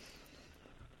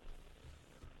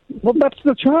 Well, that's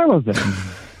the charm of them.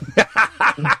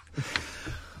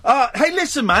 Hey,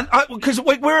 listen, man, because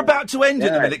we're about to end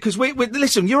in a minute, because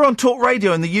listen, you're on Talk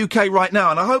Radio in the UK right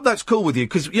now, and I hope that's cool with you,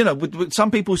 because, you know, with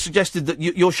some people suggested that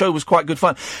your show was quite good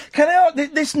fun. Can I,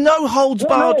 this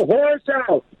no-holds-barred... No, horse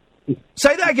out.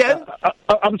 Say that again.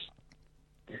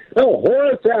 No,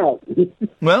 horse out.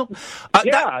 Well...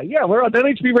 we're on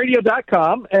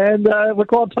NHBRadio.com, and we're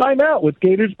called Time Out with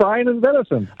Gators, Brian, and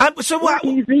Venison. So what?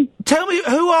 Tell me,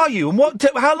 who are you, and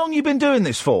how long you been doing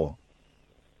this for?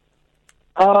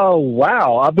 Oh,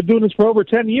 wow. I've been doing this for over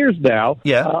 10 years now.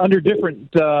 Yeah. Under different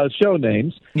show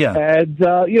names. Yeah. And,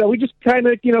 we just kind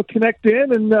of, connect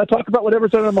in and talk about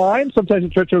whatever's on our mind. Sometimes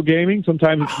it's retro gaming.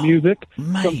 Sometimes it's music.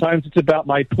 Sometimes it's about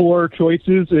my poor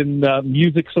choices in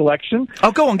music selection.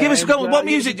 Oh, go on. Give us, go on. What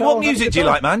music do you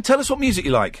like, man? Tell us what music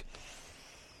you like.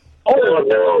 Oh,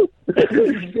 no.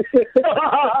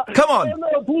 Come on. Oh,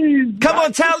 no, please. Come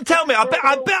on, tell me. I bet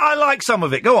I like some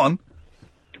of it. Go on.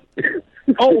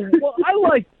 Oh, well, I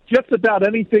like just about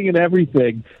anything and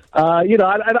everything. I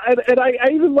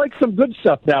even like some good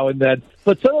stuff now and then.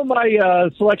 But some of my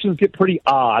selections get pretty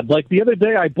odd. Like the other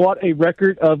day, I bought a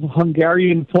record of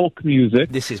Hungarian folk music.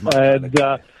 This is my kind of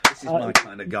guy. This is my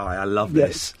kind of guy. I love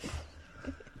this.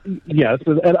 Yes,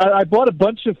 and I bought a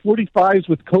bunch of 45s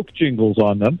with Coke jingles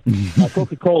on them,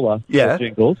 Coca-Cola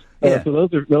jingles. So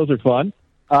those are fun.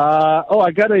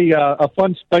 I got a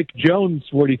fun Spike Jones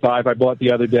 45 I bought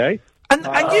the other day. And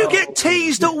you get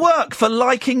teased at work for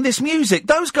liking this music.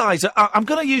 Those guys are... I'm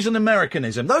going to use an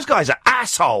Americanism. Those guys are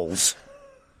assholes.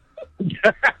 You've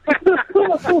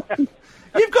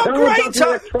got great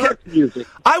music.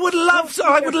 I would love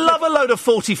a load of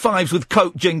 45s with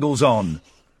Coke jingles on.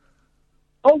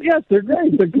 Oh, yes, they're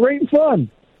great. They're great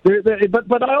fun.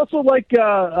 But I also like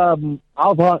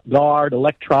avant-garde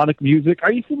electronic music.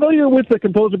 Are you familiar with a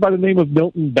composer by the name of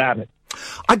Milton Babbitt?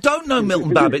 I don't know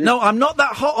Milton Babbitt. No, I'm not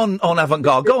that hot on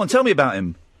avant-garde. Go on, tell me about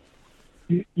him.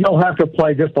 You'll have to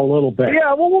play just a little bit.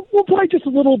 Yeah, well, we'll play just a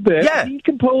little bit. Yeah. He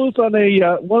composed on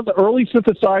one of the early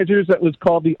synthesizers that was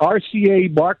called the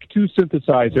RCA Mark II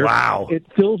synthesizer. Wow. It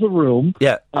fills a room.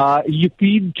 Yeah. You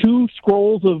feed 2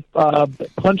 scrolls of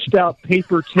punched-out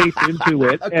paper tape into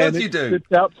it, and it spits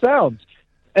out sounds.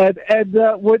 And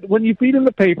when you feed in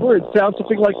the paper, it sounds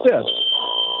something like this.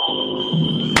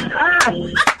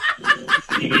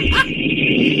 This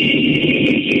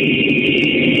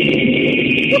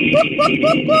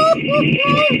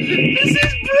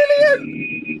is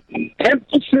brilliant.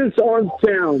 Emphasis on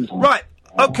sound. Right.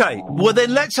 Okay. Well,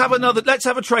 then let's have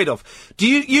a trade-off. Do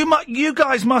you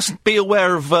guys must be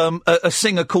aware of a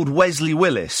singer called Wesley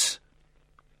Willis?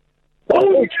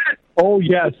 Oh,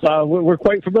 yes. We're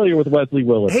quite familiar with Wesley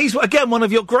Willis. He's, again, one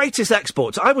of your greatest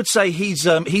exports. I would say he's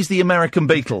the American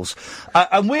Beatles.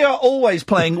 And we are always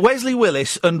playing Wesley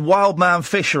Willis and Wildman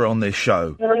Fisher on this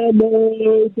show.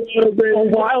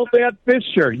 Wildman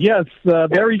Fisher, yes.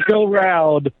 There you go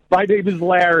round. My name is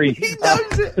Larry. He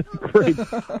knows it. Great.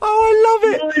 Oh, I love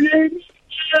it. My name's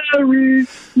Larry.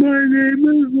 My name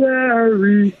is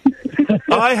Larry.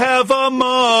 I have a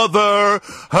mother.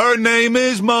 Her name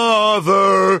is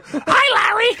Mother. Hi,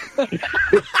 Larry.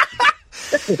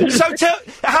 So,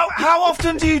 how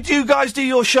often do you guys do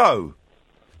your show?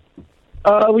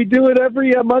 We do it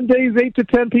every Mondays, 8 to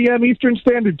 10 p.m. Eastern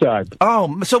Standard Time.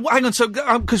 Oh, so hang on. So,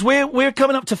 because we're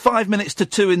coming up to 5 minutes to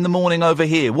 2 in the morning over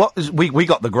here. We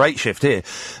got the great shift here.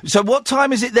 So, what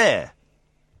time is it there?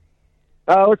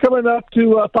 We're coming up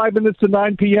to 5 minutes to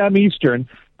 9 p.m. Eastern.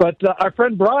 But our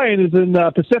friend Brian is in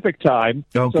Pacific time,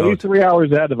 so God. he's 3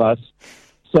 hours ahead of us.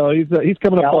 So he's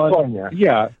coming up California.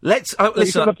 on Let's so he's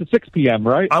listen. coming up to 6 p.m.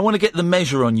 Right? I want to get the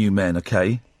measure on you, men.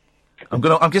 Okay.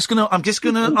 I'm just gonna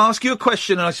ask you a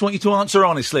question, and I just want you to answer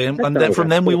honestly, and then from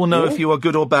then we will know if you are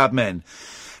good or bad men.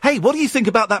 Hey, what do you think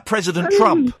about that President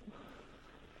Trump?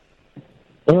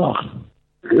 Ugh.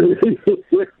 He's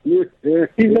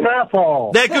an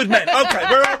asshole. They're good men. Okay,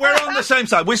 we're on the same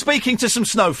side. We're speaking to some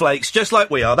snowflakes, just like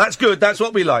we are. That's good. That's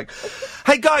what we like.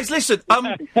 Hey guys, listen.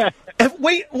 If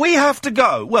we have to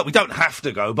go. Well, we don't have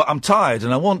to go, but I'm tired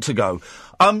and I want to go.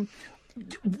 I've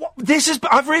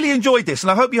really enjoyed this,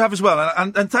 and I hope you have as well.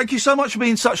 And thank you so much for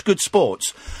being such good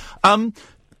sports.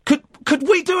 Could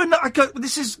we do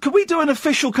could we do an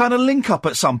official kind of link up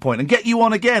at some point and get you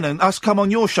on again and us come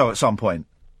on your show at some point?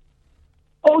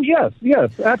 Oh yes,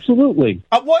 absolutely.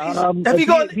 Have you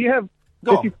got?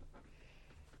 Go on.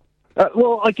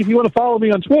 Well, like if you want to follow me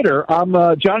on Twitter,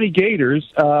 I'm Johnny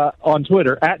Gators on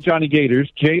Twitter at Johnny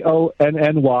Gators,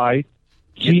 JONNY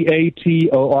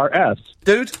GATORS.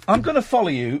 Dude, I'm going to follow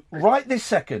you right this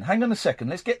second. Hang on a second.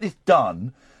 Let's get this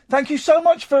done. Thank you so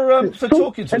much for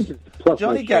talking to us.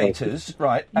 Johnny Gators.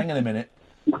 Right, hang on a minute.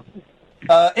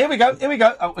 Here we go.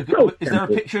 Oh, is there a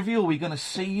picture of you? Are we going to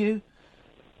see you?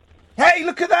 Hey,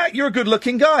 look at that. You're a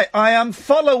good-looking guy. I am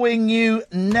following you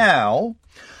now.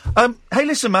 Hey,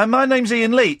 listen, man, my name's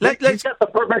Iain Lee. Let's get the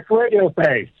perfect radio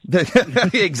face.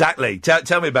 Exactly.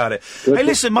 Tell me about it. Hey,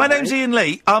 listen, my name's Iain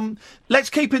Lee. Let's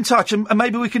keep in touch, and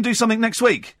maybe we can do something next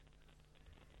week.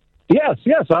 Yes,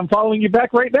 I'm following you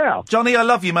back right now. Johnny, I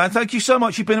love you, man. Thank you so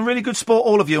much. You've been a really good sport,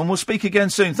 all of you, and we'll speak again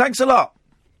soon. Thanks a lot.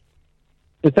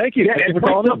 Thank you. Yeah, Thank you and for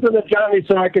calling put something to Johnny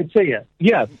so I can see it.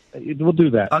 Yes, we'll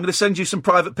do that. I'm going to send you some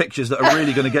private pictures that are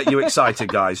really going to get you excited,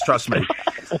 guys. Trust me.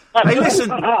 Hey, listen.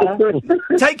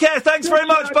 Take care. Thanks very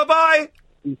much. Bye-bye.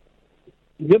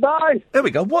 Goodbye. There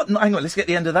we go. What? Hang on. Let's get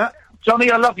the end of that.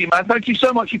 Johnny, I love you, man. Thank you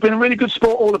so much. You've been a really good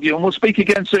sport, all of you, and we'll speak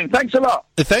again soon. Thanks a lot.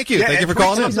 Thank you. Yeah, Thank you for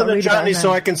calling in. Something to Johnny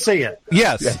so I can see it.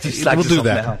 Yes, we'll do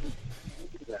that. Now.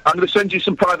 I'm going to send you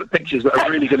some private pictures that are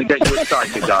really going to get you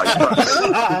excited, guys.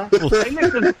 Hey,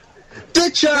 listen.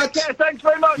 Dick shots. Yeah, thanks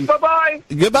very much. Bye-bye.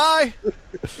 Goodbye.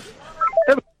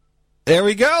 There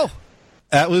we go.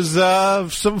 That was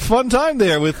some fun time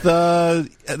there with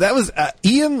that was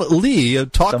Iain Lee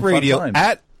of Talk Radio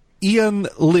at Iain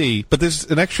Lee, but there's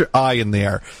an extra I in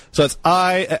there, so it's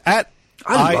IAINLEE.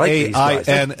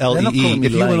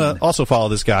 If you want to also follow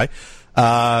this guy,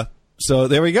 so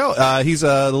there we go. He's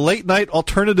a late night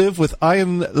alternative with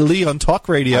Iain Lee on Talk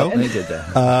Radio. And he did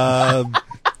that.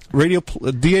 Radio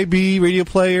DAB radio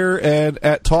player and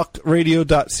at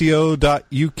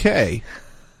talkradio.co.uk.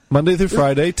 Monday through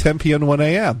Friday, 10 p.m. 1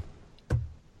 a.m.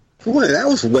 Boy, that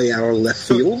was way out of left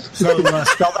field. So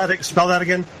spell that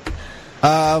again.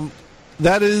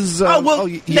 That is.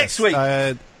 Yes. Next week.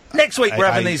 Next week we're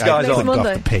having these guys on.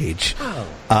 Off the page.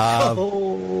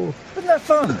 Wasn't that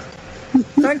fun?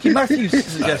 Thank you, Matthew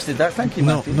suggested that. Thank you,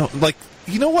 Matthew. No, like,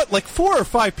 you know what? Like 4 or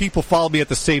 5 people follow me at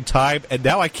the same time, and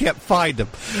now I can't find them.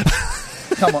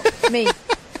 Come on. Me.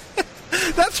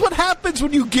 That's what happens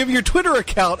when you give your Twitter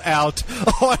account out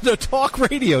on a talk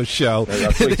radio show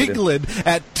in England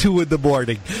at 2 in the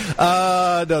morning.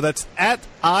 No, that's at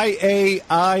IAINLEE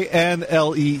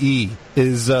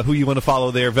is who you want to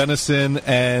follow there. Venison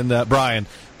and Brian.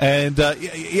 And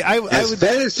I would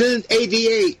Venison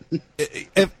 88.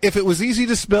 If it was easy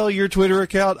to spell your Twitter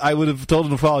account, I would have told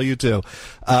him to follow you too.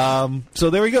 So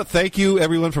there we go. Thank you,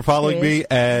 everyone, for following me.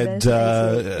 And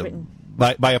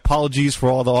my apologies for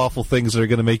all the awful things that are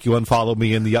going to make you unfollow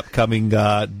me in the upcoming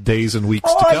days and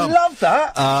weeks to come. I love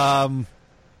that.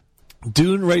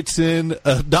 Dune writes in,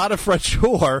 not a French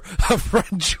whore, a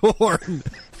French horn.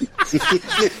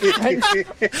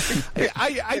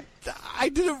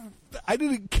 I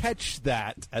didn't catch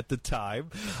that at the time.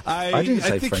 I think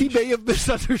French. He may have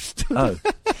misunderstood.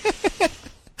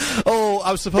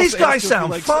 I was supposed These to guys ask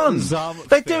sound fun.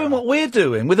 They're doing what we're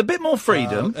doing with a bit more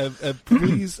freedom.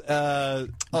 Please,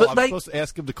 I'm supposed to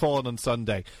ask him to call in on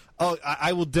Sunday.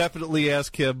 I will definitely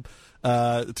ask him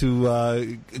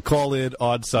to call in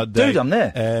on Sunday. Dude, I'm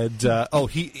there. And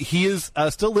he is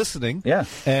still listening. Yeah.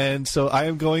 And so I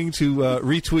am going to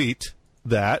retweet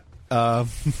that. I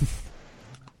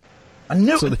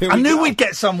knew we'd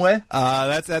get somewhere.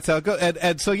 That's how it goes.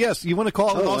 And so yes, you want to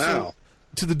call also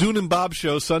to the Dune and Bob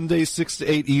show Sundays 6 to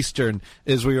 8 Eastern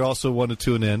is where you also want to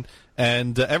tune in.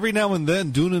 And every now and then,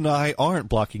 Dune and I aren't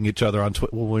blocking each other on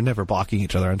Twitter. Well, we're never blocking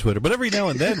each other on Twitter. But every now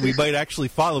and then, we might actually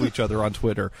follow each other on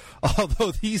Twitter.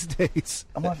 Although these days...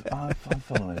 I'm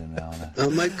following him now. Oh,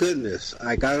 my goodness.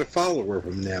 I got a follower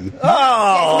from them.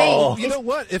 Oh! You know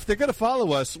what? If they're going to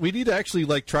follow us, we need to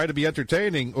actually try to be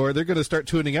entertaining, or they're going to start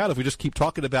tuning out if we just keep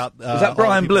talking about... Was that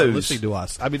Brian Blues? Listening to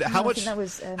us. I mean, how much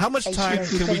time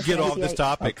can we get off this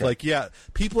topic? Okay.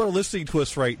 People are listening to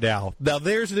us right now. Now,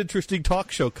 there's an interesting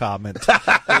talk show comment.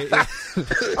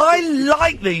 I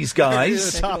like these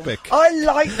guys. Topic. I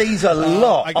like these a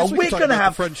lot. I guess we're going to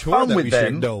have fun with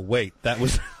them. No, wait. That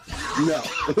was... No.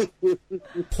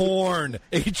 Porn.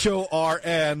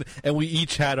 HORN. And we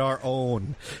each had our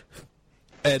own.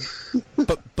 And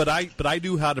but I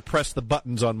knew how to press the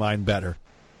buttons on mine better.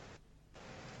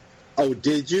 Oh,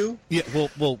 did you? Yeah.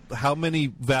 Well. How many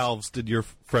valves did your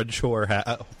Fred Shore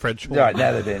have? Fred Shore. Right,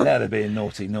 now they're being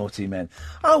naughty men.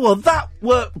 Oh well, that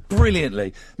worked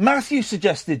brilliantly. Matthew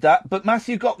suggested that, but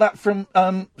Matthew got that from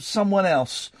someone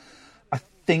else, I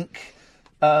think,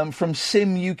 from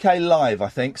Sim UK Live, I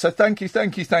think. So thank you,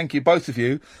 both of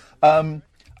you. That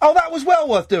was well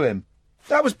worth doing.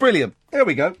 That was brilliant. There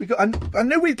we go. I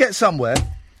knew we'd get somewhere,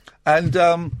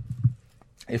 and.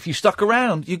 If you stuck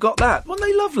around, you got that. Weren't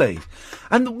they lovely?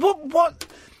 And what?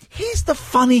 Here's the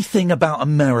funny thing about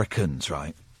Americans,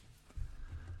 right?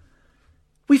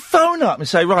 We phone up and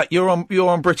say, right, you're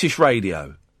on British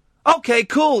radio. Okay,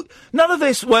 cool. None of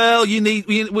this. Well,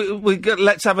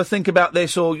 let's have a think about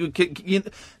this, or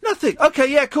nothing.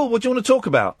 Okay, yeah, cool. What do you want to talk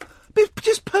about?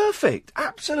 Just perfect,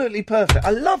 absolutely perfect. I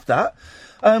love that.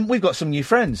 We've got some new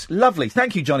friends. Lovely.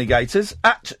 Thank you, Johnny Gators.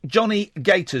 At Johnny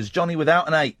Gators, Johnny without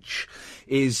an H,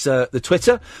 is the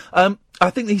Twitter. I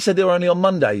think he said they were only on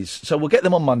Mondays, so we'll get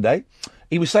them on Monday.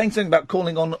 He was saying something about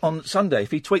calling on Sunday.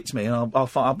 If he tweets me,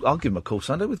 I'll give him a call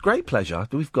Sunday with great pleasure.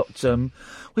 We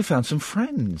found some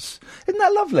friends. Isn't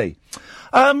that lovely?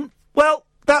 Well,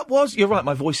 that was. You're right.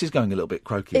 My voice is going a little bit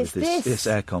croaky with this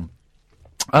aircon.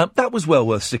 That was well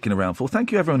worth sticking around for.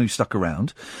 Thank you, everyone who stuck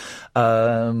around.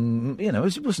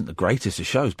 It wasn't the greatest of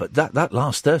shows, but that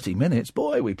last 30 minutes,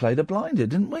 boy, we played a blinder,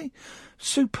 didn't we?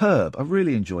 Superb. I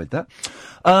really enjoyed that.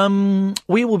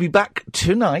 We will be back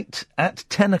tonight at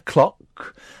 10 o'clock.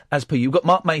 As per, you've got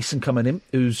Mark Mason coming in,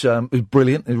 who's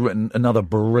brilliant, who's written another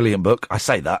brilliant book. I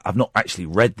say that, I've not actually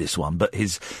read this one, but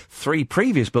his 3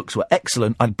 previous books were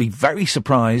excellent. I'd be very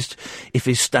surprised if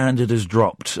his standard has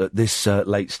dropped at this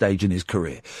late stage in his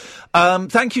career.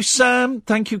 Thank you, Sam.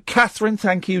 Thank you, Catherine.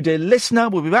 Thank you, dear listener.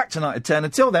 We'll be back tonight at 10.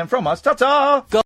 Until then, from us, ta-ta!